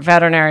in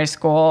veterinary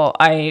school,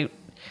 I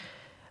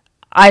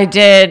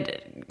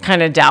did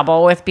kind of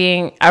dabble with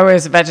I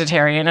was a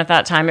vegetarian at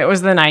that time. It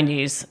was the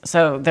 90s,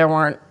 so there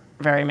weren't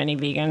very many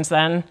vegans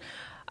then.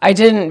 I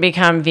didn't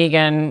become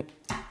vegan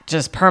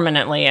just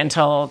permanently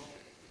until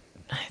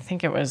I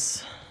think it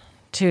was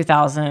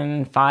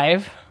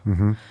 2005.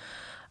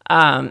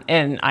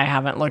 And I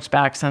haven't looked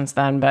back since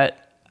then, but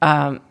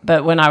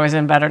when I was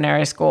in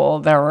veterinary school,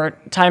 there were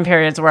time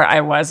periods where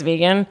I was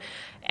vegan,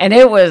 and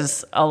it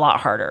was a lot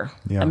harder.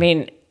 Yeah. I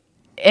mean,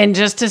 and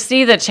just to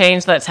see the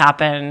change that's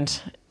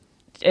happened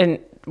in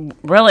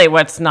really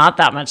what's not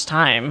that much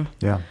time.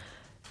 Yeah.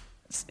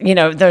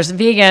 There's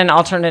vegan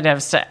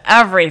alternatives to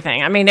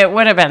everything. I mean, it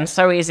would have been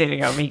so easy to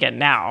go vegan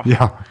now.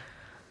 Yeah.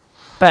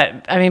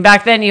 But, I mean,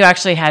 back then you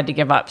actually had to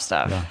give up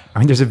stuff. Yeah. I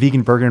mean, there's a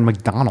vegan burger in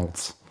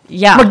McDonald's.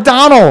 Yeah.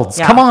 McDonald's.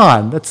 Yeah. Come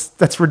on.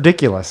 That's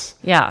ridiculous.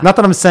 Yeah. Not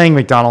that I'm saying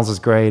McDonald's is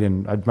great,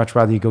 and I'd much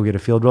rather you go get a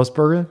field roast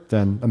burger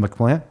than a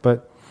McPlant,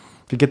 but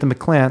if you get the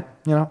McPlant,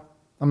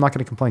 I'm not going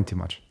to complain too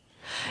much.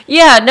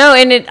 Yeah, no,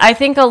 and I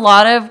think a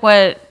lot of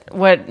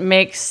what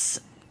makes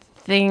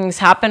things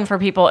happen for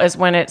people is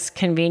when it's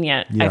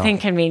convenient. Yeah. I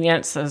think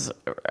convenience is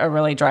a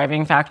really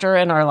driving factor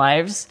in our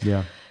lives.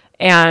 Yeah.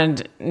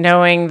 And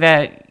knowing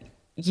that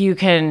you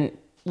can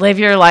live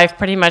your life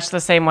pretty much the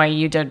same way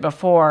you did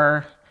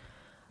before,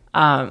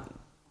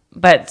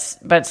 but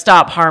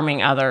stop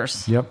harming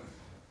others. Yep.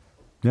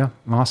 Yeah.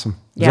 Awesome.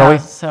 Yeah.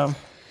 Zoe, so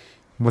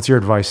what's your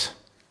advice?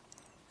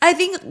 I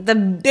think the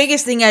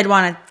biggest thing I'd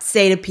want to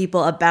say to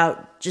people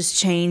about just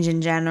change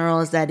in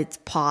general is that it's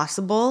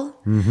possible.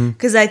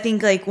 Because I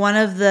think like one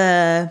of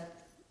the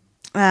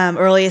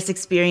earliest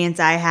experience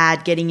I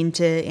had getting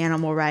into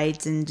animal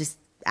rights and just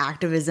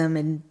activism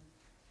and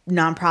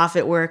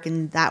nonprofit work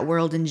and that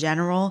world in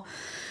general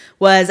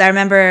was, I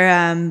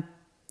remember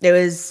it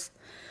was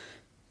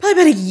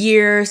probably about a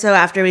year or so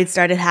after we'd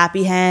started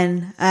Happy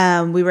Hen.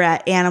 We were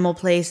at Animal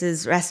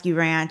Place's Rescue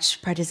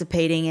Ranch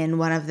participating in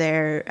one of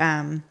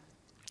their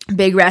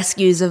big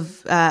rescues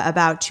of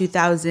about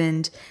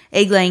 2,000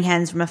 egg-laying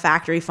hens from a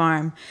factory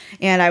farm.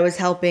 And I was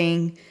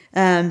helping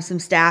some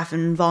staff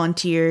and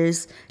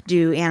volunteers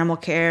do animal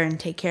care and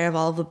take care of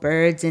all of the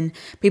birds. And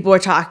people were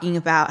talking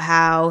about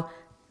how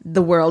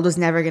the world was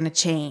never going to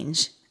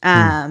change.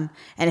 And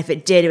if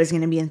it did, it was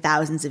going to be in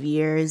thousands of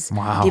years.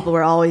 Wow. People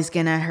were always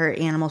going to hurt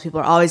animals. People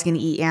were always going to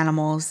eat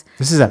animals.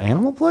 This is an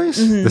Animal Place?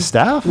 The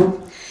staff?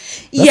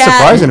 That's Yeah,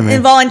 surprising to me.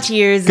 and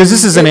volunteers. Because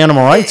this is an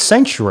animal rights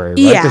sanctuary, right?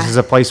 Yeah. This is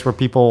a place where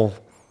people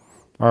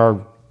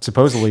are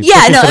supposedly Yeah,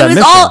 pushing no, for that it was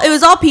mission. it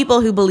was all people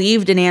who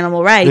believed in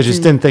animal rights. They just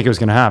and didn't think it was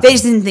going to happen. They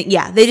just didn't think.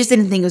 Yeah, they just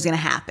didn't think it was going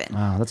to happen.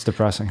 Wow, that's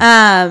depressing.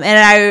 And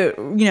I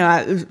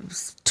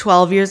was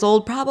 12 years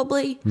old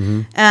probably.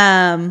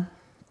 And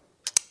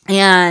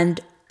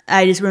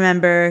I just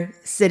remember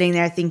sitting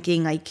there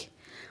thinking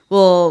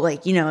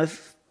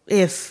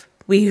if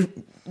we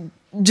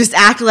just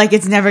act like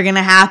it's never going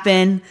to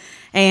happen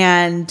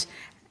and,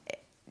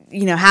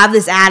 have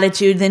this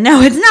attitude, then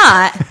no, it's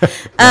not.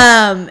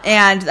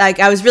 And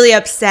I was really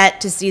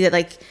upset to see that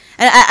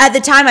and at the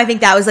time, I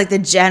think that was the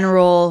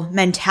general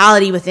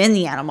mentality within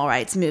the animal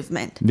rights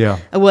movement. Yeah.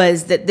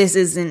 Was that this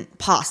isn't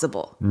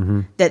possible.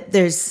 That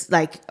there's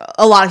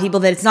a lot of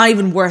people that it's not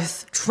even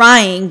worth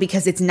trying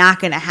because it's not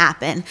going to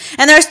happen.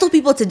 And there are still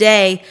people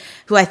today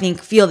who I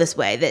think feel this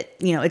way, that,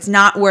 it's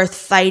not worth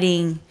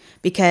fighting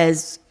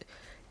because,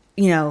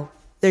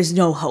 there's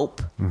no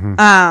hope.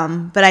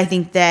 But I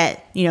think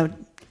that,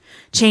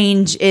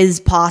 change is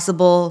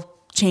possible.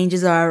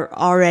 Changes are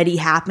already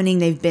happening.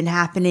 They've been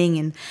happening.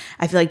 And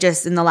I feel like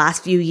just in the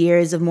last few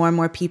years of more and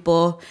more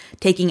people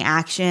taking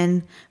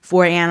action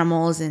for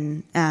animals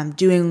and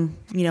doing,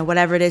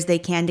 whatever it is they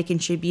can to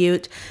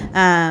contribute. Oh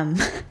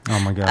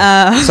my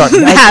God.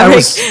 Sorry,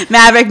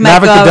 Maverick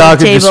might Maverick go the over dog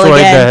the who table destroyed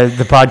again.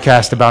 the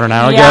podcast about an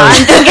hour ago. Yeah.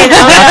 He's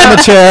up in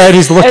the chair and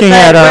he's looking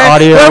at our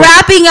audio. We're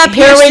wrapping up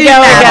here. we go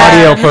soon.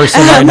 again. Audio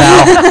person right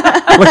now.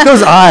 Look at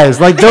those eyes.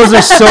 Those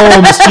are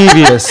so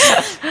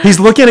mischievous. He's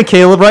looking at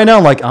Caleb right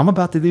now like, I'm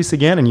about to do this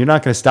again and you're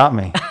not going to stop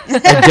me.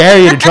 I dare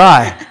you to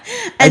try.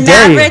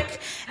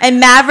 And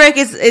Maverick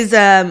is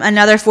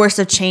another force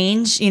of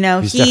change. He's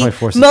definitely a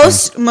force of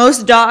change.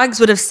 Most dogs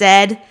would have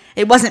said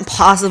it wasn't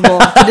possible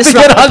to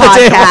disrupt the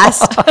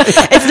podcast.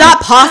 It's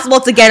not possible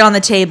to get on the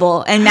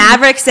table. And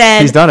Maverick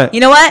said, he's done it. You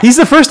know what? He's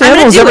the first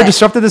animal who's ever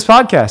disrupted this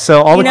podcast.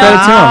 So all the credit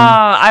to him.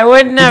 I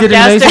wouldn't have did an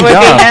guessed it amazing would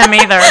job. be him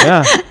either.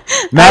 Yeah.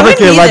 Maverick,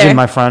 you're a either. legend,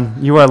 my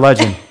friend. You are a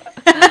legend.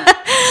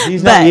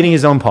 He's not eating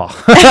his own paw.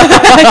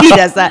 He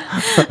does that.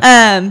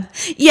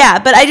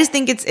 But I just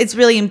think it's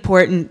really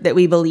important that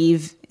we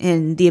believe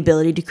in the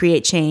ability to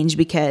create change,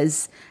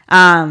 because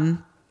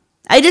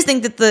I just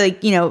think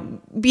that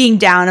being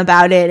down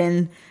about it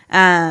and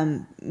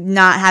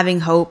not having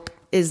hope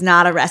is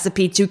not a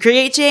recipe to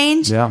create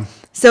change. Yeah.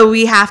 So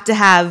we have to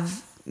have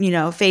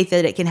faith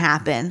that it can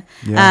happen.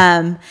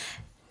 Yeah.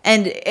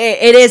 And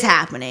it is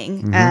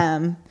happening.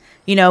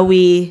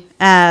 We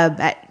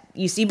at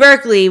UC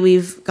Berkeley,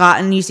 we've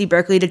gotten UC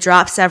Berkeley to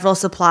drop several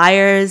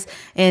suppliers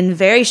in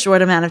very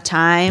short amount of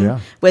time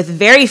with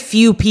very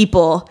few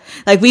people.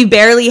 We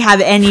barely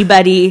have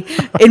anybody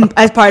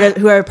as part of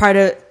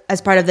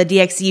the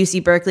DXC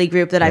UC Berkeley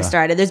group that I've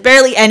started. There's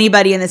barely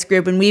anybody in this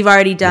group, and we've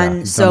already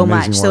done so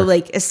much. Work. So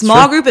a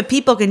small group of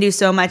people can do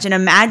so much, and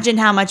imagine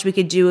how much we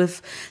could do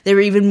if there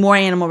were even more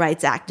animal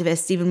rights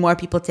activists, even more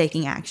people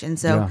taking action.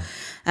 So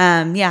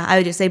I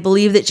would just say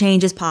believe that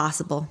change is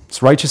possible.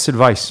 It's righteous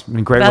advice.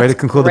 Great That's way to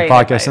conclude the great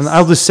podcast. advice. And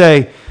I'll just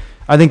say,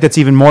 I think that's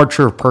even more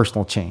true of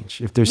personal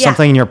change. If there's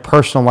something in your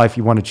personal life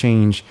you want to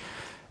change,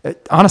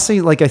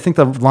 honestly, I think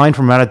the line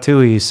from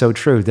Ratatouille is so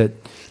true, that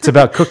it's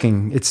about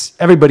cooking. It's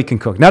everybody can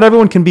cook. Not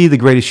everyone can be the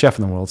greatest chef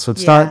in the world. So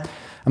it's not,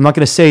 I'm not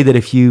going to say that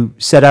if you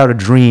set out a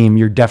dream,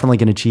 you're definitely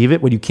going to achieve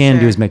it. What you can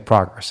do is make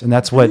progress. And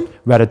that's what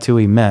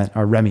Ratatouille meant,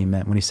 or Remy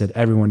meant, when he said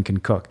everyone can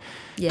cook.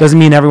 Doesn't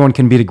mean everyone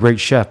can be the great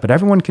chef, but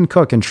everyone can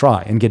cook and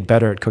try and get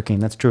better at cooking.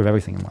 That's true of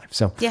everything in life.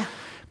 So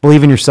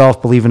believe in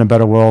yourself, believe in a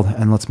better world,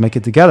 and let's make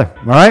it together.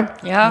 All right?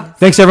 Yeah.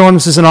 Thanks, everyone.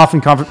 This is an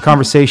often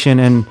conversation,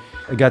 and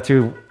I got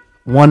through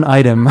one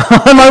item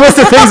on my list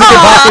of things we could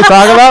possibly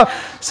talk about.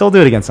 So we'll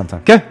do it again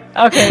sometime. Okay? Okay.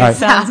 All right.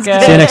 Sounds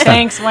good. See you next time.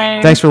 Thanks,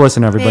 Wayne. Thanks for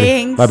listening, everybody.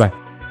 Thanks. Bye-bye.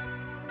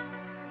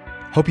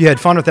 Hope you had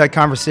fun with that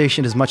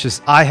conversation as much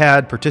as I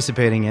had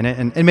participating in it.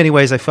 And in many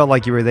ways, I felt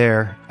like you were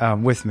there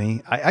with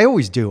me. I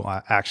always do,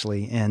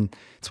 actually. And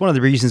it's one of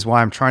the reasons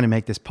why I'm trying to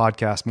make this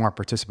podcast more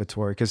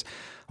participatory, because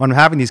when I'm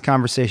having these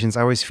conversations,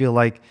 I always feel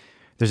like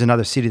there's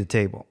another seat at the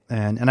table.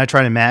 And I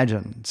try to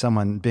imagine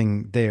someone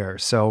being there.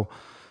 So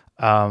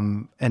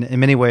And in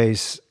many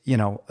ways,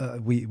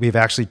 we've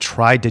actually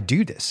tried to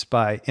do this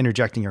by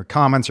interjecting your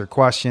comments or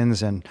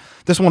questions. And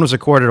this one was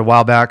recorded a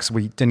while back, so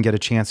we didn't get a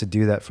chance to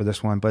do that for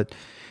this one. But,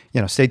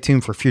 stay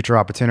tuned for future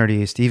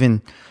opportunities to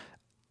even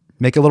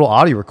make a little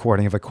audio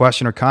recording of a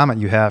question or comment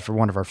you have for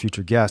one of our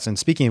future guests. And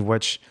speaking of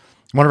which,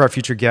 one of our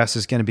future guests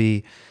is going to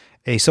be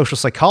a social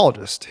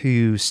psychologist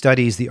who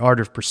studies the art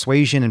of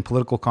persuasion and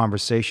political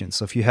conversation.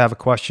 So if you have a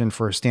question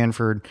for a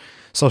Stanford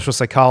social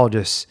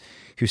psychologist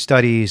who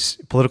studies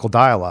political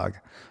dialogue,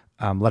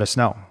 let us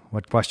know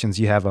what questions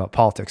you have about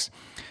politics.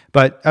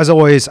 But as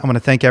always, I want to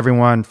thank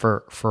everyone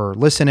for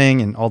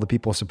listening and all the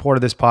people who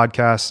supported this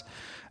podcast.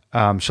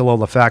 Shalom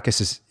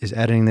Lafakis is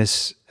editing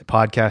this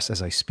podcast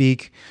as I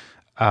speak.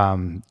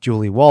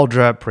 Julie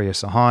Waldrop, Priya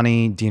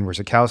Sahani, Dean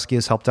Rizikowski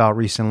has helped out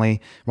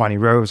recently. Ronnie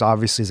Rose,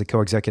 obviously, is a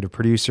co-executive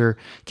producer.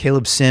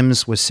 Caleb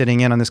Sims was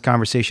sitting in on this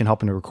conversation,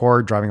 helping to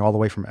record, driving all the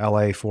way from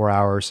LA 4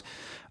 hours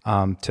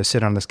to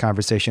sit on this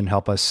conversation,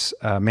 help us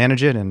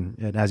manage it.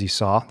 And as you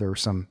saw, there were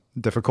some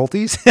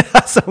difficulties.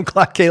 So I'm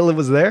glad Caleb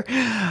was there.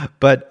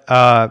 But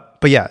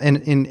yeah,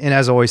 and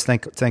as always,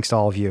 thanks to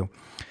all of you.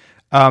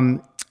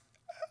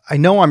 I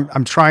know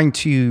I'm trying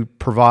to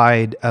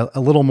provide a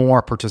little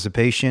more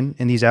participation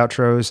in these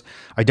outros.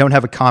 I don't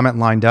have a comment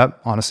lined up,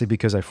 honestly,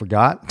 because I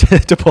forgot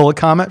to pull a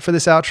comment for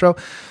this outro.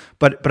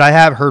 But I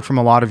have heard from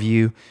a lot of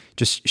you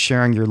just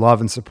sharing your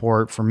love and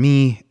support for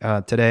me.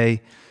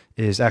 Today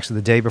is actually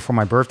the day before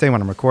my birthday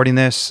when I'm recording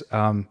this.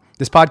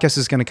 This podcast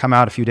is going to come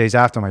out a few days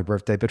after my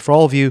birthday. But for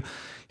all of you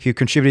who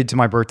contributed to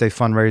my birthday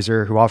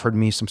fundraiser, who offered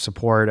me some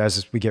support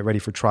as we get ready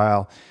for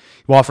trial,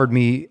 who offered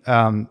me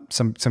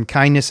some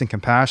kindness and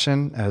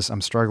compassion as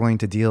I'm struggling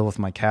to deal with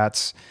my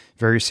cat's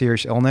very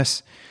serious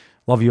illness.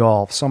 Love you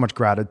all. So much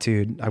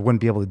gratitude. I wouldn't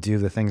be able to do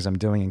the things I'm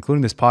doing,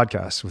 including this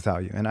podcast,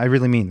 without you. And I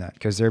really mean that,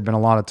 because there have been a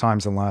lot of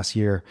times in the last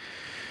year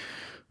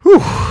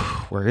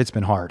where it's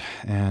been hard.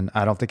 And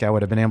I don't think I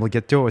would have been able to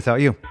get through it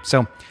without you.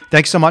 So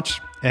thanks so much.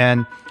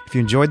 And if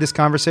you enjoyed this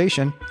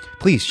conversation,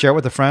 please share it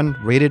with a friend,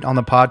 rate it on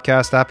the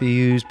podcast app you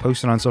use,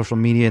 post it on social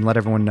media, and let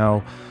everyone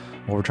know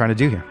what we're trying to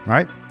do here. All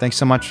right. Thanks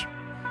so much.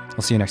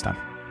 I'll see you next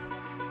time.